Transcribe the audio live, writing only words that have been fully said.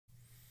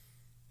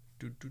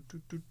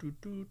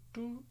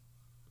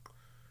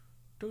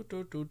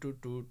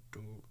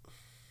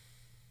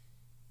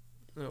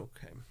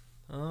Okay.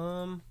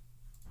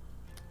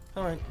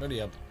 Alright,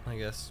 ready up, I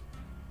guess.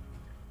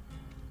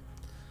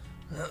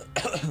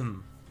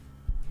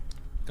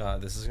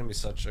 God, this is gonna be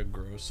such a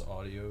gross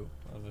audio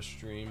of a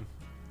stream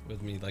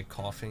with me like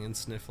coughing and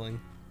sniffling.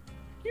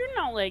 You're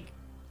not like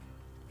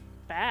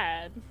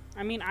bad.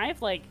 I mean,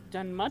 I've like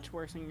done much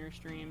worse in your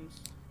streams.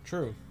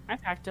 True. I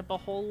packed up a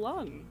whole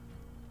lung.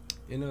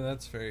 You know,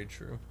 that's very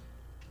true.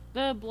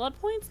 The blood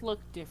points look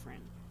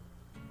different.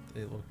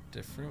 They look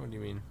different? What do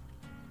you mean?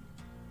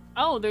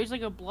 Oh, there's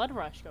like a blood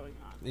rush going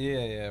on.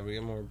 Yeah, we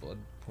get more blood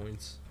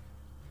points.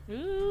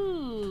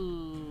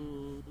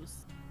 Ooh,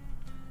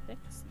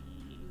 sexy.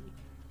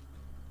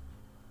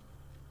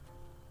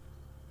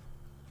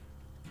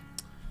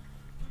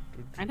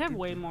 I'd have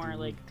way more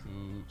like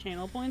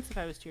channel points if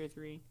I was tier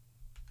 3.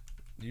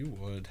 You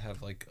would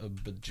have like a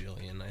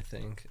bajillion, I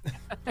think.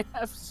 I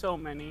have so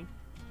many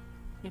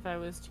if I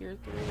was tier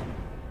 3.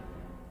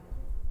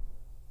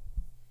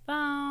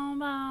 Boom,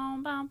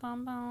 boom, boom,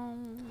 boom,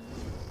 boom.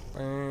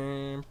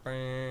 Bam,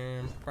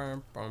 bam,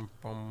 bam, bam,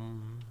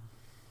 bam.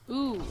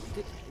 Ooh,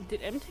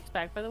 did M takes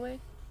back, by the way?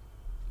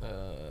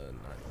 Not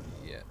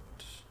yet.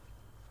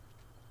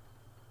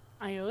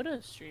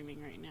 Iota's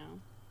streaming right now.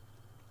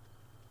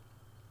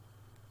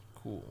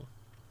 Cool.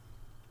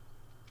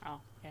 Oh,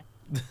 yeah.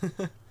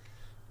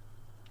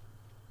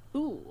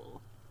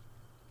 Cool.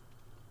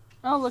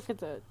 Oh, look at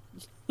that.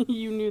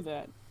 You knew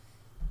that.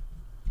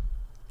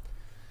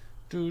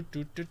 Okay.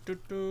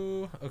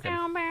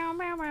 Bow, bow,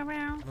 bow, bow,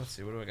 bow. Let's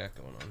see, what do I got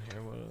going on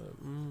here?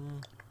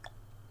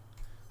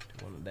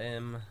 Do one of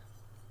them.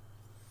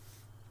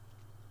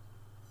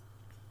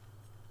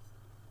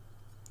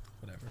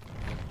 Whatever.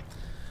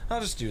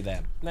 I'll just do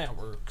that. That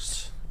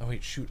works. Oh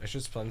wait, shoot! I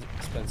should spend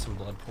some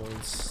blood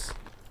points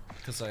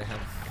because I have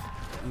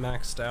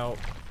maxed out.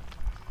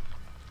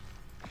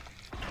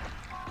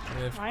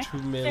 I have 2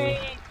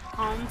 million.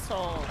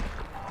 Console.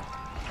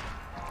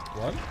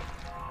 What?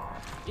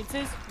 It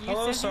says you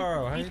Hello, said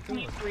Sorrow. How you're you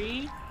doing?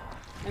 23,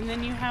 and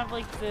then you have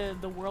like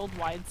the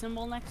worldwide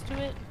symbol next to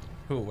it.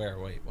 Who? Where?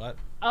 Wait, what?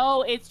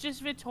 Oh, it's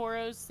just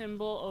Vitoro's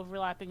symbol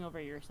overlapping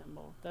over your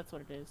symbol. That's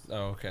what it is.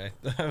 Oh, okay.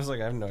 I was like,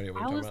 I have no idea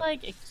what you're talking about.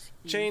 like, excuse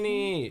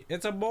Cheney, me?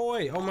 it's a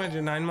boy. Oh my,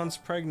 you're 9 months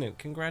pregnant.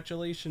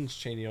 Congratulations,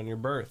 Cheney, on your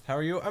birth. How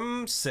are you?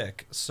 I'm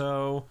sick.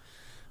 So,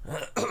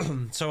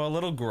 so a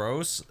little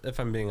gross, if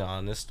I'm being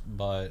honest.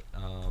 But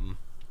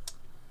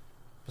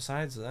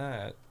besides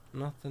that,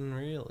 nothing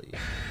really.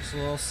 Just a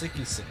little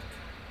sicky sick.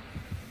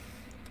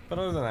 But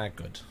other than that,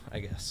 good, I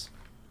guess.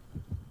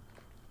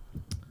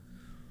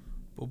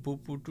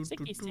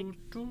 Sicky sick.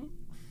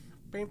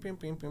 Bing, bing,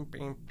 bing, bing,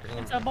 bing, bing.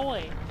 It's a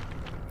boy.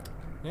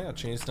 Yeah,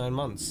 Cheney's 9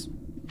 months.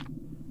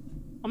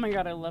 Oh my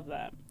god, I love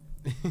that.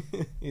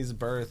 He's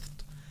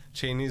birthed.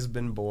 Cheney's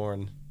been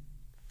born.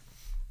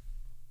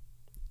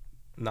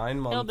 9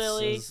 months.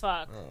 Hillbilly,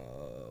 fuck.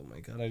 Oh my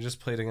god, I just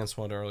played against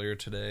one earlier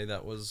today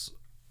that was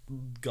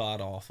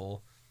god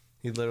awful.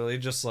 He literally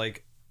just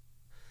like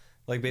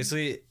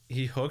basically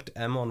he hooked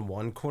M on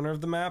one corner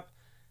of the map,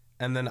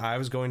 and then I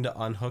was going to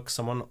unhook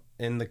someone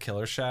in the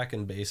killer shack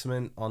and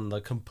basement on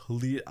the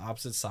complete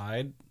opposite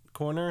side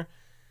corner,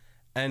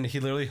 and he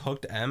literally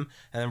hooked M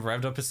and then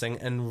revved up his thing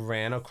and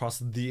ran across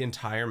the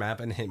entire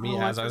map and hit me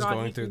as I was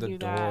going through the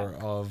door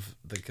of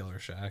the killer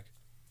shack.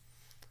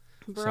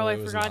 Bro, So I it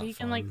was forgot not he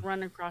can like fun.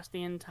 run across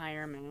the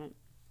entire map.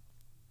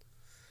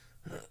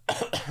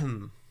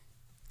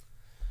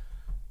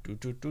 Do,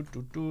 do, do,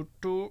 do, do,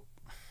 do.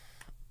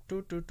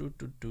 Do, do, do,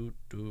 do, do,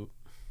 do.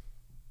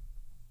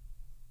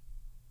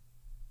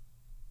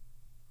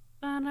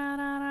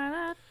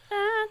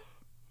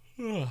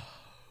 Yeah,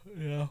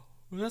 well,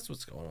 that's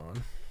what's going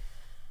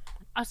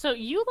on. So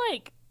you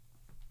like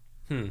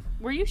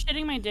were you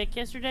shitting my dick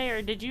yesterday,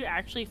 or did you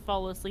actually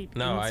fall asleep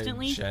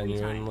instantly? I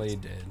genuinely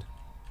did.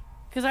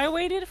 Because I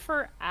waited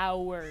for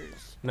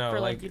hours No, for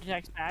like you to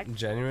text back.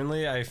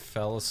 genuinely, I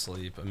fell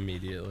asleep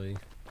immediately.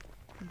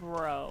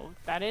 Bro,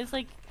 that is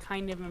like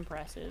kind of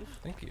impressive.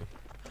 Thank you.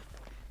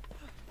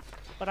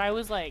 But I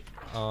was like,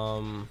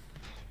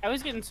 I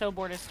was getting so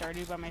bored of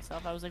Stardew by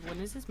myself. I was like,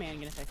 when is this man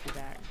gonna text me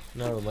back?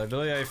 No,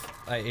 literally,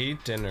 I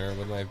ate dinner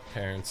with my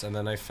parents, and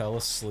then I fell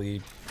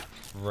asleep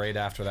right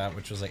after that,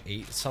 which was like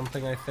 8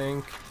 something, I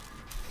think.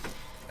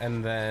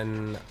 And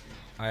then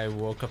I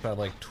woke up at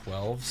like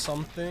 12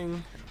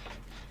 something,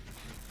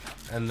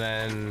 and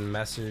then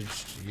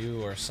messaged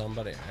you or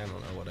somebody. I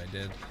don't know what I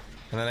did.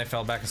 And then I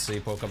fell back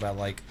asleep, woke up at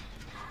like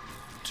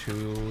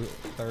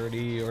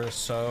 2:30 or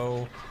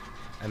so,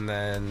 and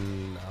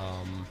then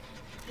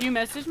You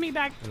messaged me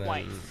back and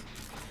twice.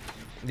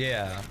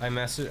 yeah, I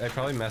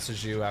probably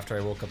messaged you after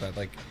I woke up at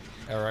like,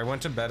 or I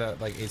went to bed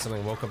at like 8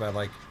 something, woke up at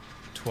like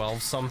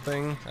 12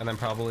 something, and then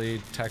probably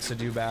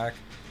texted you back,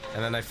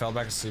 and then I fell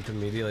back asleep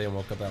immediately and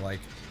woke up at like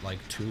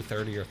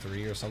 2:30 or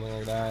 3 or something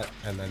like that,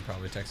 and then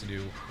probably texted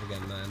you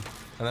again then.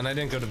 And then I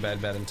didn't go to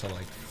bed until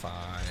like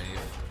 5.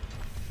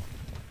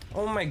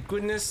 Oh my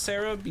goodness,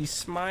 Sarah, be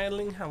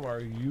smiling. How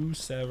are you,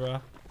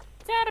 Sarah?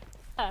 Sarah.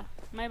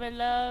 My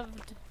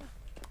beloved.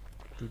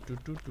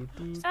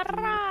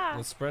 Sarah.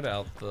 Let's spread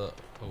out the.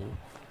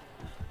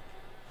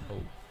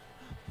 Oh.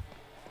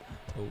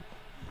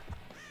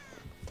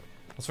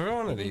 Let's throw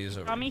one of these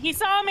over. He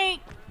saw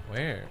me.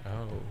 Where?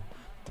 Oh.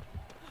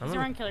 He's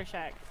around Killer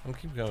Shack. I'll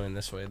keep going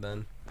this way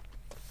then.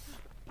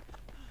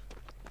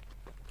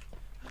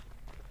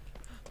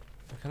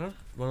 I kind of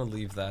want to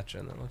leave that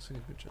gen. That looks like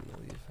a good gen to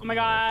leave. Oh my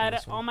god.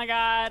 Oh my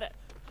god.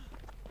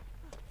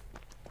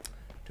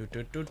 Oh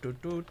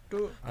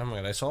my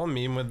god, I saw a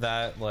meme with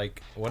that,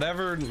 like,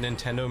 whatever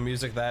Nintendo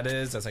music that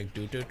is, that's like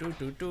and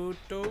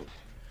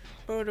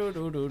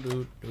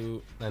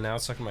now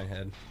it's stuck in my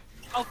head.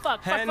 Oh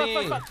fuck,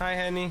 Henny! fuck. Hi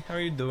Henny, how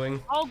are you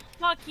doing? Oh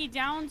fuck, he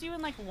downs you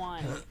in like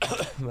one.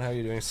 How are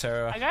you doing,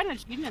 Sarah? I got an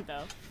achievement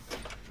though.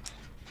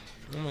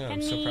 Oh my god, Henny.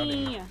 I'm so proud of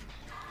you.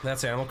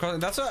 That's Animal Crossing.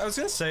 That's what I was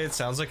gonna say. It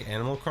sounds like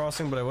Animal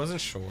Crossing, but I wasn't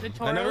sure.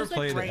 I never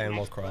played right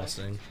Animal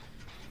Crossing.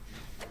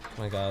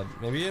 Oh my god,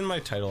 maybe in my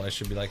title I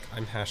should be like,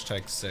 I'm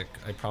 #sick.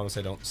 I promise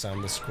I don't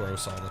sound this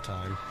gross all the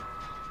time.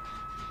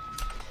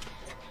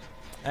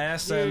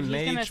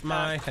 SMH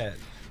my head.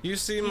 You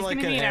seem like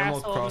an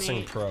Animal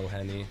Crossing pro,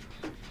 Henny.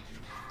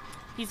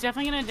 He's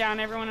definitely gonna down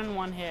everyone in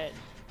one hit.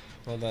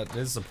 Well, that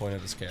is the point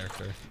of this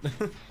character.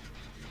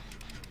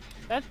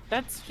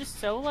 That's just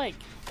so like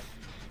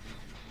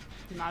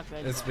not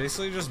good. It's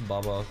basically just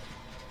Bubba,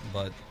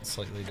 but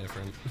slightly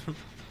different.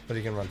 But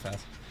he can run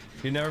fast.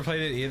 You never played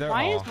it either?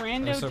 Why is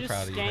Rando so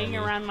just staying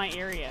around my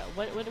area?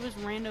 What was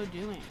Rando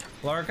doing?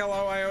 Lark,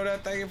 hello, Iota.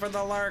 Thank you for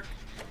the lark.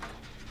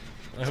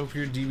 I hope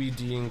your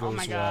DVDing goes well. Oh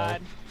my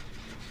god.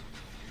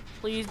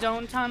 Please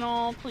don't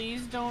tunnel.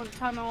 Please don't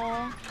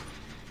tunnel.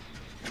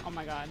 Oh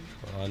my god.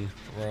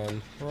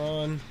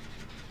 Run.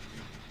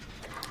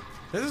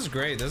 This is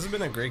great. This has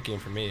been a great game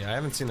for me. I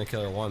haven't seen the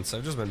killer once.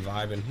 I've just been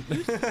vibing.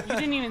 You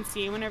didn't even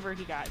see whenever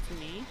he got to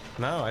me.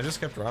 No, I just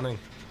kept running.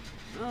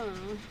 Oh.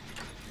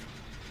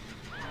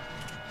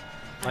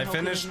 I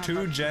finished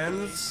 2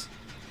 gens.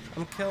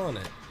 I'm killing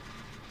it.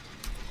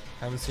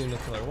 Haven't seen the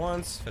killer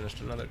once. Finished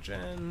another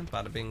gen.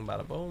 Bada bing,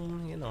 bada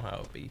boom. You know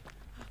how it be.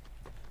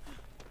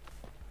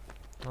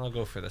 I'll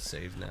go for the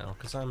save now,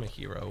 because I'm a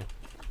hero.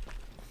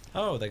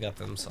 Oh, they got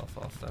themselves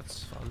off.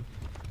 That's fun.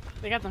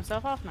 They got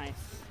themselves off? Nice.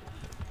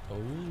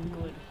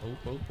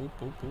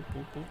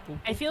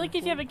 I feel like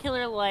if you have a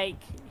killer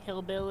like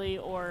Hillbilly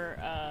or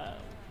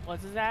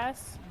what's his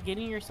ass,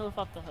 getting yourself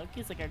off the hook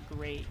is like a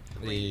great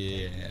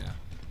yeah. thing.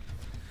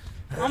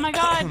 Oh my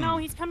god, no,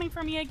 he's coming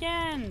for me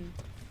again.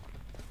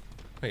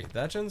 Wait,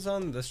 that gen's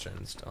done, this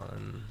gen's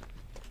done.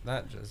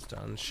 That gen's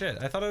done. Shit,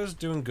 I thought I was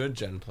doing good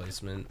gen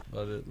placement,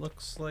 but it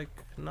looks like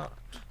not.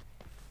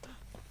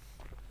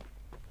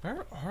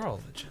 Where are all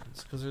the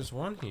gens? Because there's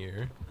one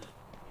here.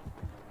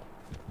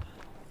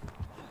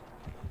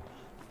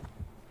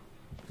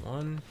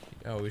 One.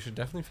 Oh, we should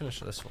definitely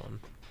finish this one.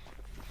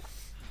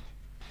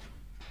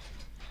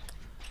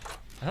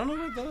 I don't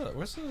know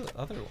where's the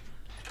other one?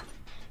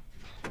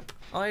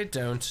 I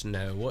don't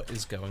know what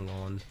is going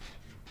on.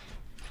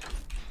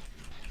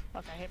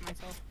 Fuck, I hit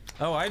myself.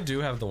 Oh, I do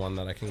have the one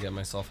that I can get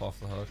myself off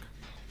the hook.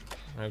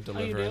 I have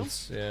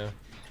Deliverance, oh, you do? Yeah.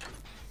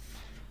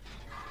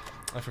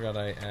 I forgot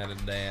I added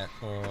that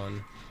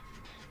on.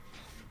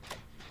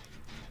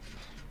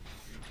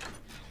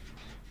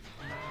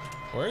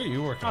 Where are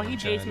you working on, he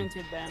Jen?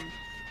 basemented them.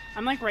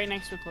 I'm like right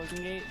next to a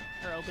closing gate,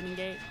 or opening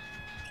gate.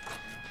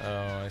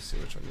 Oh, I see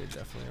which one you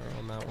definitely are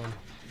on that one.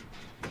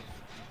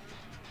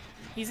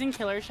 He's in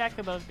Killer Shack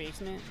above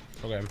basement.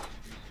 Okay.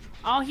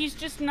 Oh, he's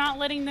just not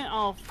letting them.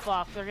 Oh,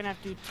 fuck. They're gonna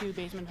have to do 2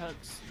 basement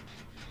hooks.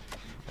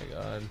 Oh my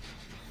god.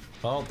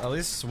 Well, at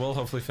least we'll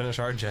hopefully finish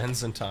our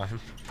gens in time.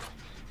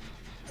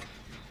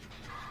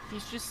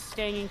 He's just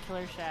staying in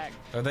Killer Shack.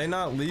 Are they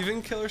not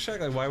leaving Killer Shack?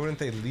 Like, why wouldn't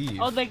they leave?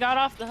 Oh, they got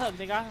off the hook.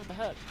 They got off the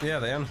hook. Yeah,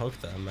 they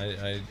unhooked them.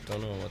 I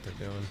don't know what they're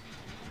doing.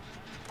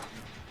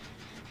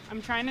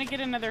 I'm trying to get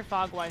another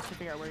Fogwise to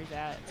figure out where he's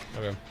at.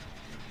 Okay.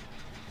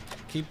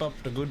 Keep up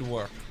the good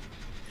work.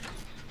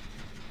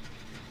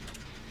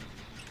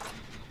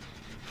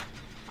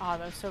 Oh,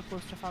 that was so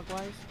close to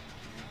Fogwise.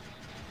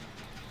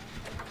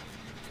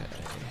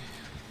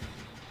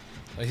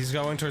 Okay. He's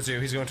going towards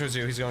you. He's going towards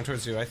you. He's going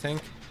towards you, I think.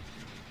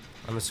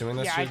 I'm assuming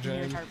that's your I can hear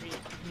gen. his heartbeat.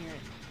 I can hear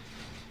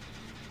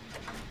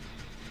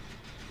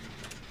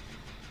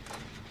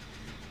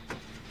it.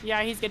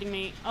 Yeah, he's getting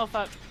me. Oh,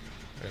 fuck.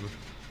 Okay.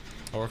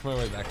 I'll work my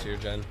way back to your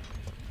gen.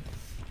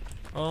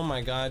 Oh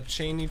my god.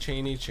 Cheney.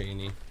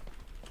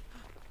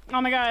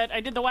 Oh my god, I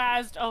did the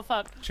WASD. Oh,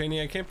 fuck.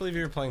 Cheney, I can't believe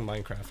you were playing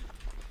Minecraft.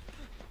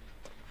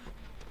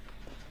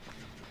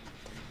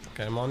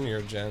 Okay, I'm on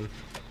your gen.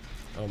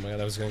 Oh my god,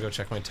 I was gonna go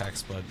check my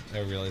text, but I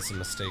realized the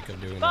mistake of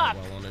doing that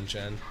while on a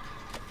gen.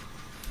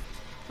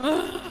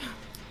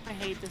 I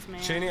hate this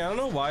man. Cheney, I don't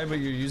know why, but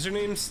your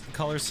username's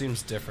color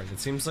seems different. It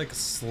seems like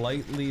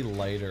slightly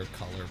lighter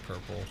color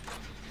purple.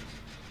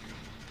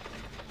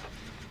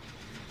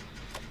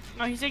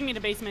 Oh, he's taking me to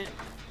basement.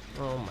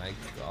 Oh my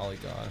golly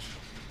gosh.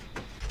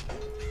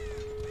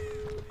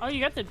 Oh,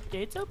 you got the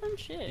gates open?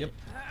 Shit. Yep.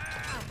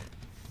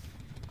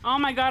 Oh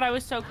my god, I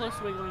was so close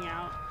to wiggling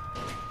out.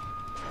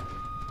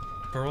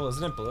 purple,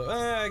 isn't it blue?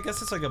 I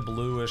guess it's like a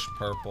bluish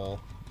purple.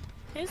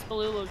 His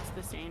blue looks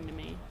the same to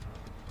me.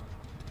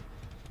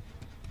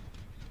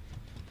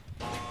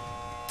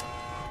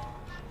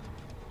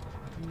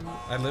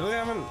 I literally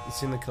haven't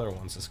seen the killer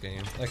once this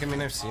game. Like, I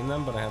mean, I've seen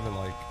them, but I haven't,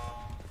 like...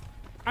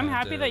 I'm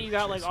happy that you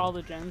got, like, all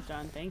the gens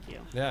done. Thank you.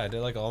 Yeah, I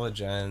did, like, all the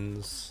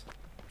gens.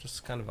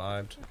 Just kind of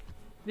vibed.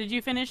 Did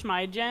you finish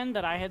my gen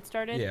that I had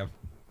started? Yeah.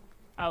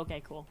 Oh,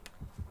 okay, cool.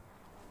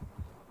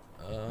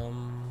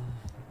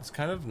 It's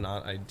kind of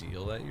not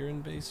ideal that you're in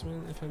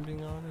basement, if I'm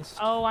being honest.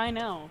 Oh, I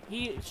know.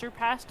 He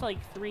surpassed, like,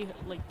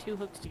 2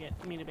 hooks to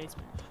get me to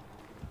basement.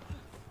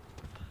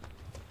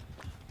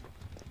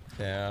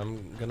 Yeah,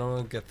 I'm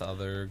gonna get the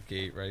other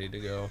gate ready to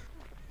go.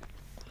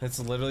 It's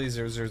literally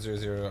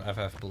 0000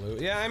 FF blue.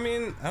 Yeah, I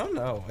mean, I don't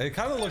know. It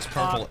kind of looks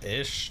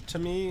purple-ish to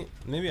me.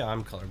 Maybe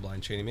I'm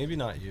colorblind, Shady. Maybe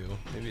not you.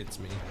 Maybe it's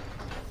me.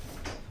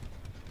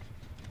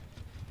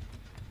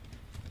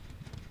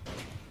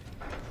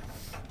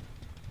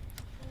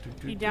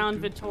 Be down,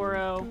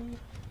 Vitoro.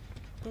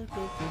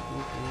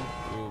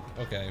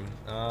 Okay,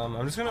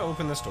 I'm just gonna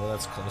open this door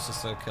that's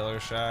closest to Killer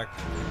Shack,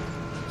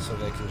 so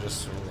they can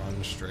just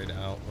run straight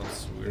out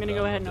once we're I'm gonna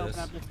go ahead and open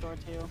up this door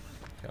too.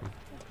 Okay.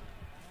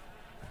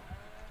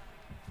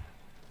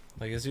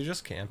 Like, is he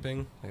just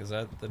camping? Like, is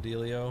that the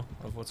dealio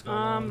of what's going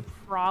on?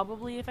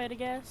 Probably, if I had to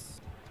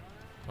guess.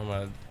 Oh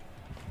my...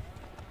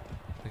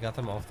 I got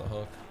them off the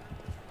hook.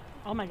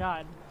 Oh my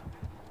god.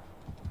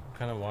 I'm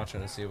kind of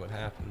watching to see what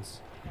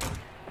happens.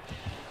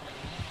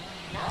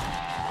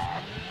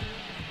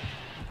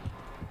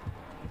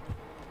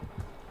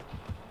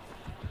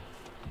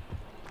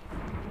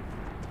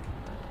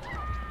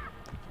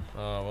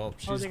 Oh, well,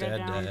 she's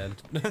dead.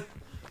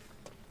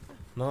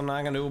 Nothing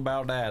I can do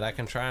about that. I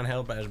can try and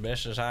help as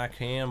best as I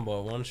can,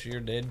 but once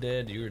you're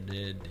dead, you're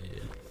dead.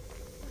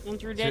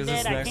 Once you're dead,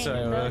 I can't do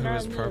Iota, who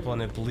is purple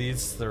and it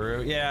bleeds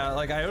through. Yeah,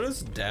 like,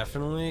 Iota's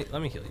definitely...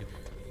 Let me heal you.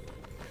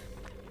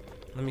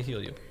 Let me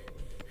heal you.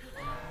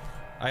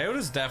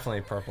 Iota's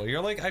definitely purple.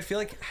 You're like, I feel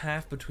like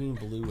half between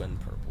blue and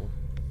purple.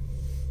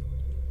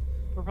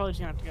 We're probably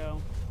just gonna have to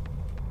go.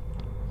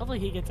 Hopefully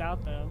he gets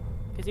out, though.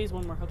 Because he's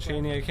one more hook.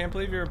 Cheney, I can't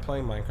believe you're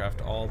playing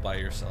Minecraft all by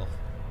yourself.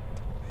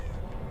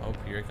 Oh,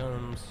 here it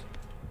comes.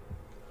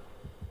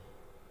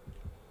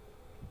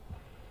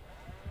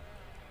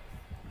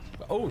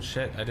 Oh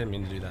shit, I didn't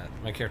mean to do that.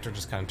 My character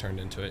just kind of turned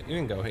into it. You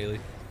can go, Haley.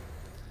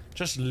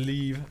 Just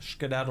leave,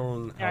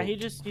 skedaddle. Yeah,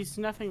 he's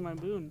snuffing my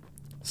boon.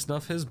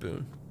 Snuff his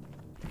boon.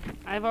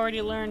 I've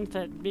already learned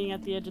that being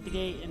at the edge of the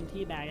gate and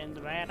teabagging is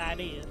a bad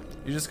idea.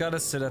 You just gotta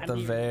sit at the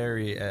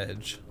very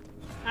edge.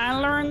 I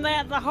learned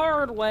that the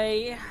hard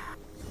way.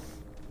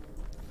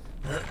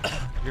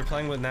 You're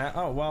playing with Nat?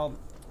 Oh, well,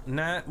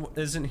 Nat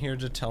isn't here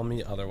to tell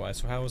me otherwise,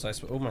 so how was I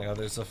supposed... Oh my god,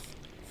 there's a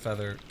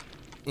feather.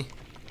 A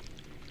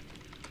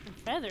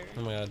feather?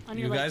 Oh my god. On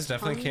You your, guys like,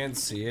 definitely tongue? can't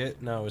see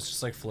it. No, it's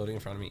just like floating in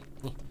front of me.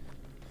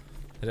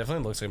 It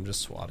definitely looks like I'm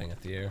just swatting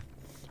at the air.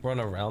 We're on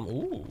a realm.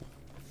 Ooh.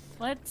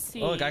 Let's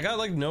see. Oh, look, I got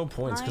like no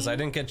points because I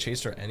didn't get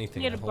chased or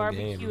anything. You get the a whole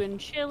barbecue game. and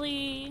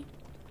chili.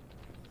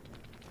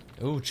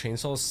 Ooh,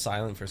 chainsaw is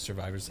silent for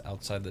survivors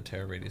outside the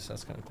terror radius.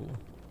 That's kind of cool.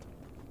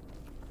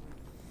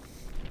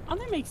 Oh,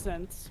 that makes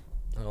sense.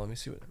 Oh, let me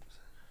see what it is.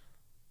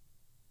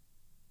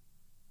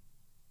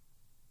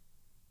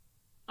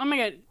 Oh my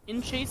god,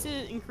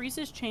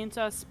 increases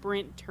chainsaw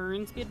sprint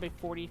turn speed by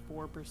 44%.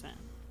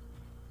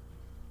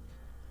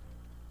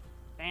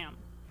 Damn.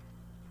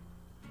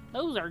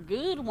 Those are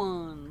good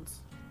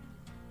ones.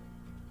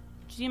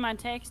 Did you see my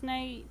text,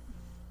 Nate?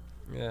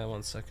 Yeah,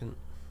 1 second.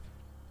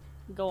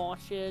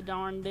 Gosh, you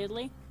darn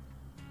diddly.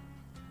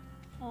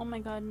 Oh my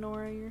god,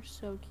 Nora, you're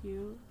so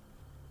cute.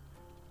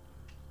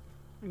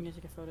 I'm gonna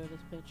take a photo of this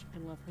bitch.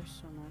 I love her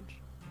so much.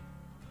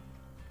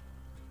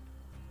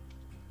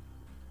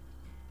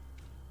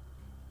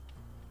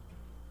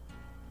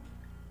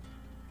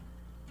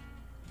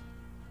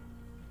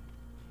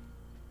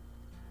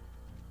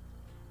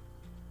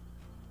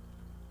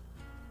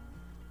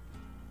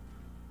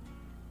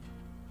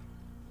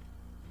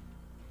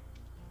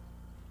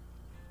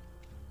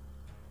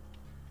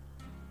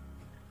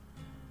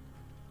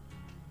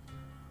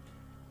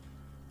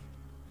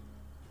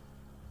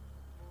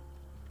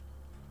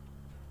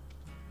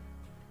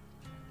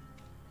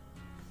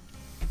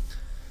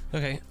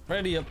 Okay,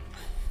 ready up.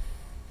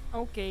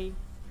 Okay.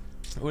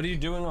 What are you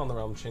doing on the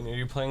realm chain? Are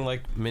you playing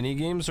like mini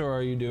games or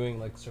are you doing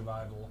like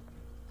survival?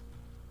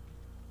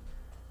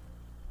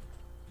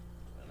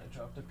 And I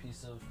dropped a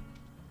piece of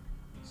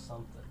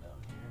something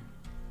down here.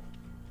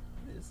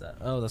 What is that?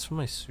 Oh, that's from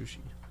my sushi.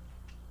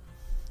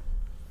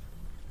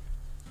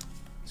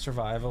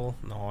 Survival,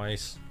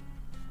 nice.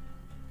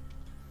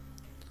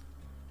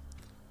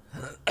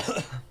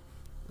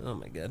 Oh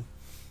my god.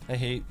 I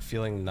hate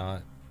feeling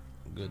not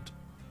good.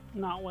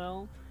 Not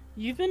well.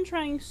 You've been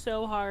trying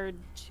so hard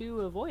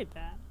to avoid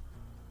that.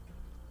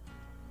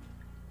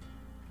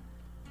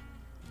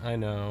 I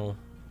know.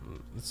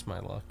 It's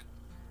my luck.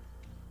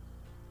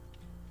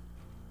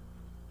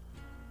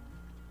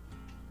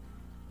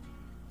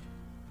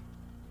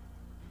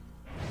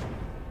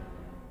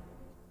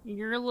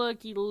 You're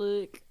lucky,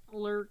 lurk.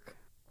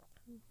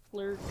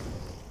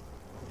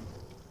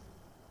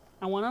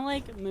 I want to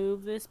like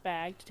move this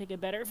bag to take a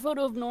better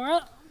photo of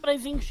Nora, but I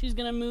think she's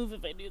gonna move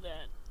if I do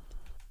that.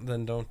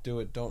 Then don't do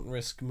it. Don't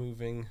risk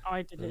moving. Oh,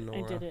 I did it. Nora.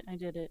 I did it. I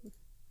did it.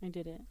 I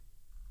did it.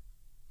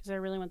 Because I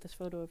really want this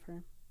photo of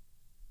her.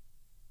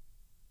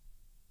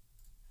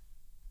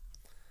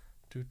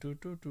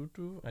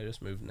 I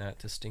just moved Nat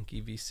to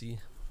Stinky VC.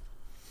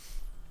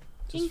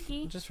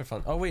 Stinky. Just for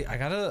fun. Oh wait, I'm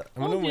gonna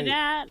wait.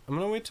 That. I'm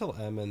gonna wait till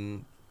M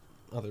and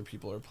other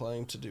people are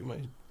playing to do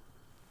my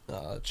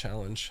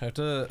challenge. I have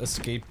to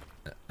escape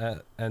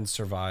and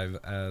survive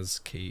as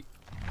Kate.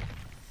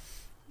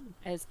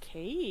 As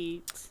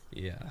Kate?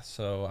 Yeah,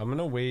 so I'm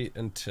gonna wait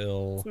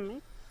until...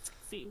 Let's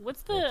see.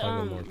 What's the,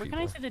 where can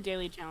I see the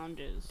daily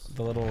challenges?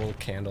 The little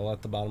candle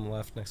at the bottom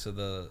left next to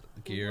the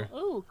gear.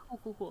 Oh,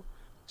 cool.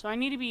 So I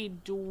need to be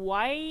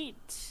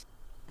Dwight,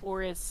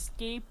 or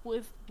escape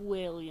with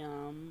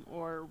William,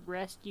 or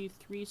rescue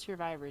 3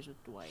 survivors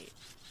with Dwight.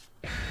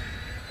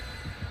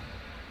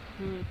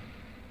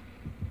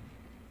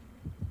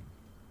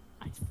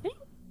 I think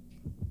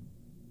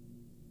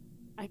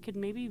I could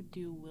maybe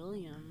do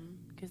William,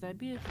 because that'd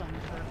be a fun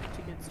perk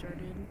to get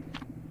started.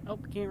 Oh,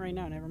 can't right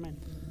now, never mind.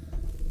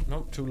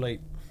 Nope, too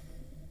late.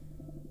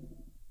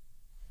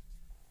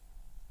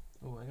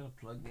 Oh, I gotta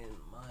plug in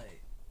my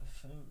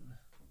phone.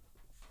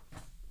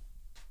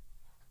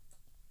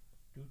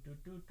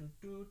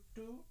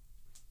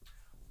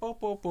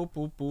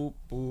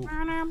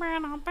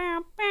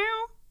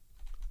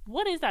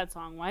 What is that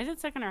song? Why is it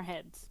stuck in our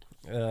heads?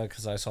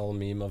 Because I saw a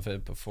meme of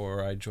it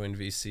before I joined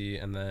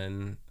VC, and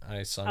then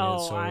I sung it,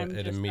 so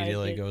it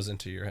immediately goes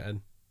into your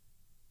head.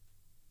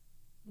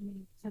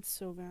 That's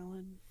so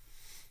valid.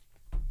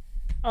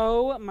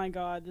 Oh my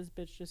god, this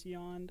bitch just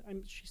yawned.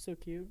 She's so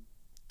cute.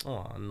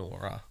 Aw,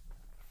 Nora.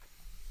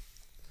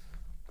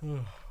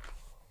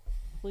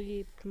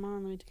 Please, come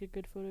on, let me take a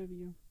good photo of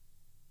you.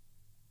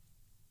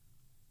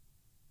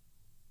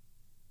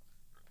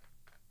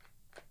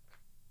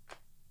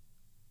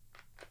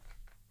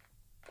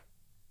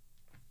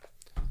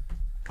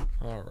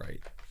 Alright.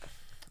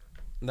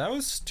 That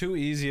was too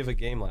easy of a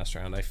game last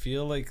round. I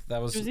feel like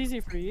that was... It was easy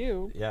for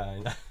you.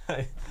 Yeah,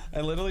 I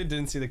literally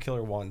didn't see the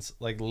killer once.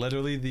 Like,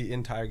 literally the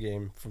entire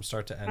game from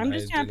start to end. I'm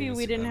just happy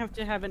we didn't have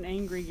to have an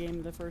angry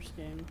game the first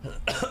game.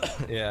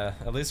 Yeah,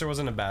 at least there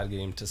wasn't a bad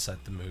game to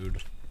set the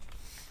mood.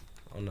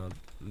 On a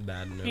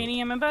bad note. Penny,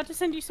 I'm about to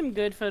send you some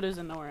good photos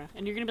of Nora.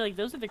 And you're going to be like,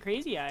 those are the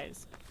crazy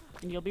eyes.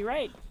 And you'll be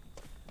right.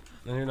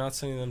 And you're not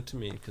sending them to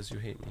me because you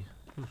hate me.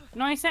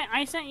 No, I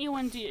sent you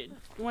one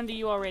to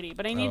you already,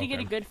 but I need to get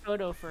a good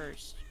photo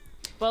first.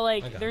 But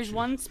like, there's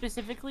one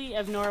specifically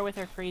of Nora with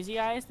her crazy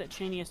eyes that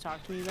Shani has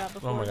talked to me about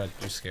before. Oh my god,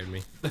 you scared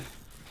me.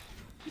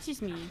 It's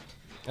just me.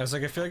 I was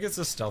like, I feel like it's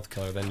a stealth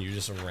killer, then you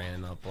just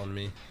ran up on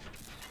me.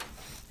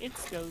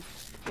 It's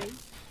Ghost.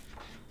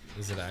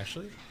 Is it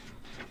actually?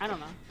 I don't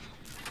know.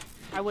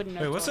 I wouldn't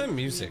know. Wait, what's that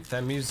music?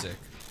 That music.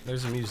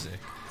 There's music.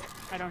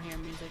 I don't hear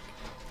music.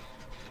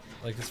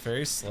 Like, it's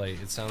very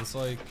slight. It sounds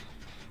like...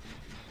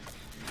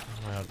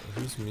 Wow,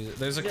 whose music?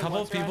 There's a couple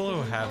of people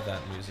who have that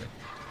music.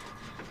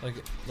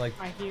 Like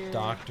I hear...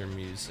 doctor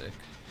music.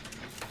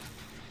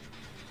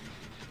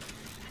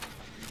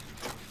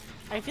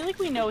 I feel like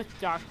we know it's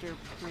Doctor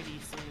pretty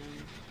soon.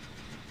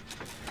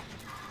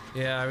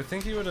 Yeah, I would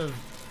think he would have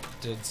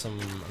did some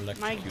electrocuting.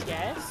 My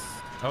guess?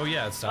 Oh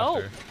yeah, it's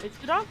Doctor. Oh, it's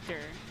the Doctor.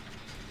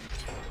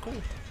 Cool.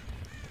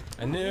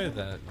 I knew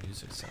that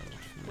music sounded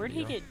familiar. Where'd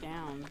he get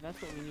down? That's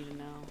what we need to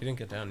know. He didn't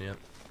get down yet.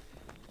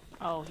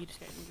 Oh, he just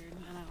got injured,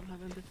 and I don't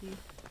have empathy.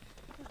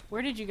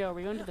 Where did you go?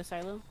 Were you going to the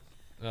silo?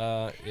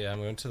 Yeah,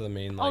 I'm going to the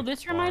main, like,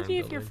 this reminds me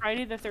of your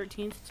Friday the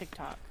 13th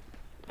TikTok.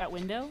 That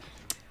window?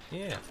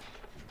 Yeah.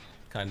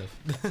 Kind of.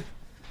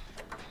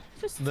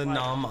 Just the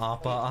Nam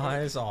Appa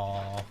eyes,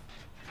 aw.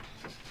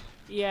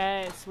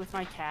 Yes, with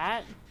my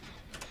cat.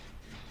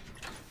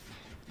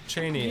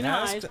 Cheney, you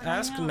know,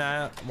 ask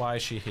Nat why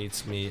she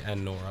hates me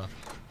and Nora.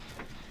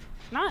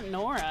 Not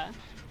Nora.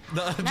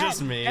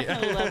 Just me.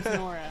 Definitely loves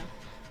Nora.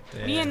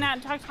 Damn. Me and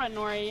Nat talked about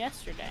Nora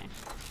yesterday.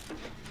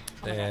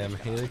 Damn,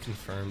 Haley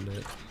confirmed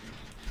it.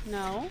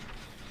 No.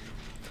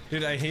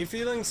 Dude, I hate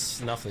feeling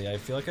snuffly. I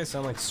feel like I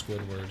sound like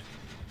Squidward.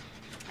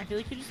 I feel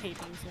like you just hate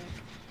being sick.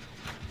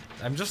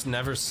 I'm just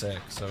never sick,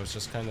 so it's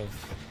just kind of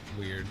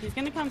weird. He's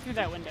gonna come through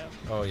that window.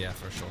 Oh yeah,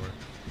 for sure.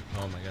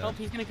 Oh my god. Oh,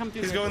 he's gonna come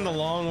through. He's going the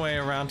long way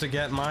around to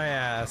get my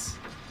ass.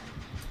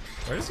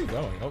 Where is he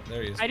going? Oh,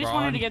 there he is. I just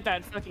wanted to get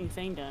that fucking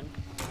thing done.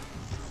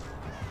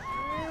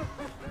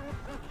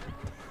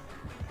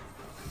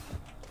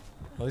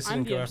 At least he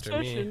didn't go after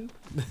me.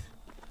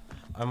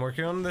 I'm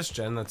working on this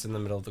gen that's in the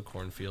middle of the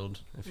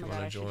cornfield. If you want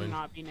to join. I should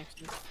not be next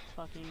to this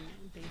fucking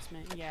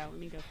basement. Yeah, let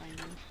me go find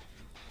you.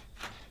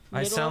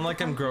 I sound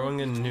like I'm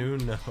growing a new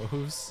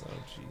nose.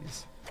 Oh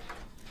jeez.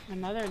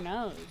 Another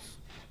nose.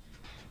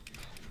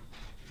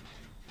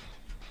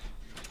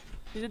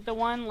 Is it the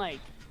one like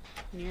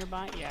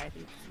nearby? Yeah, I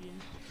think it's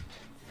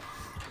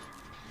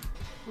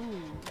you.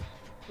 Ooh,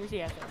 where's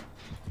he at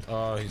though?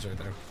 Oh, he's right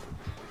there.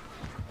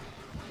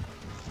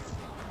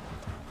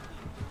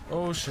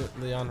 Oh shit,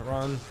 Leon,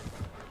 run.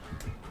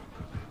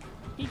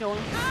 He going?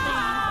 Oh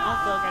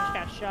fuck, I just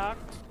got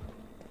shocked.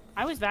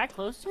 I was that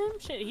close to him?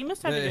 Shit, he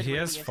must have a good He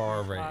has radius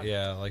far of range. shock.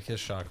 Yeah, like his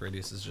shock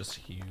radius is just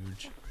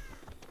huge.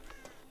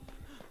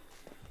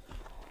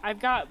 I've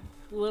got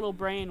little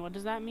brain. What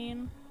does that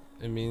mean?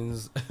 It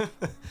means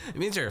it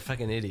means you're a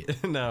fucking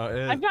idiot.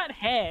 No, I've got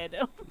head.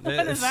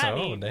 What does that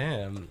mean?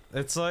 Damn.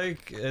 It's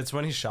like it's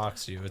when he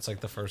shocks you. It's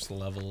like the first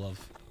level of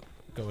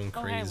going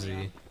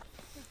crazy.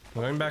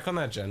 We're going back on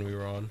that gen we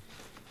were on.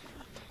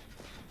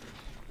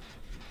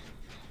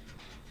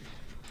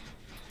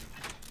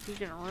 He's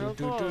getting real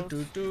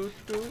close.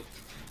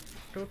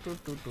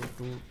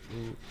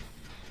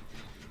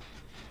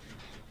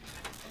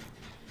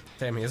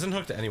 Damn, he hasn't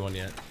hooked anyone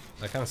yet.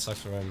 That kind of sucks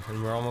for him.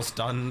 And we're almost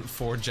done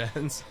 4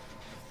 gens.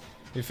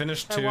 We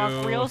finished 2. I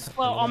walked real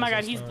slow. Oh my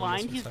god, he's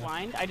blind. He's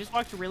blind. I just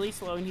walked really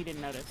slow and he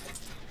didn't notice.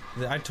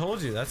 I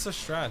told you, that's a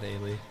strat,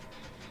 Ailey.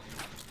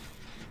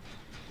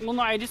 Well,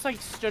 no, I just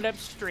like stood up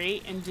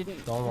straight and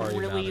didn't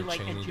really like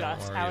Cheney,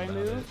 adjust how I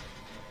moved.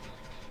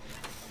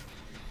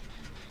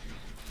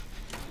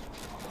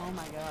 Oh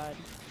my god.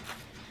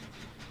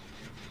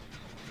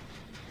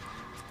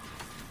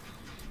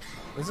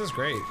 This is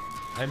great.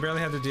 I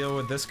barely had to deal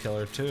with this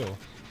killer too.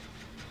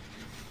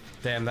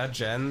 Damn, that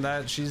gen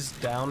that she's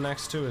down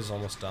next to is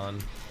almost done.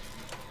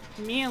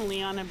 Me and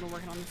Leon have been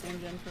working on the same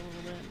gen for a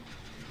little bit.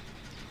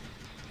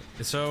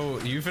 So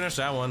you finished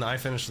that one, I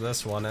finished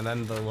this one, and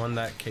then the one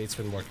that Kate's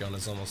been working on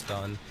is almost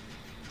done.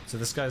 So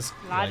this guy's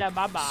like,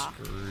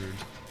 screwed.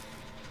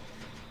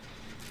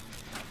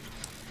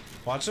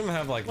 Watch him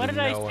have like no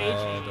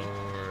head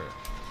or...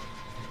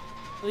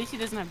 At least he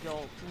doesn't have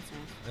jolt. That's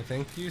nice. I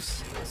think you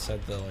said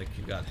the like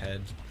you got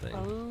head thing.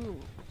 Oh.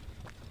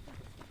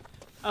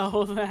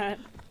 Oh, that.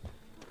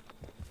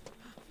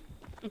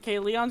 Okay,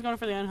 Leon's going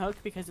for the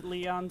unhooked because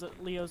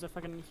Leo's a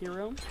fucking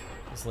hero.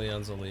 Because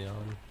Leon's a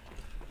Leon.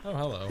 Oh,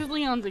 hello. Because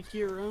Leon's a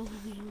hero.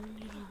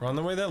 We're on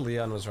the way that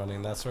Leon was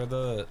running. That's where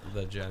the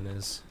gen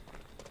is.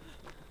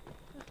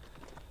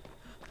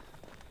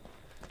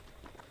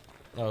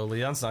 Oh,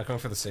 Leon's not going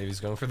for the save. He's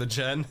going for the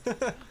gen.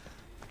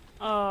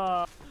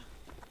 I'm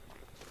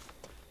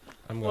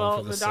going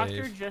for the save. Well, the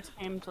doctor just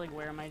came to like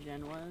where my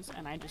gen was,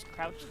 and I just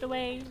crouched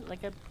away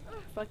like a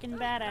fucking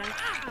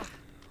badass.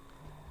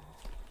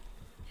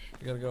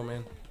 You gotta go,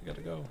 man. You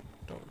gotta go.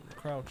 Don't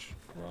crouch.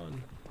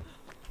 Run.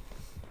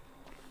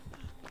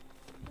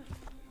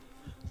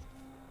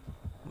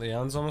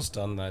 Leon's almost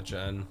done that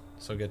gen,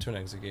 so get to an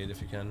exit gate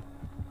if you can.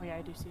 Oh yeah,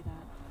 I do see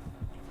that.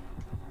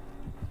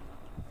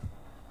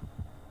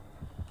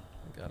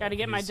 Got Gotta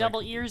get my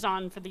double ears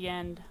on for the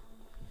end.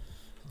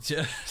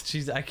 Yeah,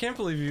 jeez, I can't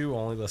believe you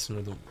only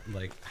listened to the,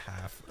 like,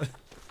 half.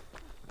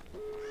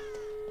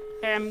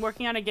 Okay, I'm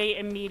working on a gate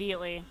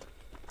immediately.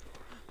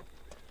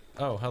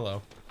 Oh,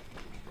 hello.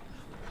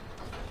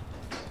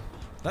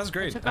 That's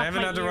great. I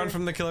haven't had to run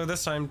from the killer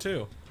this time,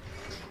 too.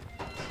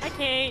 Hi,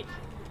 Kate.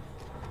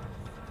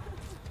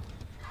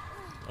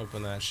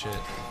 Open that shit.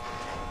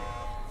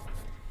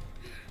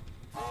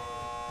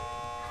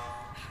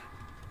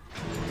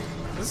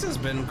 This has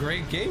been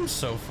great games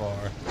so far.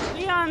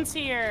 Leon's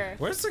here.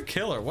 Where's the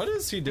killer? What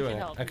is he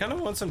doing? I kind of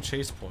want some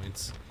chase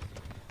points.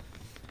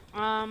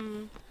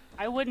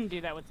 I wouldn't do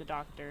that with the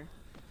doctor.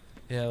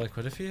 Yeah, like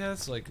what if he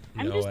has like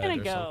I'm no just edge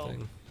gonna or go.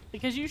 something?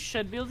 Because you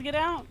should be able to get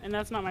out, and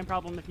that's not my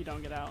problem if you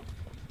don't get out.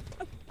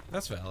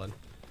 That's valid.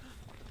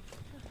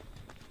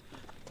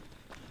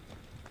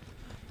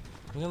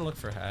 I'm gonna look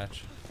for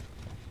Hatch.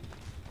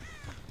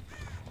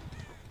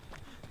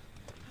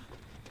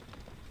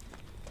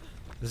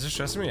 This is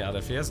stressing me out.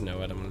 If he has no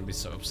ed, I'm gonna be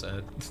so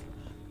upset.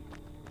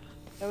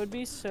 That would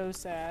be so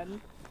sad.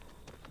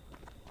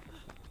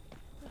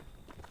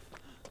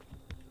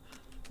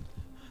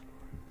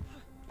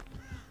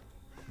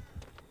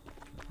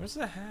 Where's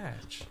the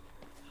hatch?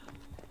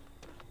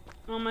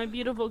 Oh, my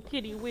beautiful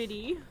kitty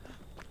witty.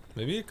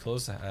 Maybe it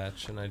closed the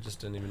hatch and I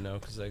just didn't even know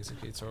because the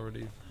exit gate's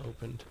already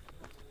opened.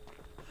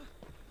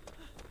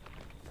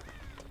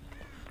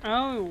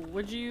 Oh,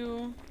 would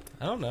you?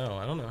 I don't know.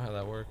 I don't know how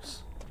that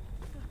works.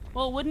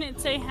 Well, wouldn't it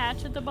say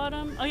hatch at the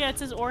bottom? Oh yeah, it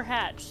says or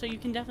hatch, so you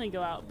can definitely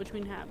go out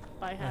between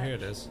by hatch. Oh, here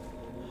it is.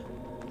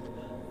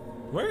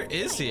 Where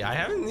is he? I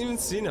haven't even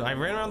seen him. I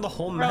ran around the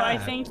whole map. Bro, I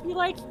think he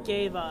like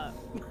gave up.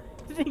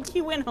 I think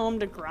he went home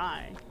to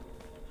cry.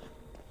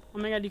 Oh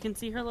my god, you can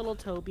see her little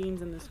toe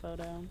beans in this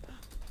photo.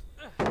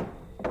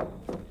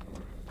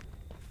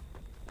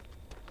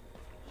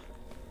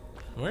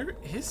 Where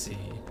is he?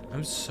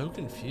 I'm so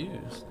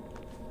confused.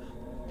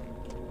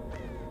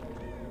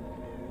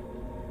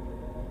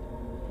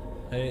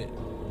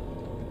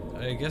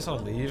 I guess I'll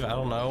leave. I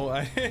don't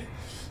know.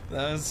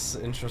 That's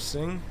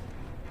interesting.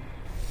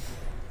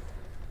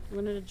 You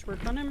wanted to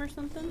work on him or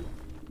something?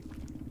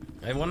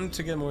 I wanted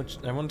to get more.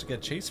 I wanted to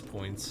get chase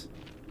points.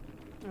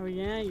 Oh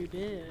yeah, you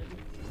did.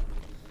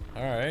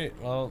 All right.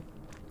 Well,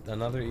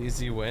 another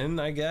easy win,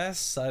 I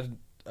guess. I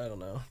don't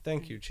know.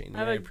 Thank you, Cheney. I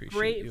have I a appreciate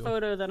great you.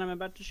 photo that I'm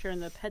about to share in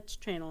the pets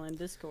channel in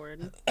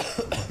Discord.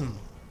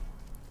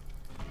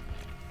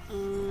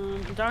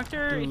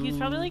 Doctor, he's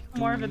probably like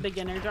more of a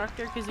beginner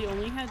doctor because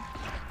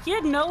he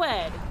had no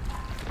ed.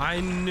 I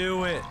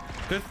knew it.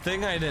 Good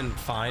thing I didn't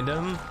find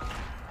him.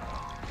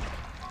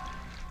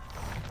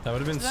 That would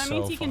have been so that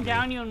means he funny. can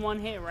down you in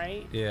one hit,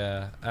 right?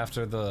 Yeah,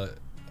 after the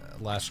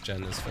last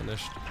gen is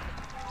finished.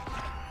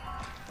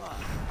 Fuck.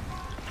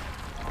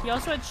 He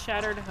also had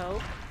Shattered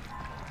Hope.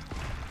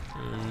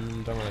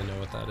 Don't really know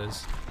what that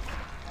is.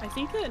 I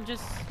think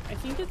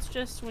it's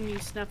just when you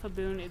snuff a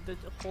boon, the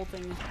whole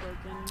thing is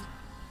broken.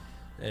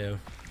 Ew.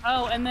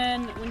 Oh, and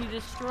then when you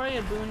destroy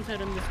a boon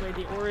totem this way,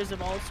 the auras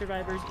of all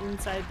survivors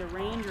inside the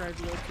range are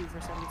revealed to you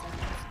for 7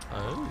 seconds.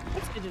 Oh.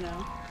 That's good to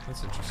know.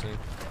 That's interesting.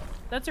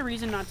 That's a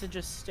reason not to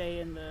just stay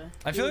in the...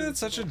 I feel like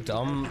that's such a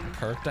dumb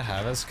perk to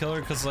have as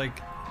killer, because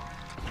like...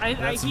 he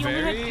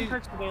only had 2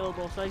 perks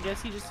available, so I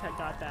guess he just had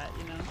got that,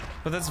 you know?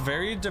 But that's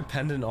very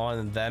dependent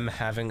on them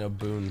having a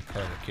boon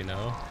perk, you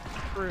know?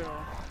 True.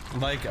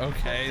 Like,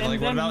 okay, And like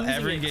what about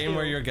every game too.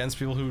 where you're against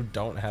people who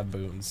don't have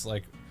boons?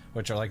 Like,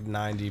 which are like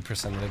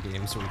 90% of the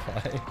games we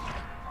play.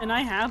 And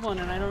I have one,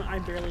 and I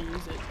barely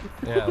use it.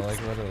 Yeah,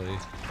 like literally.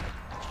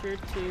 Sure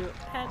to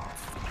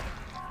pets.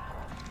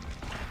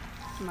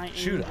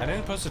 Shoot, I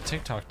didn't post a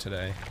TikTok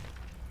today.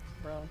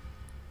 Bro.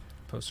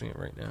 Posting it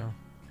right now.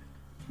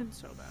 I'm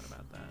so bad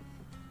about that.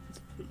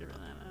 Let's figure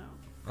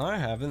that out. I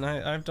haven't.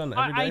 I've done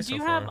every day so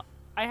far.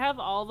 I have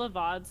all the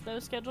VODs though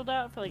scheduled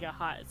out for like a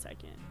hot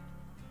second.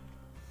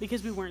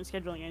 Because we weren't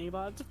scheduling any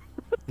VODs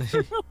for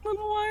a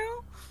little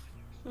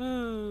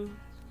while.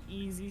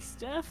 Easy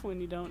stuff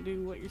when you don't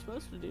do what you're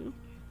supposed to do.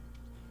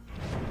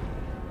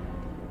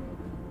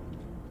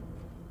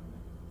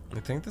 I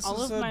think this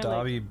is a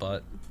Dobby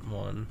butt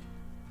one.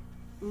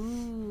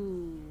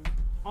 Ooh.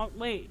 Oh,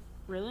 wait,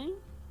 really?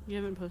 You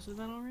haven't posted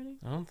that already?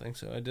 I don't think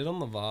so. I did on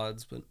the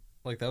VODs, but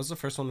like that was the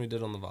first one we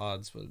did on the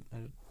VODs, but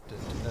I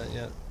didn't do that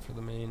yet for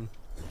the main.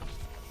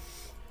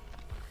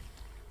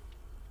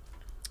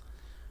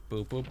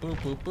 Boop boop boop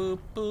boop boop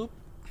boop.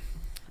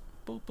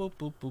 Boop boop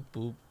boop boop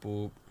boop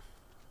boop.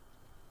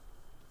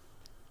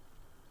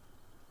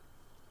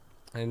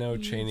 I know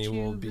Cheney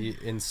will be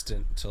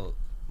instant till.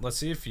 Let's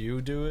see if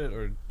you do it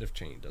or if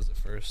Cheney does it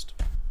first.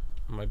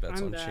 My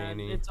bet's on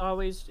Cheney. It's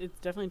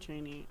definitely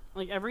Cheney.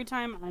 Like every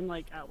time I'm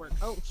like at work.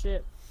 Oh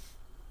shit.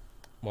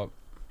 What?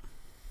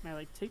 My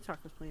like TikTok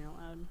was playing out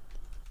loud.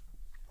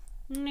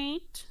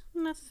 Nate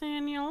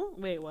Nathaniel.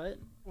 Wait, what?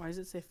 Why does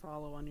it say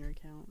follow on your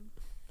account?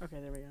 Okay,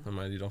 there we go. I'm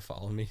mad you don't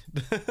follow me.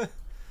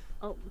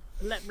 Oh,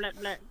 blah, blah,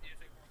 blah.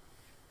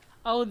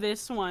 Oh,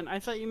 this one. I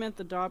thought you meant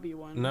the Dobby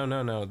one.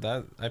 No.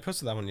 That I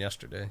posted that one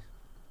yesterday.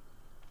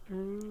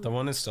 The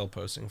one is still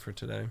posting for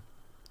today.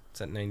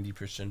 It's at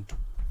 90%.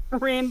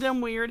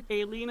 Random weird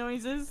Haley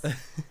noises.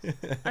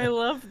 I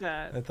love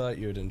that. I thought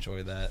you would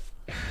enjoy that.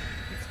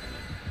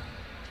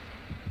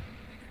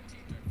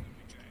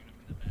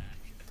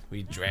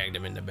 We dragged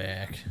him in the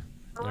back.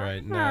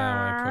 Alright, now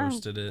I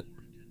posted it.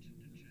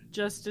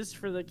 Justice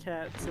for the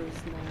cat, says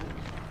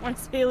Matt. Why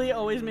is Haley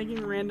always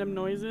making random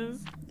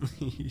noises?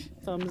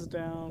 Thumbs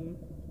down.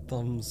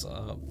 Thumbs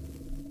up.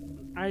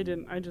 I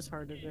just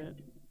hearted it.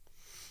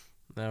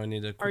 Now I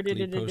need to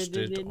quickly post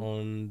it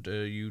on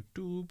the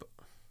YouTube.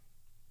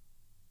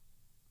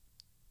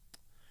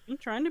 I'm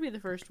trying to be the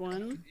first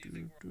one.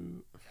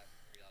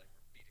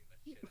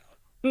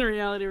 In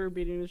reality, we're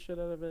beating the shit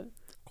out of it.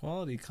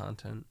 Quality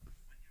content.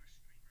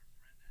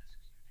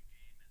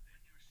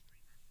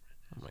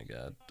 Oh my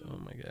god. Oh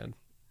my god.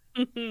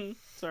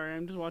 Sorry,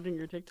 I'm just watching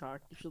your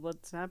TikTok. You should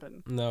let this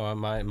happen. No,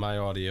 my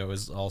audio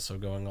is also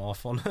going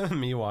off on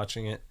me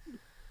watching it.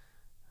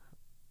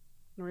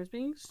 Nora's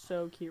being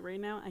so cute right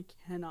now. I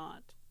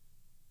cannot.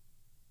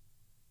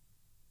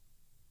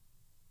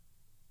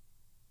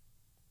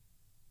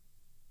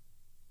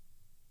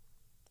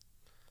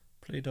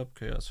 Played up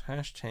chaos.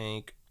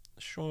 Hashtag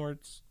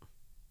shorts.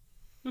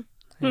 She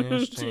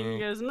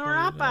goes,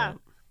 Norapa.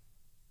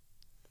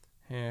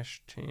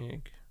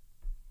 Hashtag.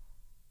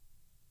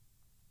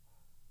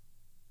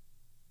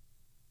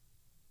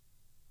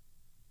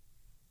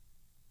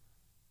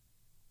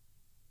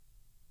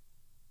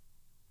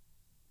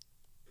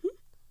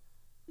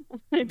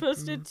 I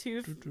posted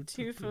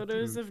two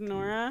photos of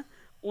Nora.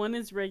 One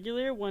is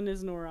regular, one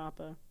is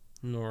Norapa.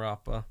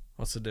 Norapa.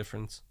 What's the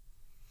difference?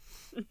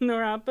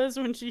 Norapa's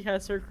when she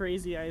has her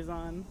crazy eyes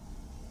on.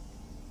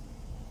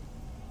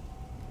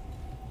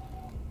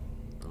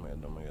 Oh my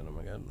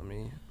god. Let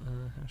me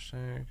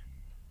hashtag.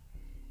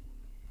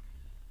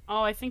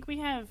 Oh, I think we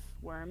have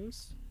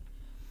worms.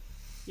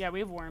 Yeah, we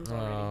have worms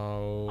already.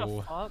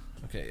 Oh. Fuck?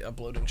 Okay,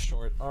 uploading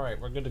short. Alright,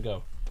 we're good to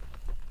go.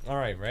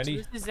 Alright,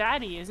 ready? So this is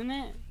Zaddy, isn't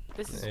it?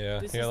 This is, yeah.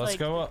 This Here, is let's like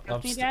go up.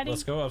 Daddy?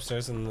 Let's go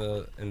upstairs in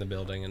the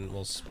building, and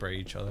we'll spray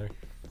each other.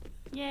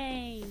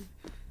 Yay!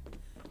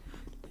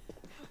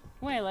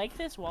 Wait, I like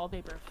this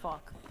wallpaper.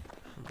 Fuck.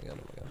 Oh my god.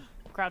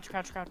 Crouch.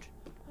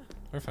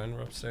 We're fine.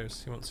 We're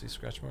upstairs. You won't see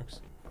scratch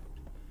marks.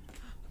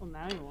 Well,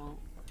 now you won't.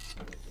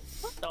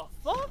 What the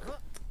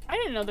fuck? I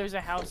didn't know there's a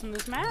house in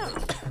this map.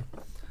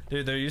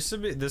 Dude,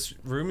 this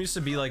room used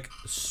to be like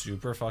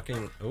super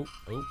fucking. Oh.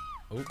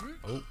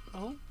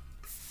 Oh.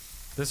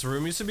 This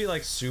room used to be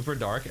like super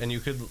dark, and you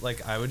could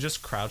like I would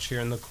just crouch here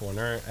in the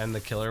corner, and the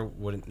killer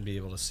wouldn't be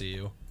able to see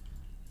you.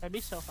 That'd be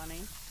so funny.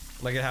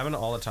 Like it happened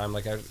all the time.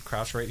 Like I would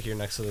crouch right here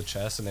next to the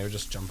chest, and they would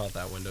just jump out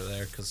that window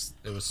there because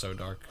it was so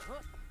dark.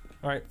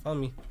 All right, follow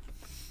me.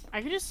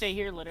 I could just stay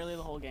here literally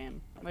the whole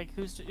game. Like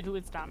who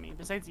would stop me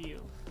besides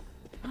you?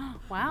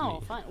 Wow,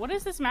 Me. fun. What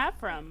is this map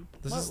from?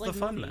 This what, is like, the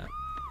fun movie? map.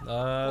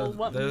 Well,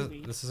 what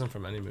movie? This isn't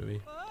from any movie.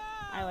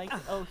 I like.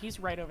 Oh, he's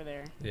right over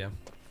there. Yeah.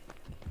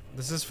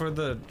 This is for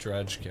the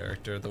Dredge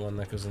character, the one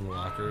that goes in the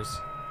lockers.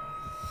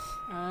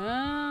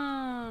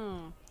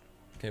 Oh.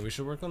 Okay, we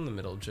should work on the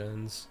middle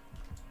gens.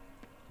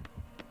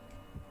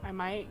 I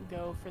might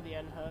go for the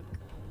unhook.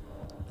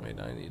 Wait,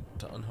 I need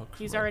to unhook.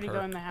 He's my already perk.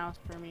 going in the house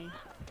for me.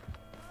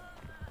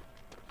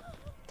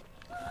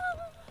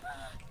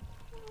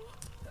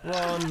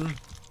 Run!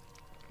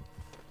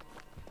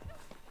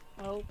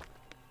 Oh.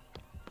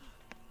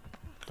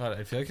 God,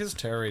 I feel like his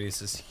terror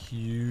radius is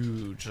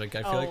huge. Like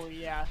I feel like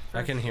yeah.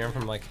 I can hear him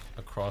from like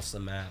across the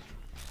map.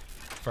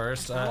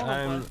 First,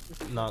 I'm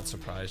not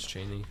surprised,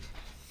 Cheney.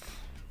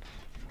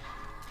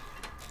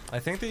 I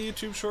think the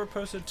YouTube short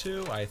posted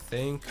too. I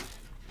think.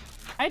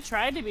 I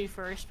tried to be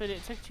first, but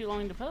it took too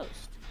long to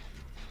post.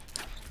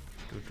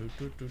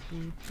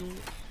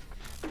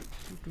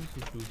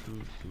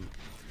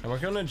 I'm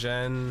working on a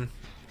gen.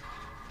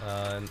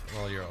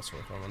 Well, you're also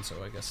working on one, so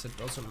I guess it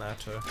doesn't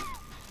matter.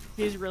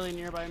 He's really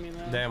nearby me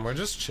though. Damn, we're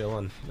just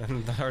chilling,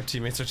 and our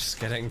teammates are just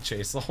getting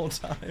chased the whole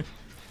time.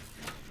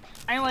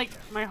 I like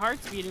my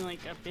heart's beating like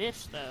a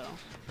bitch though.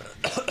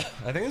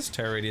 I think his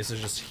terror radius is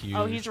just huge.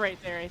 Oh, he's right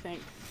there, I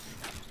think.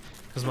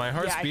 Because my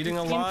heart's I beating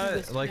a can see him through lot,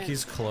 this like fence.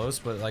 he's close,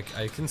 but like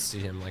I can see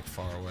him like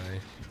far away.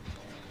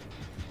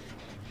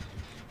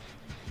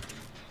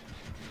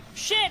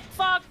 Shit!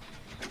 Fuck!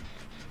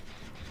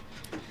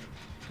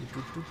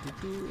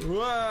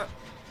 Ah,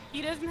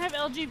 He doesn't have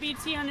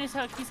LGBT on his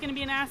hook. He's gonna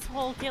be an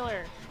asshole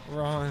killer.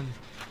 Run.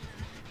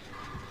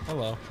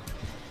 Hello.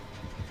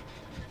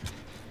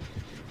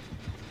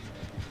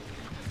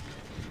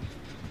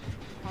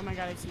 Oh my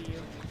god, I see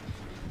you.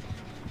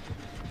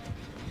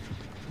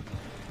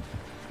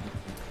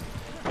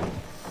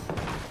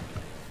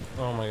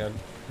 Oh my god,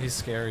 he's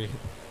scary.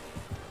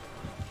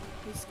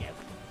 He's scared.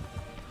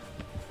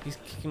 He's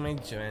kicking my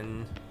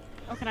gen.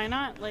 Oh, can I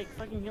not like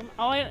fucking heal him?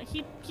 Oh,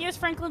 he has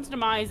Franklin's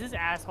demise. This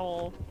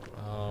asshole.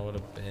 Oh, what a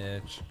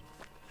bitch.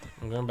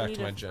 I'm going back Need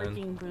to my a gen.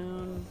 freaking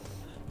boon.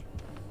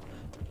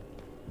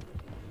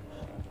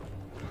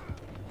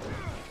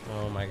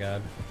 Oh my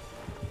god.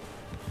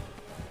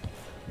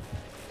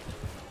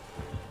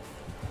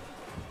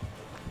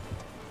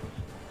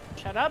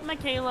 Shut up,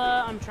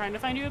 Michaela. I'm trying to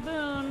find you a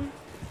boon.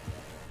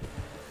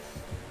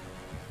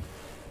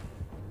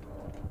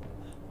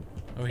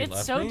 Oh, he It's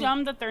left so me?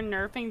 dumb that they're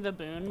nerfing the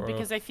boon Bro.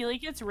 because I feel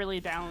like it's really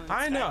balanced.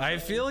 I know, I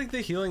actually. feel like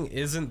the healing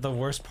isn't the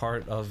worst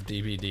part of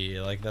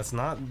DBD. Like, that's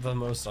not the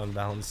most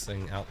unbalanced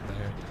thing out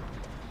there.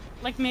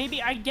 Like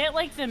maybe I get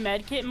like the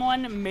medkit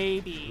one,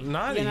 maybe.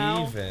 Not you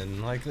know?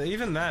 even. Like,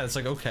 even that, it's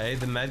like, okay,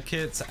 the med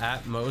kit's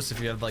at most, if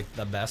you have, like,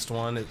 the best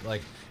one, it,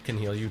 like, can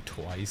heal you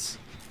twice.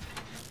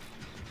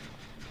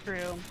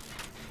 True.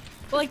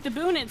 But like the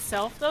boon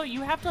itself, though,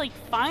 you have to like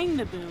find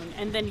the boon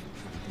and then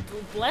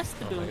bless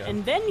the Oh my boon God.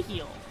 and then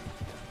heal.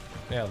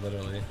 Yeah,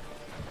 literally.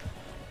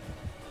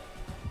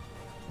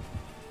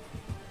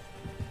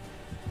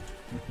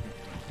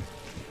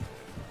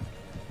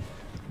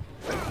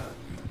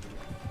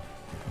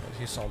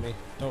 He saw me.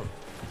 Don't.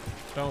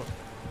 Don't.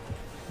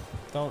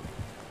 Don't.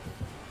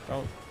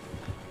 Don't.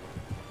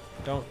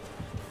 Don't.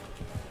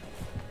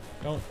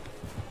 Don't.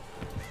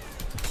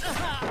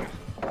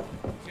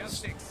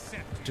 Just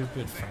accept.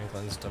 Stupid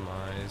Franklin's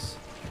demise.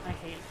 I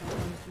hate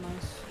Franklin's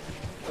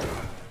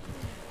demise.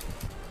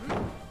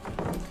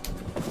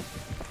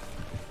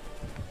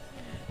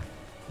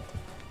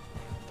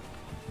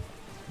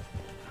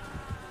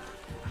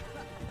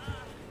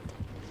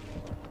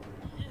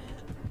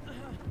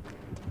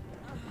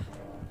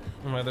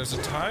 Oh my, there's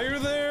a tire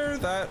there?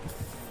 That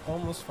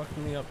almost fucked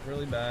me up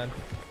really bad.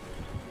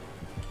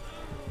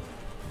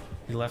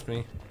 He left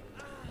me.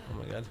 Oh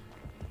my god.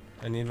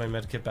 I need my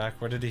medkit back.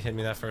 Where did he hit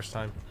me that first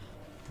time?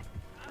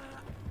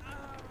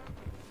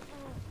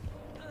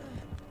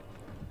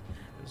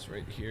 It's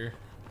right here.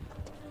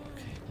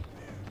 Okay.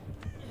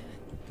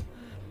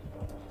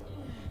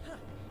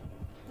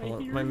 I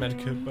want my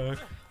medkit back.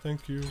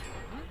 Thank you.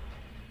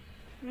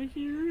 I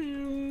hear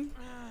him.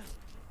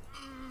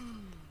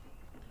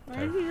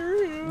 I Okay.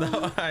 hear him.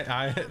 No,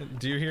 I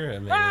do you hear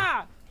him? Maybe?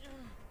 Ah!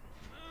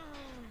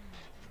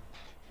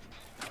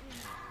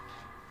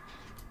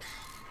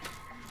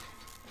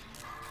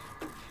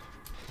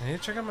 I need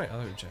to check out my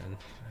other gen.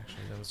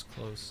 Actually, that was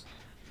close.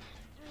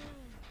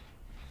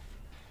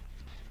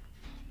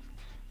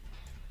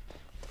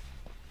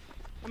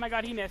 Oh my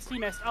god, he missed. He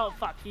missed. Oh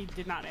fuck, he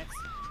did not miss.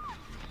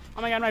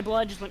 Oh my god, my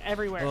blood just went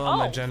everywhere. Oh, Oh,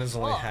 my gen is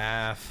only fuck.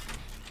 half.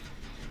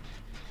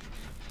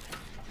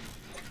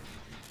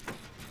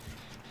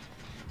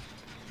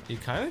 He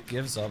kind of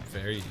gives up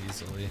very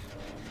easily.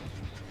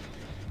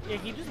 Yeah,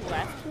 he just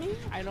left me.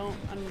 I don't.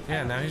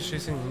 Yeah, now he's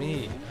chasing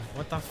me.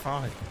 What the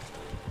fuck?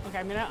 Okay,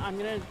 I'm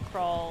gonna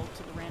crawl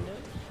to the rando.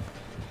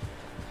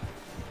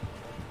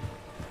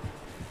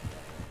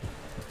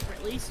 Or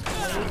at least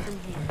away from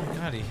here.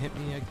 God, he hit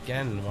me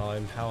again while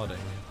I'm palading.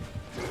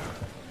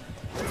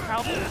 It's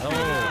probably.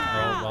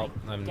 Oh, well,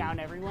 I'm down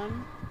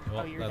everyone.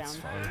 Well, Oh, you're that's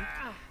down. fine.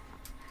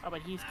 Oh,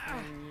 but he's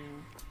killing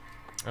you.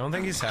 I don't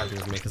think he's happy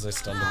with me because I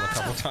stunned him a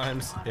couple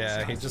times.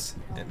 Yeah, he just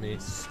hit me.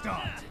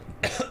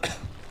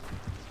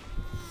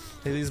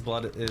 Haley's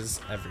blood is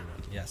everyone.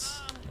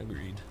 Yes,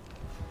 agreed.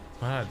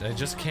 God, I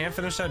just can't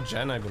finish that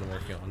gen I've been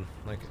working on.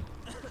 Like,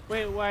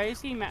 Wait, why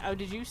is he mad? Oh,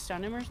 did you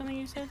stun him or something?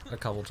 You said? a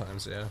couple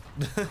times, yeah.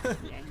 Yeah,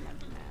 he might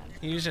be mad.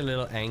 He's a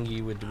little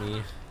angry with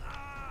me.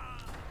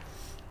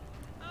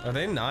 Are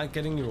they not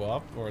getting you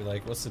up, or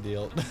like, what's the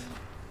deal?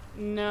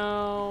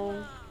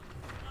 No.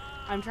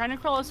 I'm trying to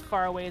crawl as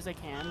far away as I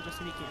can, just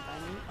so he can't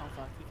find me. Oh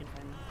fuck, he can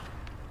find me.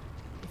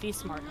 If he's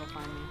smart, he'll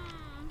find me.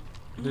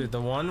 Dude,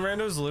 the one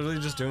rando's literally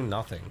just doing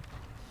nothing.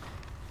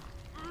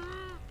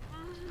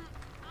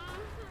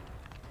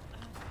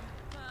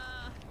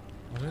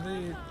 What are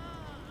they?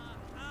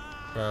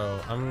 Bro,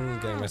 I'm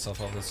getting myself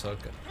off this hook.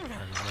 And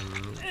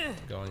I'm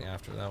going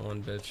after that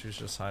one bitch who's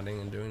just hiding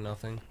and doing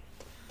nothing.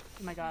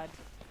 Oh my god.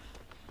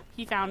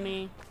 He found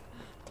me.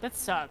 That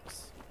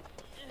sucks.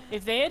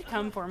 If they had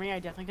come for me, I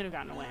definitely could have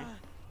gotten away.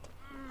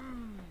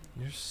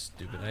 You're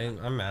stupid.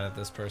 I'm mad at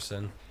this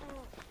person.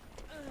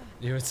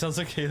 Yo, it sounds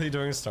like Haley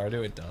during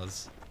Stardew. It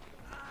does.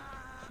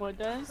 What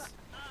does?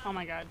 Oh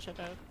my god, shut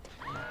up.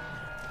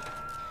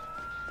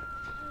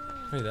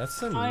 Wait, that's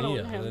the I don't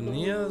Nia. have The the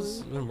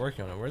Nia's been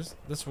working on it. Where's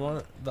this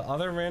one? The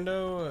other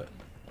rando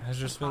has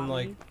just been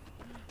like...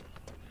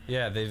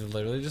 Yeah, they've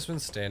literally just been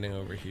standing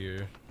over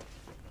here.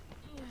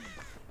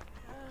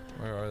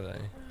 Where are they?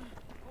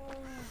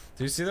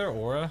 Do you see their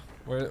aura?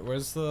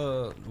 Where's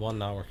the one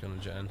not working on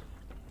Gen?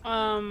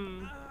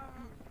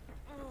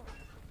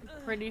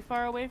 Pretty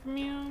far away from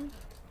you.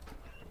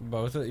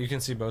 Both? You can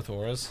see both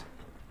auras?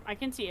 I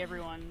can see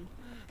everyone.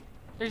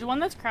 There's one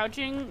that's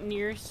crouching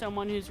near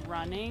someone who's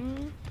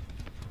running.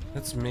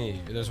 That's me.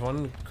 There's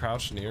one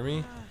crouched near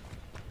me.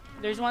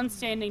 There's one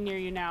standing near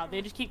you now.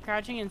 They just keep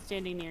crouching and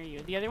standing near you.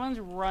 The other one's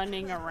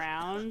running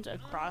around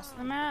across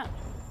the map.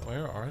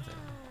 Where are they?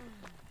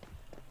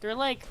 They're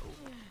like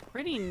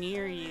pretty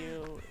near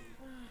you.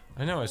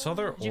 I know, I saw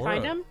their aura. Did you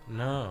find them?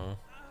 No.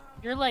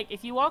 You're like,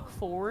 if you walk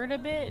forward a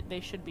bit,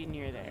 they should be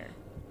near there.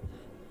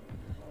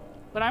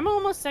 But I'm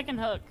almost second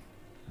hook.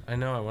 I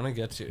know, I want to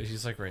get to...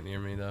 He's like right near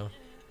me though.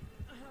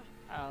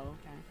 Oh,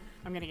 okay.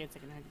 I'm gonna get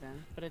second hook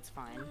then, but it's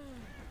fine.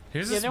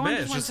 Here's The this other one bitch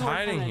went just to work on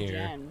hiding a here.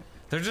 gen.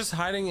 They're just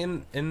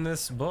hiding in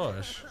this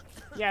bush.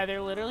 Yeah,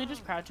 they're literally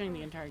just crouching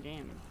the entire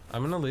game.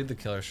 I'm gonna lead the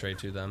killer straight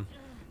to them.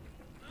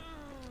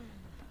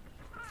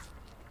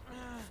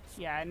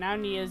 Yeah, now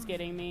Nia's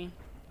getting me.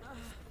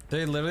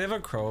 They literally have a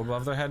crow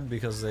above their head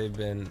because they've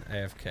been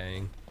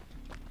AFKing.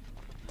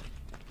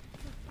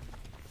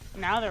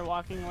 Now they're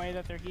walking away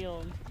that they're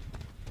healed.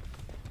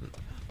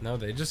 No,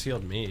 they just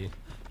healed me.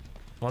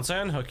 Once I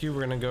unhook you,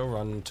 we're gonna go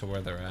run to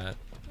where they're at.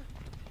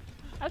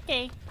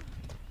 Okay.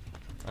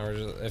 Or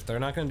just, if they're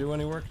not gonna do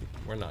any work,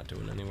 we're not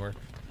doing any work.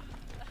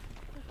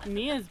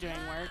 Nia's doing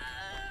work.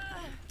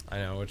 I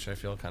know, which I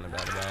feel kind of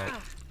bad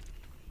about.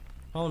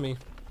 Follow me.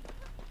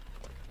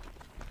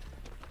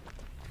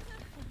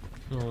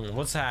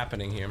 What's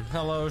happening here?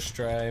 Hello,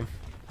 Stray.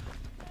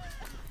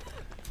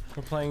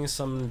 We're playing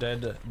some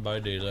Dead by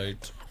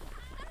Daylight.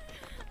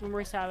 When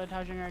we're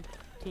sabotaging our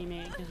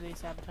teammate because they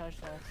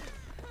sabotaged us.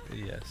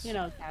 Yes. You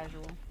know,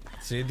 casual.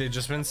 See, they've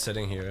just been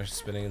sitting here,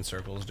 spinning in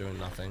circles, doing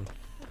nothing.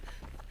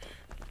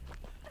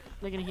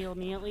 They're gonna heal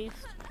me at least.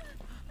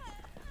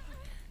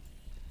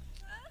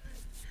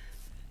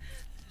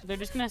 They're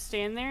just gonna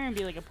stand there and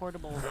be like a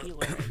portable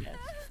healer, I guess.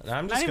 And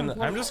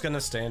I'm just gonna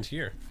stand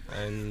here,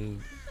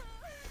 and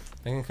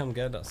they can come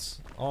get us,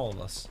 all of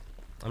us.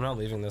 I'm not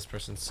leaving this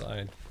person's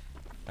side.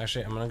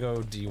 Actually, I'm gonna go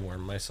deworm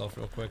myself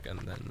real quick, and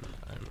then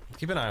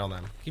keep an eye on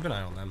them. Keep an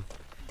eye on them.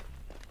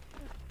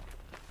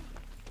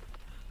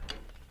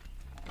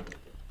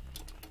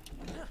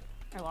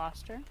 I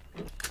lost her.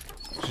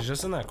 She's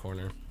just in that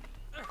corner.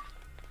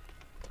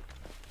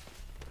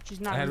 She's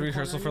not. I had in the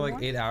rehearsal for corner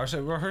like anymore? 8 hours.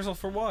 Rehearsal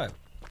for what?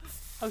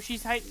 Oh,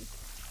 she's hiding.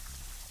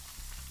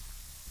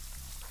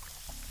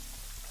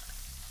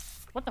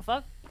 What the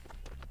fuck?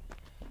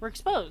 We're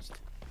exposed.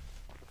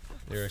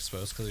 You're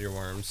exposed because of your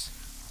worms.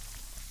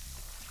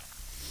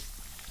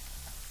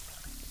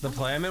 The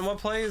play? I mean, what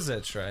play is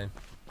it, Trey?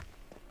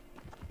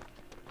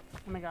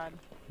 Oh my god.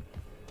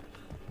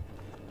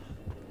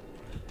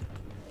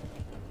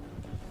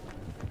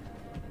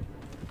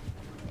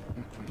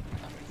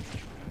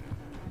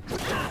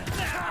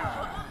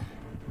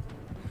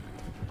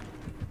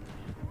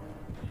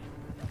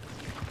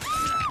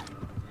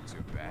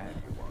 Too bad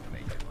you won't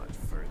make it much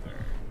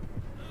further.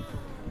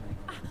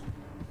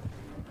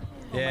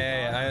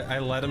 Yeah, I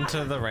led him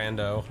to the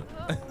rando.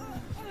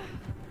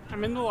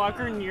 I'm in the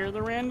locker near the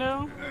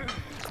rando.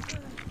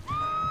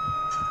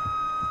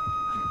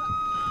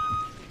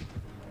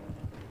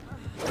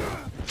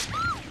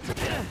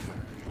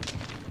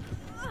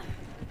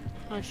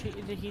 Oh,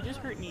 did he just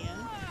hurt Nia?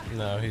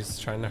 No, he's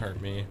trying to hurt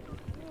me.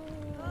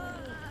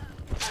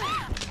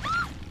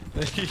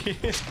 This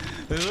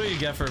is what you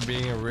get for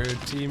being a rude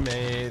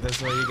teammate.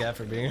 That's what you get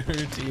for being a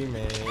rude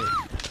teammate.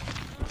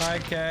 Hi,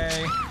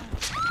 Kay.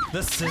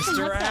 The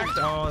Sister Act?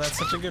 Oh, that's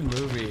such a good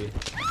movie.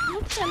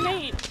 Look at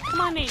Nate.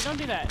 Come on, Nate. Don't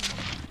do that.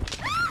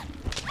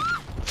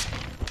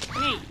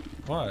 Nate.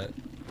 What?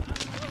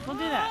 Don't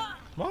do that.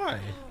 Why?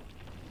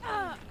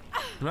 I'm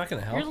not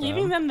gonna help You're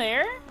leaving them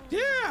there? Yeah,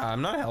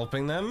 I'm not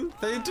helping them.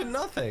 They did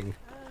nothing.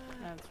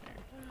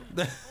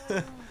 That's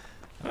fair.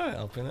 I'm not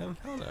helping them.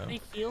 Hell no. They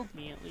healed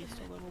me at least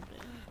a little bit.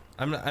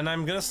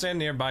 I'm gonna stand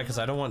nearby because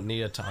I don't want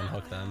Nia to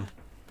unhook them.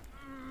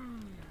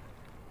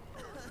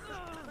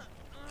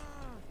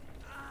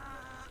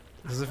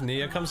 Because if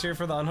Nia comes here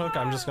for the unhook,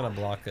 I'm just gonna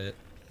block it.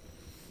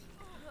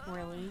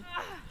 Really?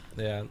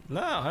 Yeah.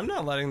 No, I'm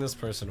not letting this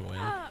person win.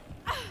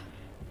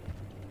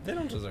 They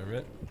don't deserve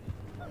it.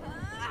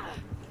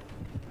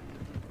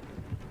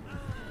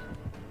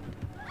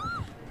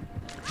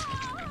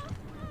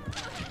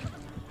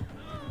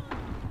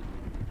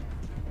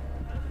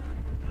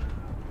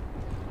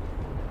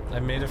 I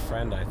made a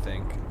friend, I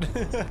think.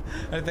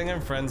 I think I'm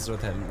friends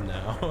with him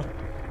now.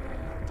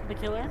 The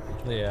killer?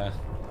 Yeah.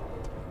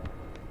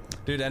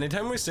 Dude,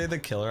 anytime we say the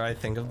killer, I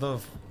think of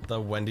the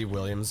Wendy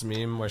Williams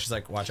meme where she's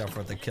like, watch out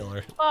for the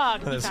killer.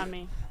 Fuck, he found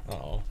me.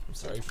 Oh, I'm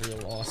sorry for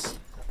your loss.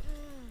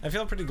 I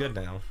feel pretty good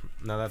now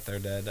that they're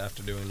dead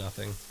after doing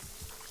nothing.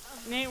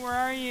 Nate, where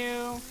are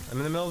you? I'm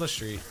in the middle of the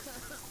street.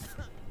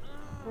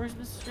 Where's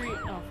the street?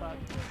 Oh, fuck.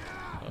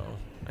 Oh,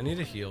 I need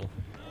a heal.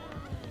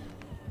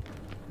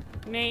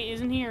 Nate,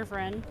 isn't he your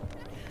friend?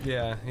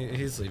 Yeah,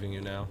 he's leaving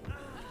you now.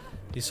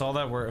 He saw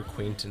that we're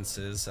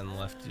acquaintances and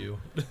left you.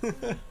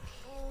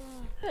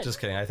 Just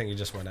kidding, I think he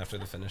just went after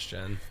the finish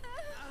gen.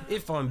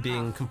 If I'm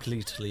being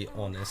completely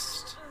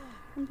honest.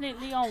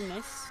 Completely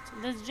honest.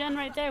 There's gen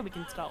right there we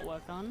can start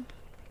work on.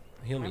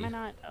 Heal Why me. am I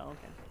not? Oh,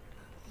 okay.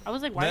 I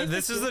was like, why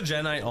This is the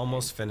gen I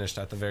almost finished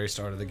at the very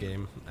start of the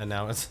game, and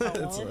now it's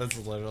it's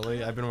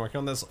literally I've been working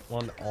on this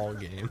one all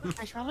game.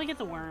 I should probably get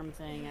the worm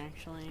thing,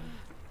 actually.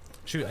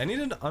 Shoot, I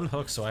needed to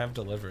unhook so I have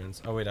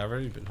deliverance. Oh wait, I've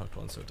already been hooked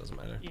once, so it doesn't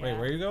matter. Yeah. Wait,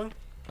 where are you going?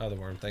 Oh, the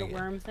worm thing. The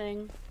worm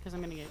thing, because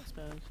I'm gonna get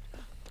exposed.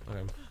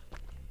 Okay.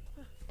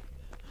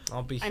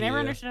 I'll be here. I never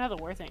understood how the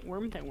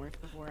worm thing works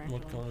before, actually.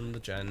 Look on the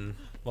gen.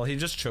 Well, he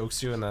just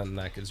chokes you, and then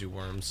that gives you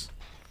worms.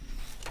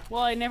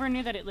 Well, I never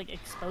knew that it, like,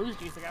 exposed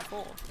you if it got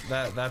full.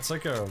 That's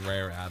like a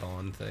rare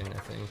add-on thing, I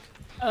think.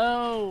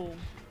 Oh.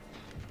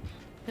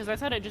 Because I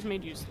thought it just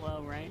made you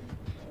slow, right?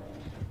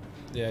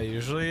 Yeah,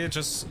 usually it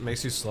just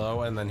makes you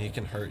slow, and then he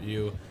can hurt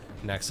you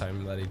next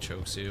time that he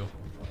chokes you.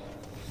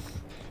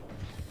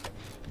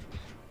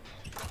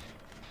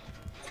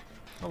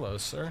 Hello,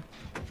 sir.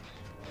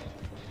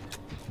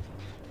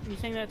 You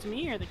saying that to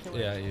me or the killer?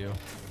 Yeah, you.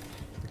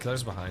 The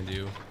killer's behind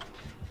you.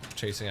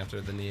 Chasing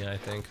after the Nia, I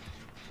think.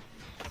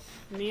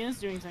 Nia's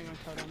doing something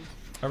with totems.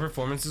 Our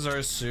performances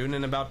are soon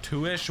in about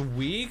 2-ish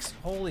weeks.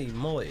 Holy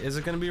moly. Is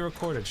it going to be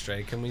recorded,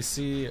 Stray? Can we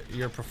see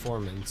your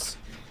performance?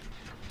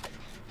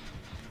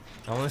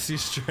 I want to see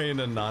Stray in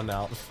a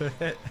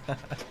non-outfit.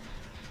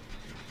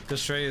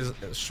 Because Stray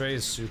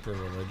is super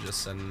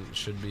religious and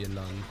should be a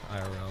nun,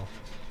 IRL.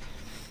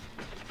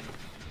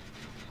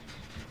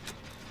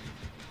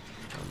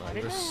 Why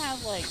did I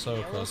have, like, so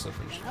yellow close to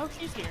something? finish. Oh,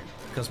 she's here.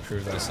 Because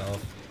prove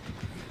thyself.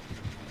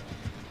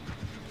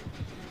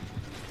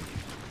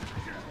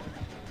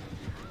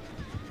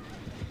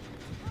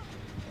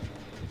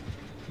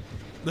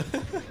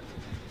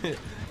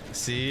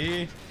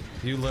 See?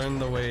 You learn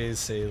the ways,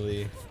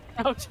 Saley.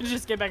 Oh, to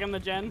just get back on the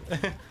gen?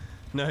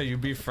 No, you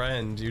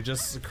befriend. You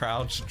just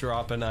crouch,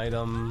 drop an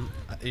item,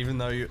 even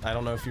though I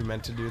don't know if you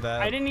meant to do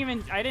that. I didn't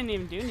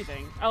even do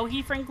anything. Oh,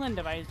 he Franklin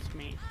devised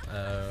me.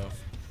 Oh.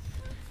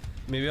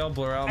 Maybe I'll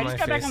blur out my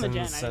face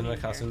and send my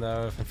costume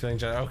though if I'm feeling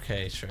generous.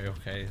 Okay, sure,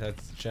 okay.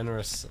 That's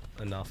generous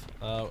enough.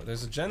 Oh,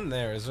 there's a gen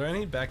there. Is there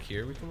any back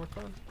here we can work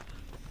on?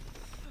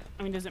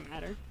 I mean, does it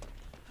matter?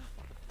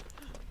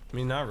 I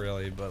mean, not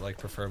really, but like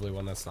preferably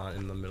one that's not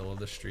in the middle of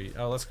the street.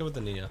 Oh, let's go with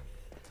the Nia.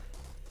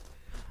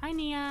 Hi,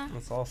 Nia.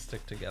 Let's all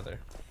stick together.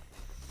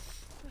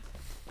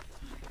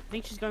 I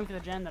think she's going for the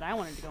gen that I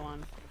wanted to go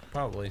on.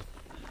 Probably.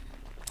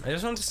 I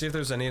just wanted to see if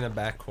there's any in the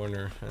back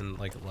corner and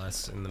like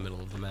less in the middle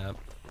of the map.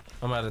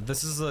 I'm at it.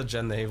 This is the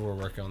gen they were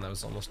working on that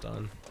was almost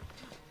done.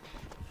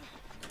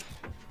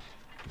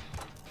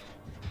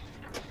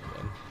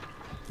 Good.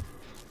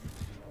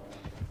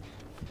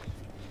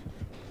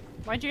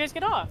 Why'd you guys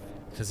get off?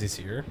 Because he's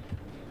here.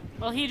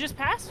 Well, he just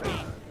passed me.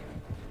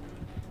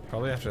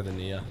 Probably after the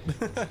Nia.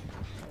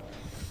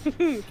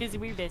 Because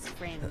we're best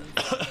friends.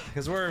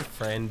 Because we're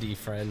friendly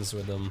friends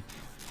with him.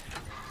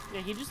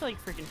 Yeah, he just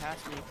like freaking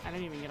passed me. I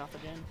didn't even get off the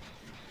gen.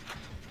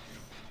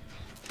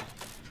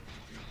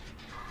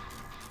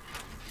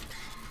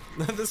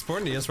 This poor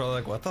Nia's probably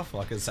like, what the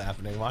fuck is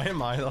happening? Why am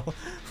I the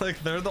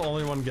like they're the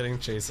only one getting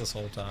chased this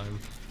whole time.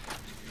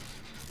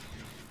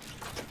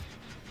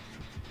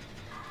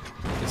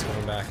 He's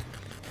coming back.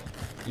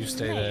 You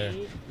stay there.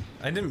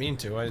 I didn't mean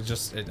to,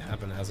 it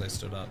happened as I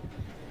stood up.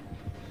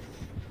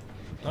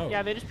 Oh.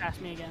 Yeah, they just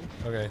passed me again.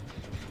 Okay.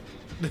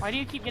 Why do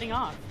you keep getting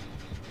off?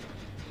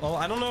 Well,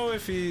 I don't know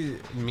if he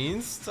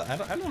means to, I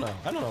don't know.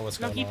 I don't know what's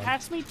No, going he on.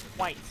 passed me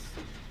twice.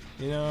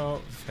 You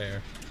know,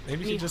 fair.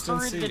 Maybe And he just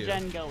didn't heard see the you.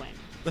 gen going.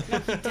 No,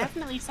 he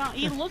definitely saw.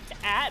 He looked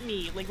at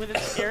me like with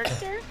his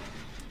character.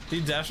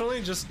 He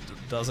definitely just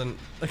doesn't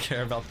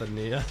care about the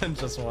Nia and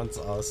just wants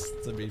us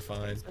to be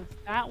fine. So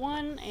that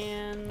one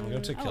and I'm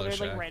going to Killer they're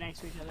Shack. like right next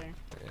to each other.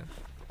 Yeah.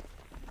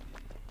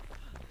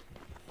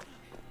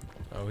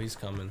 Oh, he's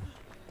coming.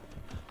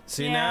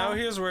 See, Yeah. now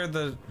here's where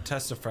the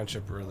test of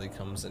friendship really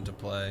comes into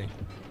play.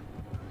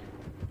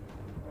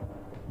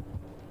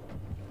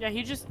 Yeah,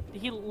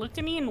 he looked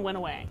at me and went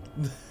away.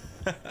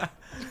 Nate,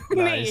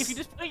 Nice. if you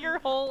just put your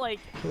whole like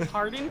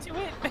heart into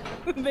it,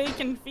 they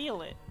can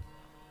feel it.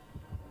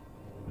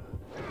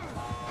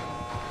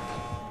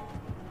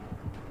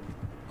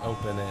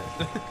 Open it.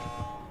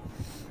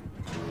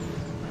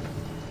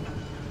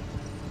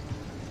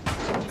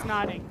 He's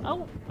nodding.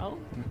 Oh.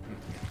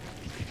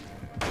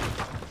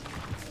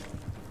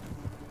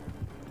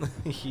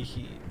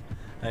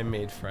 I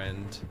made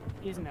friend.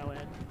 He's no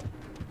Ed.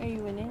 Are you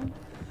winning?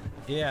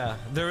 Yeah,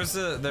 there was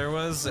a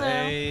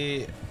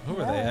who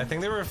were they? I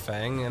think they were a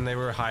Fang, and they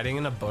were hiding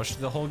in a bush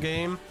the whole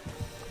game.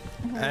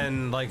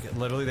 And like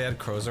literally they had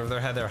crows over their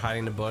head. They were hiding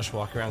in the bush,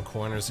 walking around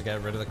corners to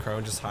get rid of the crow,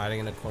 and just hiding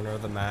in a corner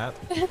of the map.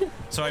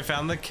 So I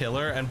found the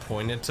killer and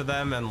pointed to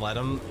them and let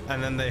them,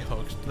 and then they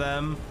hooked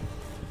them,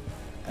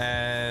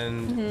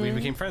 and we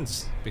became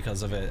friends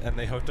because of it. And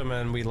they hooked him,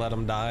 and we let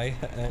him die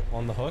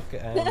on the hook,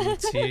 and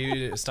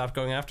he stopped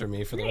going after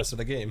me for the rest of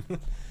the game.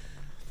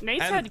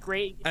 Nate's had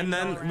great. And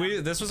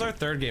then this was our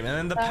third game, and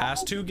then the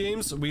past two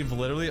games we've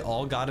literally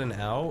all gotten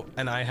out,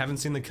 and I haven't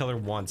seen the killer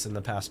once in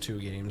the past two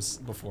games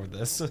before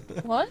this.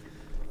 What?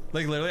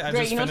 Like literally, I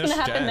Great, just you know what's finished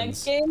gonna happen gens.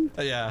 next game?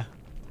 Yeah.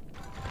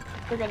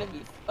 We're gonna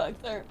be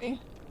fucked, aren't we?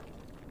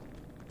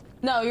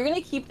 No, you're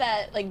gonna keep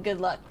that, like, good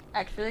luck,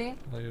 actually.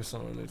 Later,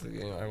 someone new to the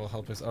game. I will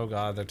help us. Oh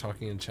god, they're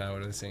talking in chat.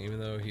 What are they saying?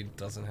 Even though he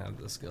doesn't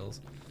have the skills.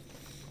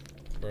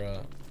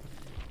 Bruh.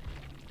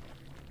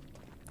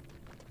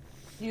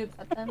 Do you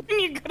accept them?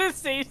 You gotta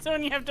say so,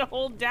 and you have to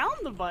hold down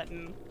the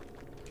button.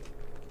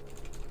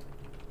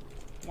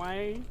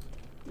 Why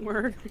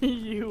were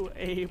you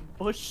a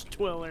bush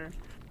dweller?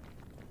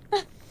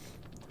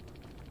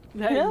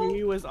 That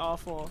Really? was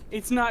awful.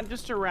 It's not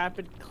just a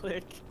rapid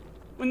click.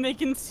 When they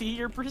can see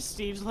your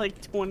prestige like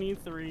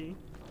 23.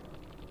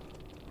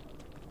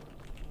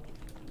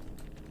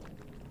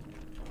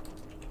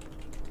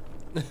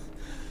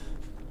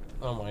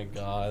 Oh my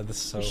god, this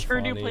is so You sure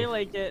funny. do play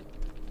like it.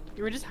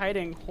 You were just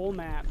hiding whole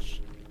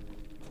match.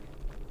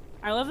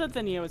 I love that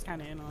the Nia was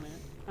kind of in on it.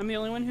 I'm the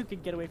only one who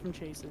could get away from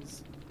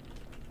chases.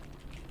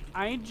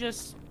 I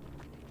just...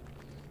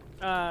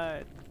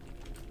 I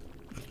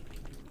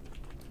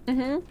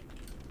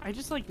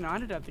just like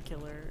nodded at the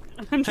killer.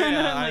 I'm trying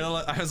to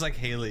like... I was like,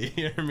 Haley,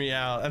 hear me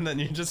out. And then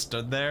you just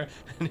stood there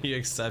and he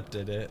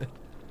accepted it.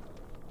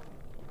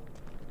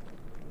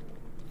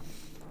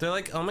 They're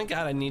like, oh my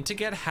god, I need to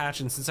get hatched,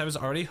 and since I was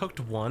already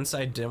hooked once,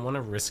 I didn't want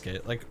to risk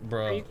it. Like,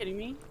 bro. Are you kidding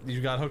me? You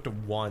got hooked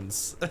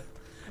once.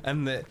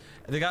 And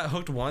they got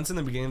hooked once in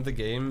the beginning of the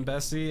game,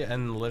 Bessie,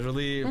 and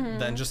literally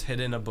then just hid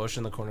in a bush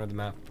in the corner of the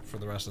map for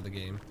the rest of the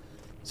game.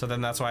 So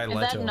then that's why I Is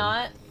led to that him.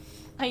 not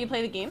how you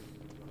play the game?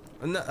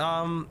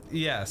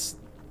 Yes.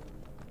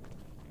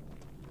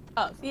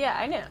 Oh, so yeah,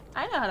 I know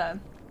how to.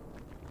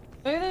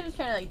 Maybe they're just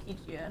trying to like teach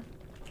you.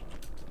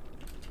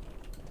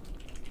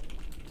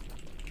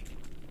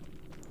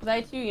 Cause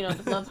I too, you know,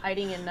 just love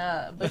hiding in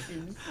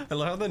bushes. I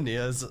love how the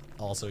Nia's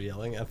also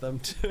yelling at them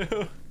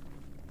too.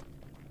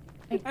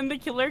 And the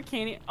killer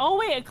can't... Oh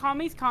wait,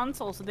 Akami's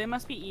console, so they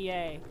must be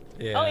EA.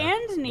 Yeah. Oh,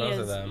 and both of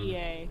Nia's them.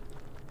 EA.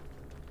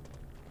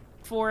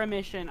 For a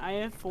mission, I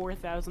have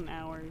 4,000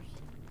 hours.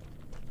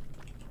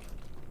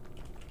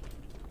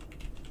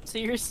 So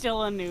you're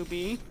still a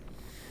newbie.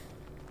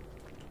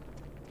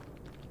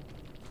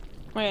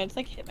 Oh yeah, it's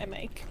like hit my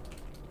mic.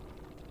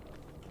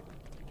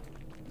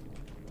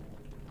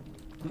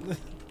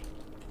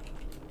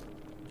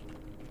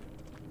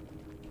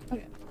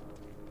 Okay.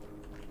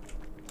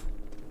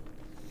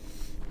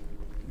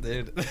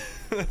 Dude,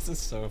 this is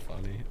so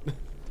funny.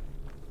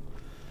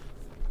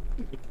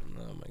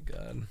 Oh my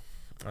god.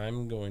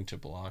 I'm going to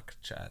block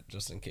chat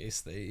just in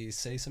case they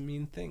say some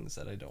mean things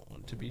that I don't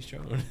want to be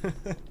shown.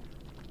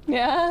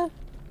 Yeah.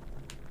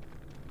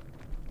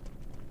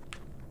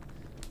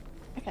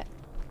 Okay.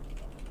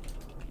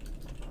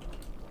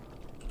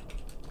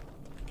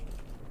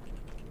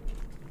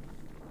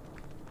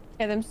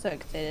 Yeah, I'm so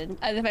excited.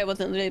 As if I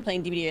wasn't literally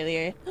playing DBD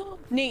earlier.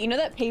 Nate, you know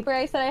that paper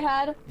I said I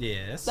had?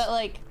 Yes. That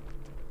like,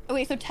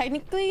 okay, so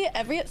technically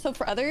so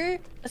for other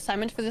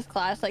assignments for this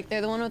class, like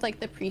they're the one with like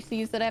the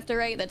preces that I have to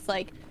write. That's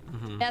like,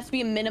 it has to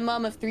be a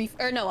minimum of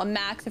a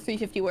max of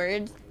 350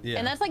 words. Yeah.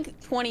 And that's like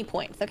 20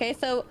 points. Okay,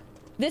 so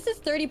this is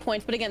 30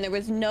 points, but again, there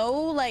was no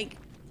like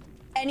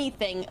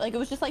anything. Like it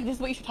was just like, this is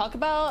what you should talk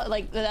about.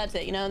 Like that's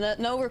it, you know,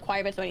 no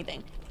requirements or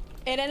anything.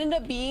 It ended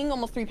up being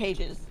almost 3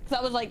 pages. So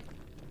I was like,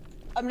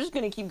 I'm just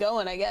gonna keep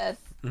going, I guess.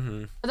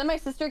 Mm-hmm. But then my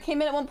sister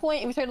came in at one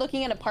point and we started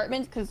looking at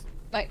apartments because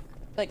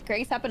like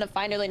Grace happened to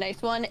find a really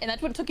nice one, and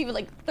that's what took even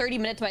like 30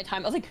 minutes of my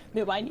time. I was like,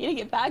 no, I need to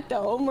get back to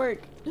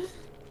homework.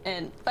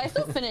 But I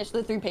still finished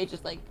the 3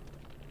 pages like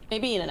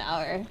maybe in an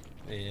hour.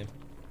 Yeah.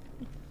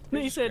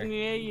 They said,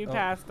 yeah, you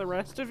passed. The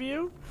rest of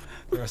you?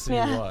 The rest of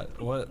you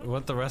what?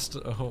 What the rest?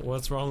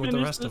 What's wrong with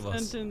the rest of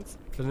us? Sentence.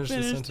 Finish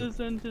the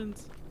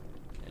sentence.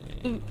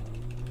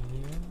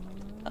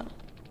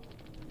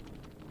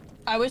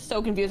 I was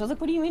so confused. I was like,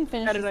 what do you mean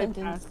finish How the did I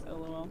sentence? pass?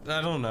 LOL.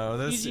 I don't know.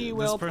 This GG, this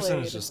well person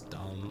played. is just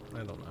dumb. I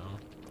don't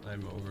know.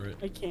 I'm over it.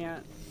 I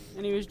can't.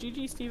 Anyways,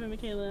 GG, Steve and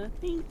Michaela.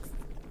 Thanks.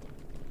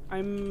 I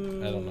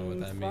don't know what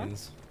that fucked.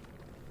 means.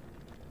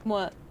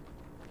 What?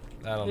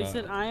 I don't They know.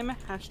 said I'm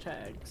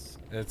hashtags.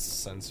 It's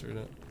censored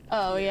it.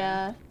 Oh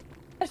yeah.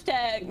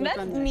 Hashtag. Look That's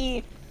on there.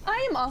 me.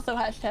 I am also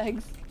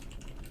hashtags.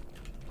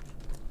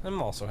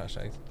 I'm also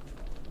hashtags.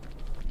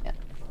 Yeah.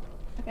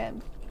 Okay.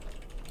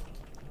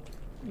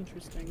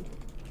 Interesting.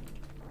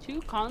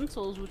 2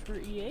 consoles, which were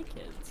EA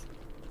kids.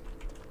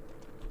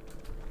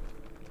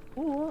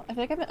 Ooh, I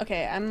feel like I've been.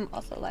 Okay, I'm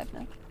also live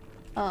now.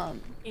 Hell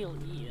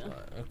yeah.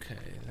 Okay,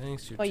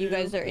 thanks. Well, you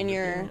guys are in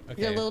your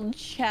little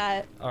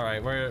chat. All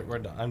right, we're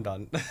done. I'm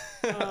done.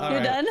 You're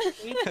done.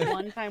 We need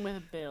one time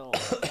with Bill.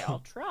 Okay, I'll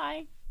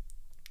try.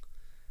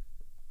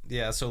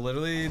 Yeah, so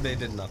literally they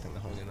did nothing the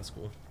whole day in the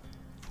school.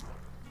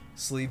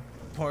 Sleep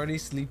party,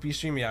 sleepy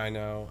stream. Yeah, I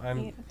know.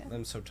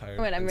 I'm so tired.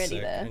 Wait, I'm and ready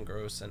sick to- and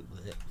gross and.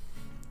 Bleh.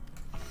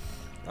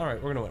 All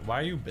right, we're gonna win. Why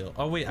are you Bill?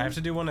 Oh wait, I have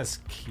to do one as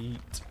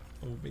Keat.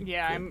 Oh, my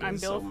Yeah, I'm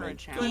goodness, Bill oh for my a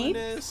challenge.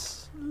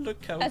 goodness.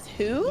 Look how. As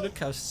who? Look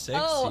how sexy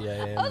Oh, I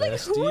am, I was like,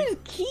 bestie. who is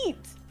Keat?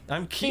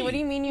 I'm Keat. Wait, what do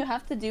you mean you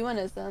have to do one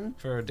as them?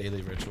 For a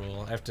daily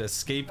ritual, I have to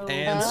escape Oh.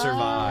 and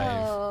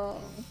survive. Oh,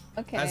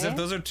 okay. As if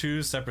those are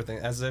 2 separate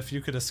things. As if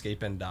you could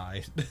escape and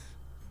die.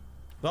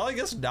 Well, I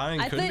guess dying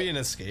could be an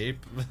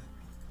escape.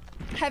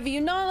 Have you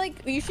not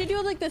like? You should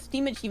do like the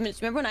Steam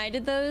achievements. Remember when I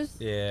did those?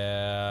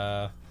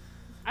 Yeah.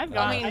 I've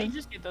got. I I mean-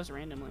 just get those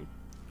randomly.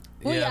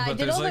 Well, yeah, I but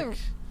did there's all the- like.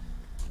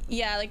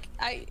 Yeah, like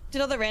I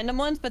did all the random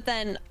ones, but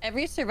then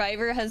every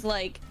survivor has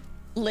like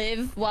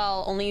live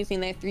while only using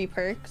their 3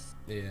 perks.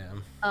 Yeah.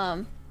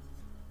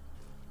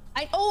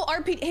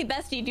 RP. Hey,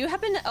 bestie, do you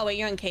happen to? Oh wait,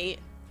 you're on Kate.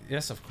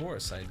 Yes, of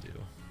course I do.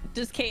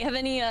 Does Kate have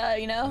any?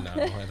 You know? No,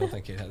 I don't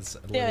think it has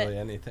literally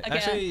anything. Okay.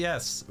 Actually,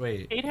 yes.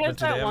 Wait. Kate but has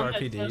do they that have one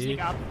RPD? that says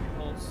like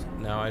obstacles.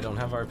 No, I don't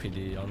have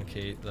RPD on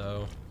Kate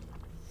though.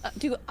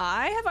 Do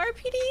I have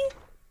RPD?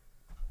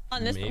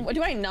 On this? Maybe.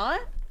 Do I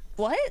not?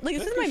 What? Like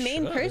this Think is my you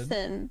main should.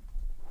 person.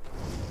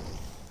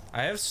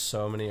 I have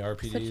so many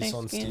RPDs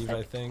on Switching Steve, screens,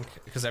 I think.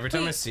 Because every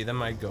time I Wait. see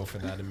them, I go for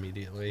that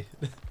immediately.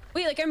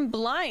 Wait, like I'm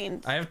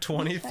blind. I have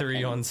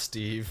 23 on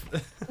Steve.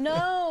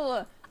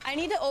 No, I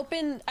need to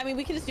open. I mean,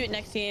 we can just do it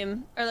next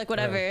game or like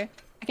whatever. Yeah.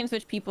 I can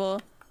switch people.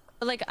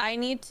 But like, I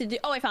need to do.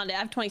 Oh, I found it. I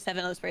have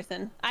 27 on this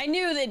person. I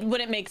knew that it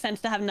wouldn't make sense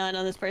to have none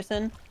on this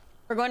person.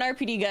 We're going to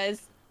RPD,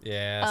 guys.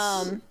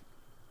 Yes.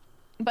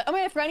 But oh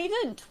my God, I need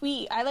to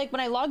tweet. I like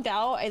when I logged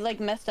out, I like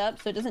messed up,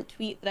 so it doesn't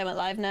tweet that I went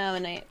live now,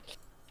 and I.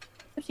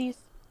 Oopsies.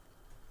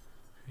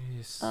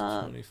 He's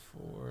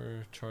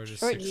 24. Charges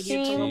short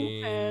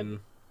 16.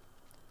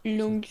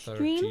 Long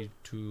stream.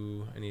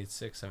 32. I need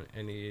 6.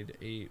 I need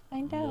 8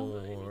 Find out.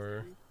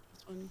 more.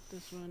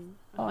 This one.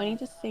 Oh, I need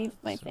to save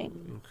my So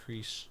thing.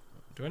 increase.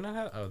 Do I not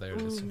have? Oh, there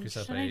it is. Increase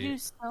that Should by I do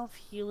 8.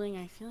 self-healing?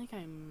 I feel like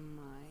I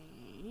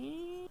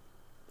might.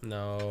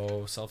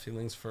 No, self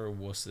healing's for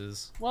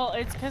wusses. Well,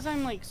 it's because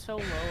I'm like so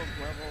low of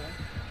level.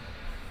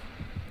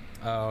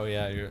 Oh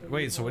yeah, you're.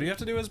 Wait, so what do you have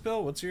to do as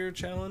Bill? What's your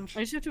challenge?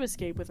 I just have to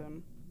escape with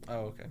him. Oh,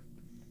 okay.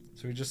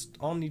 So we just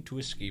all need to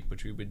escape,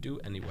 which we would do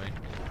anyway.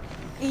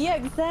 Yeah,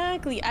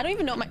 exactly. I don't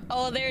even know my.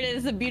 Oh, there it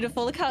is. A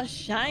beautiful. Look how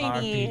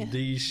shiny.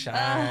 RPD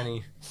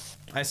shiny.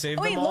 I saved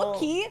Oh, wait, them all.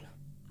 low-key.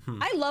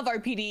 I love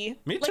RPD.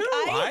 Me Like, too.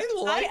 I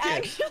like I it.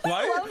 actually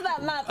Why- love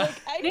that map. Like,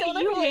 I Hey, don't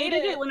know you who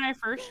hated it when I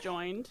first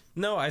joined.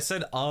 No, I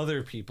said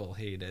other people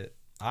hate it.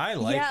 I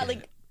like Yeah, it.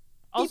 like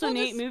Also, People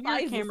Nate, move your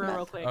despise this camera map.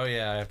 real quick. Oh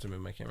yeah, I have to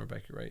move my camera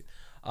back. You're right.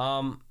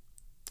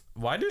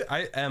 Why do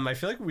I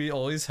feel like we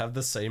always have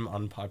the same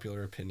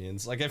unpopular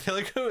opinions. Like I feel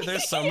like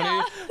there's so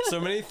Yeah. so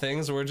many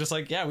things where we're just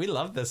like, yeah, we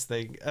love this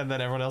thing, and then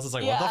everyone else is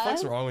like, what Yeah. the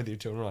fuck's wrong with you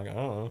two? And we're like, I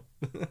don't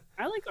know.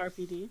 I like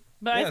RPD,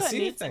 but I Yeah, thought see,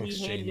 Nate said thanks,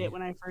 he hated Shady. it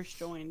when I first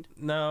joined.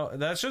 No,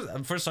 that's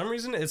just for some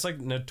reason it's like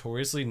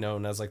notoriously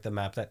known as like the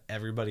map that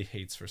everybody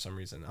hates for some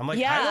reason. I'm like,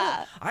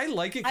 Yeah. I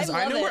like it because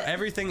I I know love where it.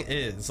 everything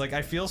is. Like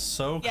I feel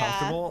so Yeah.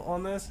 comfortable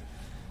on this.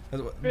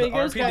 The Wait,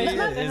 guys, RPD guys,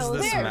 what the is hell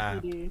this there? map.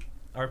 RPD?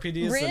 RPD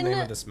is the Rin- name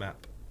of this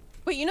map.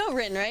 Wait, you know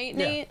Rin, right,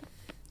 Nate?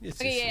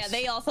 Yes, Okay, yes, yeah, yes.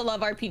 they also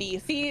love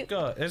RPD. See,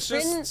 Good. It's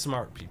just Rin-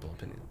 smart people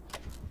opinion.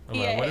 Oh,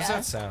 Yeah, what does yeah.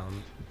 that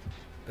sound?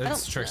 don't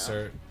It's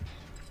Trickster.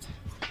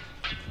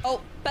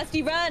 oh,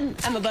 bestie, run!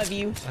 I'm above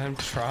you. I'm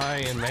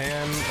trying,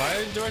 man.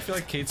 Why do I feel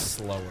like Kate's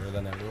slower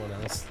than everyone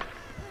else?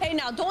 Hey,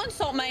 now don't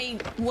insult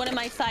one of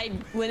my side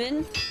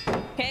women.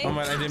 Okay? Oh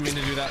my, I didn't mean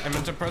to do that. I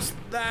meant to press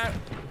that.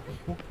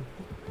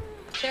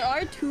 There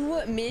are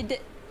 2 mid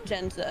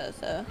gens though,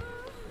 so.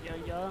 Yeah,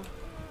 yeah.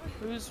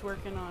 Who's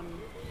working on?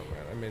 Oh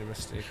man, I made a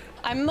mistake.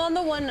 I'm on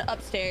the one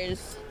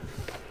upstairs.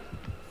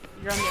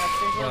 You're on the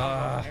upstairs one?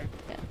 Ah.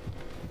 Yeah.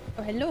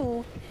 Oh,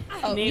 hello.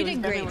 Oh, Nate you was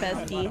did great,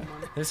 definitely on the bestie.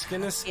 bottom one. His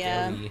skin is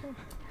Yeah. scary.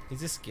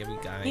 He's a scary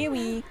guy. Here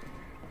we.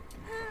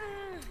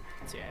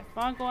 So yeah,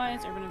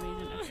 Fogwise, Urban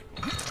Evasion. Okay.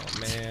 Oh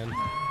man.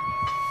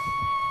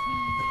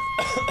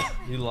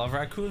 You love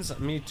raccoons?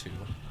 Me too.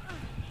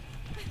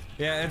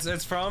 Yeah,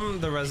 it's from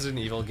the Resident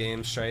Evil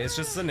game, Stray. It's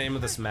just the name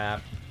of this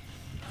map.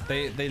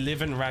 They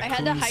live in had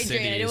to Raccoon hydrate, I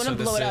City, didn't so wanna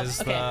this blow it up.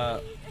 is Okay.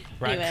 the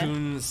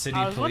Raccoon City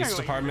I was wondering Police what you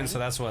Department, were so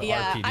that's what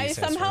Yeah, RPD I stands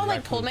for, somehow like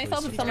Raccoon told myself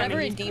Police if someone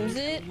ever Department. redeems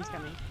it, He's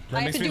coming. That I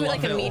have makes to me do it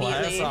like love it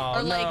immediately, less. Oh,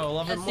 or like no,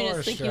 love it as soon more,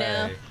 as like you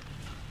know. Stray.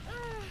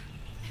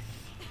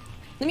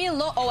 Let me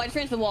alone. Oh, I just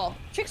ran into the wall.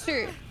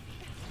 Trickster.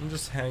 I'm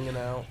just hanging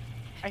out.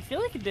 I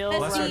feel like Bill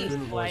Unless runs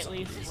Raccoon Wars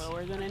slightly zombies.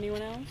 slower than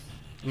anyone else.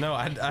 No,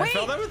 I Wait,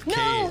 felt that with no!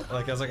 Kate.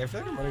 Like I was like, I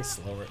feel like I'm running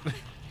slower.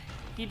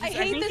 He just, I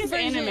hate think this his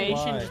version.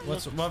 animation Why? just What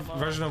looks slow.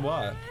 version of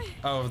what?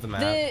 Oh, of the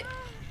map.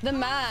 The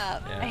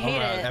map. Yeah, I hate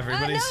alright, it.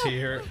 everybody's no.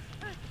 here.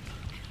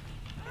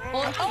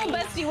 Well, oh,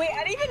 bestie, wait,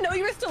 I didn't even know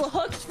you were still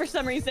hooked for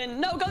some reason.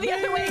 No, go the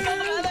other way, go the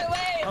other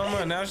way. Oh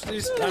my, now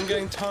I'm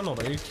getting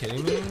tunneled. Are you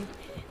kidding me?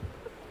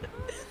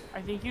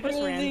 I think you Where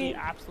just is ran he? the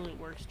absolute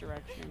worst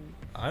direction.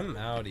 I'm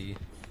outie.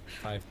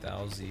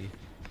 5,000.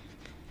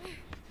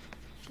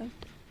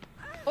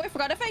 Oh, I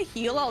forgot if I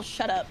heal, I'll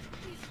shut up.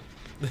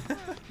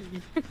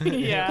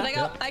 Yeah.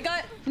 'Cause I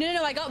got,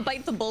 no, I got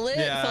bite the bullet,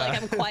 Yeah. so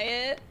like I'm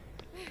quiet.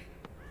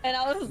 And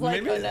I was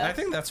like, Maybe oh no. I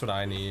think that's what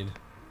I need.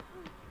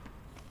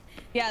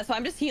 Yeah, so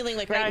I'm just healing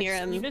like right near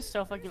him. You just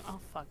so fucking. Oh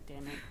fuck,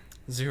 damn it.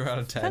 0 out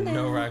of 10. No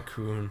Hello.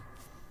 raccoon.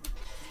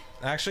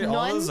 Actually,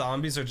 all the None?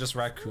 zombies are just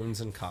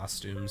raccoons in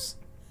costumes.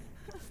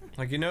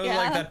 Like you know, Yeah.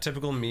 like that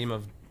typical meme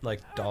of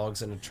like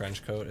dogs in a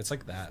trench coat. It's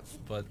like that,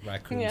 but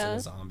raccoons in Yeah. a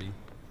zombie.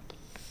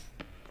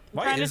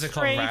 Why Kinda is it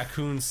called strafe.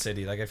 Raccoon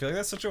City? Like I feel like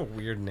that's such a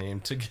weird name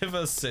to give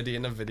a city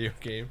in a video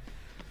game.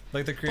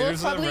 Like the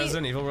creators of probably-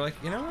 Resident Evil were like,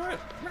 you know what,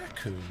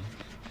 raccoon.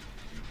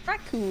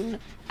 Raccoon.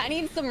 I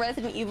need some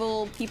Resident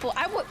Evil people.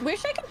 I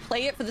wish I could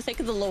play it for the sake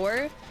of the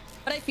lore,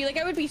 but I feel like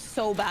I would be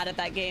so bad at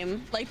that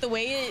game. Like the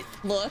way it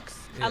looks,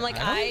 Yeah, I'm like,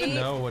 I don't even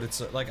know what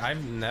it's like.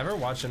 I've never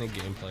watched any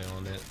gameplay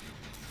on it.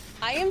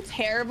 I am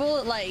terrible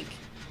at like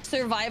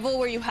survival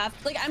where you have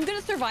like I'm good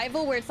at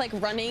survival where it's like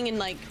running and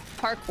like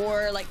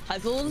parkour like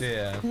puzzles.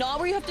 Yeah. Not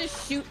where you have to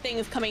shoot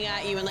things coming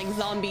at you and like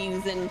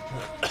zombies and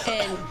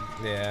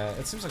Yeah,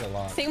 it seems like a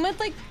lot. same with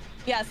like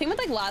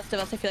Last of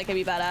Us. I feel like I'd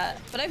be bad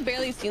at, but I've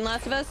barely seen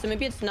Last of Us, so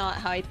maybe it's not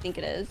how I think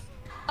it is.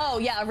 Oh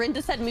yeah,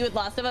 Rinda said me with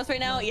Last of Us right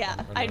now. Yeah,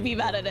 I'd be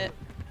bad at it.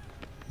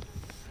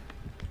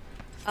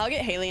 I'll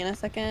get Haley in a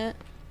second.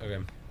 Okay.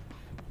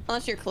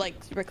 Unless you're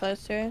like super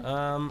close to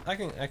her. I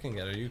can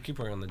get her. You keep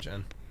working on the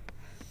gen.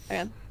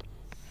 Okay.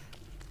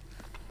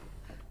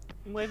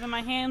 I'm waving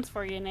my hands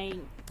for you,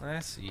 Nate. I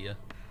see ya.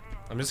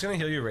 I'm just gonna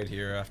heal you right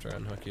here after I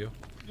unhook you.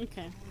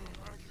 Okay.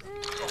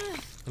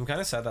 I'm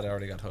kind of sad that I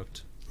already got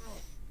hooked.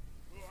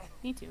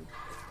 Me too.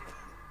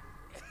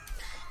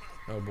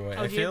 Oh boy,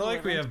 Oh, I do you feel have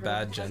like we deliverance have for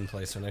bad this? gen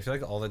placement. I feel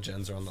like all the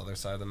gens are on the other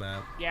side of the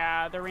map.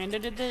 Yeah, the Randa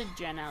did the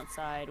gen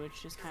outside,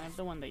 which is kind of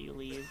the one that you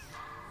leave.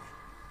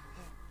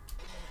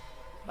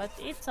 But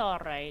it's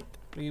alright.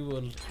 We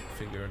will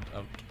figure it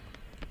out.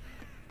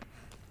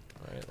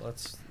 Alright,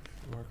 let's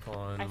work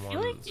on I feel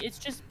ones. like it's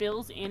just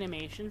Bill's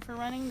animation for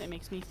running that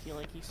makes me feel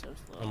like he's so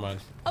slow. Oh my.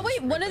 Oh wait,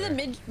 he's one right of the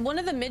there. one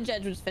of the mid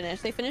gens was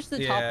finished. They finished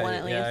the top one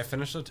at least. Yeah, I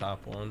finished the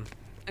top one.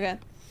 Okay.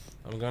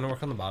 I'm going to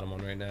work on the bottom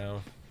one right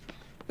now.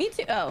 Me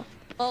too. Oh,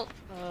 well,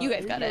 you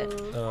guys got it.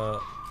 Uh,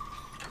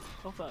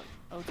 Oh fuck.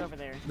 Oh, it's over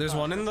there. there's Oh,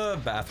 one in the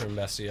bathroom,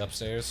 Bestie,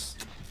 upstairs.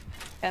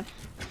 Okay.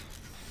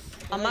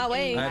 On my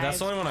way. That's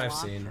the only one I've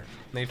Blocker. seen.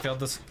 They failed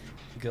this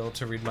skill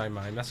to read my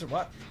mind message.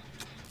 What?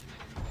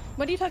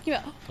 What are you talking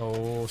about?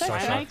 Oh, Sorry.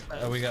 Starshock. I like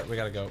Oh, we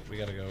gotta go. We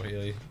gotta go,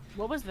 Haley.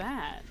 What was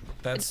that?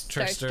 That's It's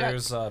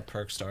Trickster's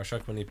perk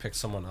Starshock. When you pick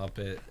someone up,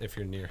 if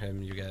you're near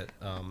him, you get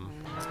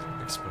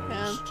exposed.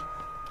 Yeah.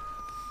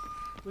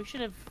 We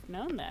should have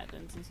known that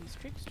then, since he's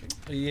Trickster.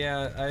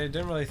 Yeah, I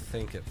didn't really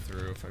think it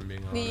through, if I'm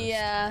being honest.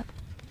 Yeah.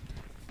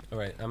 All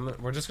right,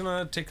 we're just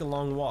gonna take a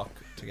long walk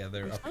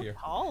together He's up so here.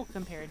 tall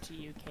compared to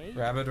you, Kate.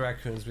 Rabid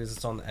raccoons because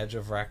it's on the edge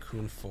of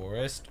Raccoon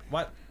Forest.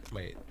 What?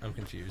 Wait, I'm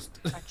confused.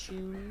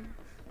 Raccoon.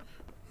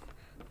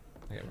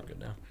 Okay, we're good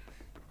now.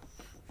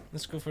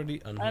 Let's go for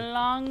the A unhook.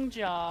 long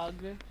jog.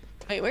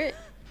 Wait, where?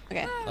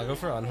 Okay. I'll go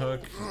for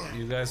unhook.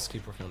 You guys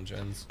keep working on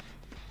gens.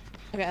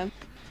 Okay.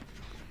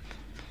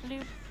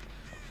 Bloop.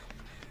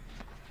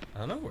 I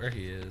don't know where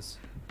he is.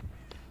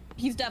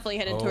 He's definitely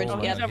headed Oh, towards.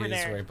 yeah, Yep. he's over he's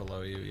there. right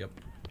below you. Yep.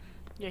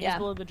 Yeah, he's Yeah.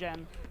 below the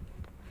gen.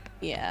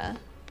 Yeah.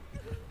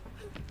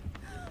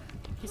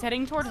 He's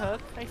heading toward Hook,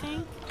 I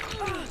think.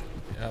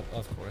 Yep,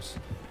 of course.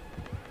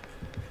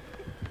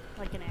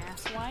 Like an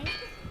ass wipe.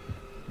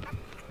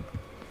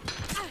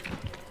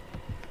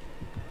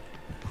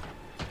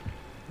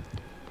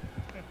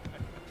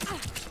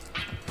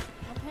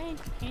 Okay.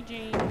 Hey,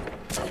 Jane.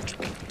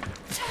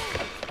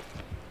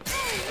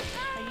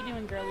 How you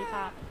doing, girly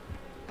pop?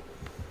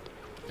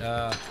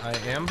 I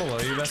am below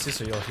you, Bessie,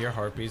 so you'll hear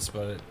heartbeats,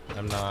 but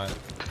I'm not,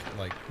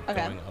 like,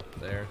 Okay. going up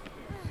there.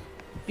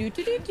 Do.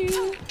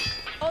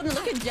 Oh, and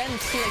look at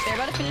Jen's too. Like they're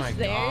about to Oh finish my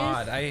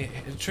theirs.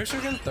 god, Trickster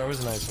can throw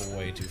his knives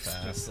way too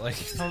fast. Like,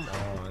 come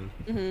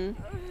on.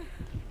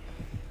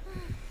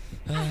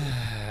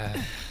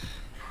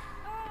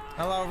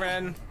 Hello,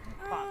 Ren.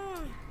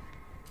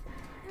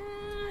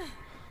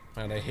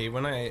 Man, I hate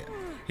when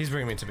he's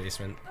bringing me to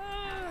basement.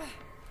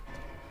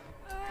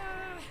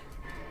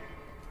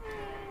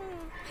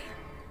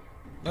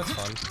 That's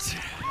fun.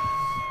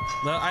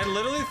 No, I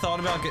literally thought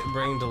about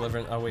bringing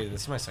Deliverance. Oh wait,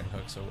 this is my second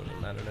hook, so it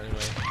wouldn't matter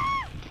anyway.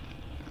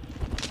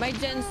 My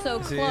Jen's so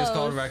close. See, it's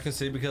called Raccoon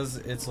City because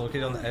it's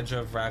located on the edge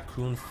of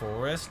Raccoon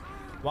Forest.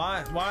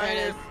 Why? There it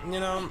is. You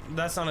know,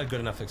 that's not a good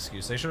enough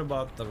excuse. They should have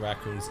brought the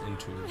raccoons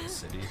into the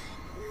city.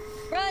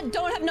 Run!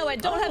 Don't have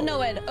Noed. Don't have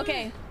Noed.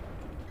 Okay.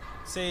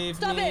 Save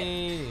Stop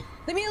me! it!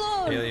 Leave me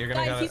alone. Haley, you're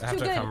gonna Guys, he's have too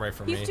to good. come right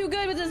for me. He's too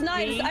good with his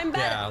knives. Me? I'm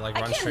bad. Yeah, like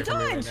I run can't straight for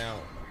me right dodge. now.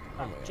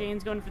 Oh my God.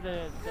 Jane's going for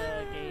the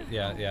gate.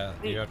 Yeah,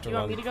 Wait, you have to you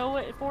run. want me to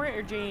go for it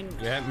or Jane?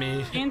 Get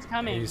me. Jane's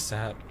coming.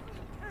 ASAP.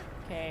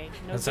 Okay.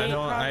 No I gate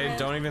progress.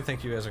 don't even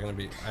think you guys are gonna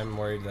be. I'm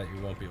worried that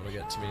you won't be able to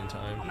get to me in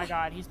time. Oh my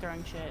god, he's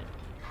throwing shit.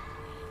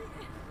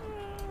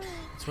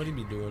 That's what he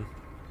be doing.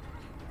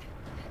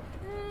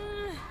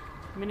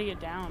 I'm gonna get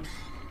down.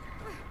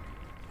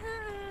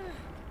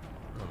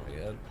 Oh my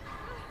god.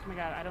 Oh my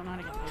god, I don't know how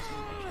to get close to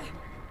the picture.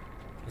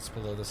 It's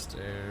below the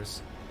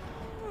stairs.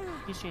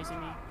 He's chasing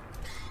me.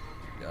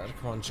 God,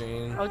 come on,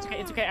 Jane. Oh, it's okay.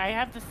 It's okay. I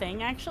have the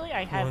thing actually.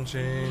 I have on,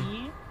 Jane.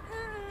 V.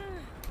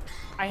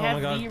 I Oh have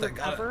my god, V that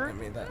got it. recover. I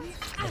made that.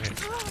 Okay.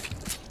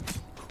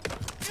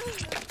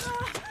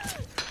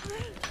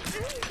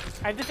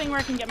 I have the thing where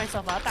I can get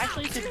myself up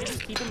actually, so if you can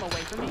just keep him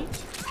away from me.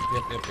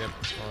 Yep.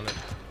 On it.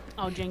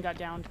 Oh, Jane got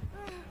downed.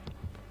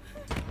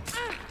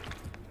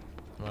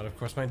 Well, of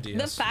course, my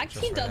DS. The fact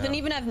just he ran doesn't out.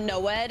 even have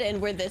Noed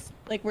and we're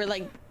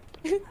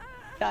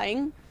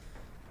dying.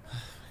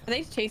 Are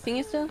they chasing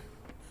you still?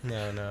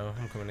 No,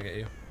 I'm coming to get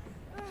you.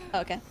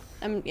 Oh, okay.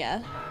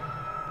 Yeah.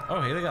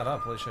 Oh, Haley got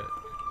up. Holy shit.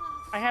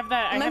 I have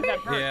that. I have Remember? that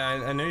perk.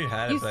 Yeah, I knew you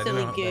had it, You but I didn't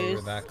know silly that you were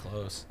goose. that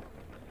close.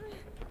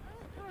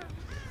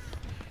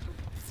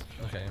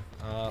 Okay,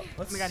 Oh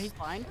let's. my god, he's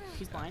blind.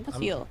 He's blind. Let's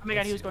heal. Oh my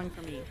god, he was going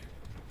for me.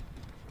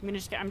 I'm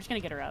just gonna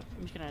get her up.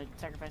 I'm just gonna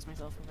sacrifice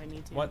myself if I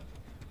need to. What?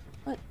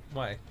 What?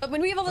 Why? But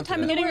when we have all the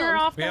time in the Getting her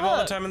world. off We the have all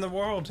the hook. time in the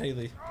world,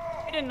 Haley.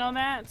 I didn't know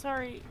that.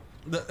 Sorry.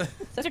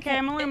 It's okay.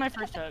 I'm only on my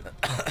first hook.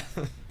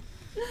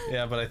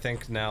 Yeah, but I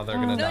think now they're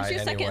gonna No, it's die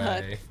your second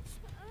anyway.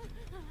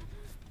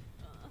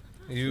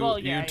 You Well,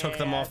 yeah, took yeah,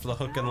 them yeah. off the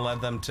hook and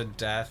led them to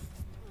death.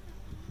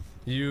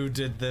 You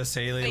did this,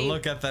 Haley. Wait.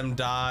 Look at them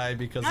die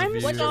because I'm of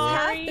you. What just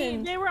sorry.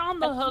 happened? They were on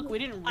the hook. We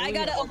didn't. Really I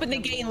gotta open the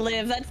gate and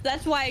live.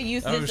 That's why I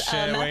used Oh this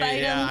shit! map Wait, item.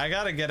 yeah, I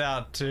gotta get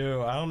out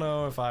too. I don't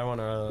know if I want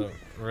to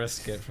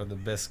risk it for the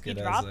He biscuit,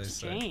 as I dropped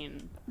say.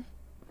 Jane.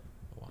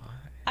 Why?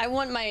 I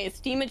want my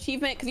Steam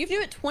achievement because you have to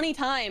do it 20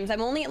 times.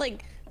 I'm only at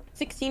like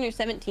 16 or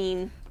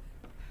 17.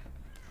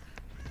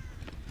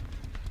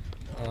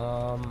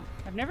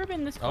 I've never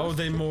been this close. Oh,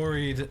 they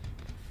moried.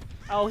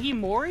 Oh, he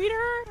moried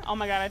her? Oh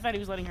my god, I thought he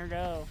was letting her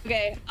go.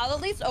 Okay, I'll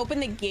at least open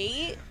the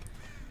gate,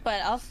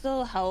 but I'll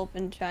still help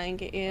and try and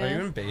get you. Are you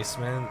in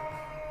basement?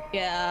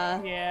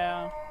 Yeah.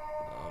 Yeah.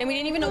 And we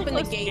didn't even open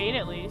the Close to gate,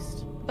 at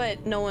least.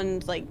 but no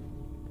one's like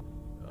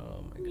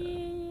Oh my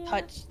god.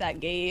 touched that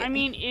gate. I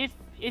mean,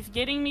 if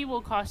getting me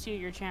will cost you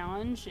your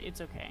challenge,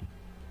 it's okay.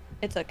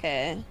 It's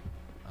okay.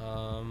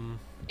 Um.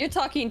 You're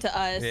talking to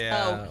us.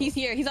 Yeah. Oh, he's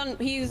here. He's Run.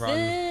 he's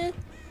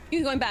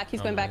going back.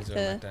 He's oh going no, back he's to.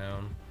 going back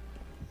down.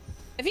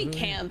 If he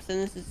camps, then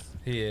this is.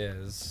 He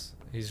is.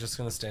 He's just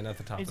gonna stand at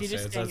the top Is of the he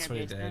just stairs. staying That's in what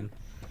he did. basement?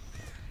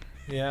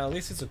 Yeah, at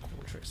least it's a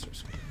cool tracer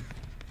skin.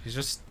 He's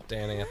just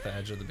standing at the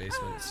edge of the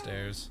basement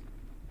stairs.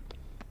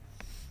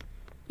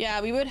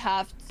 Yeah, we would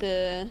have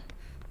to.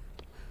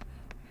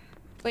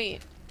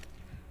 Wait.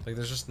 Like,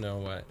 there's just no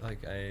way. Like,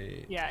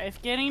 I. Yeah,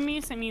 if getting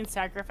me means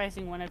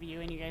sacrificing one of you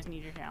and you guys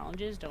need your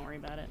challenges, don't worry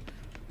about it.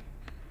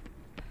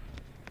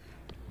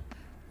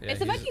 Yeah, It's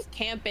the fact he's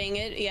camping.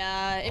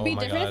 Yeah, it'd Oh be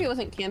my different if God. he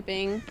wasn't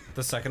camping.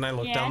 The second I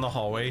looked Yeah. down the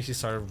hallway, he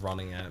started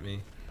running at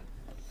me.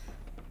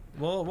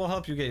 We'll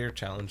help you get your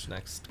challenge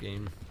next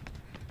game.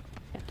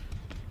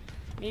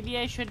 Maybe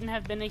I shouldn't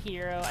have been a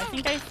hero. I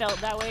think I felt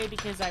that way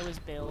because I was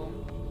Bill.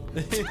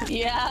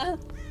 Yeah.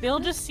 Bill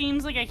just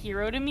seems like a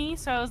hero to me,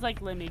 so I was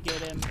like, let me get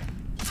him.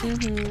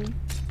 Mhm.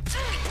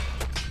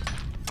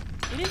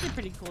 It is a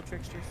pretty cool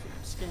trickster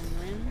skin,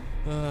 Rin.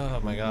 Oh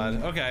my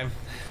god. Okay.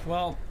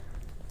 Well,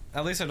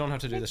 at least I don't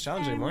have to do this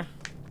challenge anymore.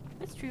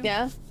 That's true.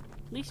 Yeah.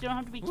 At least you don't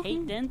have to be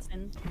Kate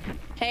Denson.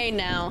 Hey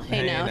now.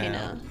 Hey now. Hey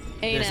now.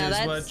 Hey This now. is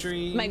That's what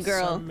dreams my are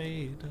girl.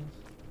 made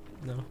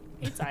of. No.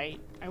 It's aight.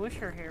 I wish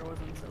her hair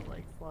wasn't so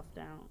like fluffed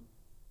out.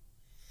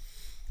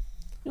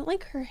 You don't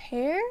like her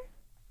hair?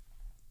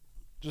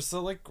 Just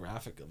the like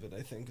graphic of it,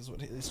 I think, is what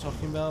Haley's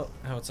talking about.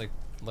 How it's like.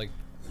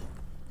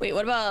 Wait,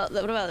 what about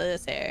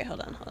this hair?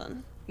 Hold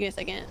on. Give me a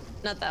second.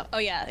 Not that. Oh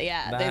yeah.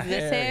 That There's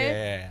this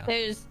hair. Yeah.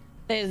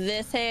 There's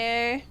this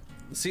hair.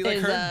 See, like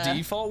is, her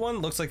default one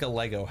looks like a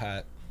Lego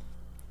hat.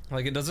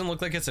 Like it doesn't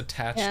look like it's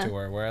attached Yeah. to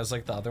her, whereas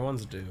like the other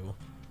ones do.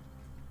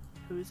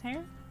 Whose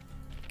hair?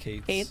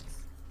 Kate's. Kate's.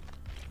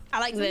 I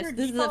like Isn't this. her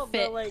This is a default the,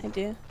 fit. like, I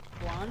do.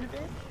 Blonde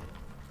bitch?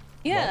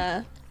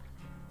 Yeah.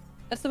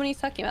 That's the one he's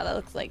talking about. That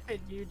looks like What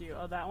did you do?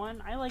 Oh, that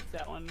one? I like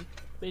that one.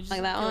 They just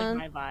Like that feel one?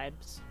 like my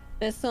vibes.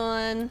 this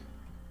one.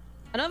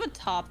 I don't have a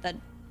top that.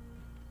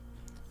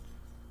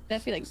 I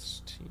feel like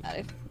 16.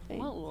 that.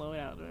 What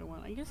loadout do I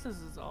want? I guess this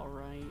is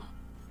alright.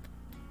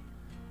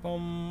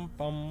 Bum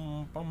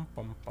bum bum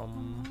bum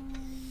bum.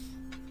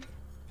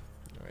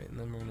 Alright, and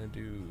then we're gonna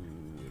do.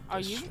 Are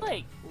this you one.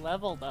 like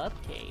leveled up,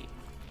 Kate?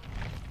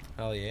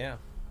 Hell yeah,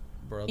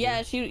 brother.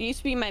 Yeah, she used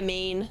to be my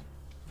main.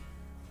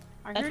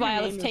 That's why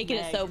I was taking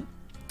it so.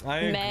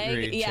 I Meg-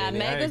 agree, yeah, Chani,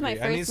 Meg I was my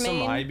agree. I need first some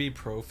main.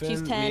 ibuprofen.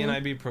 She's Me 10.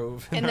 and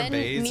ibuprofen And are then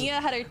bays.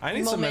 Mia had her I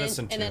need some moment,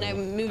 medicine too. and then I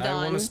moved I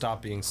want on. to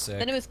stop being sick.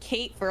 Then it was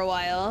Kate for a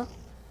while,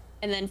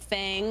 and then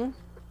Fang,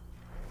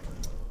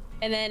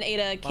 and then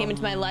Ada came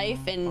into my life,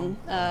 and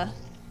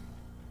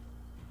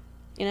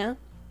you know,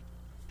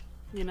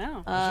 You know.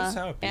 It's just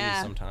how it be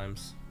yeah.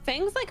 sometimes.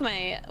 Fang's like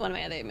one of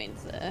my other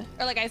mains,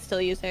 or like I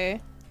still use her.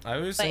 I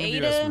always But think of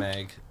you as Ada-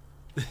 Meg,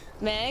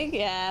 Meg,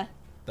 yeah,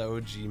 the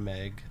OG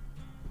Meg.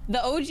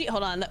 the OG.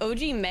 Hold on, the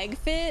OG Meg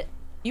fit.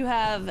 You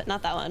have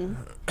not that one.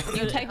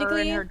 You Her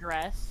technically. in her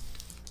dress.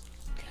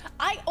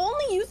 I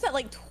only use that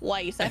like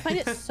twice. I find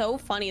it so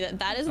funny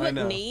that is I what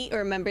know. Nate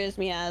remembers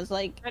me as.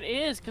 Like, That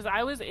is, because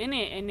I was in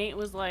it and Nate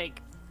was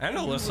like, And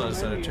Alyssa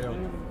said it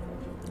too.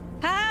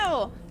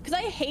 how? Because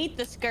I hate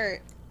the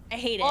skirt. I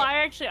hate it. well,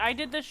 I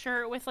did the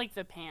shirt with like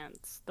the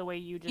pants, the way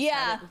you just Yeah.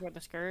 had it before the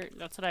skirt.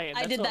 That's what I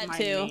did what that my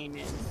too. main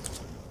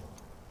is.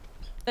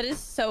 That is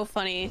so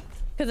funny.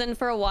 Because then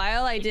for a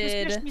while I It's just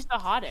 'cause did. she's the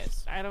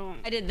hottest. I don't.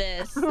 I did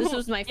this. This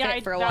was my fit yeah,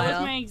 for a that while.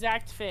 was my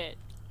exact fit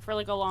for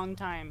like a long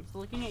time. So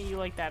looking at you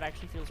like that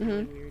actually feels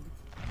really Mm-hmm. weird.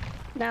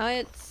 Now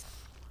it's.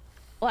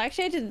 Well,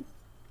 actually I did.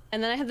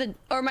 And then I had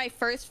my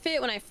first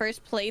fit when I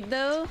first played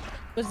though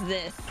was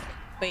this.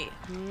 Wait.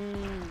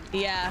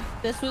 Yeah,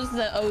 this was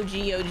the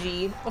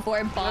OG before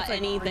I bought like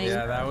anything.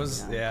 Yeah,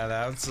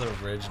 that's the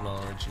original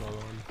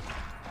one.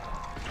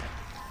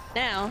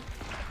 Now.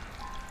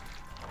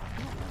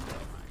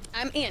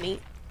 I'm Annie.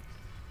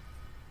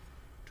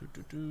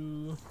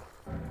 Doo-doo-doo.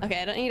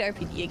 Okay, I don't need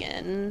RPG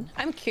again.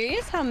 I'm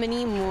curious how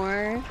many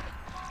more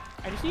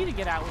I just need to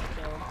get out with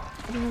Bill.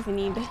 things I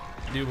need.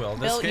 You will.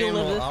 This Bill, game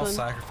you'll live this I'll one.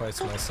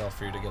 sacrifice myself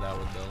for you to get out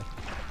with Bill.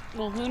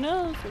 Well, who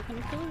knows? What kind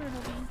of killer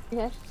it'll be?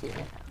 Yeah,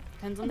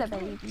 Depends on the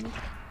killer.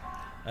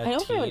 I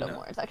don't really know Tina.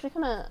 more. It's actually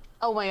kind of.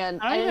 Oh my god.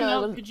 I don't even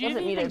know. It Could you have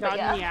wasn't me even either, but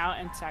gotten me yeah. out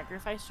and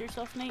sacrificed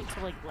yourself, Nate, to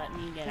like let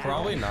me get out?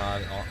 Probably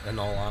not. In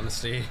all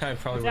honesty, I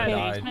probably Is would that have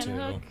a died basement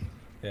too. hook?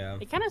 Yeah.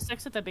 It kind of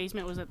sucks that the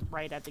basement was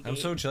right at the gate. I'm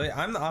so chilly.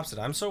 I'm the opposite.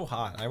 I'm so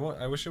hot. I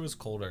wish it was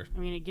colder. I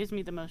mean, it gives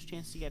me the most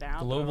chance to get out.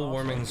 but Global also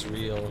warming's means that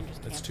I real. can just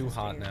It's camp too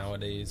hot upstairs.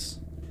 nowadays.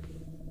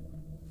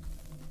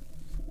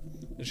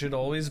 It should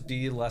always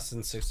be less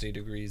than 60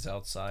 degrees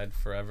outside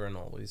forever and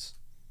always.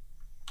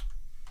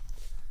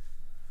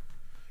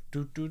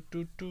 Do, do,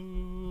 do,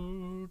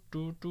 do,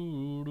 do,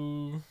 do,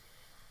 do.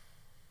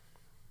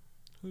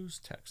 Who's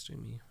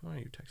texting me? Why are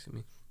you texting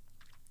me?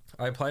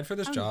 I applied for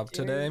this How job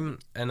dare today you.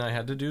 and I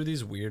had to do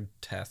these weird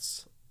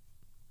tests.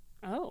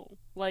 Oh,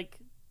 like,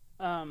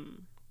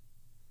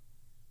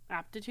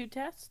 aptitude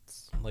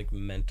tests? Like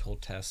mental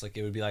tests. Like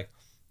it would be like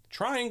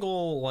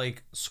triangle,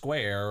 like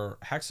square,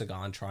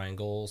 hexagon,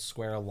 triangle,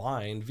 square,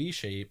 line, V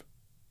shape,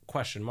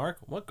 question mark.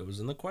 What goes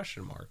in the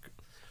question mark?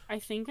 I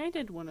think I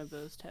did one of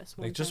those tests.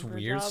 Like, One just time for a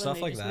weird job, and stuff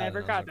they like just that, Never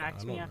and I was got like, back I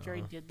to me don't after I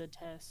know. did the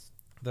test.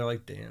 They're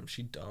like, damn,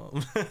 she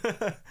dumb.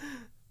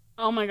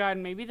 Oh my god,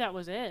 maybe that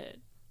was it.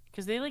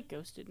 Because they like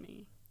ghosted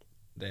me.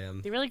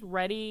 Damn. They were like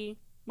ready.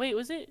 Wait,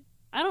 was it?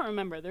 I don't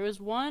remember. There was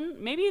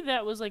one. Maybe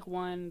that was like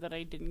one that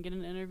I didn't get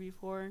an interview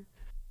for.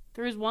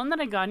 There was one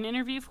that I got an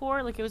interview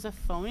for. Like it was a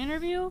phone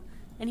interview,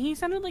 and he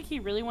sounded like he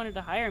really wanted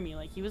to hire me.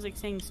 Like he was like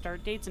saying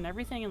start dates and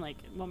everything, and like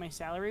what my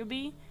salary would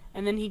be.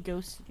 And then he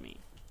ghosted me.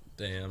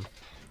 Damn.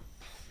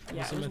 Yeah,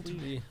 What's it was meant to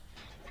weird. be?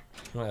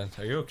 What?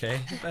 Are you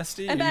okay,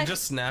 bestie? I'm You back.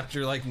 just snapped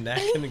your like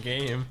neck in the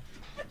game.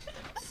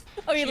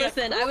 Okay, Yeah.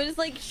 listen. I was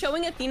like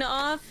showing Athena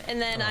off,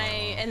 and then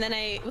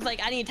I was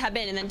like, I need to tab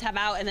in and then tab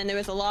out, and then there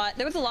was a lot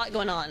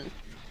going on,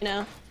 you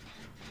know.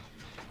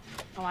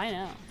 Oh, I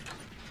know.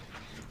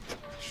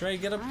 Should I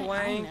get a I know.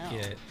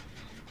 blanket?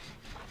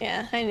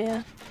 Yeah, I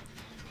knew.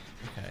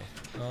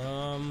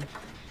 Okay.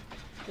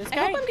 This I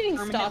guy hope I'm getting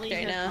permanently stalked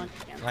right has now. lung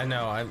cancer. I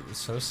know. I'm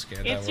so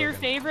scared. It's that your we're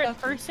gonna... favorite Okay.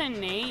 person,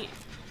 Nate.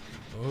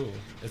 Oh,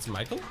 it's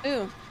Michael.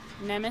 Ooh.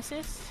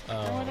 Nemesis? Or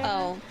Oh. whatever?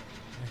 Oh.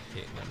 I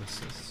hate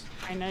Nemesis.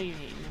 I know you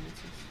hate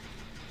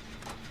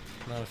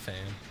Nemesis. Not a fan.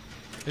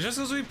 It's just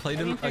because we played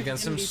I him think there's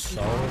against gonna him be so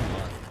some-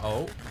 much.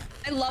 Oh.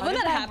 I love How when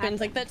did that that happens. happen?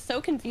 Like that's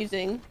so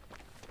confusing.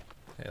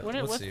 Hey, What-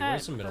 let's what's see. that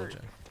Where's the middle perk?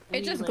 gen?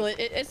 It just Like-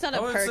 it's not a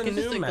Oh, it's perk. a It's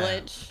just new a map.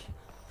 glitch.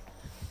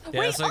 Yeah,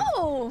 Wait. it's like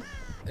Oh.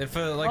 if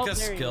Oh, a there you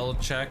skill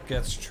check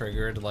gets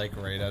triggered like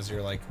right as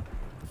you're like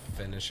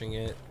finishing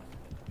it.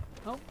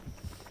 Oh.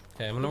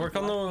 Okay, I'm gonna work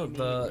on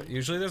the.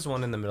 Usually there's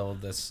one in the middle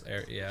of this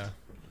area. Yeah,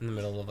 in the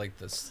middle of like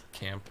this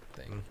camp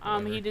thing.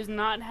 Whatever. He does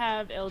not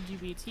have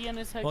LGBT on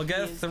his hook. Well, He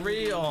get is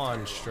 3 gonna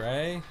on,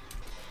 Stray.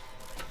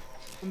 be-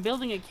 I'm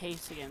building a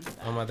case against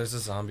that. Oh my, there's a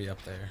zombie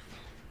up there.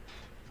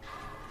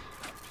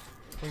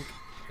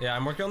 Yeah,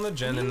 I'm working on the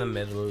gen in the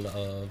middle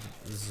of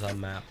the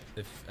map.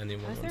 If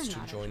anyone Why is wants there to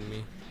not a join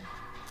me,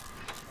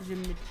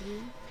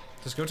 Geometry?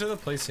 just go to the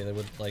place here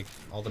with like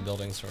all the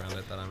buildings around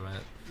it that I'm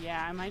at.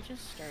 Yeah, I might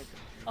just start.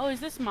 Oh, is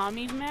this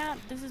Mommy's map?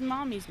 This is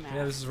Mommy's map.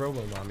 Yeah, this is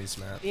Robo Mommy's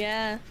map.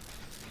 Yeah.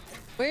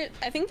 Where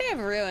I think they have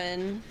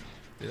ruin.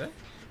 Do they?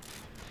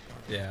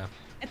 Yeah,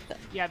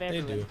 Yeah, they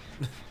have they do.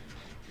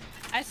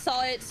 I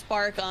saw it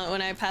spark on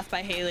when I passed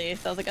by Haley,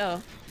 so I was like,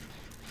 oh.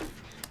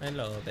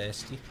 Hello,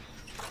 bestie.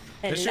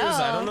 The Hello. issue is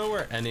I don't know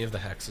where any of the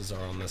hexes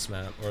are on this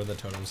map, or the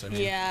totems, I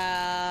mean.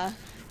 Yeah.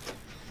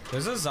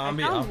 There's a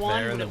zombie found up one,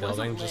 there in but the it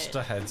wasn't building, just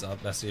lit. a heads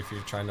up, Bessie, if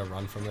you're trying to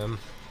run from them.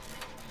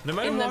 But it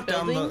might In have the walked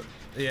down the... building?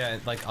 Yeah,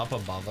 like up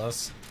above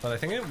us. But I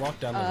think it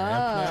walked down the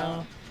ramp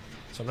now.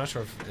 So I'm not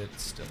sure if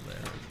it's still there.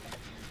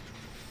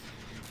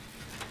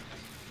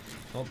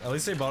 Well, at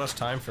least they bought us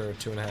time for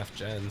 2.5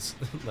 gens.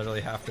 Literally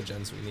half the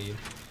gens we need.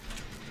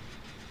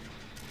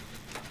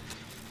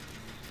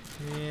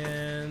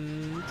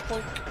 And...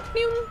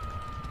 Pew.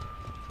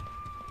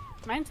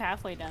 Mine's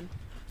halfway done.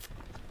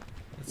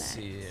 Let's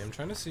see. I'm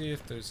trying to see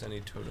if there's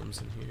any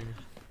totems in here.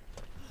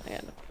 I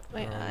got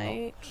my no.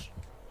 eye.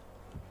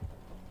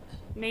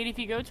 Nate, if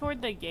you go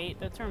toward the gate,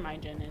 that's where my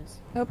gen is.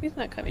 I hope he's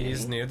not coming.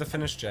 He's to me. near the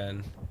finished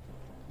gen.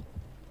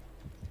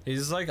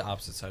 He's like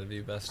opposite side of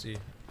you, bestie.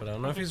 But I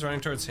don't know if he's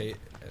running towards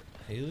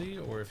Haley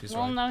or if he's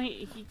Well, running. no,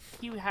 he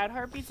had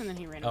heartbeats and then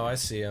he ran Oh, away. I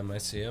see him. I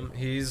see him.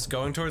 He's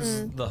going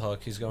towards the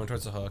hook. He's going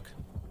towards the hook.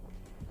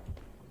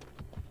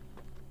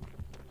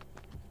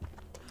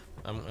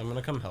 I'm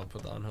gonna come help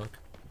with the unhook.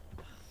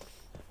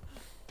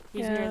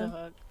 He's near the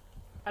hook.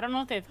 I don't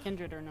know if they have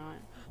kindred or not.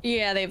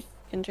 Yeah, they've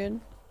kindred.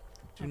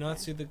 Do not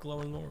see the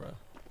glowing aura.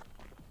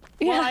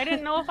 Well, I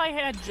didn't know if I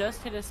had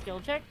just hit a skill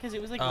check because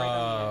it was like right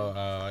on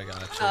I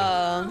got you. the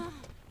end.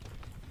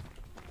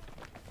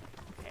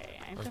 Okay,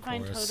 I have Of to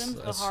find course, totems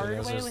the as soon hard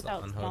as way there's the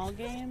without unhook. small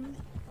game.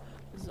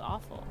 This is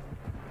awful.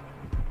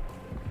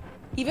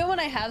 Even when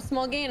I have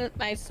small gain,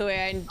 I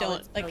swear I Oh, don't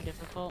it's like. so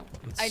difficult.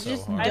 It's I so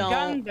just hard. I've don't.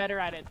 gotten better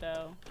at it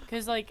though,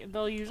 because like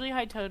they'll usually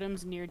hide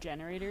totems near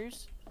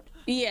generators.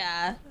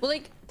 Yeah. Well,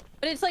 like,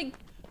 but it's like,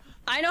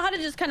 I know how to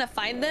just kind of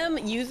find them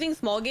using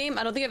small game.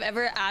 I don't think I've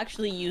ever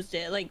actually used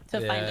it like to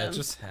find Yeah, them. it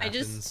just I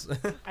just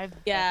happens.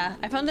 yeah.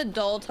 I found a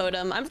dull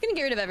totem. I'm just gonna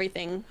get rid of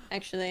everything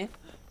actually.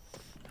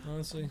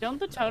 Honestly. Don't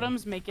the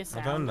totems make a I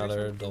sound? found or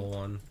another something? dull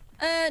one.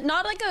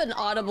 Not like an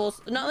audible,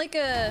 not like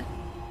a,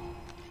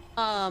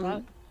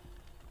 What?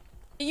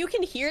 you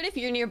can hear it if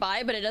you're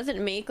nearby, but it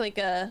doesn't make like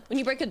a, when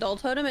you break a dull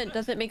totem, it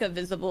doesn't make a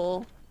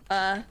visible,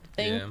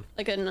 thing. Yeah.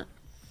 Like an,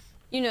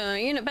 you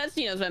know,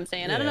 Betsy knows what I'm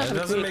saying. I don't know Yeah, if it I'm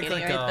doesn't make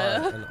communicating like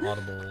right though. an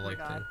audible like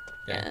God.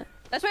 thing. Yeah.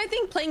 That's why I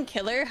think playing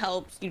killer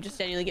helps you just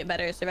genuinely get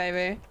better at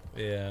Survivor.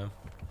 Yeah.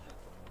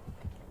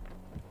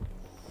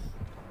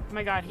 Oh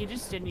my god, he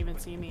just didn't even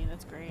see me.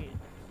 That's great.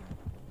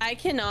 I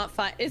cannot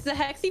find, is the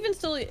hex even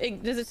still,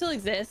 does it still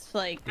exist?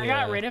 Like, I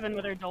Yeah. got rid of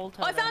another dull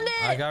totem. oh, I found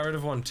it! I got rid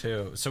of one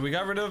too. So we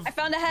got rid of. I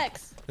found a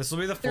hex. This will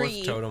be the 4th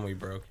 3. totem we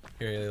broke.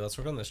 Here, Haley, let's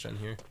work on this gen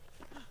here.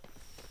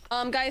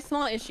 Guys,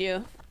 small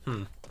issue.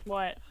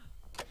 What?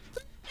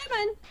 Never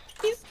mind.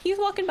 He's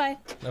walking by.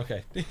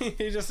 Okay.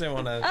 He just didn't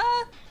want to.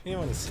 He didn't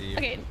want to see you.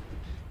 Okay.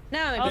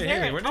 Now I'm Oh, Hey, there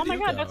Haley, it- where oh did my you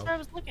god, go? that's where I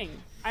was looking.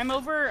 I'm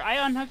over.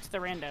 I unhooked the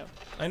rando.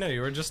 I know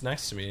you were just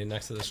next to me,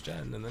 next to this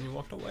gen, and then you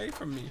walked away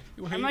from me.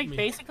 You hate I'm like me.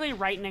 basically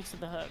right next to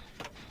the hook.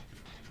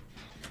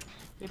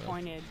 They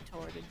pointed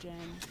toward a gen.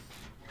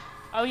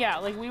 Oh yeah,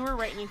 like we were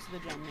right next to the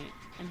gen, Nate.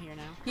 I'm here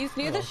now. He's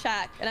near the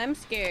shack, and I'm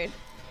scared.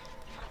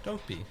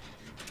 Don't be.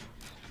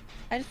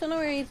 I just don't know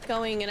where he's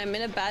going, and I'm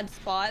in a bad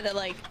spot that,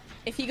 like,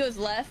 if he goes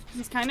left...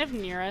 He's kind of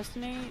near us,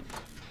 Nate.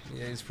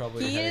 Yeah, he's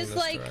probably He heading is, this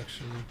like-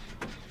 direction.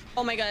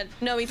 Oh my god.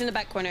 No, he's in the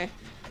back corner.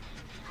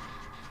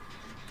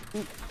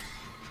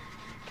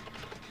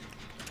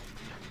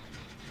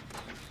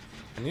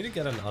 I need to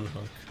get an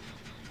unhook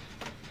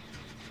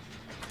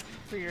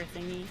For your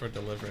thingy. for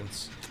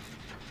deliverance.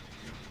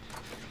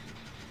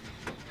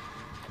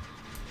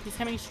 He's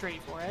coming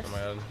straight for us. Oh my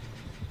god.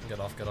 Get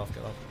off, get off,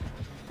 get off.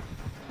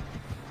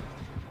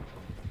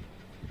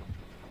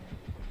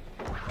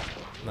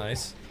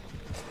 Nice.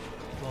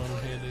 Come on,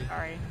 Haley.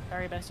 Sorry.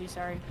 Sorry, bestie.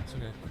 Sorry. It's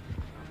okay.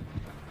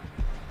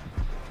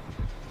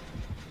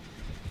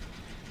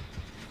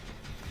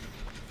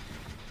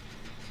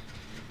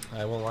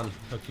 I will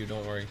unhook you,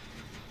 don't worry.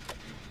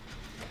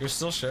 You're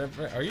still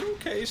shivering. Are you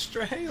okay,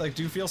 Stray? Like,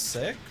 do you feel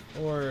sick?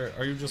 Or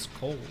are you just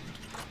cold?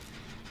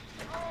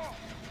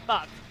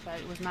 Fuck.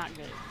 That was not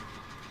good.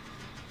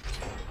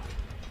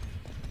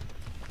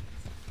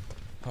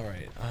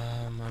 Alright,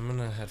 I'm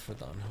gonna head for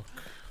the unhook.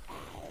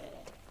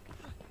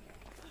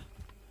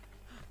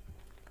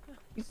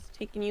 He's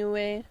taking you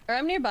away. Or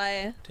I'm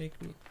nearby.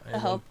 Take me. I The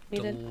help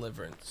want needed. Oh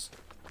deliverance.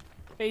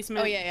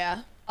 Basement. Oh, yeah,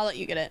 yeah. I'll let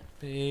you get it.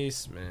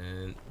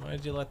 Basement. Why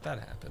did you let that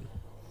happen?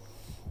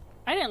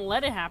 I didn't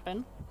let it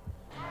happen.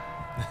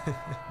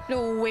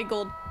 No,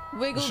 wiggled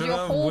your Should've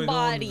whole wiggled,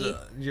 body.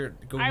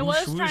 Go I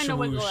whoosh, was trying to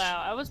whoosh, wiggle whoosh.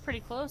 out. I was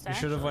pretty close. You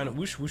should have actually. went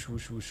whoosh whoosh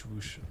whoosh whoosh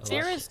whoosh.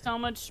 Sarah's so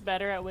much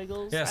better at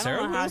wiggles. Yeah, I don't Sarah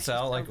know how wiggles she's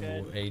out so like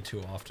good. way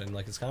too often.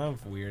 Like it's kind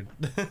of weird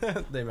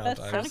the amount That's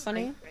of so times.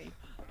 funny.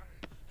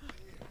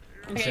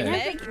 And Okay, she has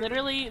Meg? like,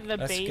 literally the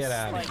Let's base get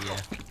out like of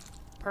here.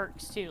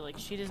 perks too. Like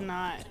she does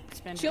not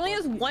spend. She her only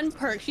has blood one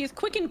perk. She's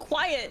quick and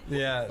quiet.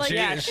 Yeah, Like, she,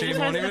 yeah, she just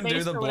won't has even do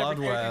base the for whatever blood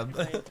web.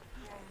 character she's played.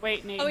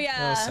 Wait, Nate. Oh Oh,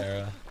 yeah.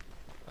 Sarah.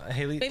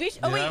 Haley, Maybe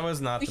yeah, wait, that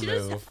was not we the should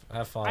just- move.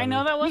 Have fun. I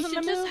know that We wasn't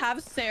should the just move.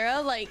 have Sarah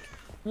like,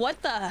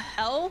 what the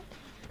hell?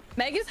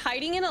 Meg is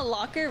hiding in a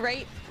locker,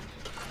 right?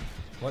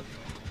 What?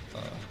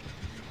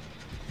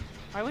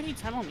 Why would he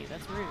tunnel me?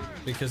 That's rude.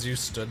 Because you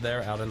stood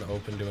there out in the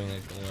open doing a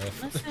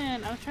glyph.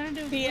 Listen, I was trying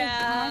to do. a glitch,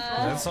 Yeah. it's my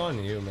fault. That's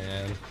on you,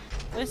 man.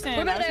 Listen,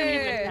 We're I was gonna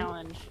give it better. a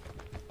challenge.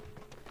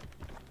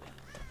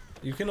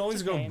 You can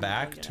always It's okay, go I'm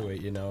back gonna to get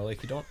it, you know?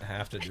 Like, you don't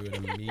have to do it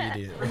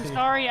immediately. I'm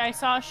sorry, I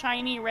saw a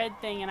shiny red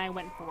thing and I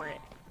went for it.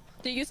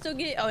 Do you still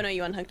get? Oh no,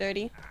 you unhooked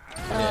already.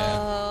 Yeah.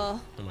 Oh,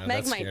 Oh my,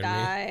 Meg that might scared me.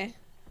 die.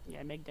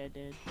 Yeah, Meg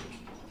did.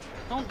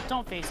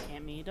 Don't face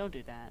cam me. Don't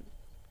do that.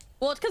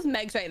 Well, it's because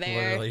Meg's right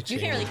there. Literally You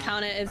can't really changed.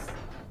 count it as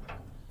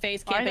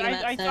face I, camping in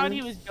that I thought sense.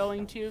 he was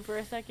going to for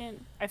a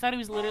second. I thought he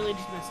was literally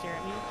just gonna stare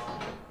at me.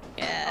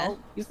 Yeah. Oh.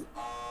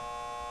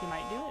 He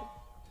might do it.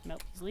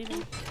 Nope, he's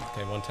leaving.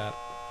 Okay, one tap.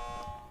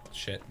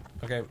 Shit.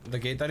 Okay, the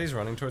gate that he's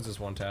running towards is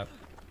one tap.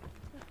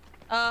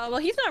 Well,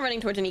 he's not running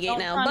towards any gate Don't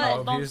now, tunnel,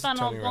 Oh, don't he's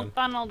tunnel, turning don't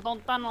tunnel,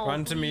 don't tunnel.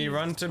 Run to me, please.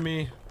 run to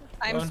me.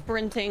 but I'm run.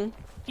 sprinting.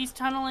 He's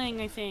tunneling,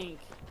 I think.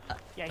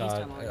 Yeah, he's God,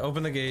 tunneling.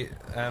 open the gate.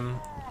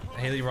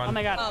 Haley, run. Oh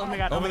my god, oh my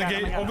god, oh Open my the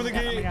god, gate, oh my god, open the oh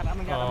my gate. god, oh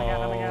my god, oh my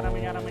god, oh my god, oh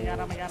my god, oh my god,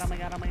 oh my god, oh my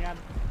god, oh my god.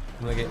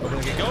 Open the gate, open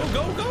the gate. Go,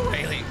 go, go,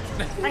 Haley.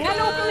 I had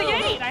to open the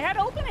gate! I had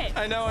to open it!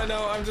 I know,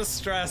 I'm just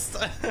stressed.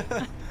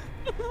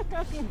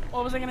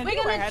 What was I gonna We do?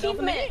 got I an had to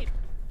open the achievement.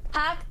 gate.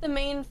 Hack the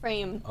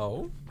mainframe.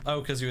 Oh? Oh,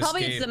 because you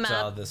Probably it's escaped the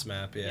map. this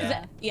map, Is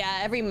yeah. it- Yeah,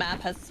 every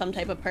map has some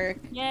type of perk.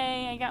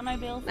 Yay, I got my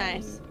bill.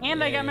 Nice.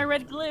 And I got Yay. my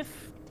red glyph.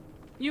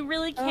 You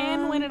really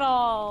can win it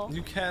all.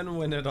 You can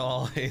win it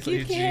all, Haley.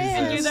 You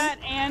can. Jesus. Do that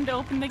and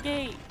open the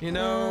gate. You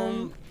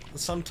know,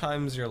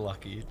 sometimes you're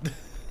lucky.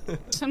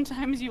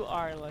 Sometimes you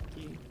are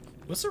lucky.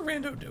 What's the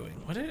rando doing?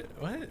 What?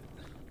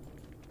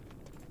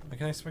 I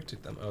can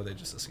expect them. Oh, they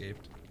just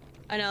escaped.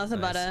 I know, it's a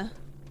Nice. butter.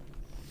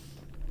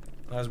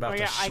 I was about Oh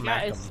yeah, to I got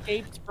smack them.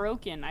 escaped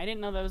broken. I didn't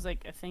know that was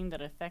like a thing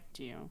that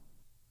affected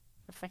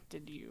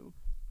you.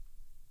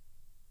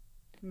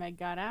 Meg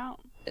got out.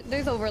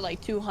 There's over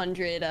like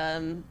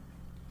 200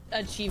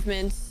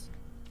 achievements.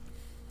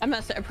 I'm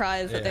not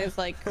surprised that Yeah. there's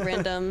like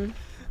random.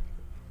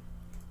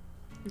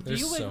 Do There's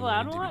you so wiggle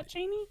out a many lot,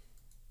 Cheney?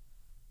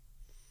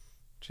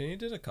 Cheney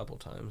did a couple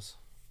times.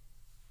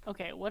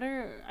 Okay, what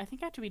are... I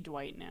think I have to be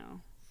Dwight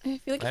now. I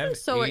feel like I I'm have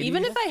so.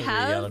 Even if I 83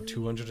 out have of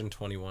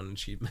 221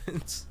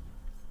 achievements.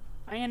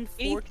 I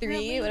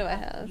unfortunately 83, what do I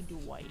have? be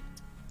Dwight.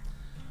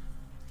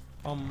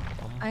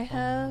 I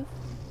have.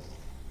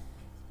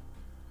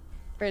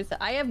 Where is it?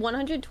 I have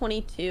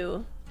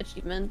 122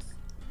 achievements.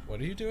 What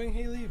are you doing,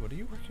 Haley? What are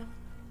you working on?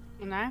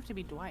 And I have to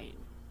be Dwight.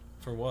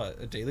 For what?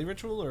 A daily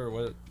ritual or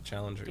what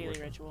challenge are you Daily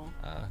working on? ritual.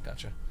 Ah,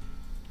 gotcha.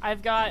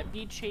 I've got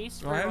be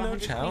chased for I have no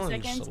 120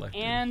 challenge seconds selected.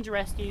 and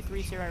rescue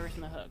 3 survivors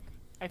from the hook.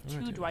 I have Oh,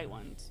 2 dude. Dwight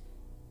ones.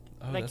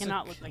 Oh, That that's a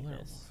cannot look like killer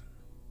this.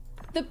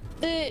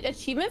 The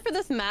achievement for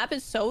this map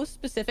is so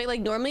specific.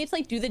 Like normally it's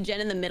like do the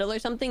gen in the middle or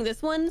something.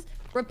 This one's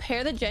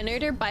repair the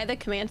generator by the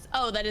commands.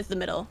 Oh, that is the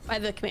middle by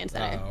the command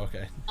one. center. Oh,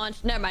 okay.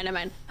 Launch. Never mind. Never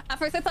mind. At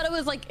first I thought it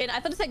was like I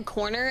thought it said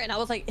corner, and I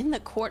was like in the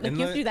corner. Like,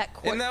 you have to do that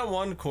corner. in that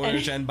one corner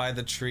gen by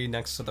the tree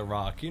next to the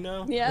rock, you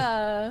know?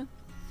 Yeah.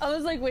 I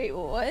was like, wait,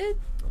 what? I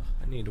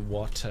need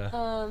water.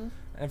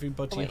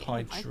 Everybody wait,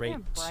 I hydrate.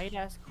 have bright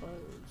ass clothes.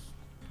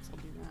 So I'll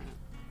do that.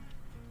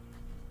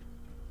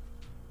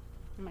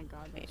 Oh my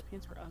god, these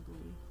pants were ugly.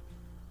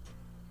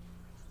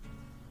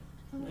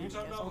 Yeah, guess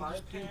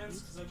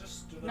I'll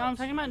just do these. No, I'm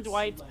talking about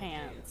Dwight's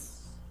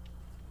pants.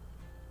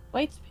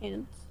 White's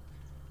pants.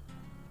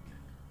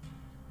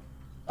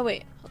 Oh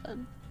wait, hold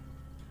on.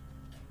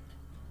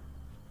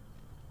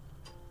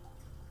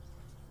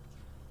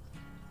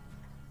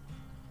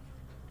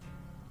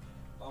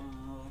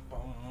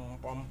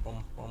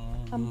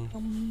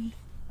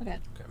 Okay.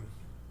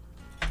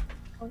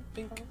 Okay. Oh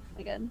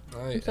my god. I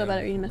I'm so bad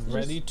at reading am messages.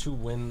 ready to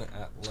win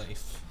at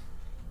life.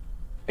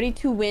 Ready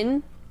to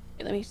win?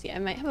 Wait, let me see. I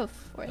might have a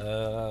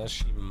fourth.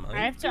 She might.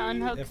 I have to be.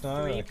 unhook If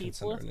not, 3 I can people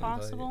send her if an invite.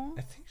 possible.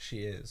 I think she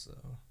is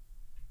though.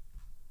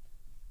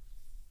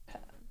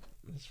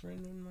 Is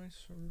friend on my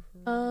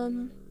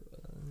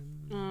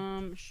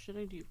server? Should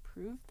I do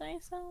prove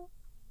thyself?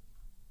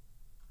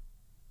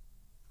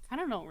 I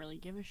don't really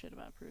give a shit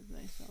about prove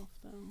thyself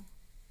though.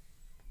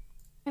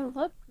 I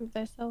love prove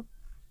thyself.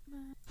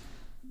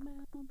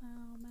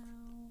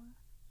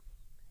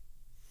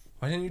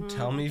 Why didn't you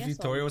tell I me guess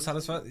Vittorio I'll was do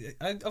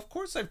satisfied? Of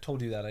course I've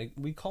told you that.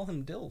 We call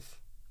him Dilf.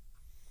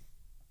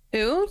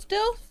 Who?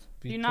 Still?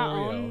 Do you not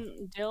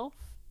own Dilf?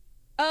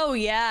 Oh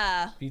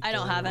yeah, I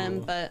don't have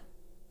him, Vitorio. but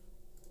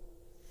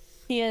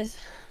he is.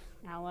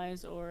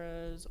 Allies,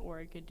 auras, or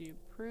I could do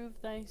prove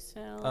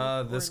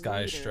thyself. This or guy,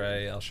 leader.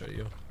 Stray. I'll show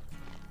you.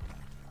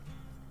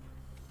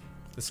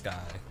 This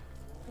guy.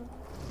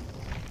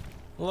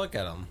 Look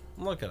at him.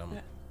 Look at him.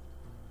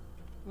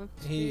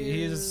 Let's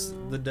He is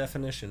do- the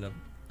definition of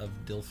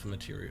DILF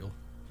material.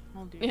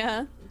 I'll do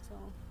Yeah.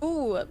 myself.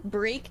 Ooh,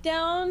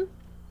 breakdown.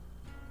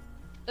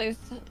 There's.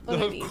 what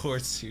are Of these?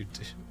 course you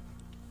do.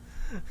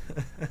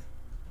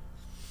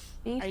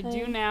 I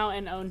do now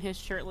and own his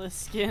shirtless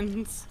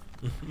skins.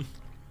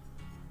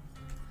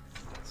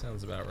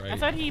 Sounds about right. I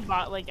thought he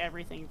bought like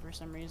everything for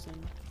some reason.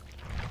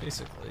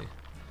 Basically.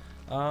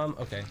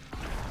 Okay.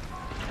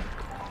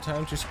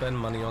 Time to spend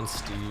money on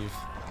Steve.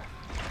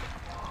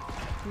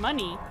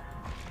 Money?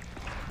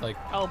 Like,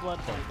 Oh, blood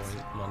point points.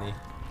 money.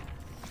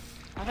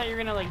 I thought you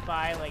were gonna like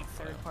buy like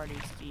third-party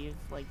Steve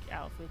like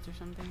outfits or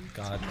something.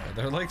 God, no.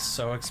 They're like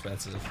so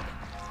expensive.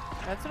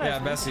 That's what Yeah, I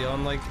was Bessie, thinking.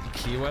 on like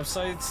key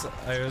websites,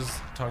 I was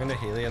talking to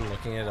Haley and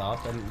looking it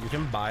up, and you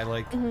can buy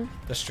like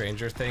the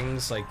Stranger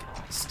Things like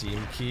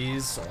Steam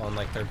keys on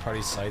like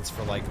third-party sites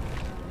for like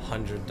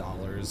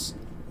 $100,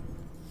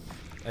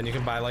 and you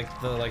can buy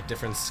like the like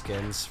different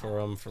skins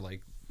for them for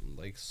like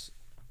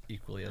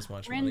equally as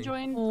much Ren money.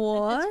 joined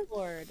What?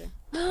 the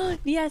Discord.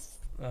 Yes.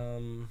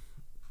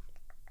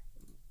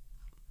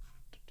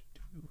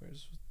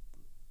 Where's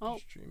Oh,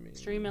 streaming?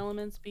 Stream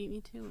Elements beat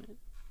me to it.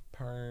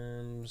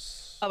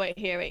 Perms. Oh wait,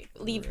 here, wait.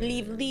 Leave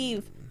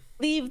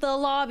the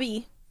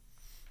lobby.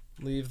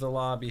 Leave the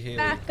lobby, Haley.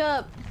 Back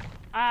up.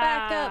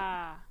 Back up.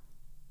 Ah,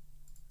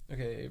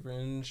 Okay,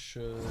 Ren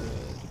should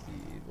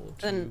be able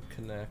to Then-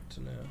 connect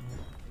now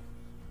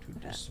to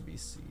this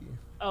BC.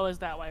 Oh, is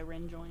that why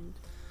Ren joined?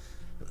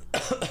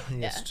 Yes,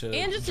 Yeah. to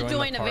And just to the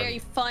join a party. very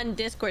fun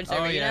Discord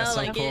server, Oh you yes,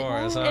 know? of Like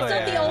course. it's Oh, not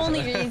the yeah.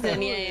 only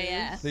reason.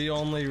 Yeah. The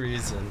only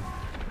reason.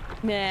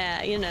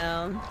 Yeah, you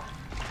know.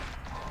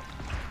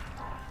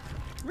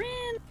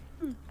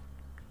 Ren.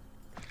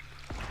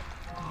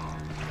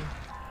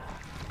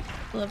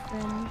 Love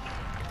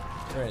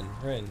Ren.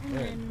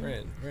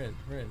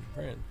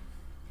 Ren.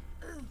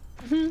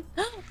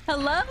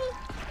 Hello?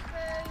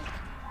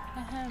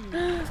 Ahem.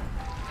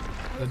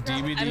 The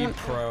DVD I'm-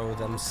 Pro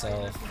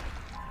themselves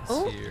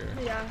Oh. is here.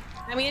 Yeah.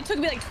 I mean, it took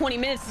me like 20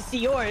 minutes to see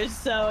yours,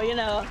 so, you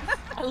know.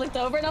 I looked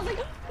over and I was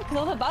like, because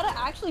I was about to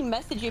actually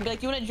message you and be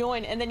like, you want to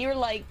join? And then you were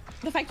like,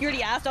 the fact you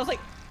already asked, I was like,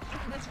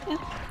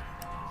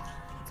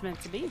 It's meant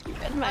to be.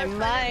 in my I was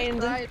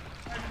mind. trying to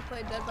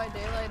play Dead by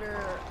Daylight or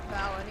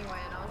Val anyway,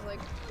 and I was like,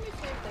 let me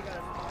see if they got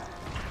it.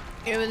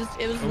 It was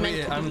Oh, meant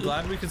wait, to I'm be.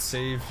 glad we could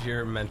save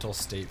your mental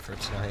state for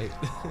tonight.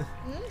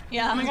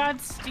 Yeah. Oh my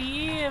God,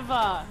 Steve!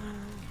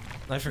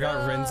 I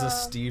forgot Ren's a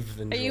Steve.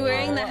 Are you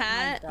wearing the Oh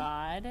hat? my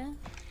God,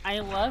 I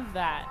love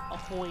that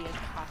Ahoy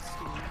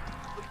costume.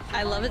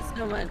 I love it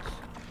so much.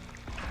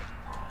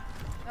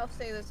 I'll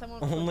say that someone.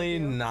 Only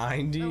Don't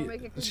 90?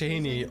 make it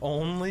Cheney, confusing.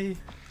 only?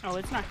 Oh,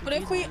 it's not. What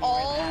if we confusing when you wear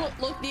all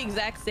that. look the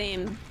exact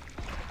same? We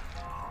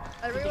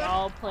Everyone. could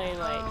all play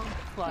like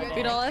Claudette.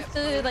 We'd all have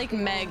to like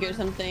Meg or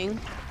something.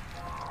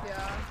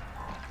 Yeah.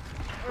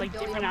 Or like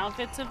Billiam. different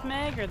outfits of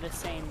Meg or the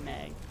same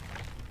Meg.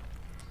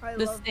 I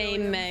The love same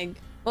Billiam. Meg.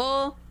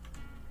 Well,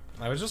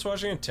 I was just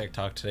watching a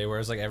TikTok today where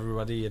it's like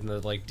everybody in the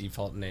like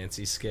default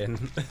Nancy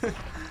skin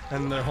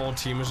and their whole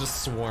team was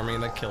just swarming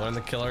the killer, and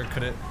the killer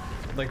couldn't,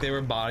 like, they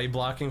were body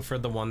blocking for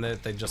the one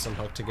that they just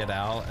unhooked to get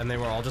out, and they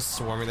were all just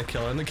swarming the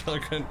killer, and the killer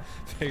couldn't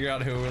figure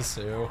out who was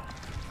who.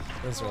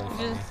 It was really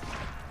funny. just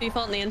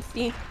default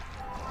Nancy.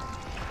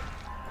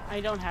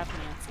 I don't have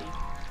Nancy.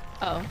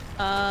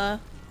 Oh,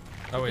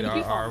 Oh wait, It'd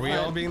be are we fun.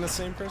 all being the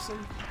same person?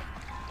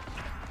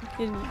 I could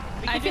feel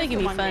just like it'd do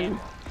be one fun. game.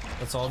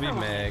 Let's all be Sure,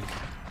 why not? Meg.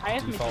 I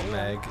have Default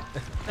Matilda.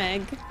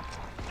 Meg. Meg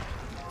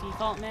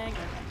Default Meg.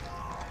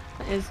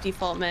 Okay. is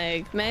default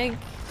Meg. Meg,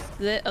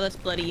 oh that's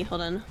bloody.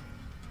 Hold on.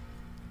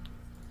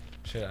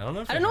 Shit, I don't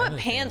know if I don't know had what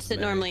anything pants as it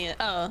Meg. normally is.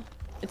 Oh,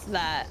 it's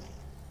that.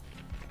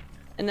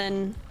 And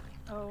then,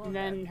 Oh, And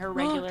then her do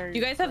regular.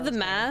 you guys have the clothes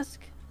there. mask?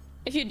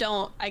 If you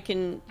don't, I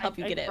can help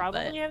you I get it.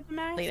 probably But have the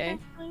mask. later.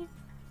 Actually.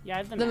 Yeah, I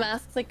have the, the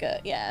mask. mask's like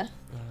a yeah.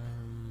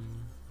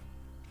 Um,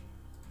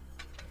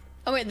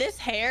 Oh wait, this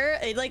hair,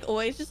 it like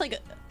always just like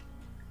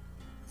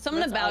something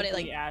That's about it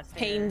ugly like ass hair.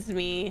 pains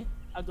me.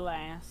 A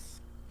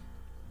glass.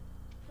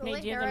 The Hey,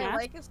 only do you have hair the I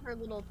mask? like is her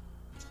little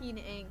teen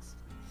angst.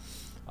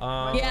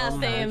 Yeah, let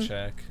me same.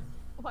 check.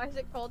 Why is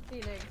it called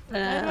teen angst? Why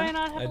do I Uh,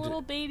 not have I a do-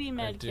 little baby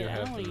med do kit? I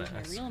have don't want the to use my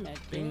mask. real med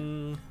kit.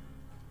 Bing.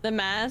 the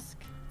mask.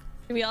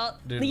 Can we all?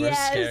 Dude, yes.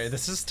 we're scary.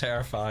 This is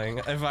terrifying.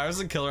 If I was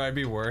a killer, I'd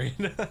be worried.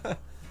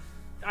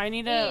 I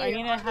need to. Hey, I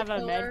need to are the have a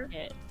killer. med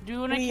kit. Do you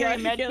want to We carry are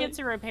the med killer. kits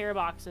or repair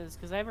boxes?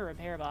 Because I have a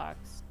repair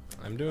box.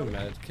 I'm doing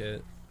med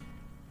kit.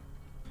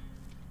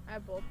 I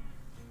have both.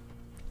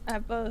 I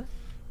have both.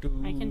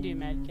 I can do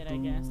med kit, I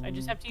guess. I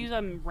just have to use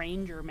a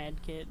ranger med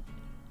kit.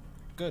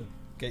 Good.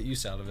 Get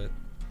use out of it.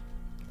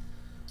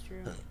 It's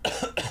true.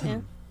 Yeah.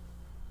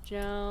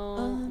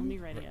 Gel. Let me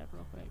write it up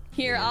real quick.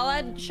 Here, I'll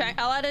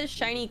add a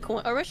shiny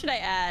coin. Or what should I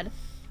add?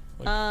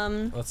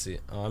 Let's see.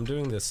 Oh, I'm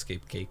doing the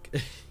escape cake.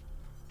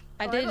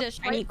 I Oh, did have a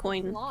shiny 5 foot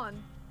coin.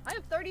 Lawn. I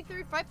have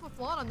 33 5-foot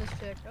lawn on this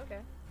chick. Okay.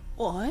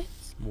 What? I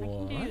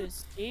can do What?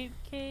 escape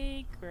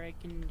cake, or I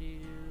can do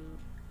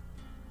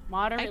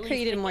moderately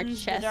created more thickens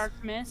the chests. dark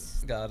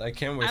mist. God, I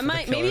can't wait I for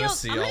might the killer maybe to I'll,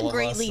 see I'm all gonna of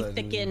greatly us and-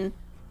 thicken.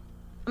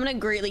 I'm gonna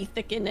greatly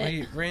thicken it.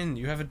 Wait, Rin,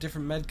 you have a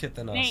different med kit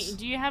than us. Nate,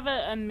 do you have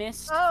a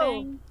mist Oh.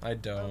 thing? I Oh,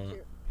 don't.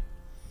 shoot.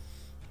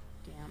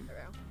 Damn.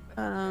 There we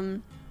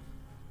go.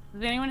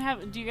 Does anyone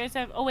have? Do you guys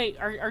have? Oh wait,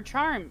 our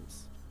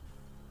charms.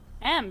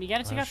 You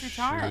gotta take Oh, off your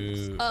charms.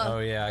 shoot. Oh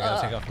yeah, I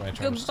gotta take off my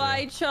charms.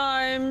 Goodbye, too.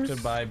 charms.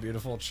 Goodbye,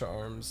 beautiful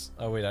charms.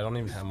 Oh wait, I don't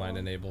even have mine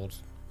enabled.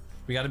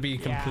 We gotta be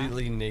Yeah.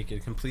 completely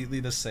naked, completely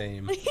the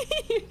same.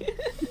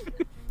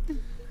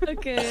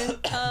 Okay.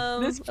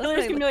 This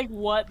killer's gonna be like,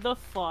 what the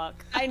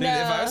fuck? I Dude, know.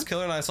 if I was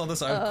killer and I saw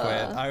this, I would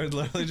quit. I would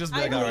literally just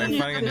be like, alright, I'm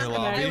finding a new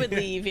lobby. I would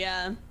leave.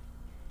 Yeah. Too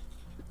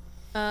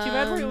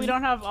bad we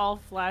don't have all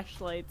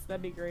flashlights.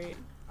 That'd be great.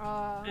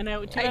 I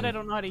know. Too bad I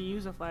don't know how to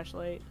use a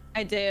flashlight.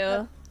 I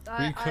do.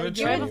 We could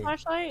Do you have a True.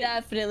 flashlight?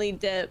 Definitely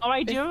dip. Oh,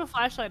 I do have a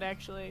flashlight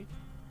actually.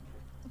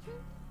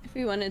 If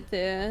we wanted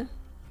to.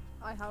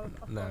 I have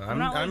a No, I'm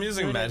not, I'm like,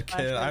 using good at med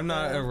kit. I'm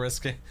not flashlights, though.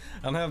 risking.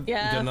 I don't have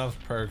Yeah. good enough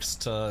perks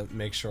to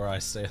make sure I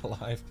stay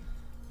alive.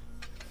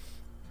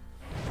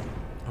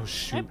 Oh My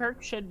shoot.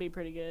 perk should be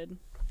pretty good.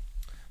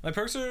 My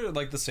perks are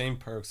like the same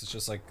perks. It's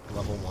just like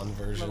level 1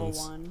 versions. Level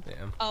 1.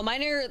 Damn. Oh,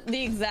 mine are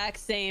the exact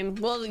same.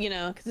 Well, you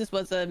know, because this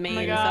was a main, Oh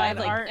my so I have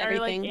god, like our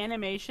everything. like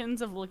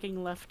animations of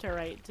looking left to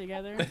right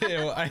together.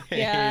 Ew, I hate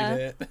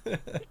Yeah.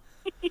 it.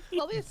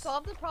 Well, we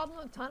solved the problem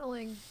of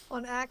tunneling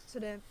on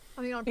accident.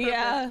 I mean, on purpose.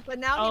 Yeah. But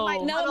now Oh. he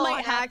might Now it tunnel might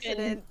on happen.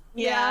 accident.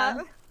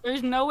 Yeah.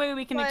 There's no way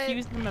we can But-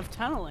 accuse them of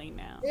tunneling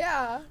now.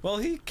 Yeah.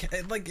 Well,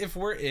 like if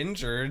we're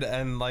injured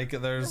and like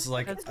there's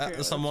like That's true,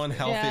 that's someone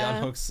healthy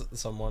Yeah. unhooks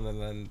someone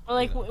and then. But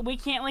like you know. we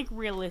can't like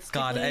realistically.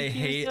 God, I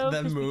accuse hate though,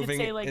 them 'cause we could moving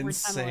say, like, in we're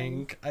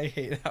tunneling. sync. I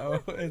hate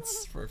how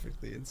it's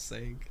perfectly in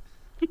sync.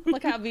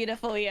 Look how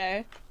beautiful we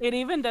are. It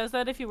even does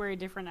that if you wear a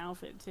different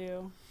outfit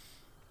too.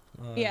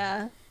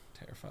 Yeah.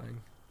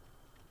 Terrifying.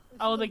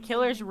 Oh, the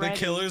killer's ready. The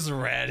killer's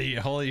ready.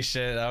 Holy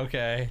shit.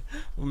 Okay.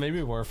 Well,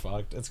 maybe we're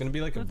fucked. It's gonna be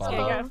like a Let's see, I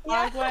Bubba.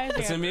 got Fogwise, I It's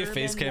got gonna be a Urban,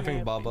 face and I camping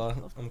have Bubba.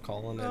 Pixel. I'm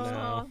calling it Aw.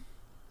 now.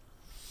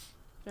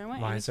 Do I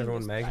want Why is anything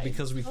everyone to Meg? spike?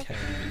 Because we can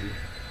be.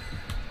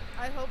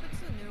 I hope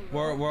it's a new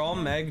We're all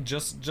Meg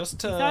just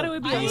to thought it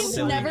would be be a I little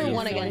silly never goofy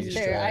won goofy against each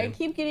her. I day.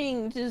 keep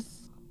getting just.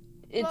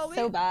 It's Well,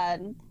 so we-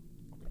 bad.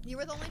 You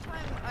were the only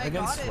time I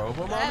Against got it.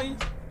 Robo Mommy?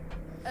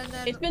 And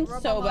then It's been Robo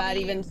so bad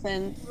Mommy even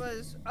since.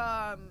 Was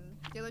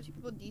the other 2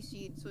 people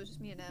DC'd, so it was just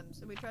me and Em.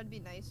 So we tried to be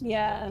nice. and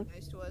Yeah. she was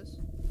nice to us.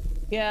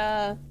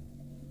 Yeah.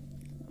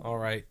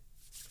 Alright.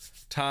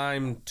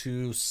 Time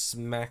to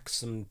smack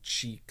some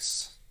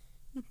cheeks.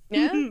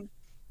 Yeah.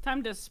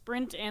 Time to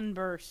sprint and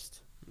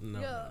burst. No,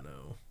 Yeah.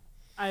 no,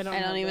 I don't. I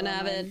don't have even that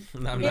have on it.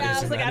 no. I'm Yeah, not I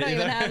was using like, I that don't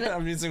even either. have it.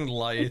 I'm using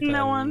light No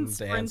and one dance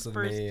sprints with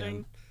me bursting.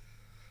 and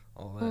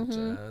all that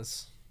Mhm.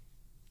 jazz.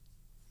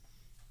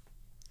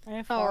 I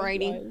have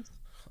Alrighty. Fogwise.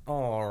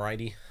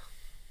 Alrighty.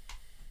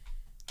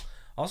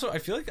 Also, I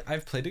feel like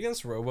I've played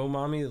against Robo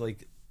Mommy,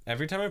 like,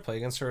 every time I play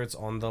against her, it's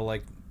on the,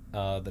 like,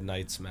 the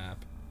Knights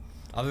map.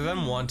 Other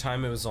than one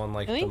time it was on,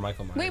 like, Really? the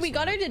Michael Myers Wait, we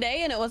got map. her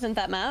today and it wasn't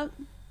that map.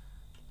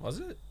 Was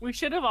it? We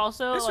should have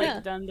also Yes, like yeah.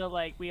 done the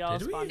like we all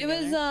Did we? spawned It was,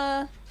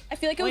 together. I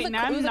feel like it Wait, was a.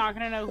 now it I'm was a- not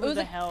gonna know it who was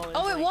the a- hell is.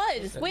 Oh, it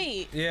like- was.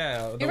 Wait. Yeah,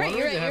 the You're right, one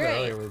you're we right, had you're right.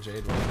 earlier with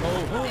Jade.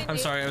 Oh, I'm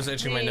sorry, I was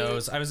itching my Wait.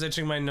 nose. I was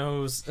itching my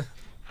nose.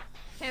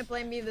 Can't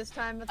blame me this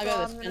time. That's I'll all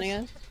go I'm this gonna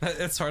one s-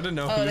 again. It's hard to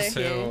know Oh, who's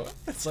they're who. here.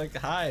 It's like,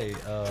 hi, I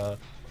saw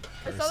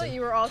that person. you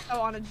were also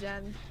on a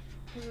gen.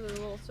 These are the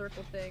little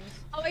circle things.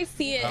 Oh, I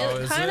see it. Oh,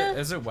 It is kind of.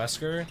 it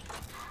Wesker?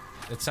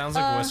 It sounds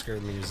like Whisker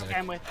music.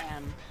 I'm with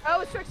M. Oh,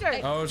 it's Trickster!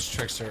 Oh, it's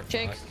Trickster. Fuck,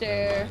 Trickster.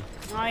 never mind.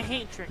 Oh, I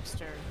hate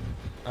Trickster.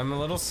 I'm a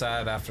little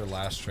sad after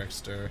last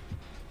Trickster.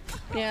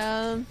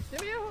 Yeah.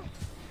 Jimmy-o!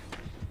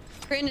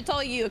 Brandon, it's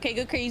all you. Okay,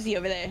 go crazy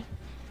over there.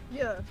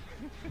 Yeah.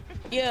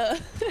 Yeah.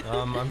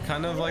 I'm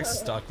kind of like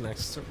stuck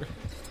next to her.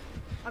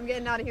 I'm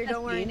getting out of here.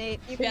 Don't worry, That's Nate.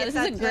 You can Yeah, get this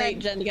is that a great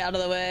 10. gen to get out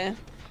of the way.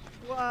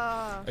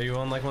 Wow. Are you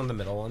on like one of the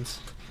middle ones?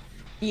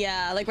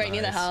 Yeah, like right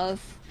near the Nice. house.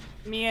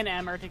 Me and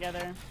M are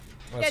together.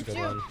 That's a Get good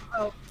you. one.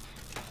 Oh,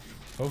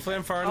 Hopefully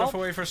I'm far enough Oh.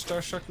 away for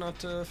Starstruck not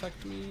to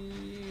affect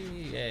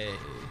me. Yay.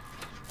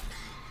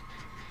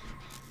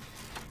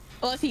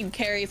 Unless he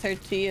carries her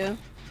to you.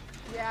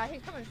 yeah,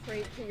 he's coming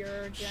straight to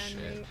your gen,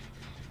 Shit. Nate.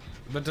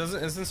 But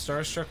isn't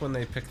Starstruck when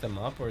they pick them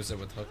up, or is it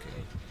with hooking?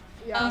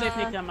 Yeah. They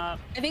pick them up.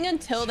 I think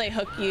until they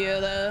hook you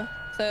though.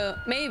 So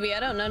maybe, I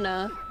don't know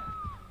now.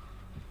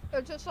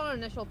 It's just on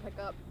initial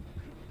pickup.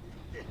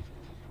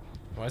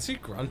 Why is he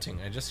grunting?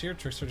 I just hear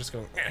Trickster just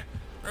going. "Eh,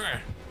 eh."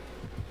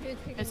 He's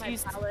picking Guess my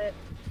he's- pallet.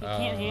 He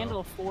can't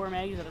handle 4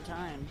 megs at a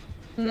time.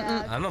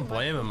 Yeah, I don't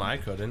blame him. I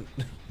couldn't.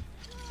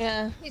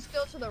 Yeah. He's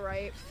still to the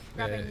right,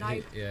 Yeah, grabbing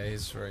knife.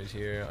 he's right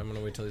here. I'm gonna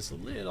wait till he's a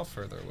little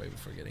further away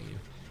before getting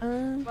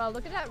you. Wow,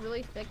 look at that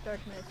really thick dark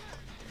mist.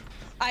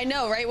 I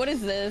know, right? What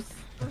is this?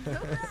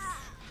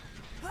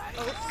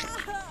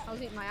 Oh, I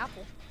was eating my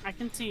apple. I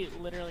can see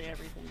literally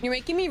everything. You're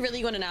making me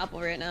really want an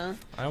apple right now.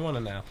 I want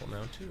an apple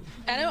now too.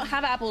 I don't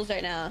have apples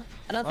right now.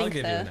 I don't I'll think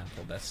give so. you an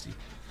apple, bestie.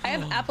 I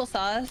have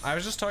applesauce. I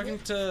was just talking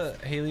to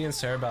Haley and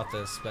Sarah about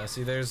this,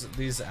 Bessie. There's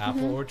these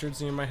apple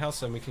orchards near my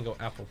house, and we can go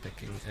apple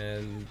picking.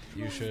 And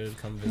you should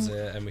come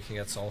visit, and we can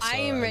get salsa. I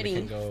am and ready. We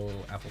can go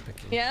apple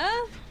picking.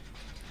 Yeah?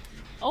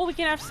 Oh, we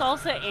can have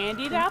salsa and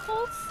eat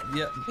apples?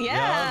 Yeah.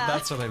 Yeah.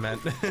 That's what I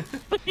meant.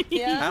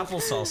 Yeah. Apple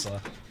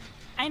salsa.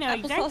 I know Apple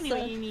exactly salsa.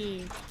 what you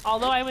mean.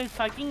 Although I would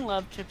fucking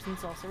love chips and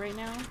salsa right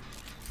now.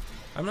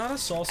 I'm not a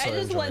salsa I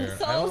just want enjoyer.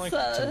 I don't like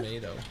salsa.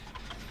 tomato.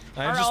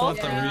 I Are just all want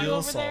the three real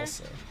over there?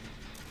 salsa.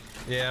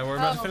 Yeah, we're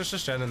about to Oh. finish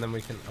this gen, and then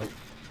we can. Oh,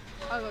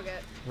 I'll go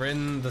get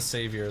Rin the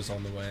Savior is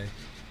on the way.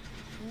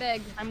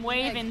 Meg. I'm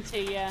waving to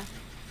you.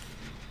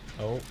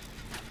 Oh,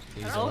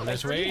 he's Oh, on I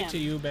his see way him. to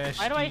you, bestie.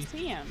 Why do I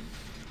see him?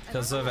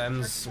 Because of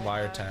M's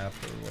wiretap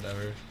or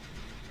whatever.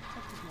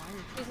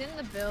 He's in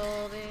the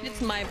building.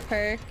 It's my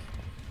perk.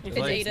 It's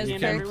Like, Jada's you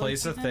perk. can everyone's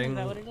place a season? thing. Is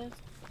that what it is?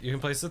 You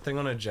can place the thing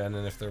on a gen,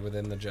 and if they're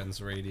within the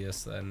gen's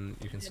radius, then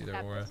you can see their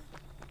aura.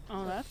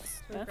 Oh,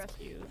 that's impressive.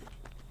 cute.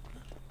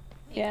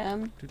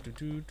 Yeah.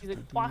 He's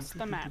across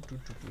the map.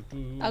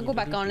 I'll go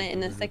back on it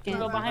in a Go second.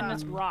 behind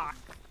this rock.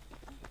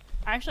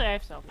 Actually, I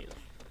have selfies.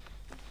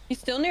 He's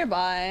still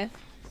nearby.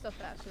 Still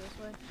faster this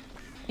way.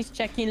 He's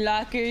checking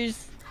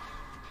lockers.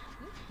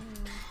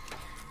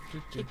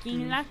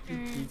 Kicking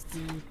lockers.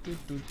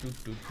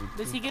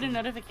 Does he get a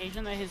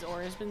notification that his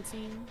aura has been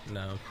seen?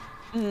 No,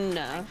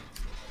 No.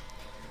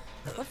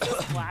 What's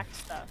this black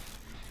stuff?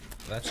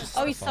 that's just.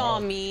 Oh, the he saw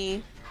fog.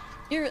 me.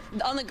 You're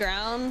on the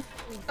ground.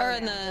 Or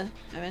in the...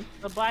 I mean,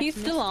 The black he's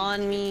still misty.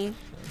 on me.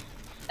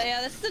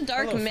 Yeah, this is a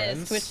dark Hello,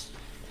 mist, friends.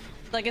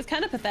 which... Like, it's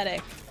kind of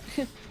pathetic.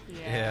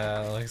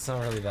 Yeah, like it's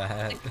not really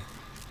that.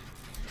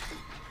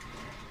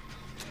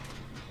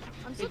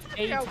 I'm still It's trying to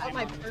figure out what daytime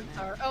my on this perks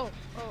map. are. Oh,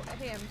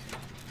 hey,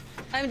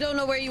 I don't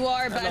know where you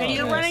are, but Hello. if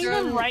You're you running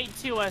Yes. them right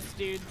to us,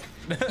 dude.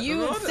 You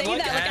What? say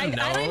Like, that like Em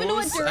I don't even know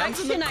what knows. Em's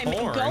in the direction I'm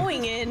corn.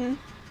 going in.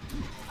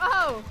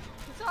 Oh,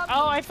 it's on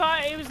Oh, me. I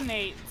thought it was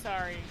Nate.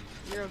 Sorry.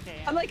 You're okay.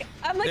 I'm like Yeah,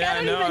 I don't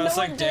I know. even know It's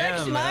what like,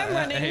 direction damn. I'm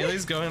running.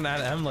 Haley's going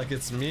at M like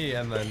it's me,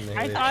 and then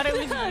I Haley. thought it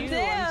was you. I'm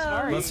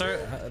Damn. sorry.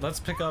 Let's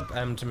pick up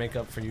M to make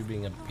up for you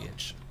being a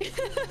bitch.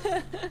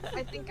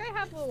 I think I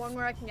have the one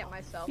where I can get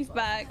myself. He's up.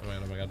 back.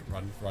 Oh my god,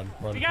 run.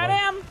 We got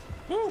run. him.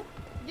 Woo!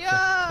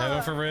 Yeah. Now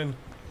go for Rin.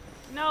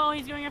 No,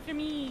 he's going after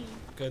me.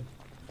 Good.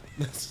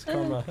 That's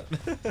karma.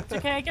 It's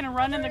okay. I can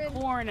run in the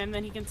corn, and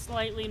then he can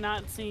slightly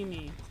not see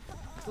me.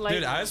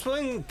 Dude, I was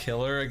playing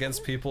killer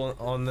against people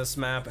on this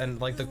map, and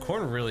like the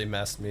corn really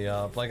messed me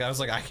up. Like I was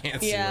like, I can't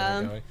see where Yeah.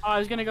 they're going. Oh, I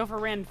was gonna go for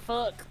Rin.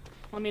 Fuck.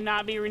 Let me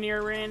not be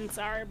near Rin.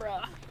 Sorry, bro.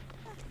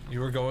 You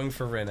were going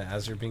for Rin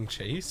as you're being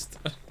chased.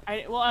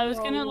 I was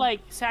gonna like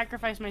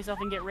sacrifice myself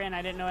and get Rin.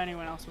 I didn't know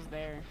anyone else was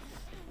there.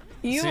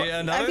 You, See, I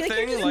another feel like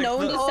thing, you're just like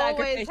known the- to Always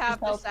sacrifice have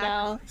to yourself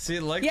now. See,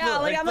 like Yeah, the,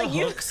 like, I'm the like,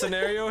 you- hook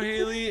scenario,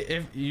 Haley.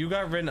 If you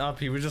got Rin up,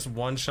 he would just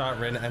one-shot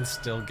Rin and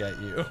still get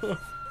you.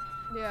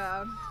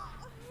 Yeah.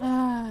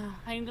 I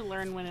need to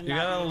learn when. You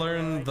gotta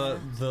learn the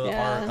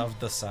Yeah. art of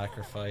the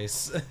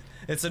sacrifice.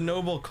 It's a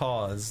noble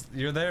cause.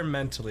 You're there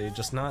mentally,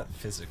 just not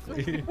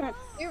physically. You Thank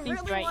really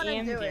you, I want to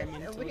am do there it, and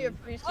mentally. we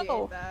appreciate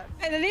Oh. that.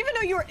 I didn't even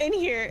know you were in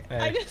here.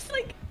 I Hey. just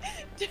like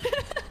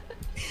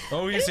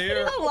Oh, he's in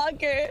here. the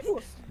locker.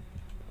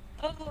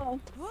 Oh,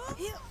 I Run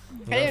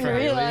didn't for Haley.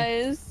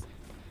 realize.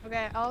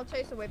 Okay, I'll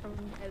chase away from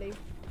Ellie.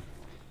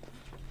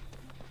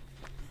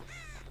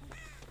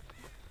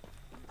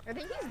 I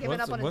think he's giving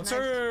up on his What's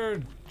knife.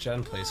 our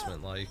gen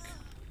placement like?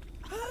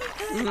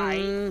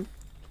 Mm,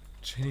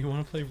 Jenny, you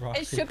want to play rock?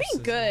 it should paper, be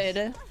scissors?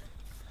 good.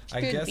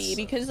 I Should guess be so.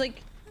 because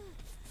like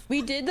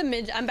we did the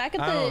mid. I'm back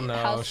at I don't the know,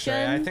 house Shay.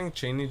 gen. I think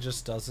Cheney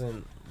just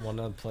doesn't want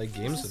to play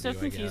games It's with so you.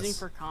 confusing I guess.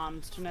 for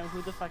comms to know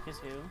who the fuck is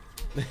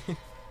who.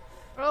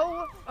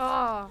 Oh,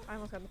 I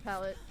almost got the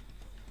pallet.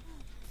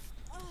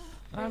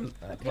 Like,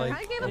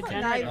 I gave up okay.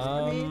 on knives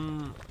for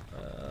me.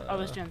 Oh,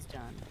 this gen's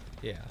done.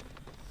 Yeah.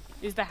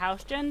 Is the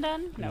house gen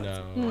done? No.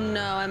 it's-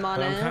 No, I'm on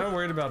But I'm it. kind of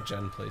worried about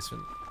gen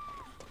placement.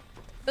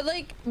 But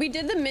like we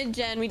did the mid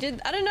gen, we did.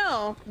 I don't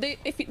know.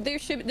 There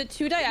should the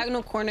two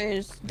diagonal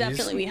corners.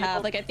 Definitely we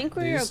have. Like I think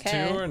we're These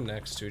okay. two are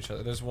next to each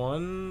other. There's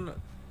one.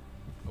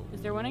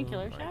 Is there one in Oh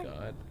Killer my Shack?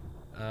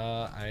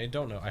 God. I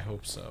don't know. I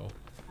hope so.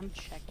 I'm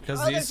checking.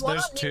 Because Oh, there's one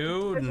there's on me.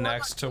 two There's one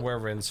next on to me. where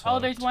Rin's Oh,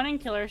 there's hooked. one in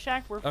Killer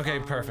Shack. We're Okay,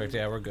 fine. perfect.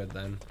 Yeah, we're good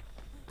then.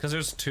 Because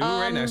there's two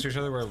right next to each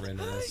other where Rin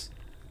is.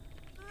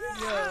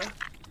 Yeah.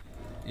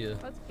 Yeah.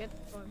 Let's get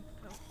one.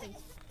 No,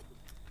 thanks.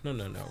 No.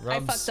 I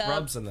Rubs, fucked up.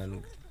 rubs, and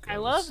then. I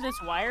goes. love this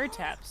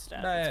wiretap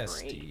stuff. It's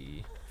great.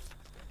 Nasty.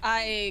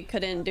 I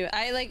couldn't do it.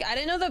 I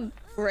didn't know the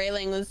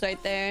railing was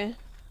right there.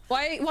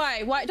 Why?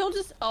 Don't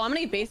just. Oh, I'm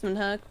gonna get basement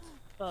hooked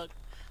Fuck.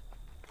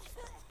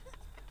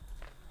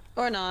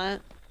 or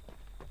not.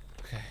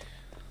 Okay.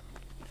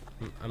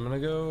 I'm gonna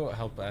go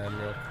help Anne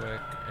real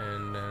quick,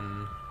 and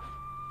then.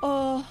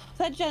 Oh,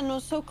 that gen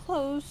was so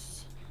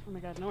close. Oh my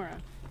god, Nora.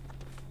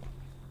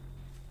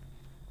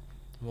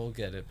 We'll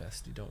get it,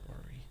 bestie. Don't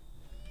worry.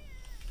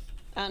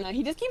 I don't know.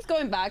 He just keeps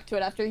going back to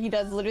it after he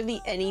does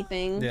literally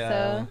anything.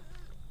 Yeah. So.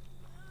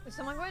 Is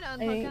someone going to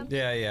unhook him?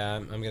 Yeah,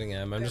 I'm getting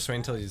M. I'm just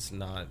waiting until he's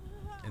not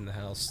in the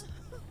house.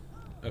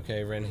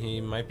 Okay, Ren,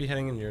 he might be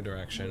heading in your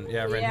direction.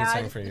 Yeah, Ren, he's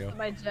heading for you.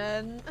 My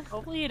gen.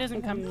 Hopefully he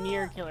doesn't come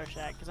near Killer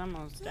Shack, because I'm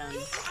almost done.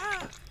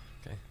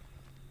 Okay.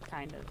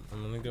 Kind of.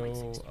 I'm gonna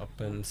go up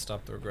and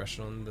stop the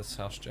regression on this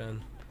house,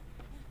 Jen.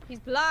 He's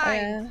blind.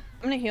 Yeah. I'm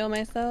gonna heal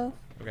myself.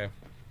 Okay.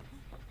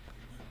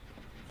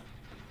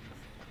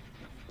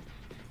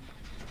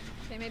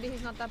 Okay, maybe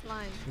he's not that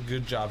blind.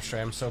 Good job,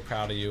 Shrey. I'm so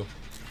proud of you.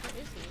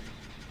 Where is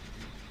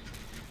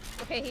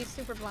he? Okay, he's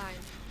super blind.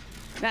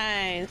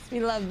 Nice.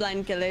 We love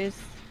blind killers.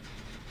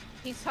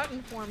 He's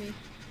hunting for me.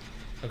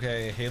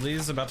 Okay,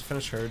 Haley's about to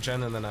finish her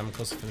gen, and then I'm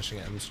close to finishing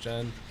M's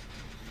gen.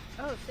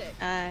 Oh, sick.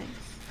 Nice.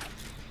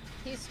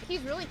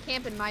 He's really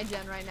camping my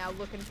gen right now,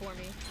 looking for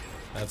me.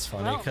 That's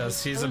funny, Well,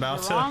 because he's chose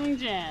about the to... wrong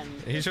gen.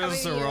 He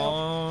chose the Coming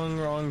to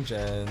you. wrong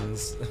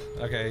gens.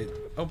 Okay,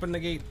 open the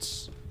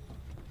gates.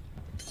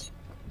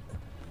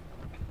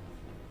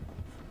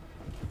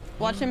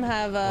 Watch him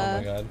have Oh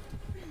my god.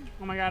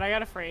 Oh my god, I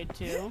got afraid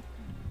too.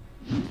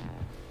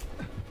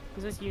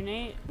 Is this you,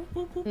 Nate?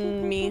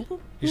 me.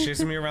 He's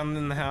chasing me around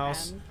in the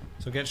house. Man.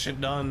 So get shit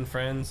done,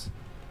 friends.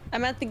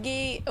 I'm at the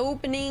gate,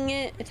 opening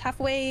it. It's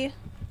halfway.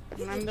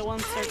 And I'm the one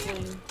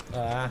circling.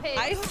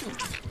 Hey.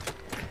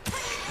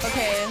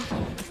 Okay.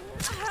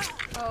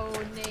 Oh,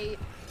 Nate.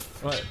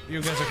 What?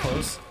 You guys are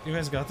close? You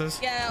guys got this?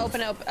 Yeah,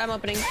 open up. I'm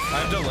opening. I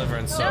have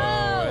deliverance, so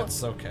No!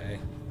 it's okay.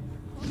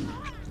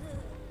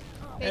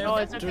 Hey, Oh,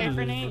 it's okay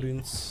for Nate.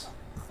 Deliverance.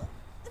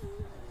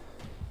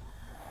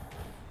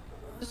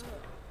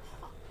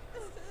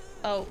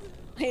 Oh,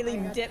 Haley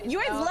dip. You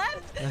guys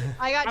left?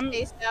 I got I'm-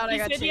 chased out. I He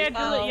got said he chased had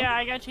out. yeah,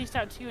 I got chased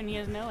out too, and he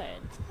has no ed.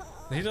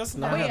 He does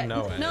not Wait, have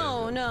no ed.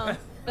 no. Oh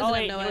Doesn't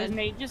wait, have no was ed.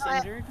 Nate just I-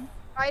 injured?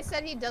 I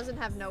said he doesn't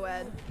have no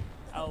ed.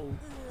 Oh.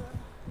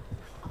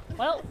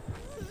 Well,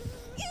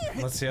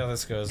 Let's see how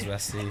this goes,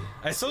 bestie.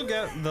 I still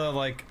get the,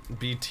 like,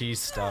 BT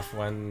stuff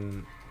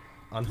when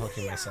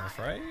unhooking myself,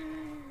 right?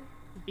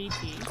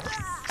 BT.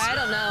 I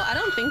don't know. I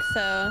don't think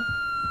so.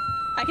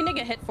 I can take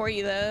a hit for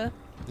you though.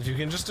 If you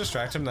can just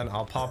distract him, then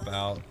I'll pop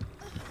out.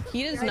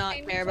 He does I not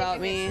came to care take about a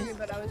me. victory,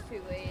 but I was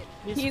too late.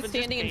 He's just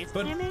standing in- face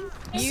But- planning?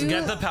 You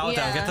Get the pallet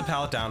down, yeah. get the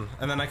pallet down,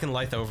 and then I can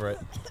lithe over it.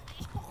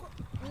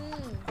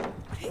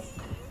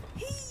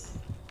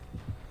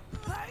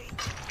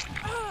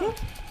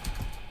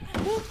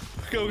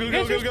 Go, go, You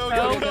go, guys go, are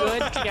go, so go, go!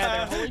 good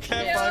together. Holy shit.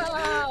 Get fucked.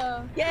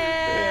 Yeah.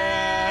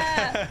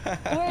 Yeah.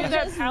 We're Dude,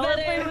 that just palette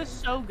play better. was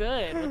so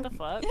good. What the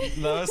fuck?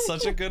 That was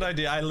such a good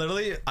idea.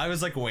 I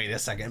was like, wait a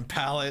second,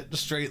 pallet,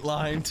 straight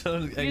line to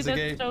Dude, exit that's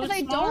gate. so Because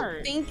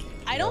smart.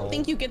 I don't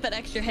think you get that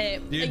extra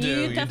hit. You Like, do,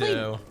 you definitely,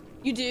 do.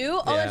 You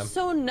do? Oh, Yeah. that's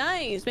so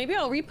nice. Maybe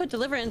I'll re-put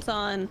Deliverance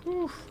on.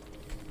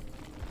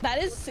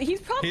 That is,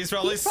 he's probably He's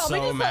probably so just,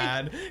 like-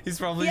 mad. He's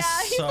probably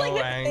Yeah, he's so like an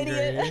angry.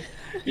 idiot.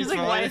 He's like,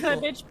 why is that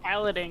bitch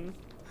palading?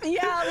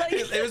 yeah, like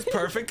It was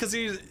perfect because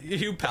he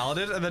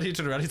palleted and then he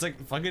turned around. He's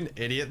like fucking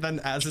idiot. Then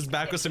as his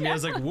back was to me, I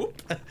was like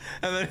whoop, and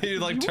then he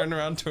like turned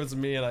around towards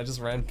me and I just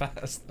ran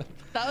past.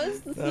 that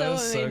was That so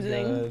was so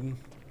amazing.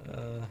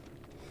 good.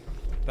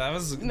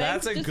 That's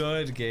Meg's a just-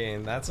 good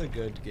game. That's a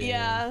good game.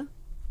 Yeah.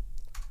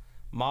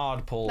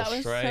 Mod pull, That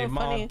was Stray. so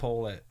Mod funny.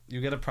 pull it. You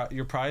get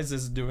your prize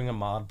is doing a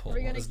mod pull. Are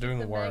we gonna It's keep doing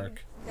the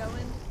work. Meg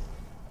going?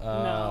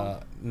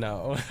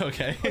 No.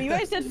 Okay. Well, you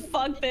guys said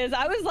fuck this.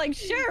 I was like,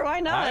 sure, why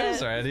not? I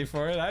was ready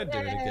for it. I'd do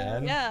it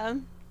again. Yeah.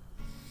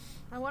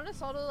 I want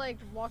us all to like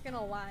walk in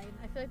a line.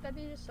 I feel like that'd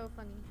be just so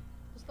funny.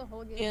 Just the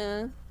whole game.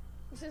 Yeah.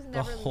 This is The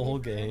never whole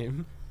leave.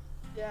 game.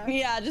 Yeah.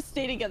 Yeah, just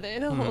stay together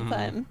the whole Mhm.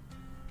 time.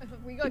 If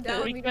we go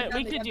down, We we go could, down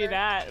we could do together.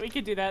 that. We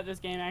could do that this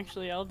game,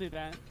 actually. I'll do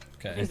that.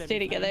 Okay. That'd Stay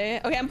be fun.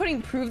 together. Okay, I'm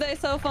putting Prove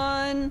Thyself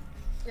on.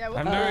 Yeah. I'm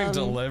We'll doing Um,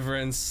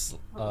 deliverance.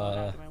 What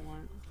mod do I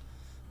want?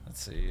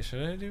 Let's see.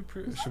 Should I do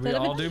prove? Should we Instead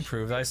of all it- do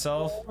prove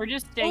thyself? We're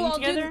just staying I'll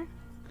do together?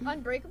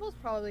 Unbreakable's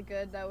probably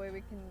good. That way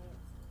we can.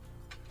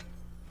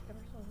 Get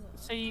ourselves up.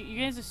 So you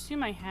guys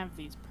assume I have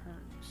these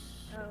perks.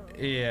 Oh.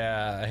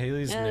 Yeah,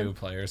 Haley's Yeah. new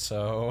player,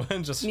 so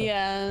just.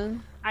 Yeah.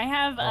 I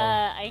have Oh.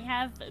 I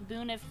have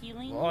Boon of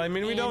Healing. Well, I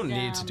mean, we don't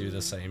and, need to do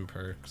the same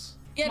perks.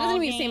 Yeah, it Small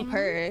doesn't even same game.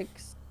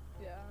 perks.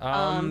 Yeah.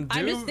 I'm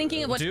do- just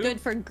thinking of what's do good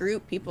for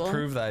group people.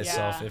 Prove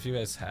thyself Yeah. if you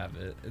guys have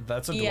it.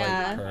 That's a Dwight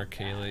Yeah. perk,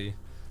 Haley.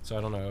 So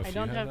I don't know if I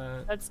don't you have, have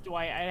that. that's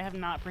Dwight. I have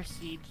not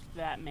prestiged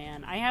that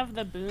man. I have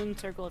the Boon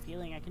Circle of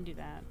Healing. I can do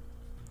that.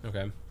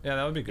 Okay. Yeah,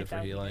 that would be good for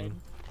That would be healing.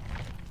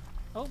 good.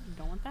 Oh,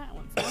 don't want that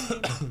one.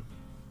 Sorry.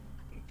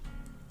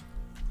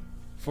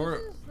 For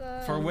This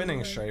is, for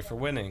winning, Stray, for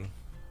winning.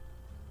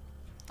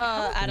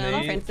 Adam,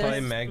 May Francis. play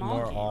Meg Small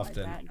more game like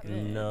often. that good.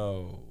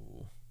 No.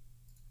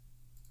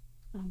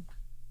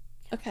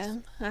 Okay,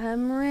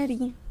 I'm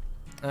ready.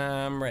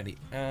 I'm ready.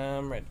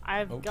 I'm ready.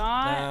 I've Oh,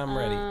 got. I'm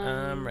ready.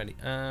 I'm ready.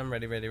 I'm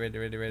ready. Ready. Ready.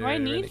 Ready. Ready. Do I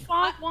Ready. need ready.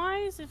 fog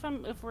wise if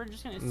we're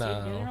just gonna stay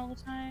No. together all the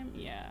time?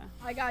 Yeah.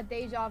 I got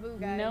deja vu,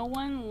 guys. No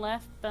one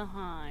left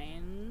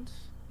behind.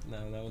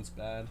 No, that one's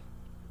bad.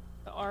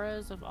 The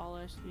auras of all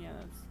us. Yeah,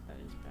 that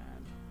is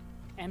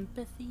bad.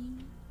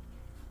 Empathy.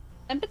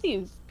 Empathy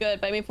is good,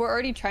 but I mean, if we're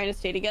already trying to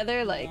stay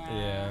together, like,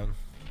 Yeah.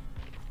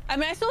 I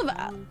mean, I still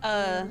have,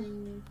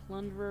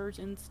 Plunderer's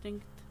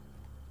instinct.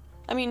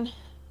 I mean,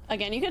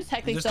 again, you could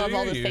technically Just still do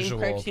have all the your same usual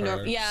perks, you know.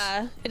 perks.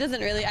 Yeah, it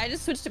doesn't really. I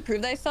just switched to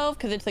prove thyself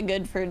because it's a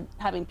good for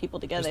having people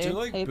together. Just do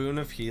like type. boon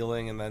of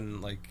healing and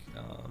then like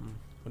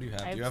what do you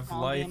have? I have Do you have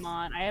small life? game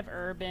on. I have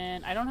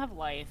urban. I don't have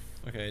life.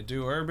 Okay,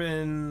 do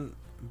urban,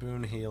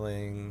 boon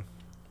healing,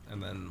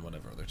 and then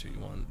whatever other two you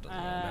want. Doesn't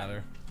really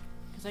matter.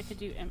 Because I could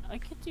do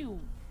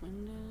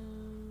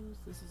Windows.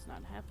 This is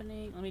not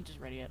happening. Let me just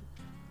ready it.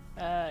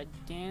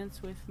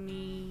 Dance with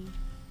me.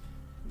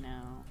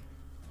 No.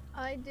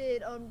 I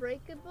did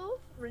Unbreakable,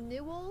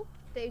 Renewal,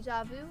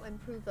 Deja Vu,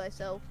 and Prove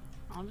Thyself.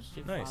 I'll just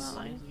do Nice. Fog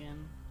Lines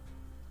again.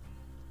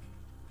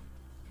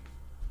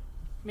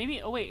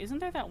 Maybe. Oh wait, isn't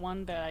there that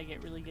one that I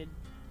get really good,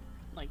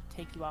 like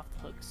take you off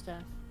the hook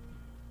stuff?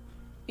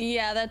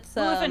 Yeah, that's.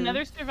 Oh, if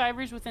another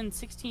survivor's within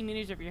 16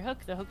 meters of your hook,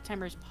 the hook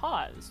timer is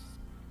paused.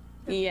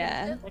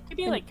 Yeah. That could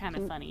be like kind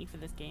of funny for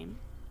this game.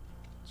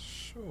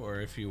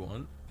 Sure, if you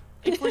want.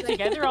 If we're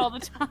together all the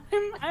time,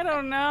 I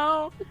don't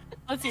know.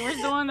 Let's see,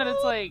 where's the one that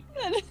it's like,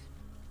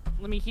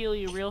 let me heal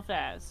you real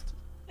fast.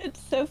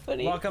 It's so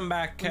funny. Welcome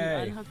back, When you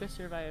Kay. unhook a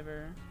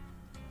survivor,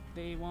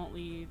 they won't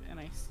leave, and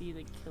I see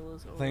the kill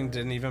is over. Thing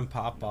didn't even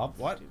pop up.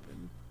 What?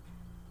 Stupid.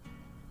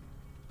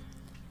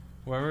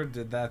 Whoever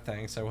did that,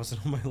 thanks. I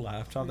wasn't on my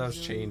laptop. That was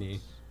Cheney.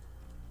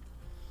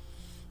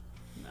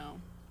 No.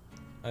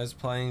 I was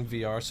playing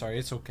VR. Sorry,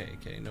 it's okay,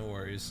 Kay. No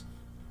worries.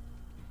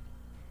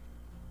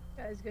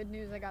 Guys, good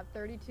news. I got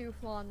 32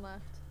 flan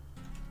left.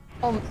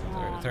 Oh,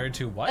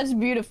 32 what? that's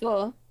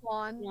beautiful.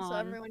 Flan, so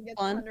Flan. everyone gets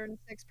Flan.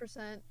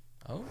 106%.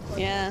 Oh.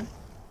 Yeah.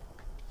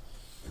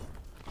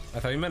 I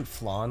thought you meant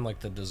flan,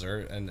 like the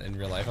dessert, and in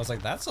real life. I was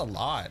like, that's a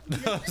lot.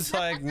 I was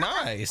like,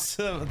 nice.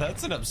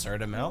 That's an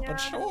absurd amount, but Yeah.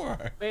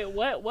 sure. Wait,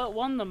 what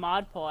won the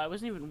mod poll? I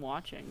wasn't even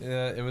watching.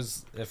 Yeah, it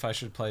was if I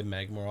should play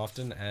Meg more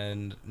often,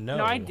 and no.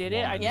 No, I did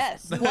it. I won.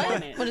 Yes. just What?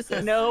 won it. What is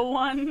this? No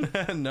one.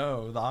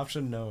 No, the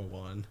option no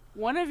won.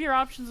 One of your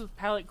options was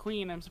Palette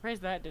Queen. I'm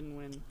surprised that didn't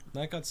win.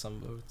 That got some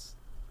votes.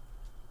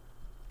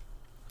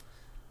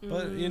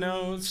 But, you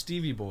know,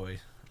 Stevie Boy.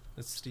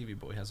 Stevie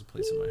Boy has a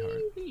place in my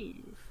heart.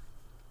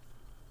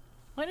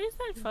 What is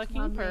that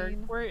fucking my perk?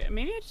 main. Where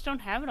maybe I just don't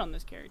have it on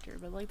this character,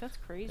 but like that's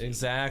crazy.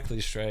 Exactly,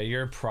 Stray.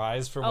 Your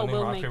prize for Oh, winning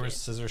we'll rock, make paper, it.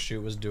 scissors,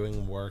 shoot was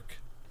doing work.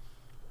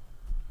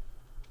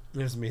 It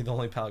was me, the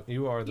only palette.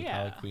 You are the Yeah.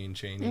 palette queen, Oh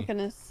Cheney.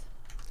 goodness.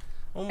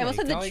 Oh I almost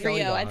had the golly,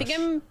 trio. golly I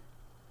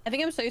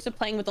think I'm so used to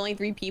playing with only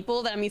 3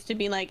 people that I'm used to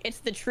being like, it's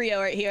the trio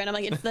right here, and I'm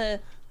like, it's the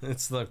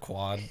It's the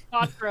quad.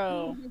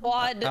 Quattro.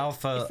 quad.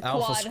 Alpha It's the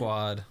Alpha quad.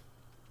 Squad.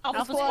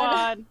 Alpha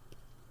squad.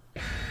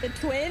 The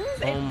twins.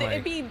 Oh my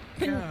It'd be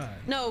God.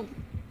 no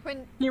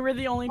Quinn, You were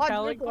the only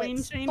Palette Queen,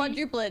 Quadruplets. Shane.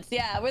 quadruplets.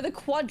 Yeah, we're the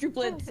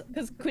quadruplets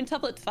because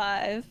quintuplets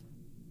 5.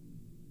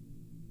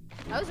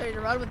 I was ready to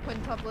run with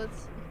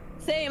quintuplets.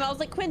 Same. I was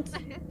like quint.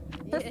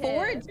 For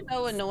 4, it's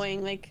so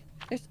annoying. Like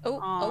there's oh.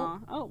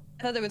 Oh.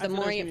 I thought there was I a thought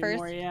Mori there at was gonna be first.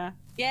 more, yeah.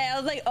 Yeah, I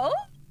was like, oh,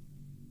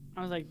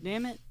 I was like,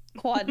 damn it.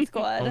 quad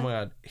squad. Oh my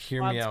god,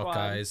 hear me Quad out, squad.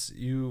 guys.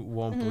 You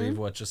won't believe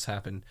what just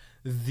happened.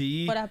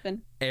 The What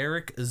happened?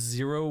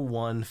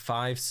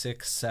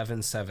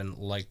 Eric015677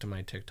 liked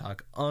my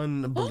TikTok.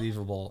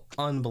 Unbelievable.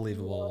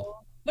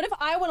 Unbelievable. What if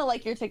I want to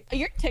like your TikTok?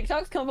 Your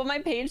TikToks come up on my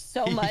page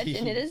so much,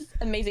 and it is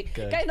amazing.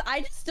 Good. Guys,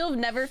 I just still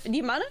never the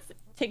amount of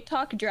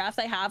TikTok drafts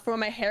I have from when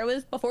my hair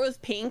was before it was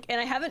pink, and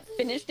I haven't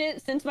finished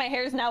it since my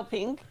hair is now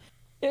pink.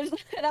 And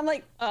I'm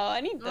like, oh, I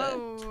need to.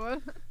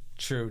 Oh.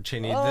 True,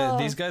 Cheney. Oh.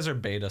 These guys are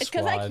beta It's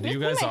because I squad. just You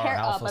put guys my are hair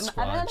alpha up. I'm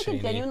squad, not like Cheney.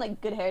 a genuine like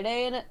good hair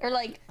day, and or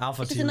like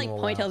Alpha it's just team in like will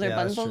ponytails allow- or yeah,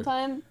 buns that's all the true.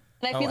 time.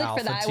 And I Oh, feel like Alpha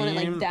for that I want it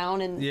team? like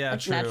down and Yeah, like,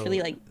 true. naturally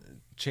like.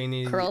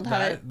 Cheney, curled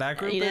how that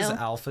group you is know?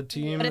 alpha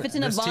team. But if it's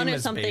in a This bun team or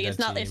is something, beta it's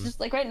not. It's team.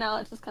 just like right now,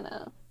 it's just kind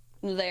of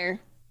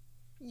there.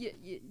 Yeah.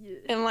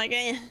 I'm like,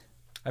 eh.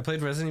 I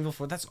played Resident Evil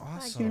 4. That's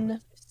awesome.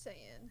 Just saying.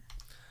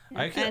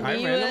 I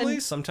And you randomly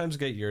would- sometimes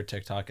get your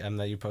TikTok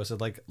that you posted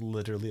like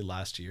literally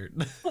last year.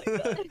 No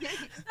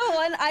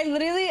one. I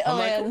literally. I'm Oh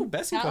like, man. oh,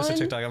 Bessie that posted one-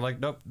 TikTok. I'm like,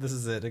 nope, this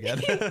is it again.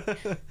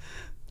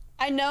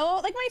 I know,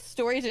 like my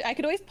stories. I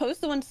could always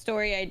post the one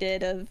story I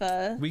did of.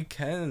 we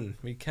can.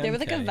 There was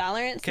like a Kay.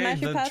 Valorant Kay, Smash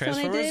the Pass one I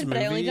Transformers did, but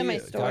I only did my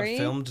movie story.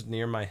 got filmed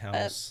near my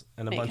house,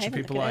 and a wait, bunch can I of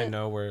even people look at I it?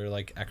 know were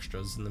like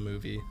extras in the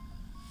movie.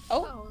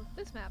 Oh, Oh,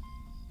 this map.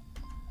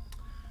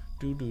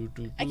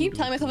 I keep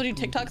telling myself to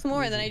do TikToks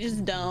more, and then I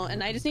just don't.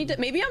 And I just need to.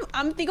 Maybe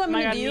I'm thinking Oh I'm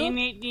my gonna god, do. we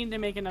need to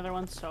make another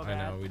one so I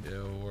bad. know we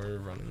do. We're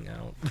running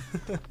out.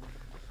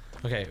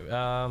 Okay.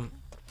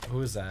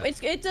 Who is that?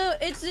 It's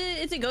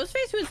a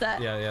Ghostface. Who is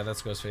that? Yeah,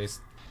 that's Ghostface.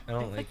 I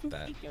don't like fucking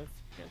that. hate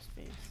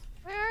Ghostface.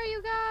 Where are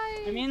you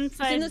guys? I'm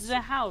inside this- the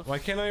house. Why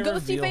can't I Ghosty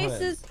reveal him?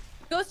 faces.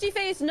 Ghosty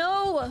face.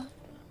 No.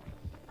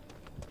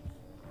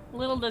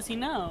 Little does he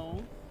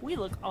know, we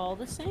look all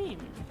the same.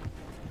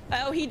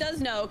 Oh, he does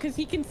know, cause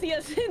he can see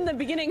us in the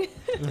beginning.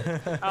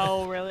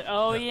 Oh really?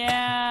 Oh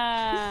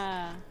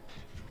yeah.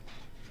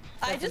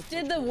 I just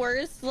did the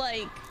worst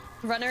like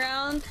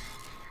runaround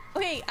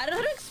Okay, I don't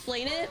know how to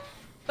explain it,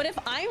 but if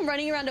I'm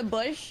running around a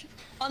bush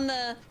on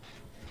the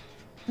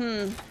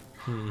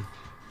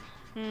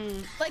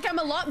like I'm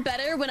a lot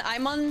better when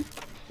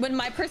when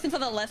my person's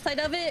on the left side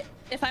of it.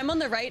 If I'm on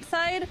the right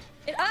side,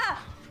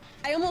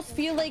 I almost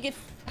feel like it's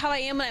how I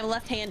am when I'm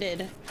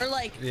left-handed, or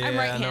like I'm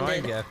right-handed. No, I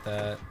get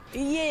that.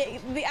 Yeah,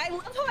 I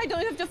love how I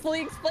don't have to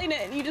fully explain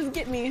it and you just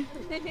get me.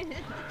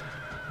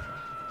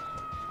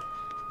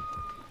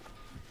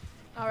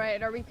 All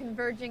right, are we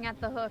converging at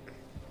the hook?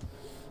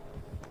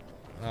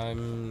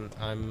 I'm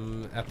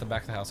at the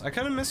back of the house. I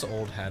kind of miss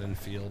old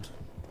Haddonfield.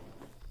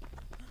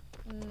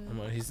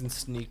 He's in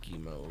sneaky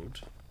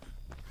mode.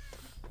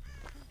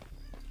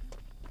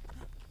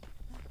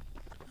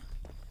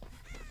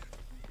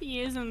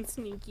 He is in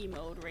sneaky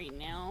mode right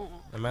now.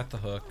 I'm at the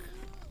hook.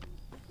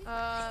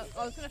 I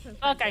was gonna finish.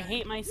 Fuck, I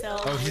hate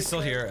myself. Oh, he's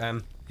still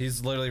here,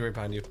 He's literally right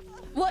behind you.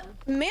 What?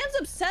 Man's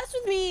obsessed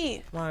with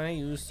me. Why are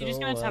you so You're just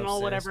gonna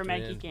tunnel whatever obsessed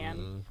Maggie with can.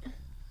 me?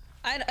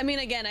 I mean,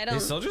 again, I don't.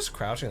 He's still just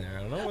crouching there.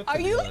 I don't know what. Are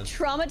the you deal like is.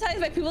 traumatized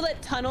by people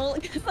that tunnel?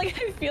 Because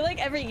like I feel like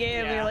every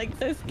game Yeah. you're like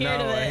so scared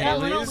No, of it. I hate- No,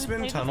 Haley's we been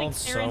played with, tunneled like,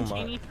 Sarah and so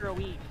Janie for a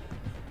week.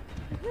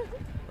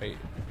 Wait,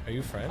 are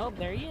you friend? Oh,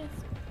 there he is.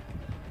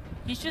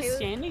 He's just Haley-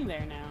 standing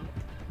there now.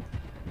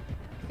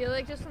 I feel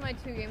like just in my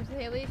 2 games with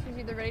Haley, she's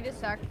either ready to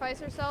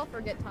sacrifice herself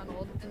or get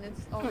tunneled, and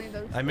it's only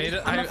those. I made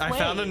it. I'm I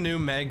found a afraid. new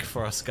Meg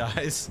for us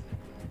guys.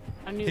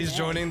 A new He's man.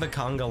 joining the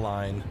conga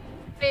line.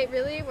 Wait,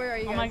 really? Where are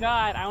you? Oh my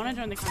god, I want to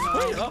join the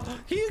conga Wait, line. oh,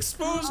 he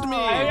exposed me.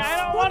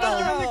 I don't What wanna the join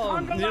the hell?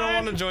 conga You don't line.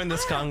 want to join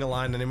this conga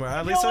line anymore.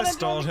 At least I wanna join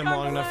stalled the him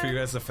long conga enough for you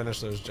line. guys to finish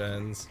those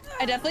gens.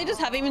 I definitely just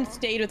haven't even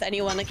stayed with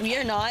anyone. Like we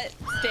are not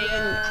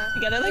staying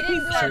together like We we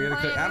didn't do So said. you're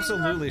gonna cook?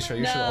 Absolutely sure.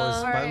 You should No. always.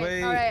 By the Alright,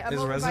 way, alright, I'm is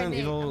over by Resident Nate.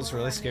 Evil I'm is over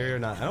really by scary Nate. or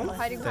not? I don't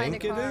hiding behind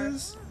think a it car.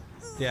 is.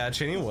 Yeah,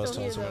 Cheney was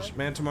Still telling so here, much. though.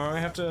 Man, tomorrow I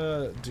have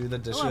to do the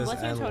dishes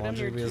Blessing and told him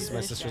laundry you're because too my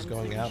rich, sister's Jen, so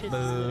going you out. should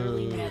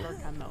literally Boo. never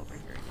come over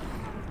here.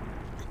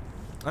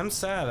 I'm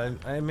sad.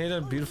 I made a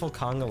beautiful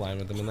conga line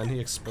with him and then he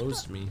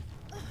exposed me.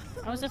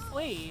 I was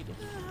afraid.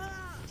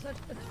 Such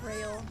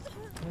betrayal.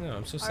 I know.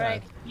 I'm so sad.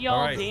 Alright. Y'all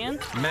Alright,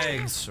 dance?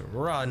 Megs,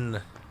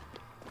 run.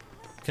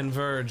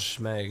 Converge,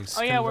 Megs.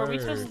 Oh yeah, were we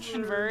converge. supposed to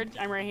converge?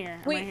 I'm right here.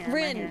 I'm Wait, right here. I'm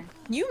Rin, right here.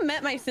 you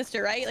met my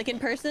sister, right? Like in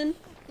person?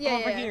 Yeah,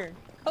 Over yeah. here.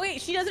 Oh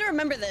wait, she doesn't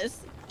remember this.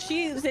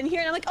 She's in here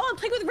and I'm like, oh, I'm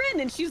playing with Rin,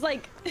 and she's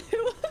like,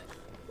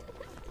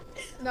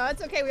 No,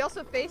 it's okay. We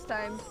also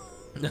FaceTimed.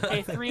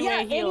 Okay, three-way yeah,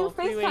 and heal. you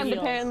Three-way FaceTimed heal.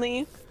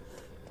 apparently.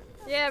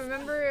 Yeah,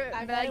 remember? Oh,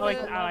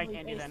 Vega- I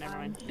can't do that. Never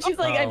mind. She's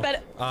like, I Oh,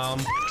 bet.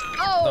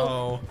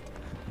 Oh!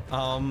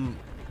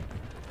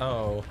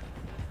 Oh.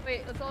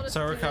 Wait, let's all just.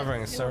 So do this.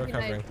 recovering, Maybe so it'll be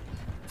nice. recovering.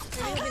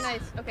 Maybe it'll be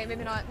nice. Okay,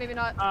 maybe not. Maybe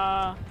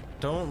not.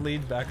 Don't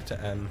lead back to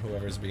M,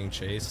 whoever's being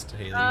chased,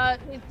 Haley.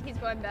 He's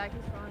going back.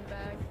 He's going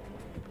back.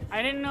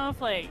 I didn't know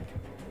if like.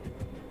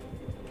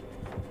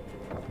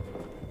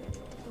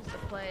 This is the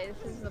play.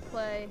 This is the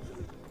play.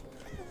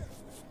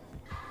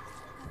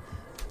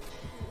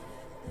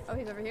 Oh,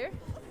 he's over here.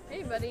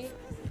 Hey, buddy.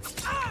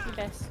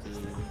 Bestie.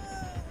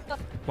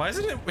 Why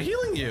isn't it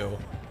healing you?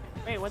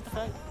 Wait, what the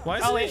fuck? Why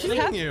isn't Oh, it wait,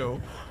 healing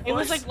you? It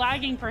was What? like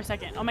lagging for a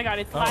second. Oh my god,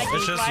 it's Oh, lagging.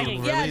 it's just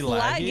lagging. really Yeah, it's laggy?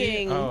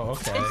 lagging. Oh,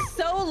 okay. It's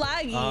so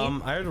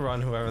laggy. I would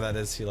run whoever that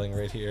is healing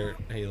right here,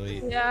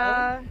 Haley.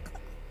 Yeah.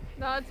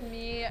 No, it's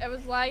me. I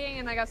was lagging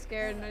and I got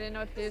scared and I didn't know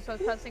what to do, so I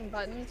was pressing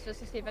buttons just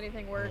to see if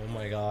anything worked. Oh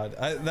my god.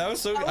 That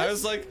was so I I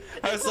was was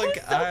like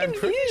so I'm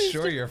pretty confused.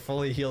 sure you're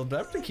fully healed, but I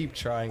have to keep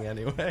trying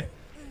anyway.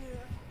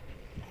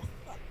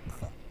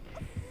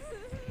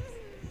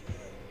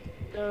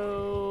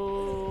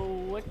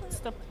 So, what's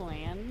the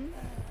plan?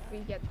 We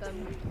get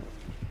them.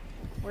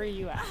 Where are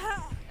you at?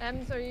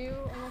 Ems, are you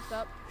almost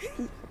up?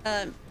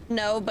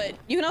 No, but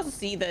you can also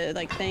see the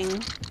like thing.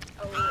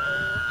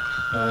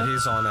 Oh.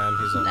 He's on M,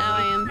 he's on Now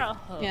I M. am.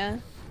 Oh. Yeah.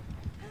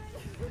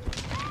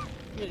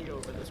 I'm gonna go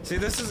over this way. See,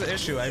 this is the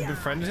issue. I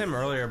befriended him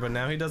earlier, but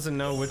now he doesn't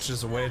know which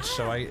is which,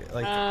 so I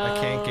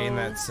can't gain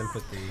that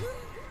sympathy.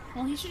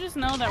 Well, he should just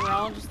know that we're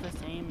all just the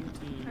same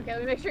team. Okay, let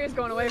me make sure he's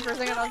going away for a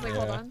second. I was like,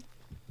 hold Yeah. on.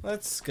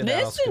 Let's get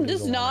This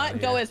does not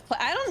go as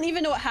I don't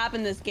even know what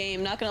happened this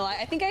game, not gonna lie.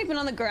 I think I've been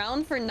on the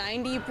ground for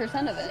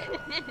 90% of it.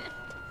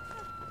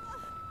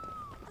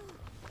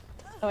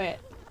 Oh wait.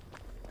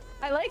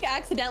 I like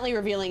accidentally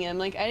revealing him,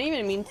 like I didn't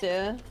even mean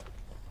to.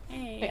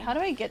 Hey. Wait, how do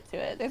I get to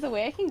it? There's a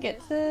way I can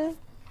get to...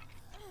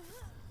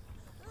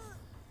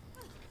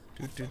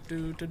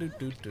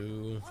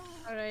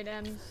 Alright,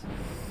 Ems.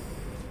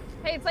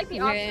 Hey, it's like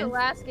the Okay. opposite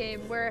last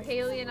game where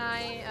Haley and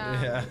I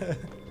Yeah.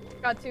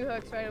 got 2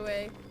 hooks right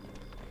away.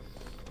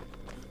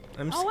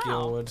 I'm Oh, wow.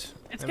 skilled.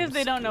 It's I'm because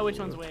they don't know which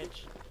one's skilled.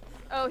 which.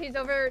 Oh, he's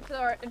over to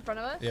our in front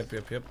of us. Yep.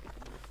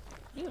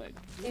 You would.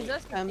 Sees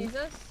us. Sees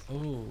us.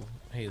 Oh,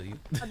 Haley.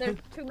 Oh, there's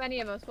too many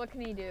of us. What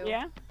can he do?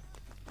 Yeah?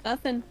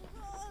 Nothing.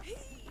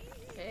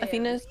 Hey,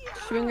 Athena's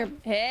shooting her...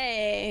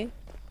 Hey!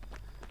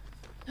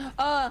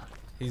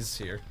 He's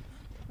here.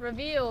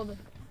 Revealed.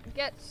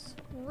 Get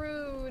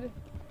screwed.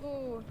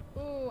 Ooh,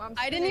 I'm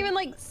I didn't even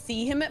like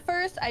see him at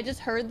first. I just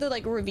heard the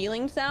like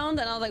revealing sound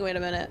and I was like, wait a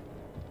minute.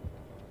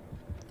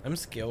 I'm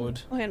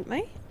scared. Oh, and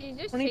my He's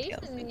just ponytail's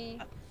chasing like me.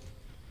 that.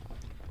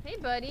 Hey,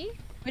 buddy.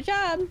 Good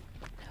job.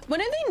 When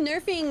are they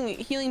nerfing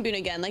healing boon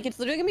again? Like, it's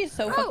literally gonna be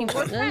so fucking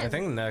what's pointless. I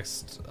think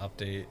next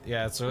update.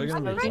 Yeah, it's really gonna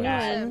be supposed to cool.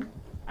 add- When?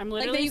 I'm Like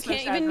literally that you supposed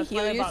can't to add even that's why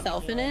heal I bought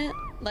yourself in Miguel.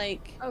 it.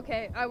 Like,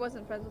 Okay, I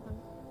wasn't friends with him.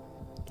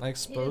 I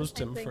exposed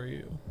same him thing. for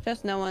you.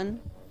 just no one.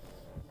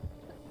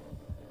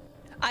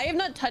 I have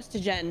not touched a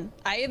gen.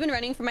 I have been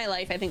running for my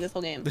life, I think, this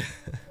whole game.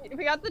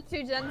 We got the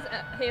 2 gens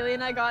Haley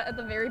and I got at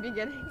the very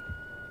beginning.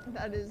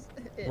 That is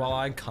it. While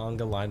I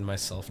conga lined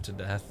myself to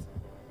death.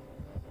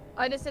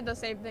 I just did the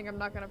same thing. I'm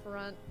not gonna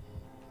front.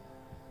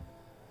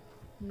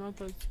 Not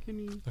that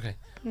skinny. Okay.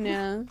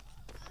 Yeah.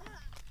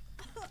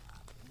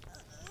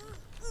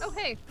 Oh,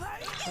 hey.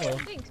 Hello.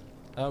 Thanks.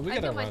 We I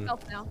gotta heal run.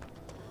 myself now.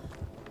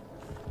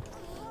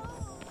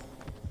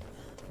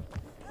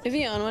 Is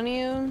he on one of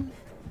you?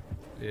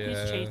 Yeah, I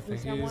chasing think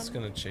he's someone?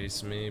 gonna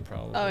chase me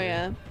probably. Oh,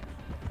 yeah.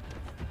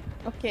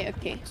 Okay,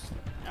 okay.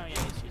 Oh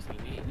yeah, he's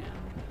using me now.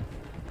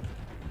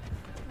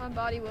 My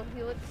body will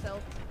heal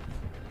itself.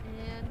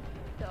 And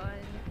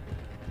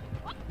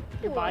done.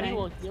 Your body Ooh.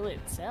 will heal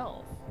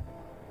itself.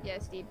 Yeah,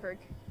 Steed perk.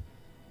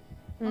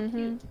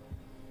 Mm-hmm.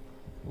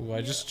 Ooh,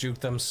 I just juked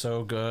them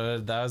so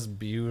good. That was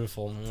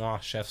beautiful.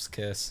 Mwah, chef's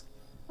kiss.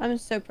 I'm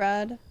so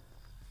proud.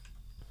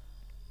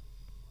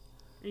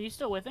 Are you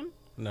still with him?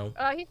 No.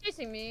 He's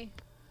chasing me.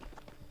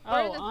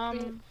 Where Oh, did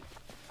the tree-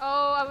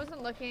 Oh, I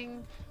wasn't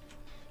looking.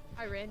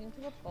 I ran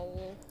into a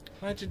pole.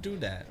 Why'd you do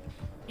that?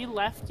 he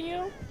left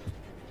you?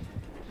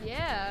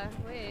 Yeah,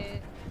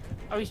 wait.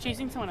 Oh, he's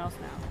chasing someone else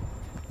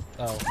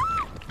now. Oh.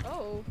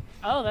 Oh.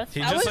 Oh, that's He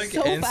That just was like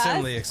so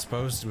instantly fast.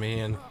 exposed me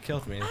and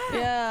killed me.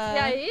 Yeah.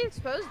 Yeah, he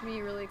exposed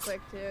me really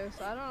quick too,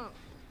 so I don't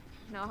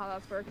know how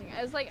that's working.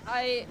 It's like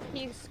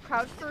he's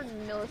crouched for a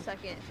millisecond.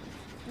 giving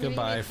me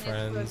Goodbye, a chance to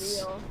friends.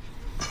 reveal. Well,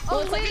 Oh,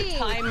 it's like a wait.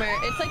 timer.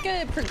 It's like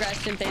a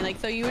progression thing. Like,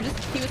 so you were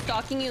he was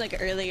stalking you like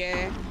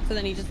earlier. So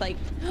then he just like,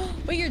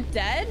 wait, you're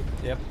dead?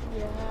 Yep.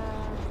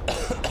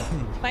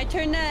 Yeah. My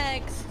turn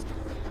next.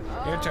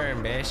 Your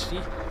turn,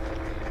 bestie.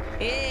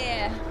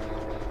 Yeah.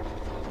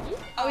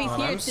 Oh, he's God,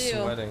 here I'm too.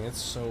 sweating.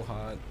 It's so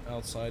hot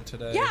outside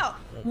today. Yeah.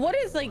 Oh, What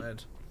is like?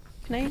 God.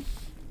 Can I?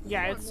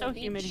 yeah, Come it's on, so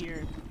little humid beach.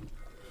 here.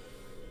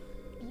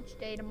 Each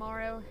day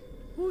tomorrow.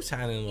 Who's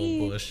hiding in a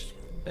little bush?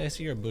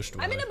 Bessie, you're a bush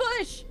dweller. I'm in a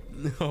bush.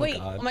 Oh, Wait.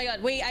 God. Oh my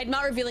God. Wait. I'm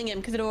not revealing him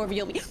because it'll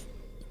reveal me.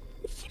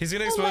 He's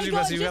gonna Oh expose my you,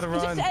 God, Bessie. You gotta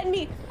run. Just end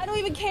me. I don't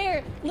even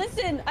care.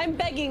 Listen, I'm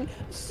begging.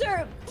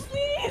 Sir,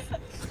 please.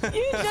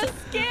 You just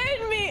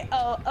scared me.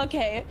 Oh,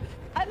 okay.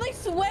 I'm like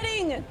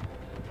sweating.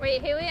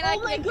 Wait, Haley and I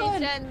Oh my can God.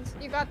 get gens.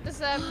 You got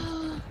this,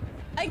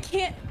 I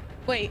can't.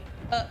 Wait.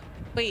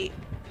 Wait.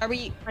 Are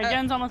we? My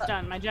gen's almost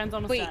done. My gen's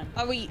almost Wait. done.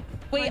 Are we?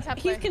 Wait.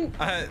 Mine's He's halfway. can.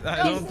 I No, he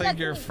don't did think that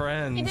you're to me.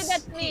 friends. He did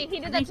that to me. He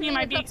did I that think to he me.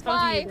 might be It's a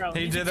exposing you, fly. bro.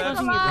 He He's did that.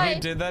 exposing you, Lie. He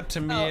did that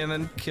to me Oh. and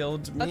then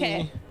killed me.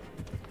 Okay.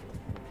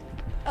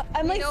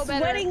 I'm You like know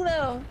better. sweating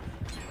though.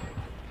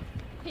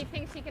 He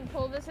thinks he can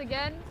pull this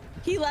again.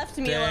 He left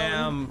me alone.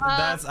 Damn.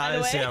 That's. by the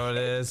I see way. how it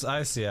is.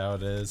 I see how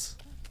it is.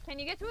 Can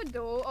you get to a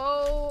door?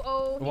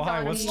 Oh, he Why?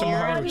 got What's me.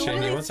 tomorrow, I'm Cheney?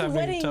 literally What's happening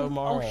sweating.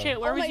 tomorrow? Oh shit,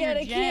 where Oh was my your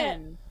God, I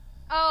can't. gen?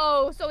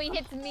 Oh, so he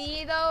hits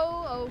me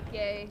though?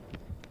 Okay.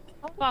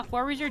 Fuck,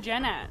 where was your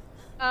gen at?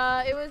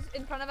 It was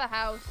in front of a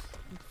house.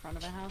 In front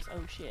of a house? Oh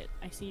shit.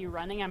 I see you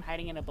running, I'm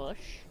hiding in a bush.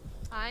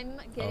 I'm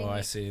getting. Oh,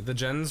 I see. The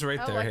gen's right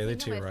Oh, there, I Haley, can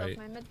to heal your myself.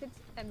 right. My medkit's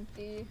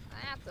empty.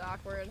 That's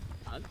awkward.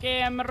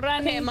 Okay, I'm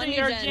running I'm on to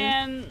your your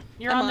gen. gen.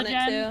 You're I'm on on the it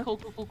gen? too.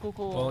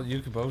 Cool. Well,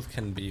 you both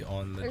can be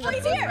on the There's gen, a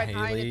bush right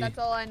behind Haley. it. That's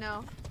all I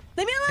know.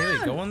 Leave me alone.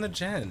 Haley, go on the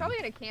gen. Probably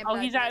gonna camp. Oh,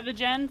 back he's here. at the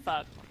gen?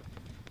 Fuck.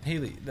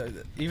 Haley,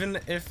 even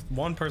if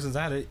one person's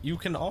at it, you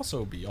can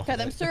also be on God,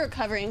 I'm it. still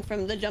recovering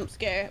from the jump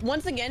scare.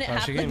 Once again, it Oh,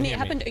 she happened. can Like, hear it me.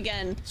 happened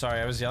again. Sorry,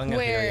 I was yelling at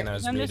Where- Haley and I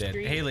was On the muted.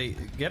 street. Haley,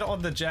 get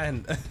on the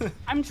gen.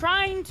 I'm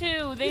trying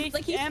to. They He's-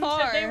 like, he's said they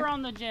far. were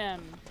on the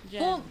gen.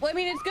 Well, I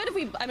mean, it's good if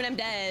we. I mean, I'm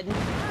dead,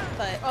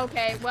 but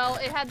Okay, well,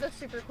 it had the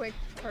super quick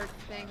perk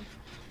thing.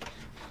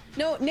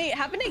 no, Nate, it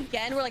happened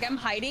again. Where like I'm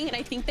hiding and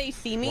I think they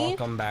see me,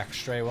 Welcome back,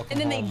 Stray. Welcome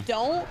and then they home.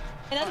 don't.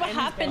 And that's Oh, what and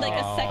happened like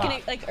Oh. a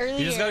second, like earlier.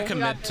 You just gotta got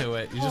commit this. to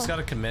it. You just Oh.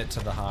 gotta commit to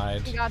the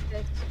hide. We got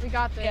this. We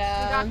got this.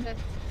 Yeah. We got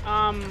this.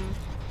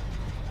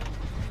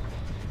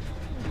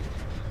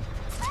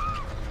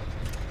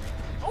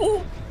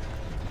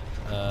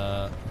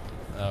 Oh!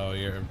 Oh,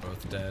 you're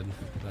both dead.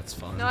 That's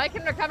fun. No, I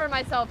can recover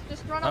myself.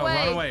 Just run Oh, away.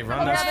 run away.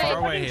 Run There's as a far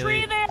away, fucking Haley.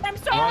 tree there! I'm Run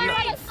sorry!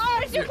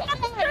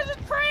 the- There's a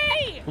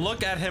tree!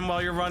 Look at him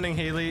while you're running,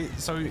 Haley,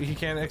 so he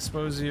can't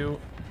expose you.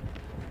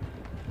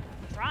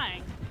 I'm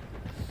trying.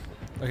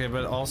 Okay,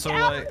 but also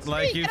Get out of the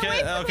like street, you get away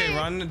can. from Okay, me.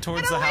 run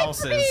towards Get the away from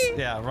houses. me.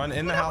 Yeah, run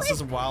in the Get away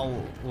houses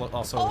while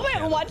also. Oh wait, looking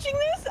at it. watching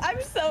this?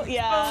 I'm so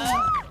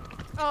yeah.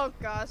 Oh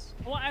gosh.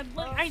 Well,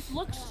 I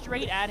look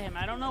straight at him.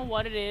 I don't know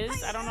what it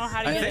is. I don't know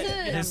how to I get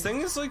think it. his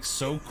thing is like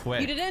so You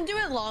quick. didn't do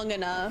it long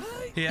enough.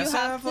 He has you to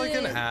have have like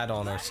an to-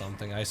 add-on or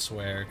something. I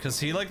swear, because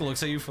he like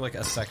looks at you for like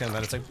a second, and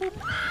then it's like. whoop.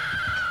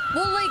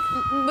 Well,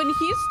 like when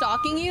he's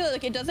stalking you,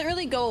 like it doesn't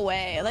really go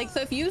away. Like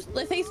so, if you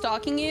let's say he's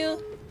stalking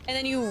you, and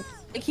then you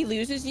like he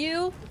loses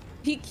you,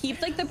 he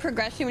keeps like the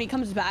progression when he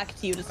comes back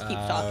to you, just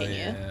keeps stalking you.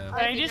 yeah.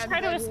 Did I just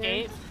try to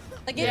escape?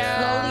 Like it Yeah,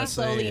 slowly,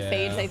 honestly, slowly yeah.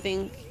 fades, I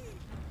think.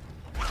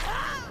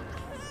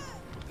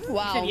 You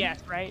Wow. said yes,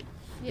 right?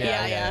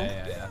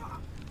 Yeah.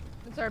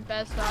 It's our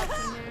best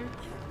option here.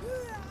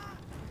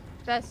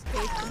 Best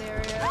case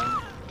scenario.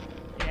 Yeah,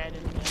 I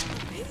didn't.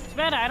 It's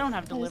bad I don't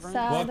have deliverance.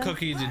 sad. What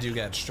cookie did you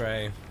get,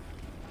 Stray?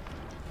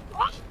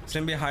 It's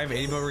gonna be a high of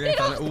 80, but we're getting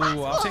thunder.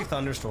 Ooh, I'll take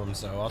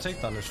thunderstorms though. I'll take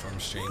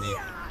thunderstorms, Janie.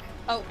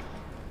 Oh,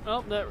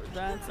 Oh, that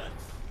sucks.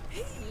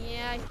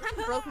 Yeah, he kind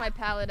of broke my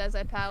pallet as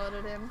I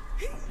palleted him.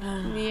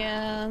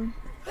 yeah.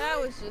 That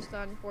was just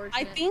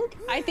unfortunate.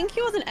 I think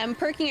he wasn't M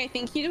perking. I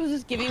think he was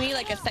just giving me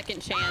like a second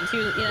chance. He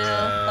was, you know,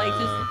 Yeah. like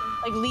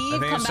just like leave,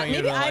 think come it's back. saying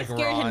you Maybe to, I like,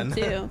 scared him run.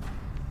 too.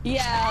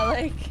 Yeah,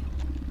 like.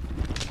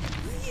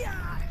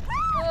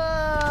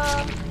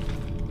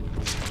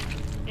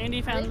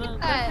 Andy found the.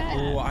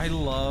 Oh, I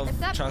love If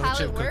that chocolate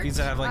chip palette cookies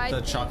that have like worked, the I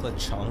think chocolate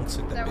chunks,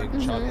 like the that big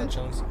would- chocolate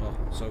chunks. Oh,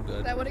 so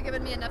good. That would have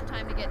given me enough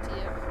time to get to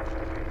you.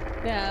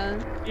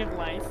 Yeah. You have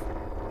life.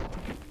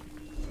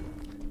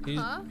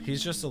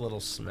 He's just a little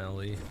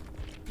smelly.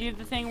 Do you have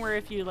the thing where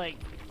if you like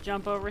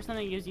jump over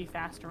something, it gives you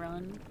fast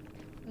run?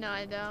 No,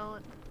 I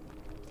don't.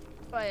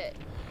 But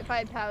if I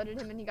had palleted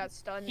him and he got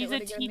stunned, He's it a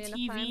would have given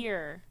me enough time.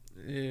 TTVer.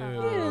 Ew.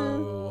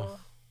 Oh.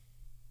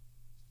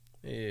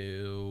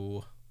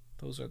 Ew.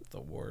 Those are the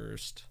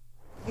worst.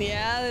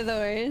 Yeah, they're the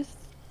worst.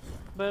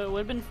 But it would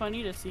have been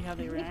funny to see how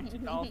they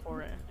reacted to all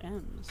four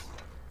M's.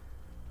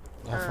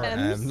 All for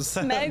M's.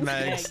 M's. Megs.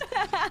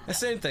 Megs. The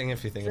same thing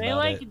if you think They about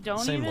like it. don't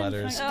Same even.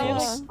 letters. They have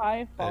Close.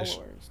 like 5 Ish.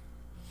 followers.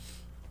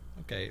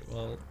 Okay,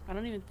 well, I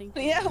don't even think.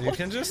 Yeah. you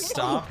can just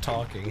stop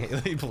talking,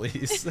 Haley,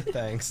 please.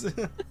 Thanks.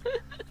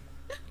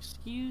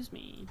 Excuse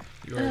me.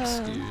 You are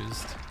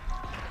excused.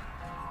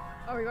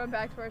 Oh, we're going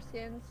back to our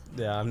skins.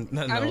 Yeah, I'm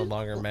no just-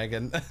 longer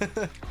Megan.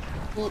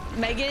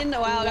 Megan.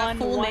 Wow, I got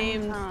full one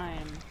names.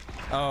 time.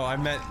 Oh, I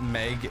meant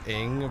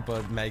Meg-ing,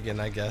 but Megan,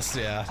 I guess.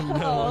 Yeah, no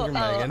longer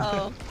Megan.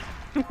 Oh.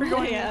 We're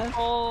going Yeah.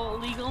 full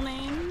legal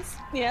names.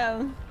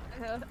 Yeah.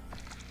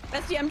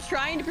 Bestie, I'm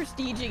trying to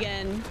prestige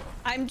again.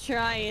 I'm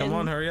trying. Come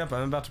on, hurry up!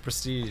 I'm about to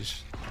prestige.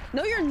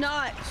 No, you're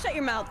not. Shut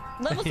your mouth.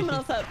 Level someone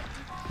else up.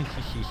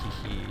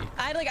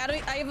 I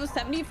have a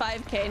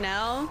 75k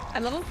now.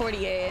 I'm level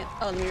 48.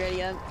 Oh, let me ready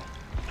yet.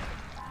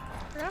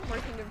 I'm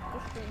working to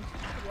push things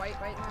to white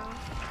right now.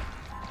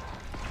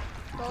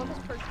 So all of his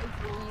perks are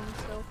green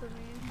still for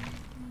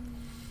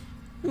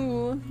me.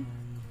 Ooh.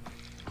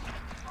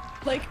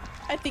 Like,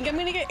 I think I'm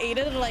gonna get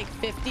Ada to like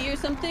 50 or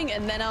something,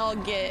 and then I'll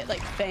get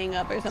like Fang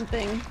up or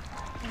something.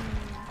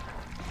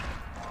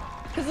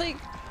 Cause like,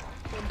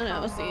 I don't know,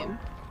 we'll see.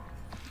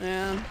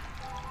 Yeah.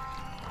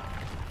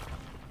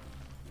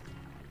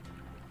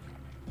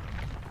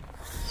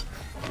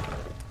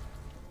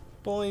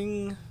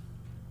 Boing.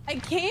 I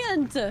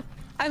can't.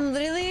 I'm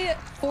literally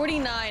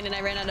 49 and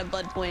I ran out of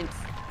blood points.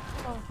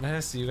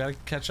 Nice, you gotta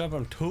catch up.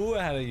 I'm 2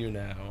 ahead of you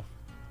now.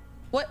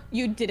 What?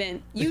 You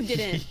didn't. You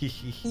didn't.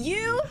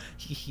 You?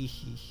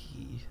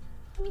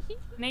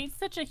 Nate's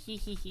such a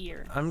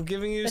hee-hee-heer. I'm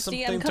giving you But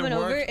see, something I'm coming to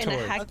over work and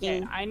towards.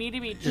 hacking. Okay, I need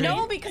to be.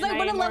 No, because I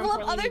want to level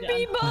up other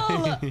people.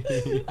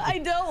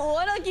 I don't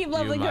want to keep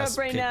leveling her up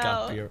right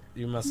now.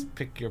 You must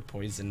pick your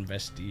poison,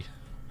 bestie.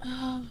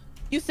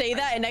 You say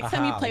that, and next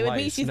time you Aha, play with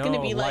me, Lithe. she's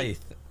gonna be like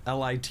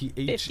Lithe.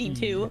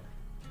 52,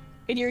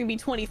 and you're gonna be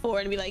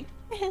 24 and be like,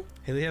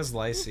 Haley has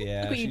lice,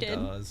 yeah, What you she did.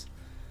 does.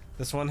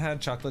 This one had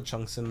chocolate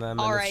chunks in them.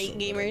 all and right, it's-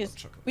 gamers,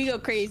 chocolate we go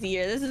chunks. crazy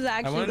here. This is I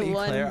actually want the an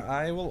one. Eclair.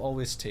 I will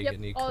always take Yep,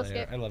 an I'll Eclair.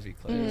 skip. I love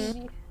Eclairs.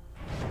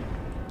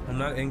 I'm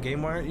not in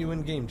game. Why aren't you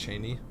in game,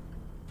 Cheney?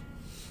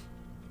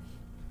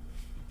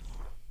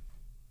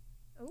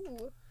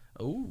 Ooh.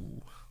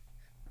 Ooh.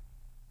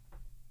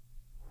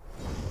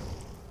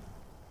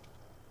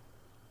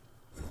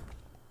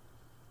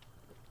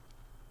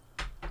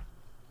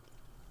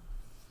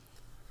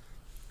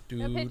 I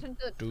pay attention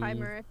to the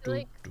timer. I feel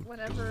like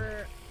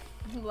whenever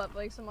I'm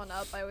leveling someone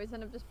up, I always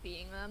end up just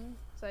beating them.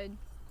 So I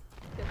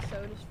get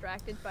so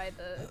distracted by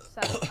the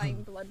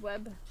satisfying blood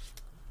web.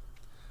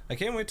 I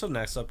can't wait till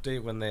next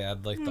update when they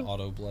add like the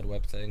auto blood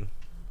web thing.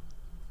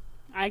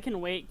 I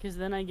can wait because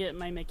then I get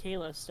my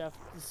Michaela stuff.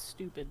 This is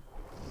stupid.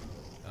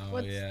 Oh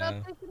What yeah.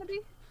 stuff is gonna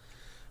be?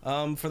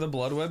 For the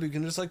blood web, you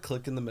can just like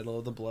click in the middle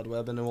of the blood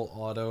web and it will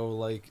auto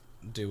like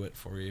do it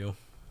for you.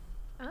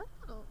 Oh.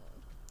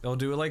 It'll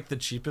do it like the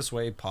cheapest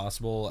way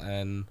possible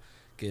and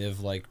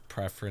give like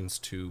preference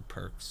to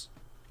perks.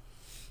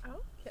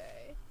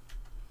 Okay.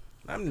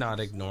 I'm not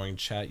ignoring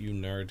chat, you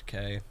nerd,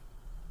 K.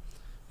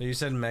 You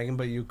said Megan,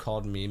 but you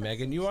called me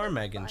Megan. You are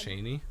Megan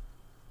Cheney.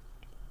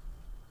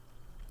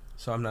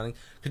 So I'm not.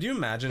 Could you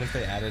imagine if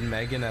they added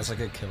Megan as like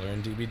a killer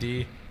in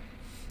DBD?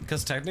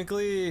 Because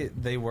technically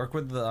they work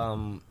with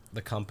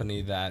the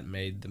company that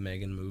made the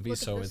Megan movie, Look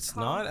at so this it's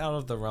car. not out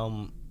of the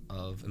realm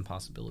of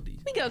impossibility.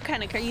 We go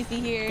kind of crazy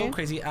here. Go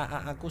crazy,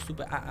 go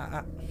stupid,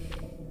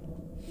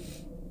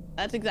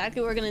 That's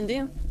exactly what we're gonna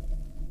do.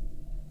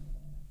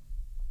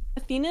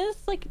 Athena's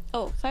like,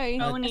 oh, sorry.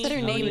 I Oni. said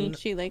her name Oni. and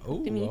she like Oh,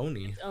 looked at me.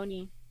 Oni.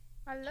 Oni.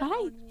 Hello. Hi.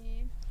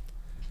 Oni.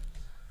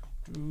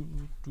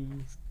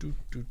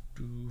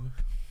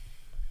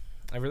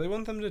 I really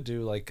want them to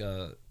do like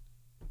a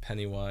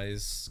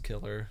Pennywise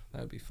killer.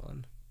 That would be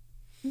fun.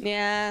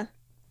 Yeah.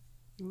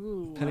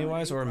 Ooh,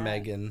 Pennywise or that.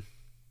 Megan.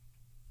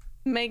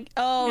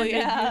 Oh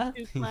yeah.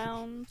 Two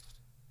clowns.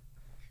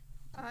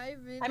 I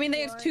mean,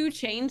 there's two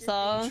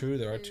chainsaw. True,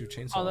 there are two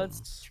chainsaw Oh, ones.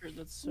 that's true.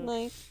 That's so.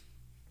 Nice.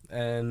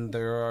 And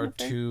there are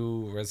Okay.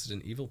 2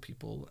 Resident Evil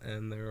people,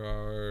 and there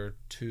are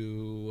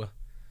 2.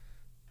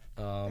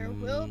 There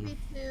will be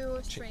 2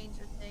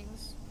 Stranger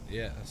Things.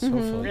 Yes, Mhm.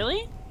 hopefully.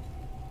 Really?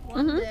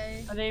 One Mhm.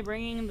 day. Are they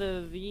bringing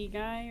the V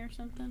guy or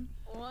something?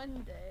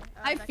 One day.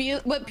 I feel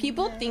what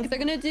people think they're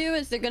gonna do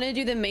is they're gonna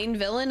do the main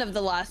villain of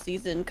the last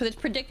season because it's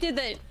predicted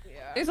that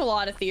Yeah. there's a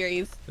lot of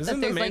theories. that Isn't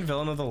the there's, main like,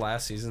 villain of the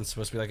last season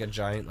supposed to be like a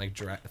giant, like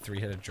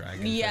 3-headed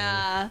dragon?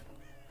 Yeah. Thing?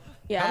 How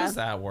Yeah. does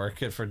that work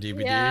for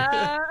DVD?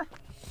 Yeah.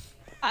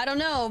 I don't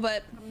know,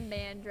 but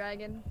Man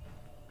dragon.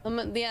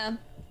 yeah.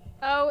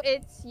 Oh,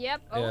 it's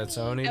yep. Yeah, it's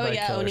Oni. Oni Oh, by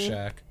yeah, Killer Oni.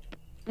 Shack.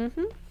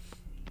 Mhm.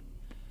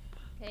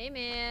 Hey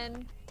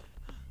man,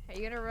 are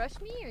you gonna rush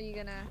me or are you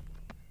gonna?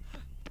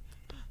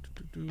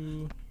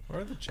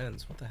 Where are the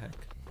gens? What the heck?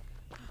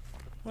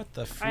 What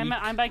the freak?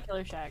 I'm by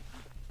Killer Shack.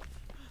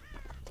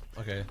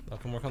 Okay, I'll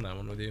come work on that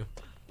one with you.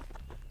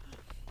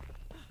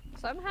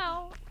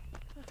 Somehow,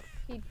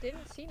 he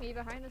didn't see me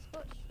behind this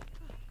bush.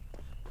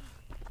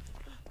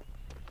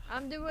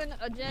 I'm doing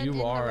a gen in You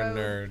the are a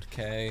road. nerd,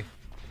 Kay.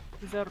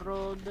 The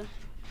road.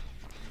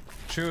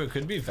 True, it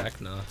could be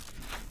Vecna.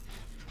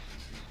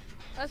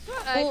 That's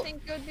what Well- I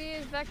think it would be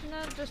is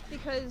Vecna, just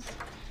because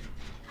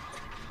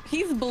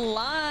He's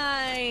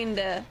blind.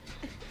 I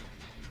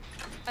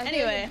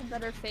Anyway. think it's a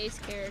better face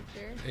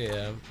character.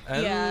 Yeah.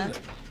 And Yeah.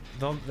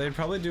 they'd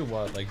probably do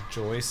what? Like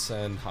Joyce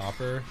and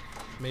Hopper?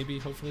 Maybe,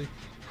 hopefully?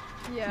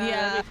 Yeah.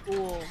 Yeah. That'd be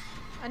cool.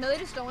 I know they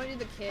just don't want to do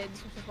the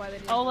kids, which is why they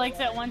didn't. Oh, do like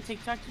that one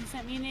TikTok you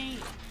sent me,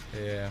 Nate?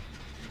 Yeah.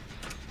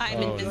 I'm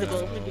Oh,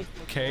 invisible. no.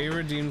 Kay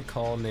redeemed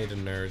call Nate a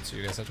nerd, so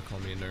you guys have to call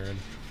me a nerd.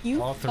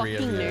 You All 3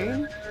 of fucking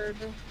you. nerd.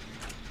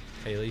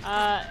 Haley?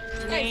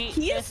 Nate,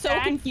 He the is so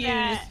fact confused.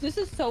 that This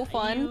is so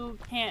fun. You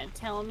can't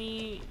tell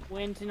me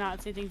when to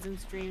not say things in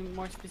stream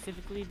more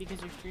specifically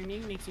because you're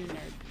streaming makes you a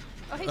nerd.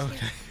 Oh, hey,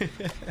 Steve.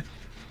 Okay.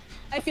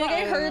 I feel like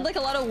I heard like a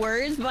lot of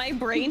words, but my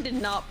brain did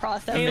not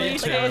process Haley, Me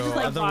it. too. Like, I was just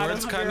like, The bottom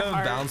words of kind your of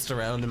heart. bounced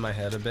around in my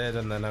head a bit,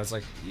 and then I was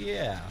like,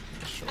 yeah,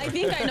 sure. I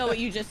think I know what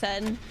you just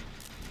said.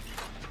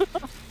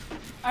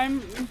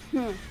 I'm.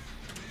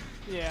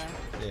 Yeah.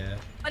 Yeah.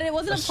 But it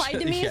wasn't applied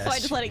to me, Yes. so I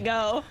just let it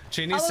go.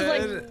 Cheney I was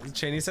said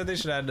Cheney said they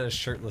should add a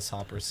shirtless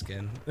Hopper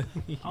skin.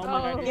 Oh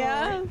my god.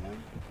 Yeah.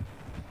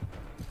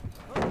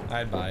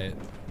 I'd buy it.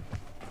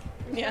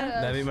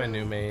 Yeah. That'd be my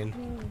new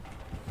main.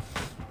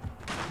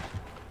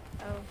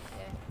 Oh,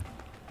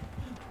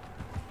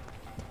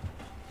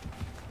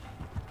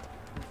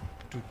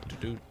 yeah.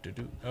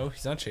 Oh,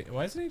 he's not chasing.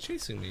 Why isn't he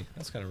chasing me?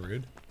 That's kind of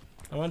rude.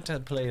 I want to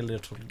play a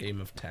little game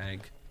of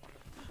tag.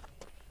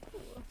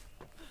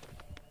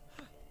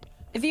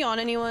 Is he on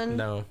anyone?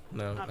 No,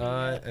 no. Not me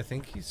yet. I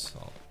think he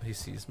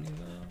sees me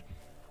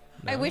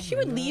though. I No, wish you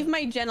would maybe leave not.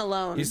 my gen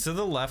alone. He's to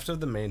the left of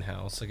the main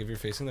house. Like if you're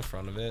facing the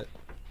front of it.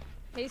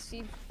 Hey,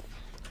 Steve.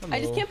 I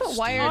just Hello, can't put Steve.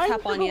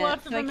 wiretap to on the yet,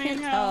 left of so I the can't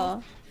main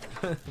tell.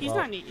 He's Well,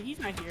 not. He's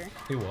not here.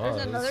 He was.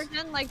 There's another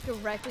gen like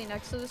directly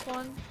next to this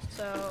one,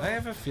 so. I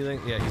have a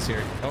feeling. Yeah, he's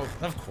here. Oh,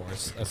 of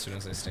course. As soon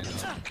as I stand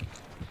up.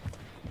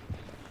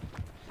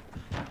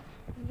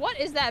 What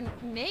is that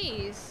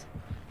maze?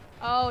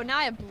 Oh, now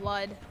I have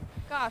blood.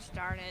 Gosh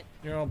darn it.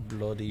 You're all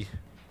bloody.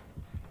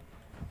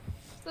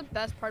 It's the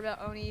best part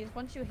about Oni is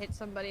once you hit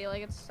somebody,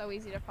 like it's so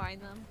easy to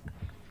find them.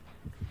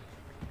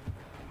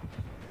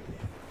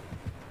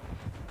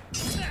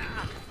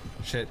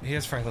 Shit, he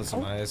has Franklin's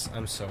demise.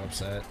 I'm so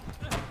upset.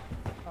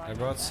 I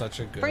brought such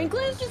a good.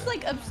 Franklin's one just to-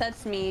 like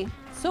upsets me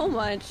so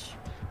much.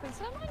 Can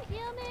someone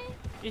heal me?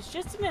 It's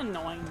just an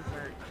annoying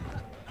bird.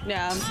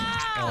 Yeah.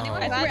 Oh,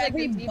 Anyone I Bad swear at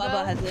every gazebo?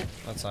 Bubba has it.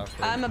 that's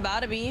awkward. I'm about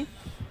to be.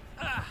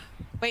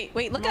 Wait,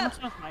 look I'm up.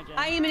 almost with my gen.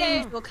 I am an Okay.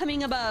 angel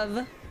coming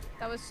above.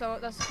 That's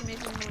such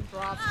amazing when it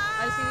drops.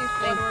 I see these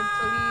blood orbs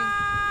so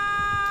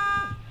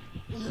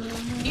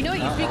You know it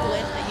used to be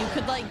glitch that you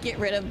could like get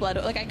rid of blood.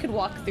 Like I could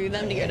walk through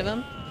them to get rid of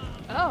them.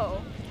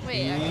 Oh,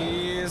 wait.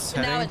 He's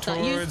Now heading it's not.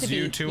 Used towards to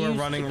you. be. Two are Used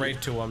running to be.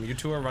 right to him. You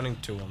two are running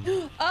to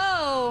him.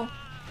 Oh.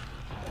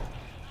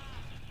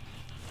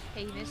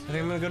 Hey, he missed I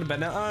think I'm gonna go to bed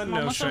now. I'm No,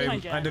 almost on my Shay.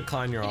 jen. I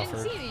decline your He didn't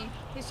offer. see me.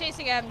 He's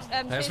chasing Ems.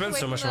 I spent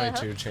so much money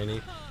too,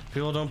 Cheney.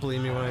 People don't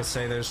believe me when I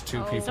say there's two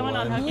Oh. people Someone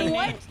in. unhook me,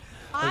 What? Nate.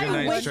 I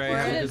night, wish we Stray. could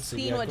Have a have good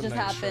sleep. seen Yeah, what good just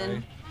night,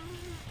 happened.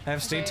 I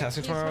have state Okay,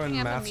 testing he's tomorrow and looking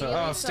at maths. me Oh,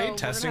 immediately, so state we're gonna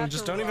testing have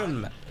just to don't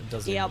even. run. It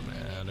doesn't Yep.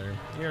 even matter.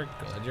 You're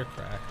good. You're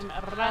cracked.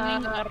 I'm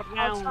running I'll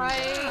around.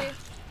 try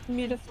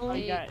Beautiful. Oh,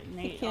 you got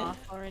Nate can't. off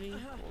already.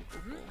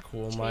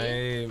 Cool. My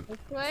this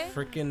way.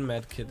 freaking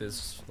med kit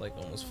is like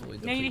almost fully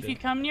Nate, depleted. if you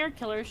come near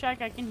Killer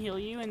Shack, I can heal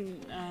you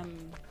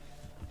and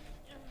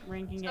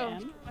ranking Oh, at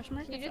M? Question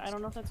mark? he just- I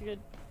don't know if that's a good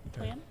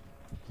plan.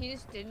 He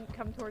just didn't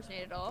come towards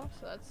Nate at all,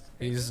 so that's.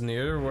 He's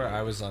near where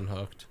I was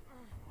unhooked.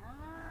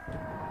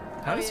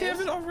 How does he have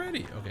yes. it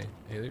already? Okay,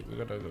 Haley, we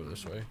gotta go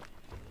this way.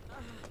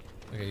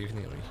 Okay, you can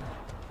heal me.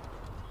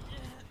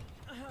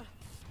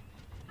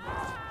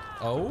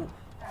 Oh.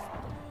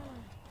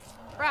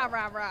 Rah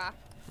rah rah.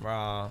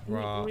 Rah,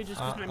 rah. Let me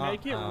just use my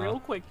medikit real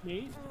quick,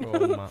 Nate.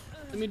 Oh my.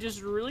 Let me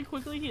just really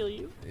quickly heal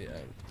you.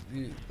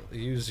 Yeah,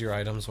 use your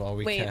items while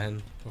we Wait.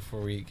 can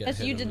before we get Yes,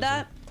 hit. you and did lose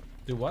them. that.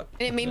 Do what?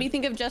 And it made me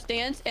think of Just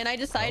Dance, and I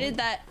decided Oh.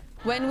 that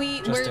when we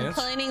Just were Dance?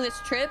 planning this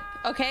trip,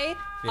 okay,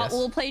 Yes.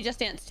 we'll play Just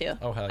Dance too.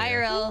 Oh hell yeah.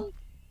 IRL.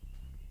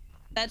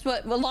 That's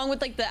what, along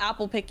with like the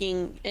apple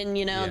picking and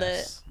you know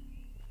Yes.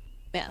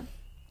 the, yeah,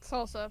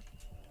 Salsa.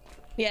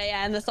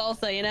 yeah, and the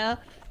salsa, you know.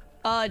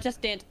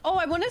 Just Dance. Oh,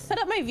 I want to set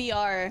up my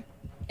VR,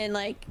 and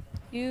like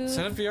you.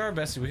 Set up VR,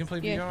 Bessie. We can play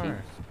Yeah, VR. Oh my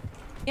god,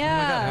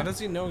 Yeah. how does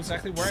he know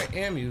exactly where I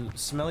am, you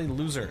smelly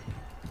loser?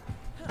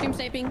 Stream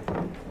sniping.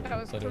 That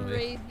was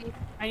Literally. crazy.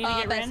 I need to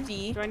get Ren.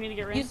 Bestie. Do I need to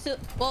get Ren? You still?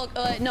 Well,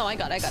 no, I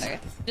got her.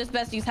 Just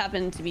besties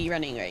happen to be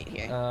running right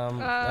here.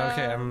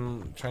 Okay,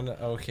 I'm trying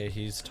to. Okay,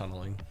 he's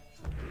tunneling.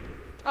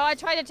 Oh, I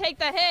tried to take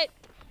the hit.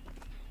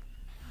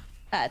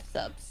 That's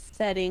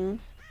upsetting.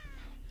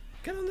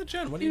 Get on the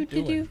gen. What are you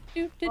doing?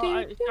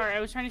 Sorry, I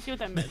was trying to see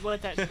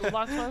what that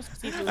toolbox was.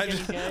 See if it was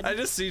getting good. I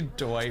just see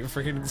Dwight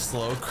freaking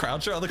slow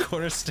crouch around the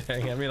corner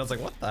staring at me, and I was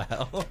like, what the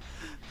hell?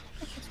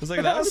 I was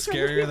like, that was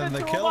scarier than the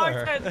toolbox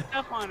killer. had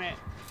stuff on it.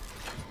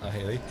 Oh,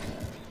 Haley.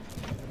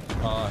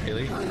 Oh,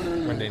 Haley.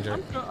 We're in danger.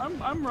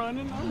 I'm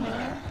running.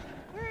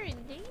 We're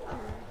in danger.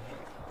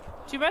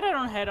 Too bad I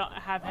don't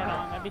have head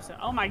on. That'd be so.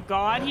 Oh my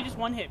god, he just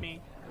one hit me.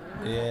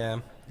 Yeah,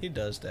 he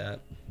does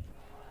that.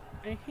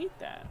 I hate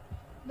that.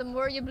 The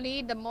more you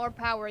bleed, the more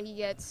power he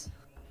gets.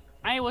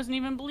 I wasn't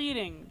even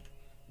bleeding.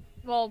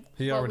 Well,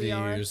 He well, already we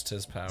are. used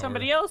his power.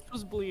 Somebody else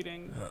was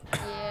bleeding.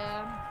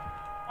 Yeah.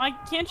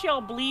 Like, can't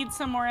y'all bleed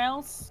somewhere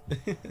else?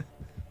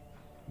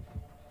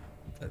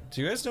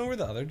 Do you guys know where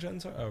the other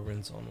gens are? Oh,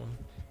 Rin's on one.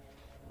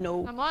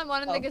 No. I'm on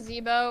one in the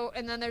gazebo,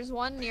 and then there's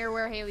one near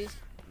where Haley's.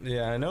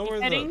 Yeah, I know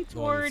where Heading the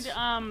toward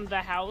ones- the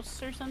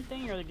house or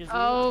something, or the gazebo.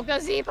 Oh,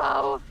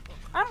 gazebo!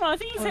 I don't know. I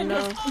think he said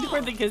no.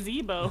 toward the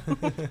gazebo.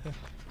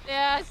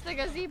 Yeah, it's the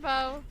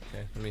gazebo.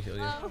 Okay, let me heal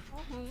you.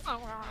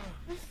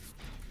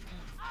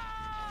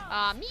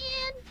 Aw, man.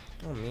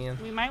 Oh man.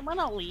 We might want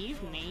to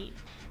leave, Nate.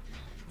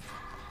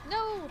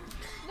 No,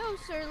 no,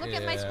 sir. Look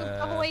at my Scoop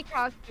Yeah. Ahoy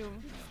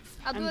costume.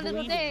 I'll do I'm a little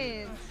bleeding.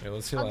 dance. Okay,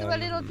 let's heal I'll do a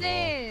Adam. little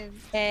dance.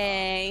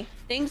 Hey,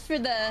 thanks for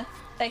the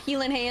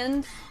healing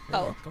hands. You're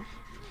Oh, welcome.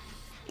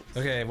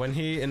 Okay, when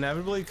he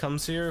inevitably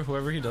comes here,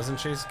 whoever he doesn't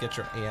chase, get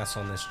your ass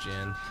on this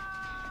gen.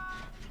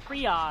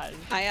 Triage.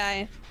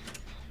 aye.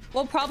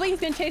 Well, probably he's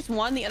gonna chase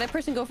one. The other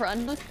person go for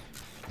unhook.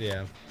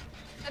 Yeah.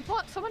 If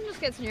someone just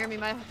gets near me,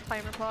 my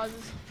timer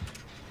pauses.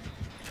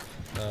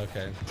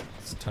 Okay.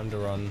 It's time to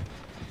run.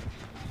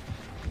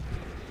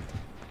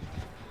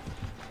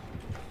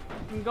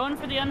 I'm going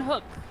for the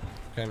unhook.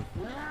 Okay.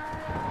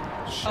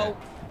 Shit.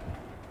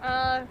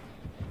 Oh,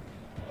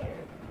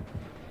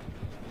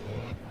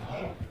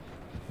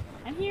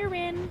 I'm here,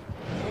 Rin.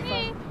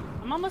 Hey,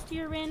 I'm almost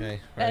here, Rin. Okay,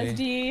 ready?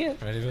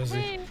 SD. Ready, Busy?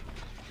 hey.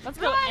 Let's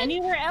go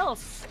anywhere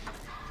else.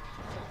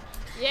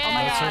 Yeah. Oh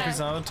my Let's God. hope he's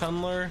not a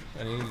tunneler,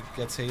 and he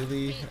gets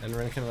Haley, and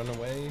Ren can run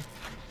away.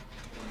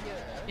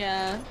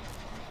 Yeah.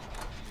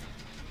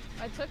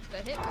 I took the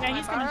hit. Yeah, Yeah, he's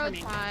he's coming for borrowed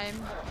me. time.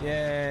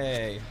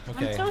 Yay!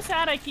 Okay. I'm so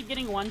sad I keep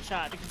getting one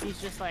shot because he's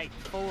just like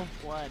full of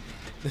blood.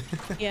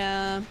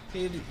 Yeah.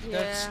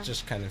 That's Yeah.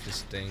 just kind of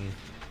his thing.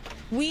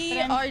 We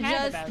But I'm are sad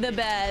just about the it.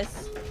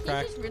 best.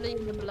 Crack. He's just really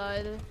in the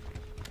blood.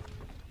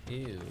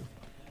 Ew.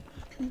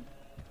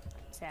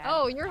 Sad.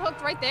 Oh, you're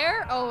hooked right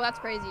there? Oh, that's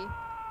crazy.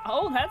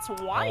 Oh, that's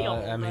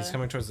wild. He's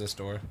coming towards this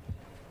door.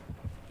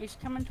 He's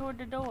coming toward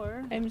the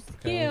door. I'm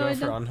Okay, we'll go scared.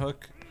 for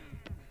unhook.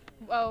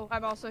 Oh,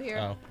 I'm also here.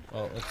 Oh,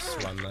 well,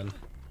 let's run then.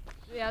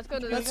 Yeah, let's go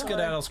to the Let's door. get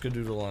out,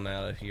 skedoodle on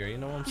out of here. You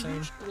know what I'm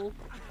saying? Little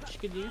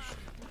skadoosh.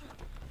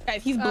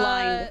 Guys, he's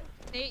blind.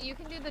 Nate, you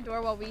can do the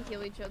door while we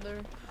heal each other.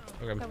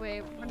 That Okay.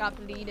 way we're not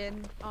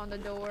bleeding on the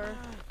door.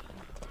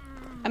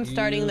 I'm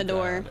starting You the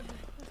door.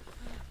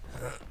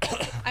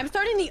 got it. I'm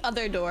starting the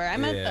other door. I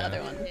meant the Yeah.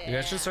 other one. You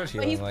guys should start But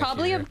healing. he's like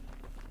probably here.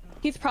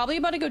 he's probably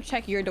about to go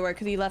check your door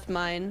because he left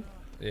mine.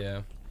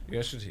 Yeah. You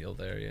guys should heal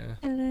there. Yeah.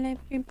 And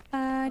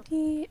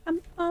everybody,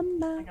 I'm on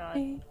my God.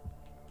 way.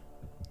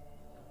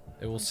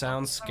 It will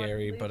sound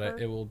scary, but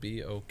it will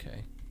be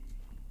okay.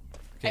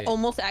 I Okay.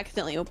 almost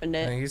accidentally opened I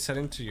it. think he's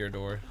heading to your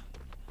door.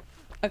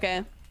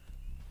 Okay.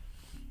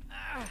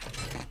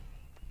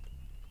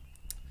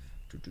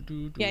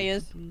 Yeah, he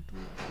is.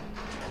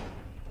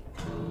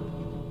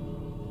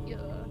 Yeah.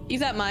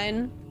 He's at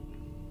mine.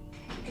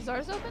 Is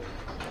ours open?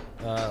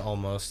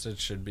 Almost. It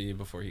should be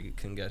before he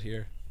can get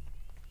here.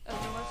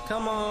 Oh,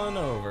 Come on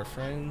over,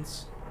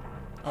 friends.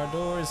 Our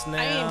door is now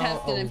I ain't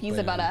testing if he's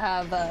about to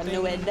have a Ding.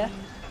 fluid.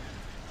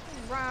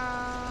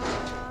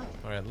 Rah.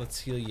 Alright, let's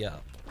heal you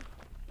up.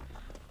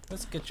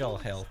 Let's get y'all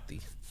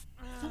healthy.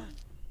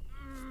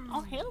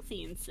 All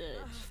healthy and such.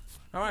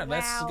 Alright,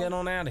 let's Wow. get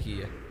on out of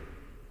here.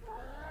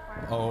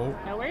 Oh,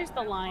 Now where's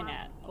the line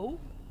at? Oh,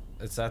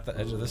 It's at the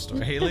edge of the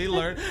store. Haley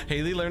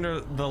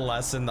learned the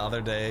lesson the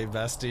other day,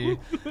 bestie.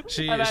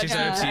 She started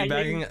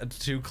teabagging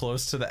too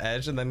close to the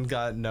edge and then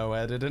got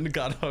no-edited and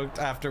got hooked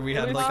after we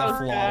had like a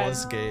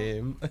flawless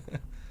game.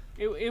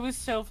 It was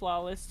so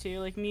flawless too.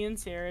 Like me and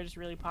Sarah just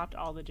really popped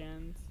all the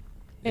gens.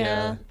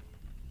 Yeah.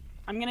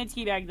 I'm gonna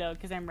teabag though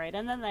because I'm right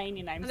on the line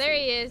and I'm There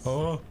he is.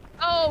 Oh.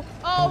 Oh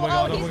my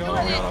god, he's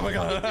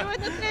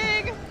doing the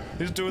thing.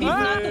 He's doing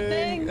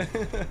the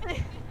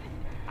thing.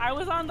 I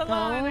was on the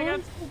line. I got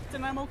spooked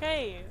and I'm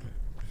okay.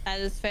 That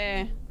is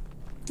fair.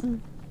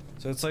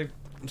 So it's like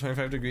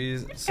 25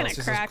 degrees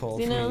Celsius is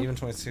cold you for know? me. Even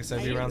 26,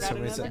 I'd be I around got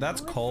 77. another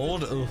That's one.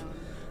 cold. Oof.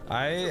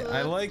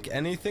 I like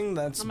anything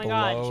that's Oh my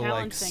God, below like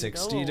challenge thing,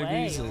 60 go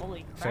degrees away.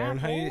 Holy crap,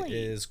 Fahrenheit holy.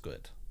 is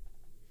good.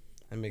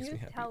 It makes You me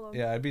happy. tell 'em.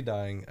 Yeah, I'd be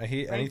dying. I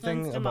hate anything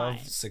Reference to above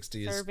mine. 60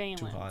 is too hot.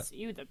 Surveillance.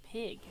 You the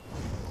pig.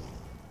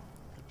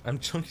 I'm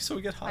chunky so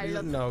we get hot. I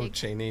love the No, pig.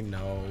 Cheney,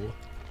 no.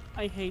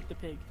 I hate the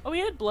pig. Oh, we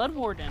had Blood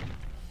Warden.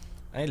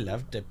 I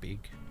love the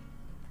pig.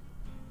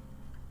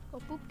 Oh,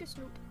 boop de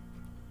snoop.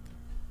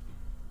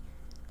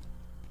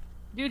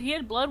 Dude, he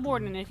had Blood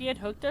Warden. If he had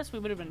hooked us, we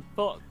would have been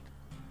fucked.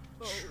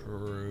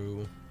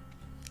 True.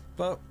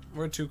 But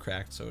we're too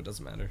cracked, so it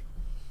doesn't matter.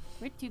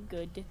 We're too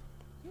good.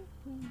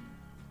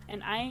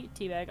 And I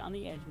teabag on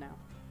the edge now.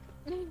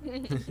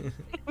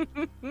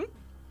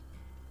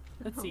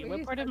 Let's see,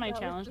 what part of my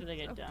challenge did I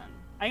get done?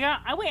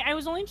 I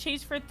was only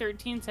chased for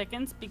 13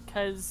 seconds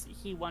because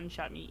he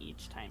one-shot me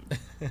each time.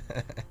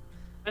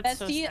 That's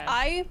so Bestie, sad.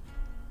 I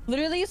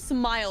literally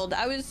smiled.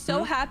 I was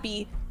so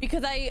happy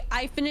because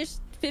I finished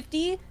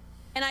 50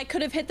 and I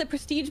could have hit the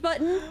prestige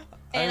button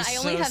and I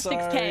only have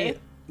 6k.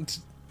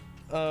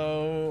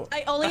 Oh.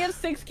 I only have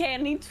 6k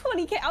and I need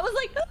 20k. I was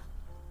like,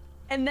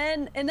 and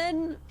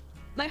then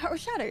my heart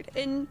was shattered.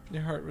 And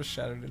Your heart was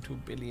shattered into a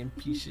billion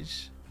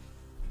pieces.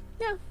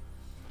 yeah,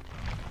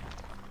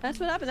 that's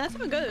what happened. That's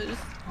how it goes.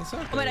 That's how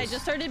it Oh, but I goes.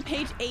 just started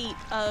page 8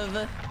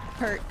 of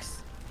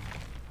perks.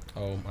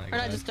 Oh my god. Or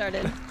not just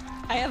started.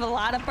 I have a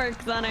lot of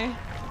perks on her.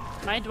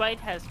 My Dwight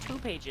has 2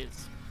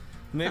 pages.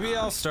 Maybe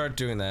I'll start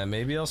doing that.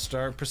 Maybe I'll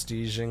start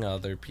prestiging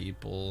other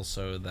people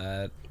so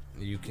that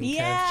you can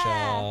catch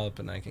up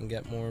and I can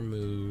get more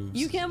moves.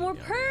 You get more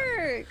Yada, yada.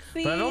 perks.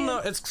 See? But I don't know.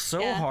 It's so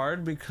Yeah.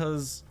 hard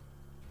because,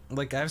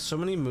 like, I have so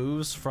many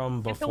moves from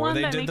Get the before one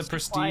they that did the makes you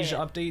prestige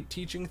quiet. update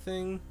teaching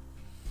thing.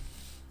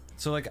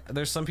 So like,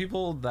 there's some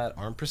people that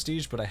aren't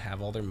prestige, but I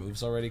have all their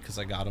moves already because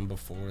I got them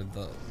before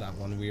that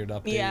one weird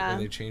update Yeah. where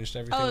they changed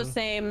everything. Oh,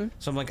 same.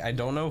 So I'm like, I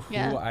don't know who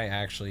Yeah. I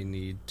actually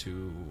need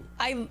to.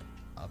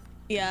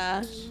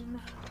 Yeah.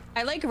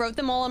 I like wrote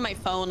them all on my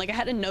phone. Like I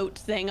had a note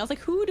thing. I was like,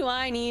 who do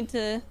I need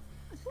to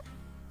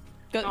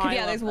go? Oh, Cause I yeah,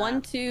 love there's that.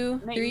 1,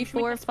 2, Nate, 3, you should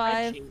make 4, a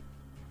 5, spreadsheet.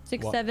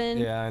 6, Well, 7.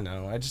 Yeah, I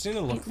know. I just need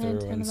to look 8, 9, through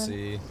 10, and 11,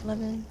 see.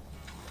 11.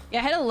 Yeah,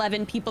 I had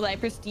 11 people that I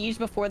prestige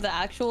before the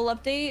actual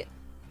update.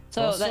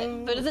 So Also-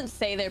 that but it doesn't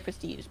say they're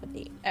prestige, but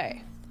they are.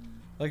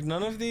 Like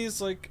none of these,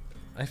 like,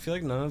 I feel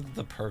like none of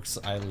the perks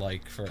I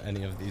like for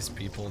any of these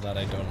people that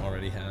I don't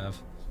already have.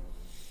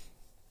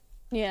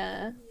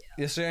 Yeah.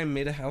 Yesterday I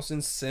made a house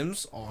in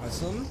Sims.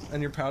 Awesome.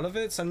 And you're proud of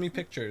it? Send me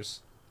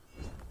pictures.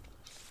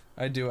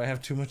 I do. I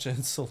have too much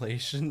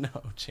insulation.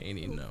 No,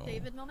 Cheney, no.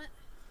 David moment.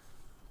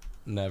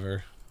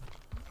 Never.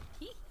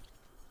 Yeah,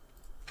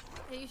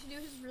 you should do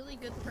his really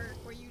good perk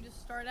where you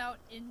just start out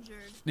injured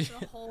the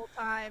whole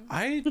time.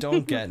 I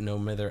don't get no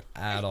mither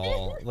at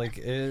all. Like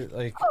it,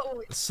 like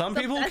Oh, some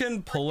the people best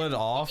can pull it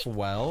off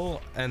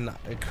well, and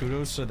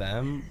kudos to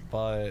them.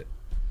 But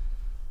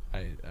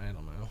I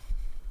don't know.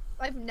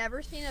 I've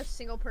never seen a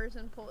single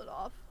person pull it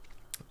off.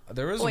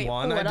 There was Wait,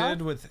 one pull I it off?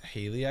 did with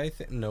Haley, I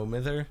think, no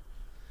mither,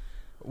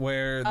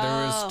 where there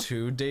Oh. was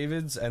 2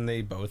 Davids and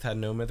they both had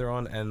no mither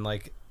on, and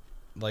like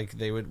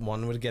they would,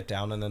 one would get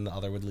down and then the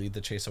other would lead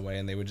the chase away,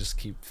 and they would just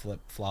keep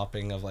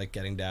flopping of like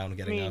getting down,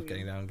 getting up,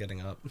 getting down,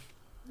 getting up.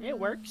 It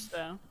works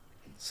though.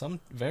 Some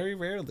very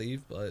rarely,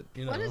 but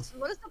you know. What does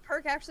the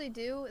perk actually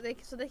do?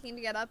 So they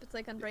can get up. It's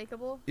like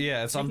unbreakable.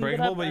 Yeah, it's You can get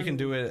unbreakable, up but you can and-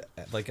 do it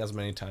like as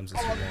many times as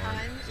All you the want.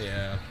 times?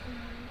 Yeah.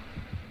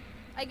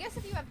 I guess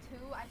if you have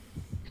 2,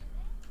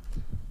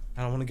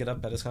 I don't want to get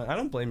up at his. I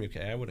don't blame you,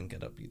 Kay. I wouldn't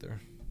get up either.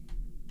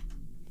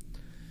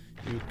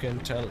 You can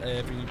tell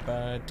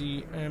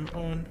everybody I'm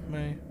on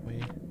my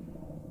way.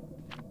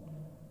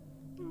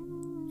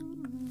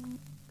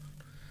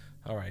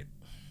 All right.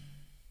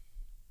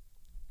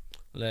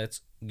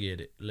 Let's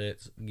get it.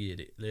 Let's get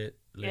it.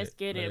 Let's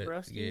get it,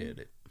 broski. Get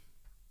it.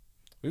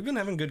 We've been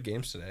having good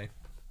games today.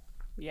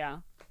 Yeah.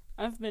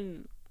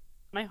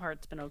 My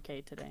heart's been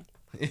okay today.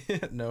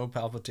 No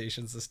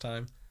palpitations this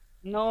time.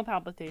 No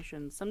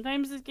palpitations.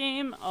 Sometimes this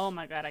game, oh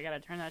my god, I gotta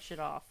turn that shit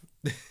off.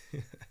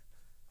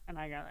 And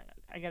I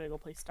gotta go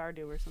play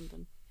Stardew or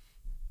something.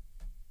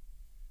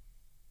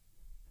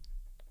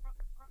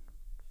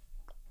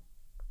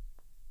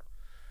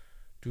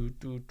 Do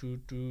do do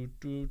do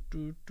do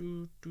do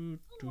do do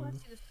I do. want to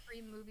see the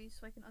Scream movies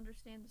so I can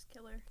understand this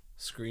killer.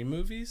 Scream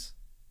movies?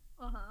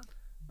 Uh huh.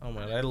 Oh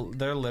man,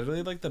 they're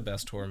literally like the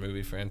best horror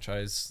movie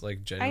franchise.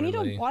 Like genuinely.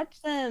 I need to watch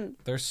them.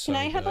 They're so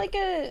Can I have good. like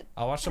a?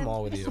 I'll watch them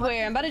all with I you.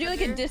 swear, I'm about to do like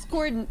a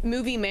Discord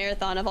movie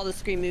marathon of all the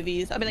Scream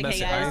movies. I'll be like,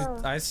 Bessie, hey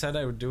guys, I said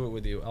I would do it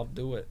with you. I'll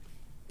do it.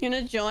 you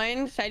wanna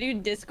join? Should I do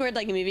Discord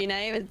like a movie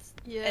night with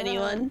Yeah.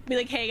 anyone? Be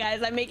like, hey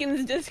guys, I'm making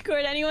this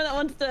Discord. Anyone that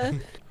wants to?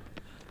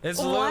 It's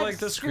Watch literally like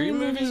the Scream Scream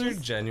movies are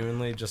movies.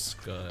 genuinely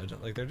just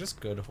good. Like they're just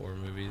good horror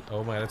movies.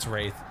 Oh my, that's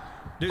Wraith.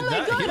 Dude, Oh my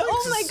that, god! he likes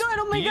Oh my to god!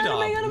 Oh my speed god! Oh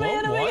my up. god! Oh my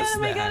god! Oh What my god! was Oh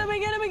my god! that? Oh my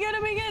god! Oh my god!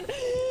 Oh my god!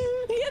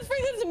 He has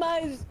freaking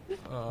demise.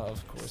 Oh,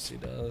 of course he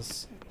does.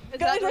 Is Guys,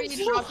 that where I'm you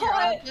so drop your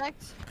hot.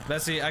 object?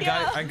 Bessie,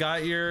 I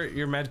got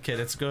your med kit.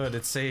 It's good.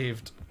 It's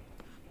saved.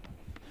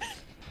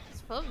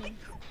 It's fun.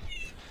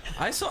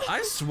 I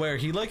swear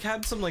he like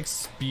had some like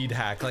speed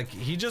hack. Like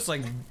he just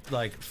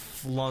like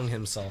flung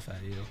himself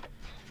at you.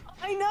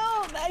 I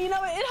know. You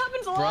know it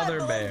happens a lot. Brother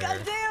but, like, Bear.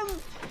 goddamn.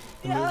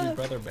 The Yeah. movie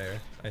Brother Bear,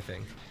 I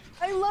think.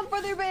 I love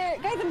Brother Bear.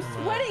 Guys, I'm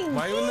sweating.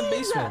 Why are you in the Jeez.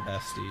 basement,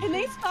 Bestie? Can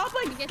they stop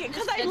like get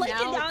because this I like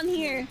now. it down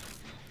here.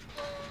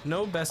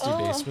 No bestie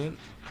Oh. basement.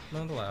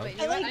 Not allowed. Wait,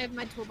 you I know what? like- I have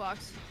my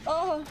toolbox.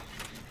 Oh.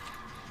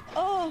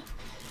 Oh.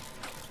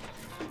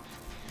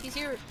 He's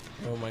here.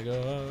 Oh my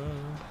god.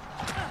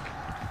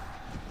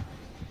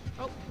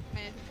 Oh, I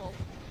had to pull.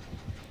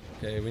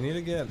 Okay, we need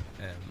to get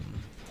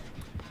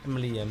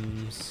Emily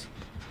M's.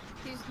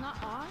 He's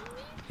not on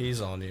me?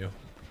 He's on you.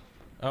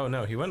 Oh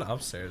no, he went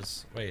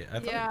upstairs. Wait, I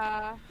thought.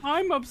 Yeah.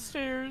 I'm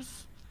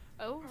upstairs.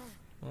 Oh.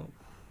 Well,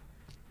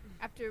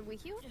 After we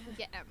heal, we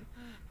get M.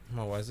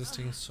 oh, why is this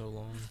taking so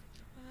long?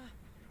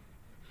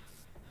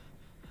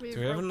 We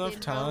Do we have enough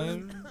broken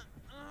time? bones.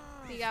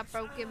 We got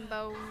broken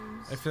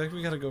bones. I feel like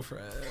we gotta go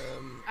for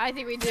I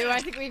think we do.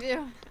 I think we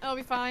do. It'll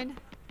be fine.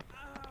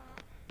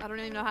 I don't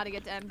even know how to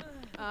get to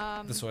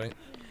M. this way.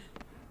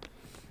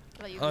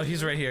 I'll let you Oh, go.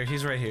 he's right here.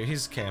 He's right here.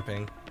 He's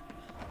camping.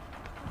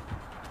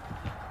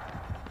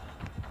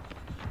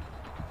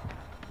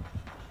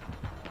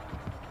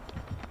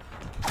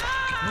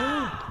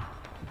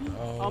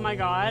 Oh my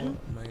god.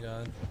 Oh my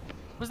god.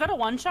 Was that a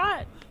one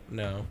shot?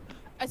 No.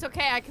 It's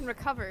okay. I can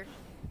recover.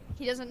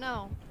 He doesn't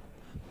know.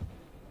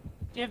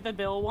 Do you have the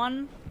Bill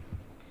one?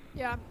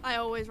 Yeah, I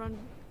always run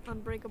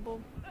unbreakable.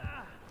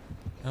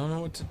 I don't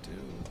know what to do.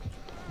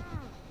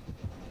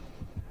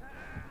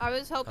 I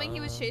was hoping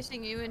he was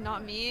chasing you and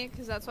not me,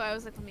 because that's why I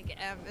was like, let me get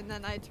M, and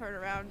then I turn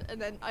around,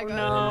 and then I got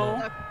no.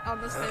 stuck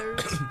on the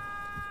stairs.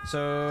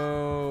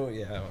 So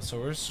yeah, so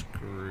we're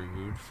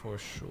screwed for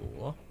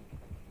sure.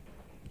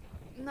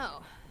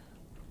 No.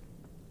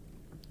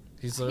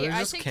 He's literally Here, I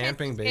just think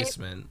camping escape.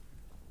 basement.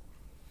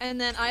 And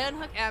then I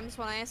unhook M's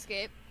when I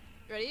escape.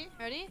 Ready?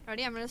 Ready?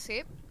 Ready? I'm gonna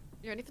escape.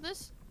 You ready for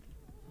this?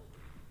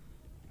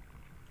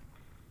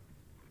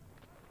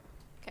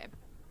 Okay.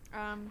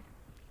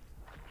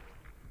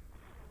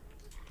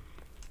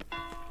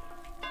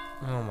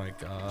 Oh my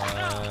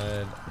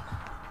god.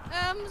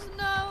 M's,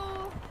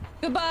 no!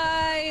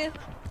 Goodbye.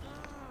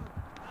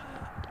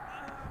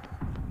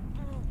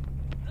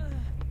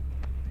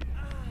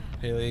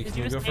 Haley, Did can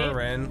you you go for a escape?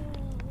 Ren?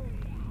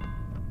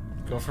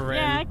 Go for Ren.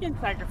 Yeah, I can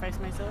sacrifice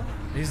myself.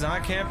 He's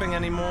not camping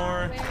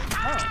anymore.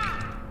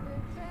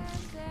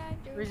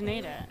 Where's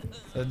Nate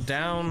at?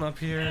 Down up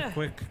here.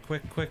 Quick,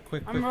 quick, quick,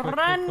 quick, I'm quick, quick,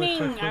 running. quick,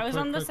 quick, quick, I was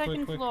quick, on the quick,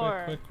 second quick,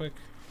 floor. Quick, quick,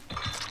 quick.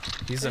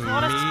 He's There's a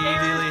lot of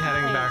immediately stairs.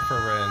 heading back for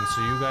Ren,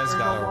 so you guys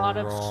There's gotta a lot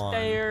run. of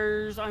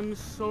stairs. I'm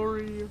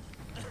sorry.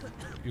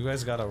 You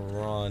guys gotta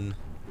run.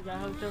 You got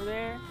hooked over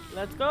there.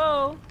 Let's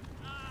go.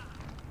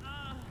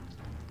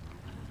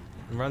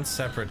 And run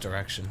separate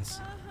directions.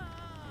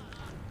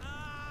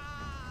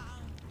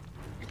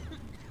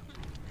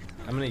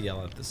 I'm gonna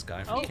yell at this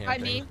guy for Oh, camping. By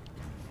me.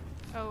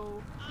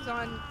 Oh, he's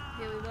on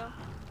Haley though.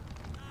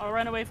 I'll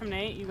run away from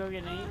Nate. You go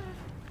get Nate.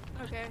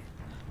 Okay.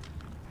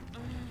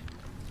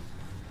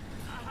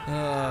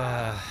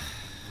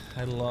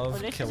 I love Oh,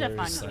 this is a fun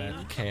killers game.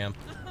 at camp.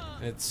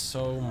 It's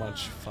so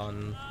much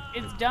fun.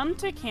 It's dumb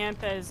to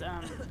camp as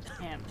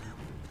him,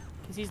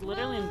 because he's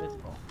literally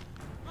invisible.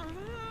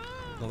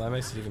 Well, that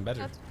makes it even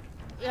better.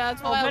 Yeah,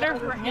 that's Oh, why better I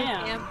love for it.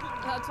 him.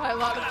 That's why I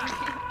love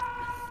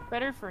it.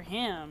 Better for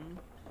him.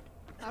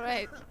 All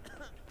right.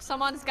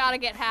 Someone's got to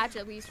get Hatch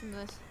at least from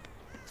this.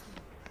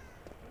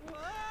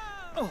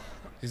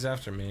 He's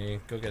after me.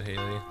 Go get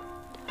Haley.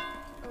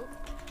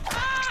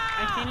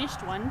 I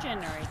finished one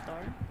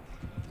generator.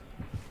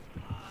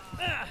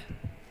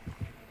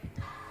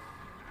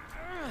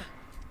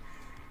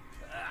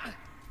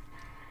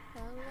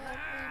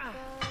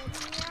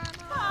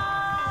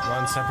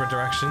 Run separate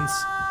directions.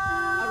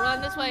 I'll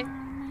run this way.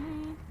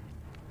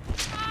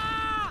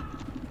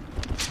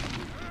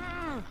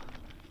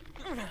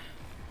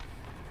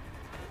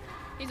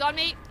 He's on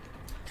me.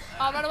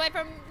 I'll run away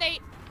from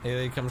Nate.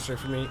 Haley, come straight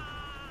for me.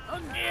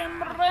 Okay,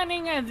 I'm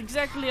running at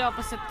exactly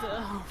opposite.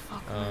 Oh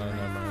fuck.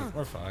 No, no,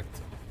 we're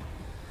fucked.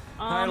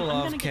 I I'm love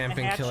gonna get the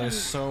camping hatch killers and-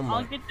 so I'll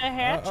much. get the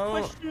hatch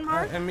question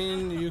mark. I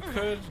mean, you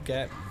could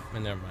get.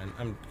 Never mind.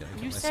 I'm gonna kill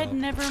You myself. said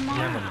never mind.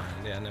 Never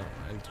mind. Yeah, never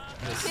mind.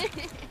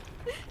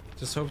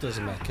 Just hope there's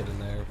a med kit in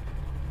there.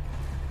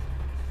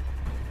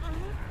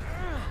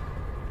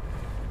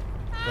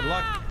 Good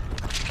luck.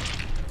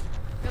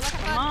 Good luck,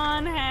 Come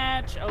on,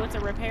 Hatch. Oh, it's a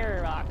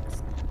repair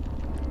box.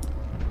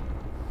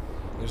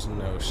 There's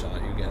no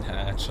shot you get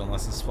Hatch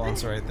unless it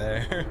spawns right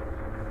there.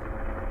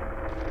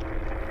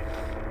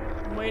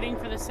 I'm waiting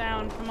for the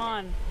sound. Come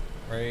on.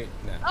 Right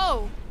now.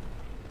 Oh!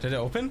 Did it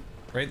open?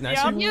 Right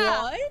next Yep. to you?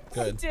 Yeah. What?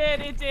 Good.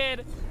 It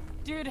did.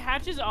 Dude,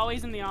 Hatch is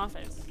always in the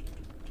office.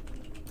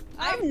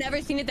 I've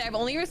never seen it there. I've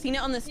only ever seen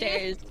it on the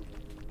stairs.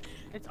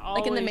 It's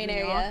always in the main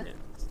area. office.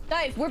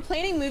 Guys, we're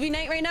planning movie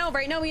night right now.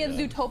 Right now we have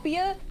Yeah.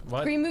 Zootopia,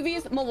 What? Scream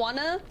movies,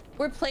 Moana.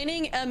 We're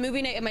planning a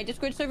movie night in my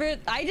Discord server.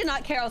 I did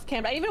not care I was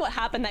camped. I didn't even know what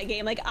happened that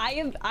game. Like I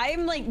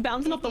am like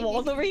bouncing off the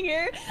walls over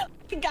here.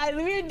 Guys,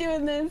 we are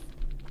doing this.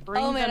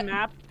 Bring Oh, the man.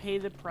 map, pay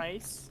the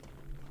price.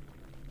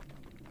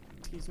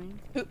 Excuse me.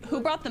 Who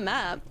brought the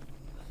map?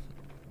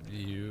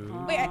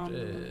 You Wait,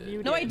 did.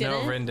 you No, I did.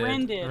 didn't. No, Rin did.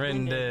 Rin did, Rin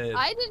Rin did. did.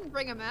 I didn't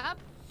bring a map.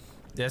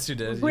 Yes, you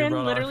did. You Rin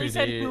brought literally RPD.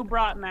 said who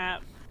brought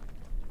map.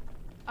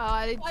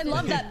 I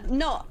love that.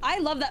 No, I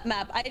love that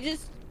map.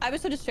 I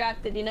was so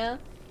distracted, you know?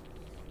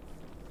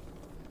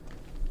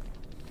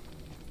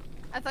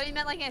 I thought you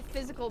meant like a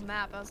physical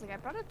map. I was like, I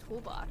brought a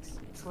toolbox.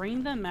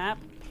 Bring the map,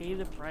 pay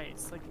the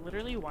price. Like,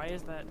 literally, why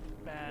is that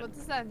bad? What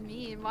does that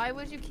mean? Why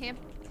would you camp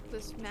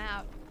this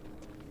map?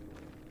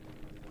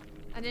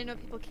 I didn't know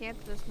people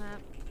camped this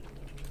map.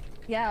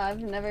 Yeah,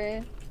 I've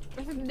never.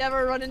 I've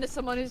never run into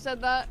someone who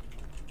said that.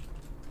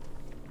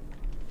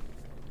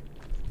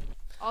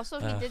 Also,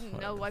 he didn't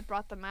know whatever. I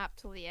brought the map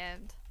till the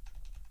end.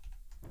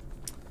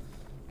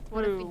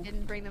 What if we Who?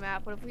 didn't bring the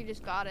map? What if we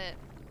just got it?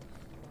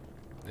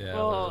 Yeah,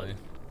 Well, literally.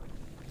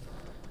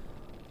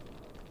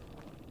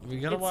 We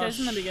gotta It watch. says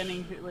in the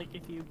beginning, who, like,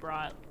 if you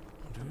brought.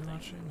 Do we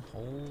watching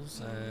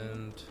Holes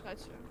and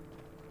Gotcha.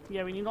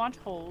 Yeah, we need to watch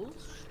Holes,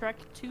 Shrek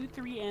 2,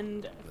 3,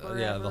 and Forever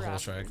yeah, the whole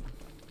After. Shrek.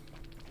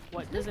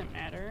 What doesn't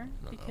matter?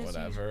 No,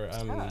 whatever.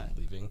 I'm sad.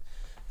 leaving.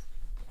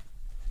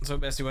 So,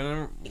 Bessie,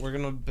 when we're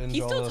gonna binge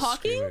He's all still the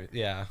talking? Screamer-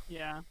 Yeah.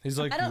 Yeah. He's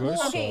like, I don't you guys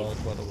know, okay.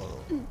 suck, blah, blah,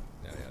 blah.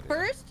 Yeah.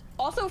 First,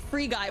 also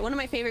Free Guy, one of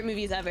my favorite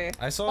movies ever.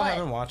 I still But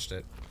haven't watched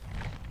it.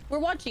 we're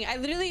watching.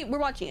 We're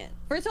watching it.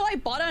 First of all, I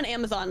bought it on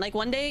Amazon. Like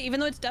one day, even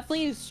though it's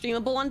definitely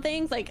streamable on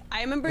things. Like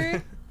I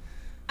remember,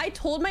 I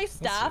told my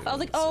staff, I was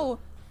like, oh,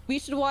 we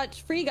should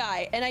watch Free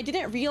Guy, and I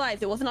didn't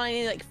realize it wasn't on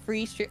any like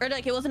free stream or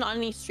like it wasn't on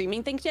any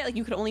streaming things yet. Like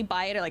you could only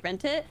buy it or like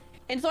rent it.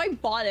 And so I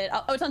bought it.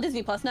 Oh, it's on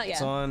Disney Plus, not yet.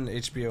 It's on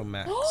HBO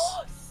Max.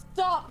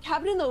 Stop,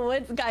 Cabin in the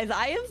Woods, guys.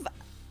 I have,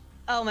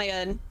 oh my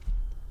god,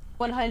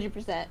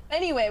 100%.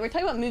 Anyway, we're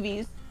talking about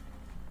movies.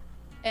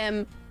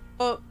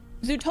 But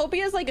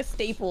Zootopia is like a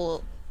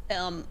staple,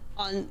 on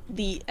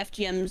the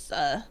FGM's.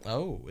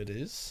 Oh, it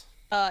is?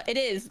 It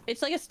is.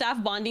 It's like a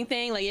staff bonding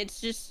thing. Like it's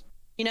just,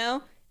 you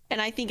know.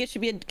 And I think it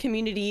should be a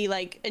community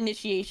like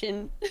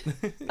initiation.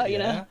 Oh, you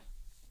know.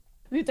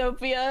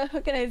 Zootopia.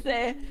 What can I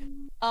say?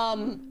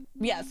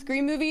 Yeah,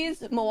 Scream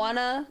movies,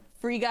 Moana,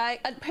 Free Guy.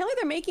 Apparently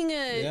they're making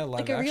a Yeah, live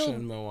like a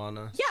action real.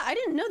 Moana. Yeah, I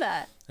didn't know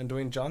that. And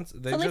Dwayne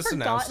Johnson. They So just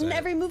they've announced forgotten it.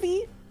 every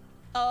movie.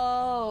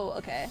 Oh,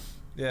 okay.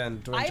 Yeah,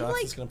 and Dwayne I've,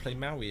 Johnson's like- gonna play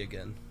Maui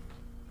again.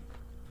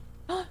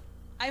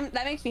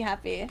 That makes me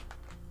happy.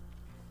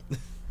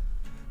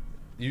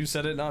 You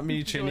said it, not me,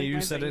 You Chinny. like You my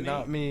said it, thing,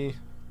 not me.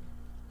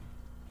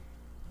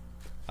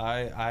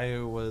 I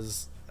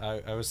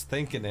was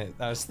thinking it.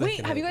 I was thinking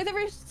Wait, have it. you guys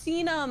ever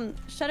seen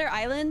Shutter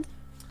Island?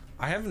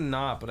 I have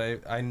not,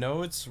 but I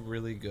know it's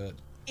really good.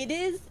 It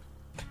is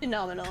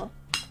phenomenal.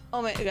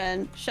 Oh my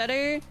god,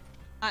 Shutter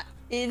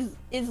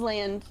is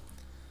land.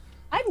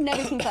 I've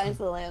never seen Silence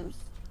of the Lambs.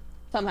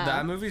 Somehow.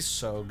 That movie's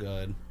so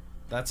good.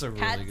 That's a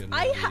Cats. really good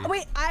movie.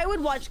 Wait, I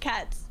would watch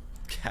Cats.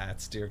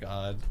 Cats, dear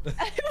God.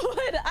 I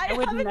would. I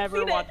would haven't never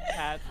seen watch it.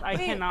 Cats. I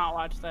Wait. cannot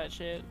watch that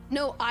shit.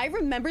 No, I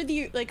remember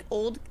the like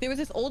old. There was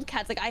this old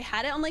Cats. Like I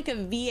had it on like a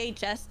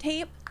VHS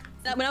tape.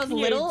 That when I was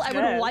little, I would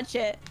VHS. watch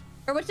it.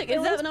 Or what's it? There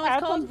Is that was what it's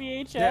Cats called? on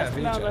VHS? Yeah,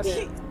 No, VHS. that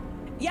is.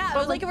 Yeah, it But,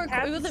 was like like,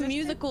 it was a Cats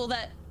musical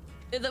that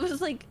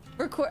was like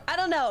record. I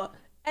don't know.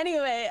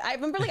 Anyway, I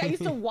remember like I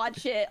used to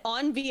watch it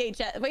on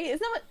VHS. Wait, isn't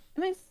that what?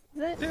 Am I? Is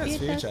it Yeah, it's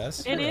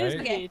VHS. It is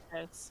right? Okay.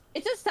 VHS.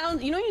 It just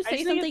sounds. You know, you I say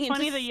just something. think it's and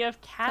funny just, that you have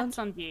cats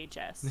on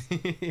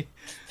VHS.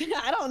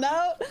 I don't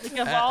know. Like,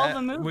 of all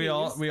the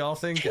movies. We all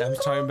think I'm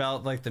talking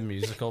about like the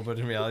musical, but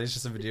in reality, it's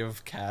just a video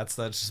of cats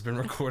that's just been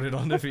recorded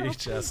on the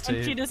VHS And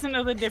she tape. doesn't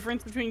know the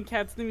difference between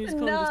Cats the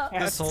musical No. and just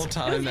Cats. This whole It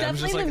time, was I'm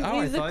just like, definitely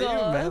oh, the I thought you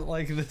musical. meant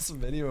like this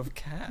video of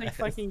cats. Like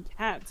fucking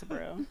cats,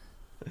 bro.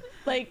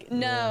 Like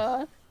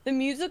no, the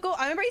musical.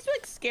 I remember I used to be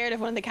like scared of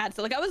one of the cats.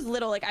 So like I was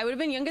little. Like I would have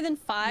been younger than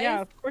 5.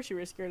 Yeah, of course you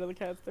were scared of the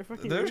cats. They're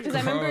fucking They're weird. Because I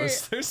remember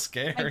gross. They're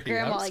scary.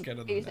 grandma, I'm like, scared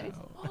of them basically-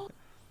 now.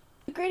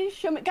 The Greatest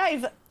Showman,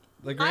 guys.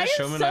 The I Greatest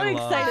am Showman so I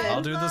love. excited.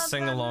 I'll do the Love that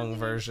sing-along movie.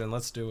 version.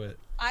 Let's do it.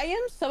 I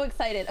am so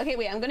excited. Okay,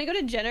 wait. I'm gonna go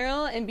to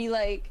general and be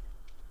like.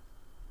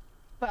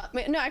 But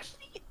wait, no,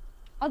 actually,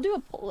 I'll do a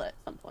poll at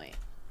some point.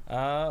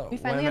 We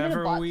finally have a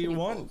Whenever bot we to do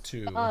want polls.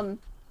 to.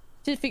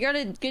 To figure out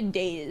a good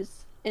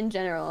days in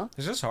general.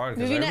 It's just hard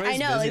because Movie night. I everybody's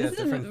know. busy Like, at this is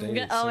different a,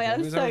 dates. oh my like, god,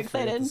 I'm nobody's so ever free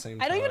at the excited.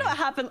 same I don't even know what time.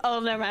 happened. Oh,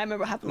 never mind. I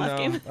remember what happened last No,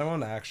 game. I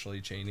won't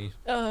actually, Cheney.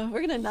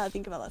 We're gonna not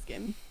think about last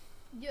game.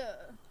 Yeah.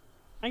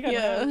 I got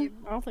Yeah. it.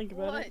 I'll think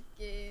about What it.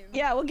 game?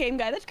 Yeah, what game,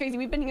 guy? That's crazy.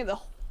 We've been here the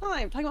whole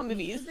time talking about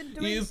movies. You've been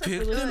doing You such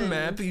picked good. the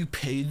map, you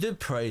paid the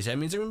price. That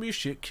means I'm gonna be a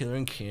shit killer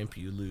and camp,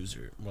 you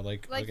loser. We're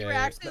like, Like okay. you were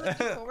actually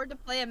looking forward to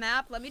play a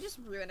map. Let me just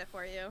ruin it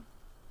for you.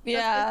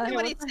 Yeah. That's basically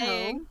what what he's the hell?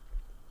 saying.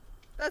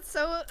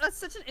 That's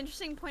such an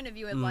interesting point of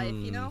view in life,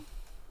 you know?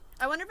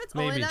 I wonder if it's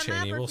Maybe, only that map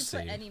Cheney, or we'll if you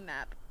put see. any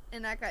map.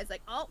 And that guy's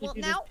like, oh well If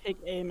you now, just pick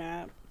a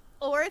map.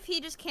 or if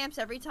he just camps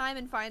every time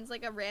and finds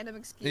like a random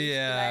excuse. to be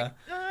Yeah.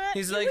 like,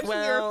 He's it like, was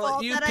your well,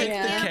 fault you that I picked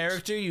the camped."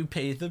 character, you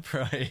paid the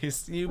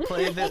price. You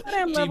play the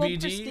I'm level DVD, you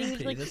prestige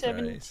paid like the price.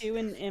 72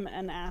 and am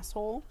an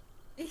asshole.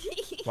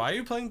 Why are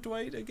you playing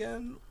Dwight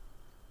again?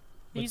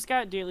 He's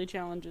got daily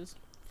challenges.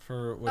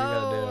 For what do you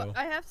gotta do?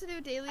 I have to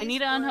do daily. I need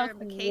to unhook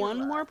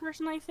one more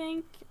person, I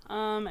think.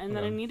 And then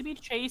I Okay. need to be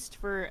chased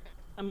for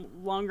a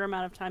longer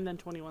amount of time than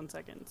 21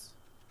 seconds.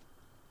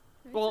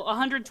 Well,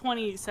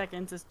 120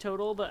 seconds is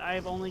total, but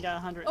I've only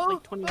got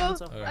 21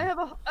 so far. Okay.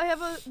 I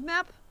have a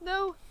map.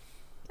 No,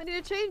 I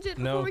need to change it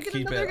before No, we get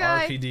keep another it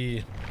guy.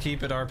 RPD.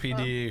 Keep it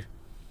RPD.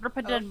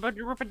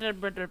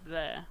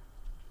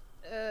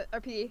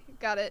 RP,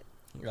 got it.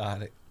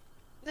 Got it.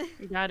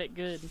 Got it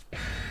good.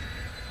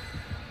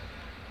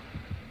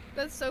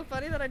 That's so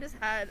funny that I just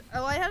had.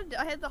 Oh, I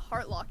had the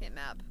heart lock-in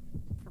map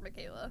for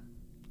Michaela.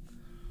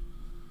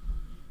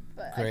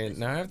 But Great.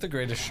 Now I have the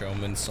Greatest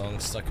Showman song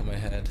stuck in my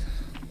head.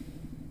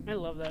 I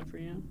love that for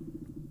you.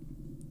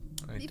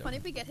 It'd be funny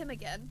if we get him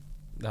again.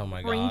 Oh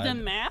my Bring god. the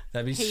map.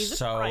 That'd be pay the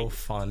so price.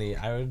 funny.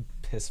 I would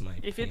piss my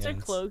If pants. it's a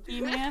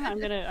cloaky man, I'm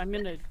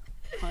gonna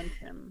punch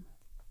him.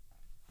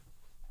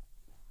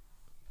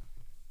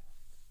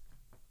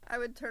 I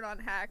would turn on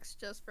hacks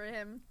just for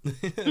him.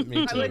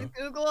 Me I too. would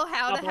Google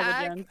how to Couple of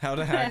hack. gens. How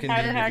to hack in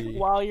How to hack DVD.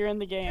 while you're in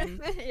the game.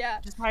 Yeah,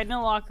 Just hide in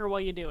a locker while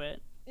you do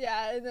it.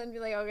 yeah, and then be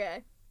like,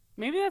 okay.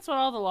 Maybe that's what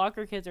all the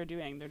locker kids are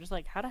doing. They're just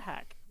like, how to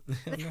hack.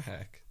 How to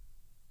hack.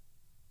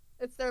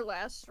 It's their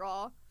last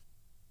straw.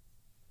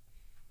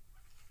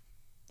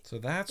 So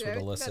that's Dude, I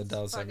what think Alyssa that's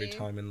does every funny.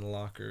 time in the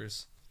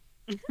lockers.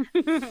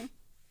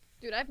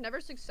 Dude, I've never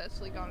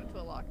successfully gone into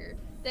a locker.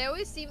 They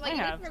always seem like, I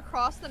even have. if you're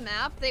across the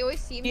map, they always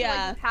seem to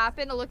Yeah. like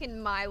happen to look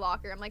in my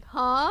locker. I'm like,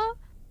 huh?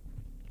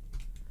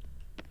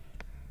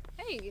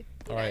 Hey.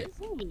 All right.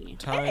 Hey.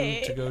 Time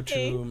Hey, to go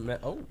hey. to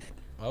oh,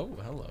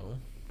 hello.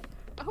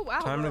 Oh wow.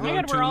 Time to we're go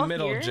my God, we're all to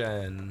middle here?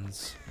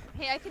 gens.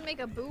 Hey, I can make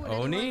a boo. at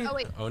Oni? anyone. Oh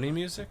wait. Oni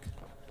music?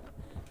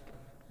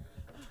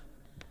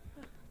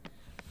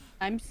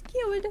 I'm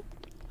skewed.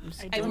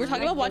 I We're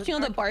talking about watching all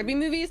the Barbie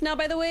movies now,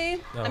 by the way.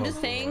 I'm Oh, just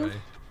saying. boy.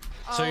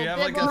 So you have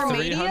like a Bibble.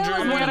 Mermaidia 300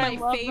 was one of I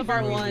my love the favorite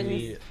Barbie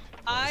ones.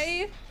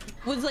 I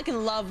was like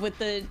in love with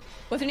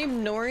what's her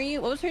name? Nori?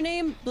 What was her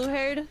name? Blue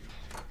haired?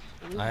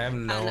 I have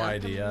no know.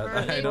 idea.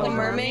 Mermaid. I The don't know.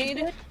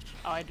 mermaid?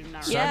 Oh, I do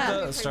not. Start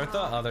Yeah. start the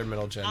other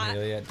middle gen, I-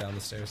 Haley, down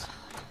the stairs.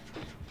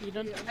 You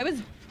don't. I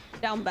was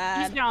down He's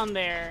bad. down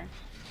there.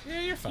 Yeah,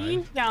 you're He's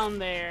fine. down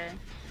there.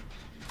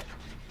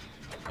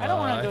 I don't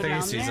want to go I think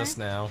down he sees there. us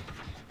now.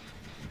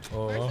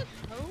 Where's Oh,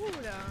 the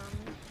totem?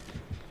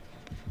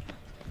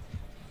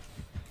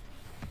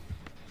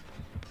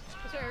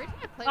 So every time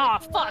I play Aw,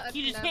 with fuck, I've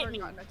you just never hit me.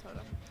 gotten a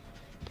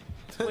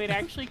totem. Wait,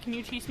 actually, can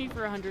you chase me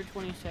for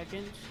 120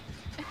 seconds?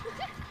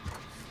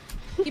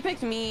 He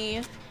picked me.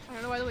 I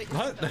don't know why the wait.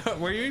 what?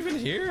 Were you even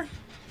here?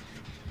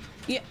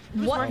 Yeah.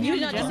 Who's What? working You on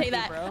did the not just say gen,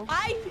 that. bro?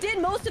 I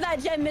did most of that,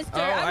 Jen, mister.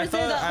 Oh, I was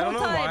there the I whole don't know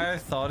time. why I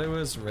thought it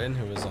was Rin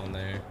who was on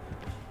there.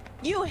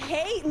 You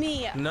hate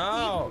me.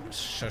 No,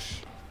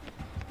 shush.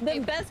 The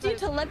bestie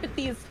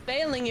telepathy is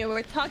failing you.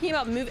 We're talking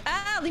about movies.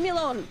 Ah, leave me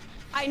alone.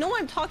 I know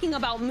I'm talking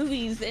about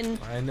movies and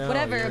I know.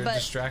 whatever, you're but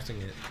distracting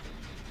it.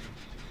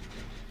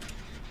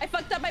 I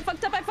fucked up. I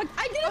did it.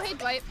 Oh hey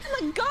Dwight.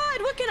 Oh my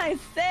god, what can I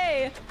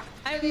say?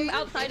 I'm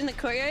outside in the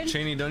courtyard.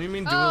 Cheney, don't you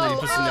mean Dua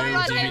Lipa's new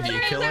run, DVD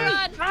run, killer?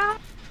 run.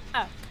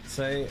 Ah!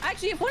 Say,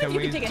 Actually, if one can of you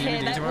we could take a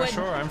hit, DVD that tomorrow? would.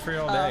 Sure, I'm free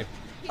all uh, day.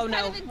 He's Oh,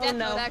 no. kind of in Oh, death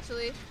no. mode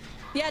actually.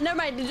 Yeah, never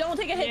mind. Don't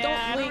take a hit. Yeah,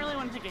 I Don't don't wait. really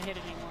want to take a hit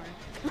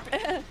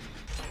anymore.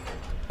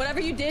 Whatever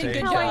you did, Take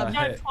good a No, job. I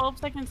got hit. 12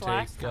 seconds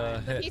last Take a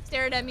time. hit. He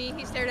stared at me.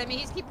 He stared at me.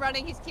 He's keep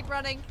running. He's keep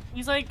running.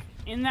 He's like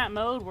in that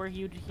mode where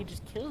he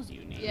just kills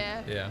you, Nate.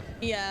 Yeah. Yeah.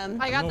 Yeah.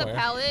 I got I'm the aware.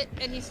 pallet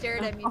and he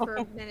stared at me for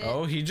a minute.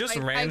 Oh, he just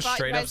I ran bought you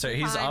straight guys upstairs.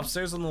 some He's time.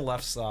 upstairs on the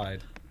left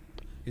side.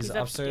 He's He's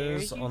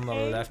upstairs upstairs, you on the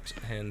say?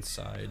 left-hand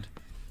side.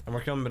 I'm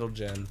working on middle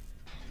gen.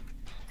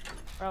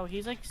 Bro,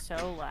 he's like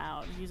so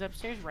loud. He's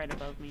upstairs right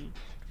above me.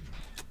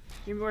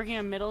 You're working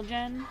on middle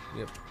gen?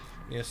 Yep.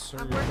 Yes, sir.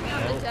 I'm working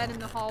on Oh. the den in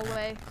the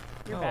hallway.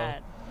 You're Oh.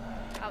 bad.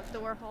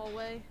 Outdoor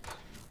hallway.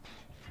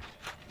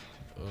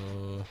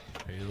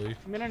 Haley.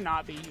 I'm gonna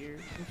not be here.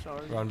 I'm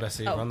sorry. Run,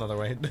 Bessie. Oh. Run the other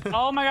way.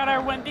 Oh my god, I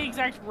went the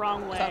exact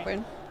wrong It's way.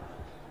 awkward.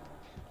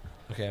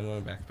 Okay, I'm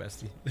going back,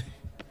 Bestie.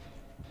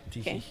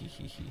 Okay.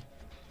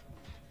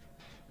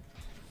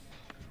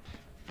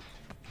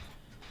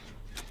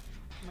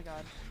 Oh my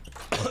god.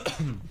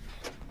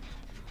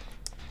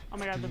 Oh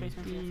my god, the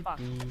basement's here. Fuck.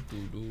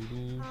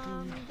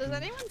 Does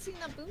anyone seen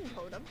the boom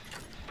totem?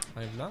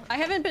 I have not. I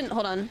haven't been.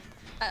 Hold on.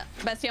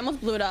 Bestie, I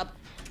almost blew it up.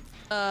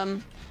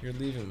 You're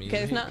leaving me. Okay,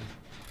 You it's hate not. me.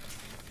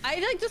 I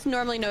like just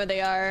normally know where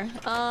they are.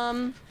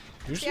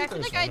 See, I feel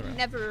like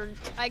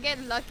I get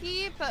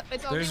lucky, but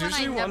it's only There's when I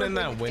usually never one in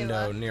that bring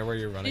window Kayla. near where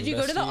you're running. Did you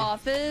go to the Bestie.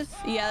 office?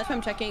 Yeah, that's what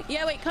I'm checking.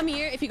 Yeah, wait, come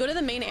here. If you go to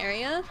the main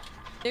area,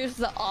 there's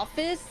the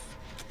office.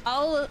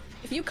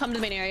 If you come to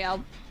the main area,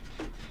 I'll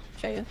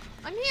show you.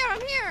 I'm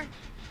here.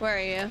 Where are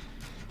you?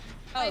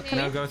 Oh, come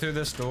Now here. go through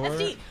this door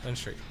Bestie, and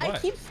straight. I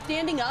What? keep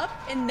standing up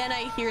and then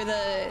I hear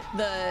the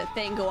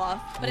thing go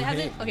off, but it You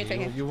hasn't. hate Okay, me. check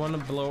here. You want to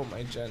blow up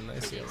my gen? I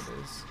see how it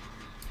is.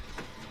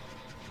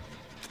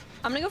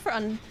 I'm gonna go for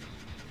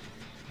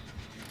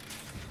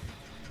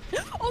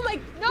Oh my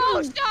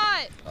No God.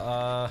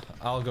 shot.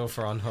 I'll go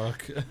for unhook.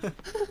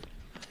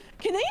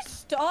 Can they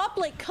stop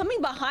like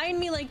coming behind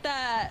me like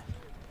that?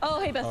 Oh,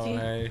 hey, Oh, bestie.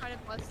 hey. Try to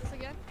bust this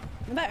again.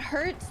 That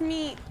hurts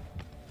me.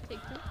 Take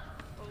 2.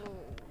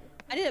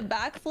 I did a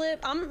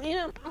backflip.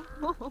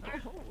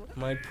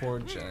 My poor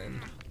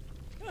gen.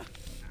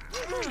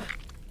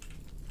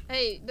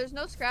 Hey, there's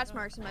no scratch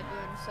marks in my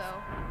boon, so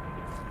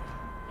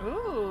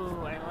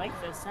Ooh, I like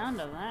the sound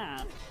of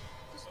that.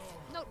 just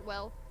note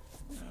well.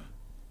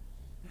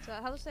 Is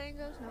that how the saying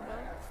goes? No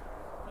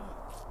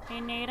well.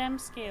 Hey Nate, I'm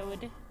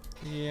scared.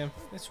 Yeah,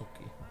 it's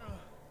okay.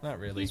 Not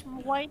really. He's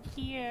right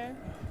here.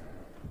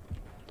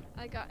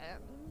 I got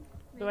M.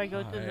 Do I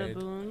go to the Hide.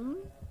 boom?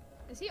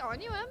 Is he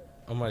on you, M?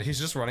 Oh my, he's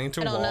just running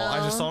into I a don't wall. I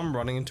just know. saw him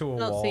running into a I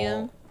don't wall. see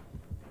him.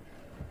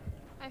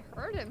 I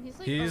heard him. He's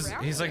like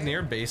around He's like here.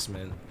 near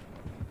basement.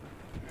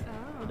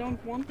 Oh. I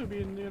don't want to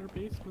be in their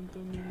basement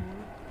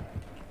anymore.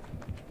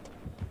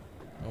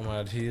 Oh my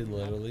god, he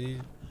literally.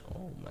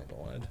 Oh my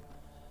god.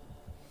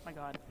 My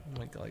god. Oh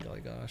my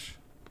god, gosh.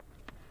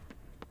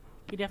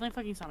 He definitely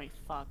fucking saw me.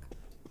 Fuck.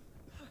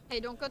 Hey,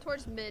 don't go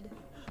towards mid.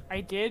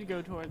 I did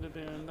go toward the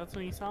boom. That's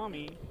when he saw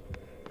me.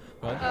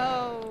 What?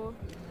 Oh.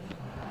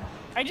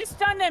 I just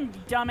stunned him,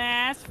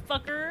 dumbass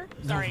fucker.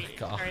 Sorry. my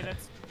God. Sorry,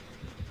 that's.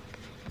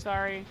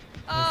 Sorry.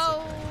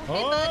 Oh.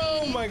 Hey, Oh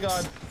buddy. my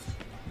god.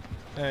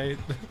 Hey.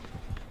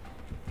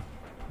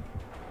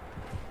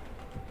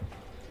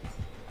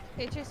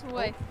 Hey, chase him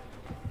away.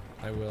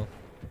 I will.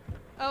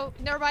 Oh,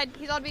 never mind.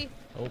 He's on me.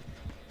 Oh.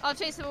 I'll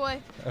chase him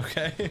away.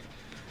 Okay.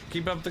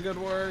 Keep up the good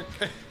work.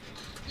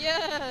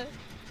 Yeah.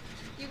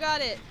 You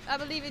got it. I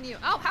believe in you.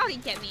 Oh, how'd he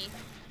get me?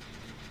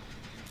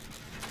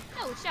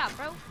 No shot,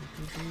 bro.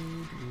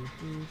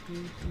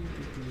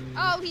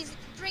 Oh, he's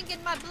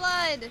drinking my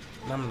blood.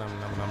 Nom nom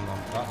nom nom nom.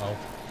 Uh-oh.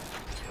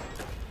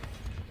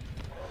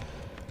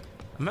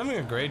 I'm having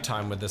a great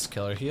time with this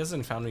killer. He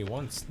hasn't found me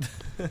once.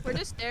 We're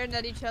just staring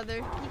at each other.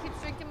 He keeps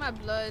drinking my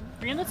blood.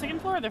 Are you on the second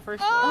floor or the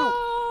first floor?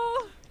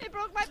 Oh! It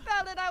broke my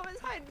pallet I was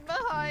hiding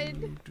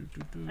behind.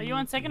 Are you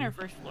on second or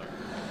first floor?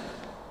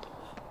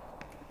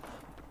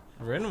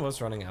 Rin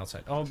was running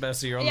outside. Oh,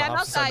 Bessie, you're on Yeah, the I'm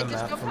opposite side outside. of the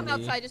Just map don't from come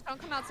me. outside. Just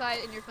don't come outside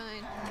and you're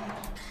fine.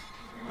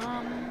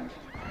 Um,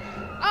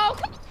 Oh,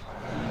 come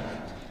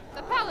on.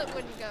 The pallet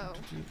wouldn't go.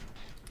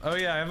 Oh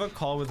yeah, I have a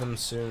call with him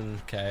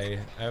soon, Kay.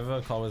 I have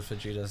a call with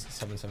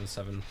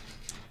Vegeta777.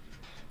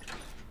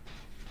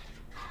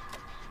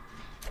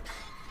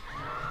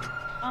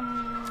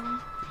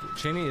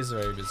 Cheney is a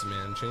very busy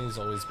man. Cheney's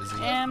always busy.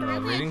 Probably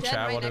Reading a jet chat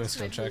right while doing next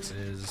to my skill checks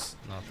boom. is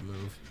not the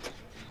move.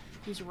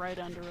 he's right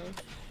under us.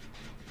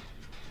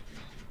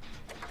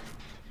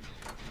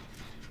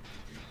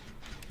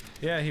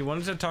 Yeah, he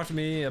wanted to talk to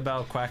me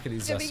about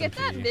Quackity's Did we get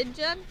that SMP.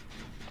 mid-gen?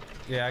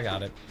 Yeah, I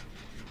got it.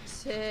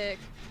 Sick.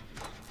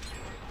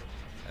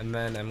 And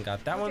then M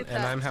got that Look one, at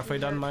and that I'm halfway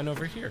done teamwork. mine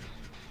over here.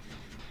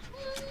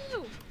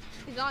 Woo!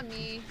 He's on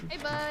me. Hey,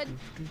 bud.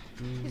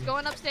 He's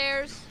going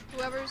upstairs.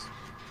 Whoever's.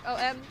 Oh,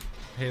 M.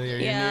 Haley, are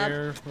you Yeah.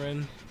 near,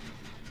 Rin?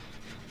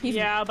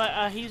 Yeah,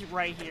 but he's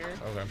right here.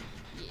 Okay.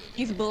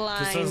 He's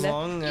blind. Just as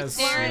long as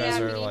you Staring guys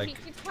at are me. like, He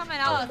keeps coming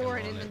out the door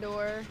working and in on the it.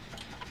 door.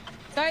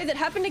 Guys, it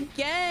happened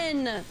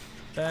again.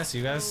 Bess,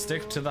 you guys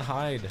stick to the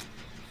hide.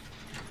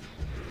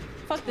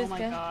 Fuck Oh this my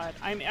guy.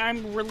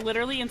 god. We're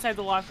literally inside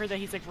the locker that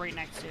he's like right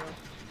next to.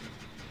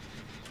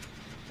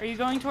 Are you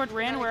going toward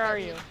Ran? Where are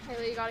you?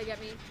 Haley, you gotta get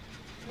me.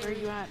 Where are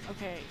you at?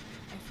 Okay.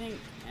 I think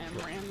M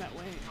ran that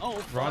way.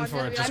 Oh, Run Oh, for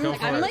no, it. Just I'm- go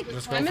for I'm it. like-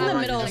 Just go I'm for in the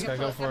it. middle. You just gotta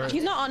go for it.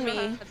 He's not on Run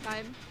me. out of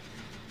time.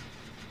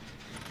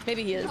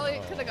 Maybe he is.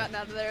 Probably could have gotten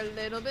out of there a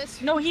little bit.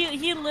 no,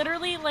 he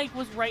literally like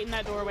was right in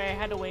that doorway. I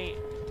had to wait.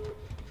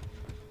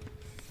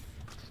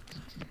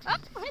 Oh,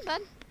 hey,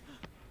 bud.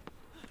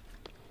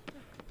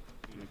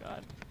 Oh my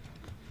god.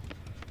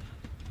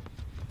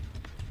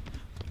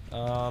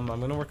 I'm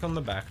gonna work on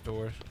the back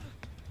door.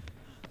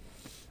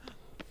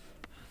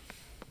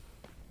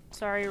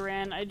 Sorry,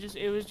 Ran.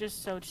 It was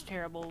just such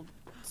terrible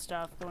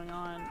stuff going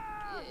on.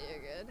 Yeah, you're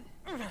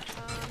good.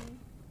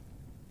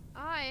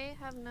 I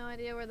have no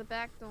idea where the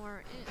back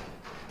door is.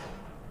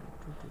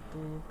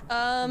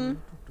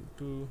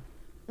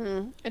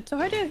 It's so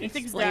hard to It's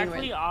explain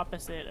exactly where-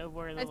 opposite of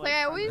where the It's like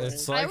I front always- door It's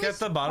is. like always at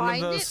the bottom of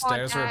find the it on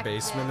stairs where accident.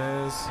 basement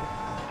is.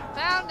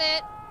 Found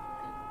it.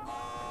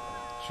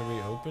 Should we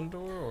open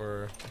door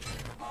or?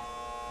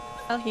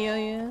 I'll heal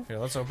you. Here,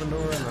 let's open door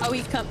and then. Oh,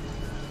 he's come.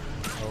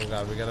 Oh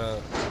god, we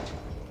gotta.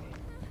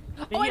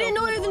 Did Oh, I he didn't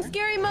know open it the was in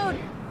door? scary mode.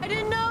 I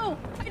didn't know.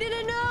 I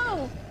didn't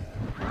know.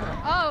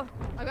 Oh,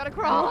 I gotta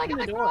crawl. I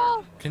gotta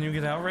crawl. Can you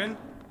get out, Rin?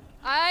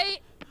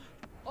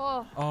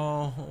 Oh.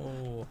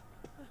 Oh.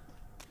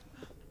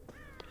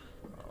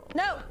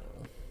 No!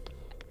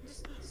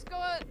 Just go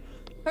on.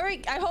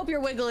 Hurry! I hope you're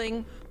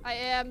wiggling. I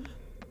am.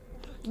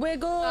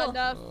 Wiggle! Not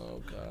enough.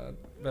 Oh god.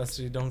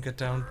 Bestie, don't get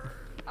down.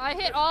 I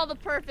hit all the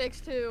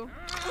perfects too.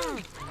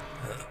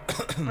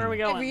 Where are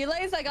we I going?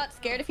 realized I got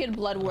scared if he had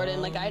Blood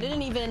Warden. Like, I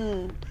didn't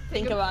even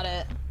think about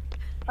it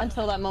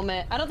until that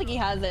moment. I don't think he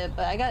has it,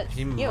 but I got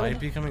He might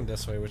be coming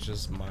this way, which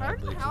is I don't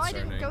mildly know how I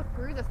didn't concerning. go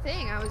through the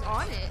thing. I was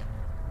on it.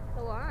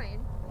 The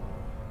line.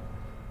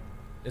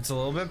 It's a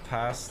little bit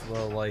past the,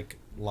 like,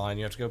 line.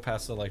 You have to go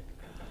past the, like,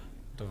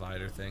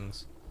 divider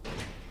things.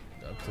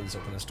 Please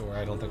open this door.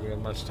 I don't think we have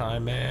much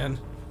time, man.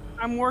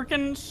 I'm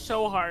working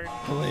so hard.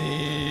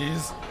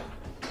 Please.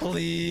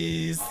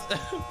 Please.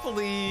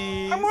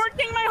 Please. I'm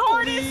working my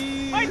hardest.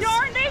 Please. My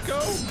darndest.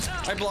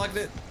 Go. I blocked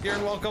it. You're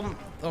welcome.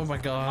 Oh my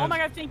god. Oh my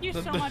god, thank you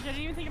so much. I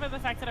didn't even think about the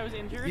fact that I was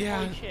injured.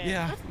 Yeah, Holy shit.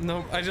 yeah.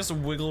 No, I just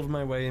wiggled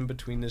my way in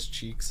between his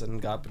cheeks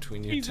and got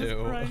between you Jesus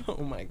two. Christ.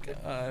 Oh my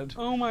god.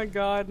 Oh my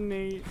god,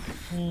 Nate.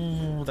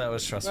 Ooh, that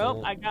was stressful.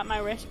 Well, I got my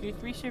rescue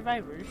 3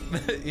 survivors.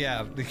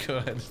 Yeah,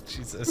 good.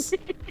 Jesus.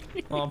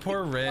 Oh,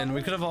 poor Rin.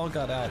 We could have all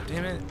got out.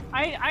 Damn it.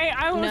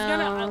 I was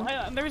No.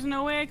 gonna. There was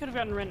no way I could have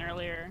gotten Rin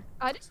earlier.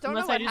 I just don't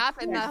Unless know I what just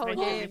happened that whole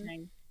finished game.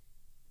 everything.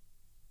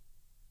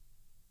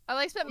 I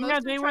like spent most Yeah,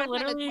 of they it were trying to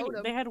find a literally.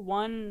 totem. They had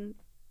one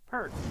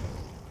perk.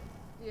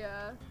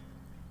 Yeah.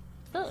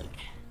 Fuck.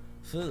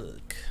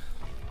 Fuck.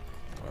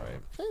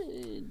 Alright.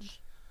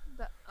 Fudge.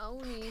 The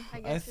Oni, I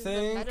I guess, is the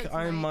meta think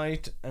I tonight.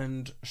 might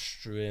end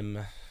stream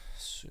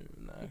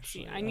soon, Let's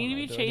actually. see. I need to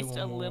be do chased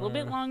a one little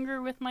bit more?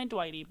 longer with my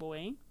Dwighty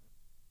boy.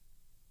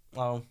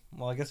 Oh,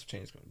 well, I guess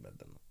Chain's going to bed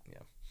then.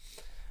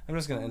 Yeah. I'm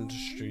just gonna end the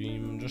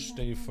stream. Just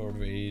stay for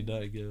raid,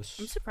 I guess.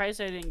 I'm surprised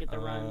I didn't get the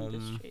run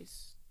this Um,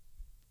 chase.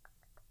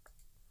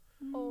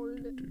 Old.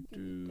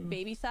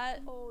 babysat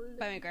Old.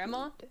 by my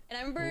grandma. And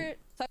I remember...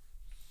 So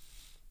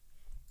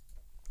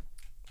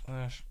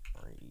Flash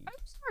raid. I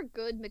just are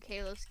good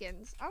Michaela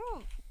skins.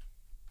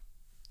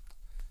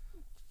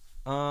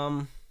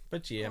 I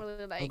But yeah, don't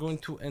really like. I'm going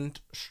to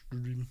end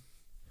stream.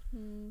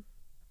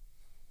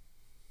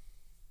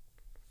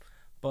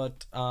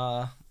 But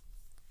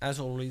as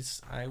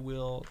always, I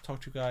will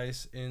talk to you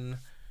guys in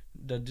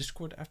the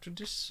Discord after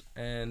this,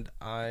 and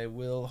I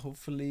will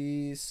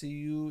hopefully see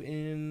you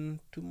in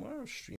tomorrow's stream.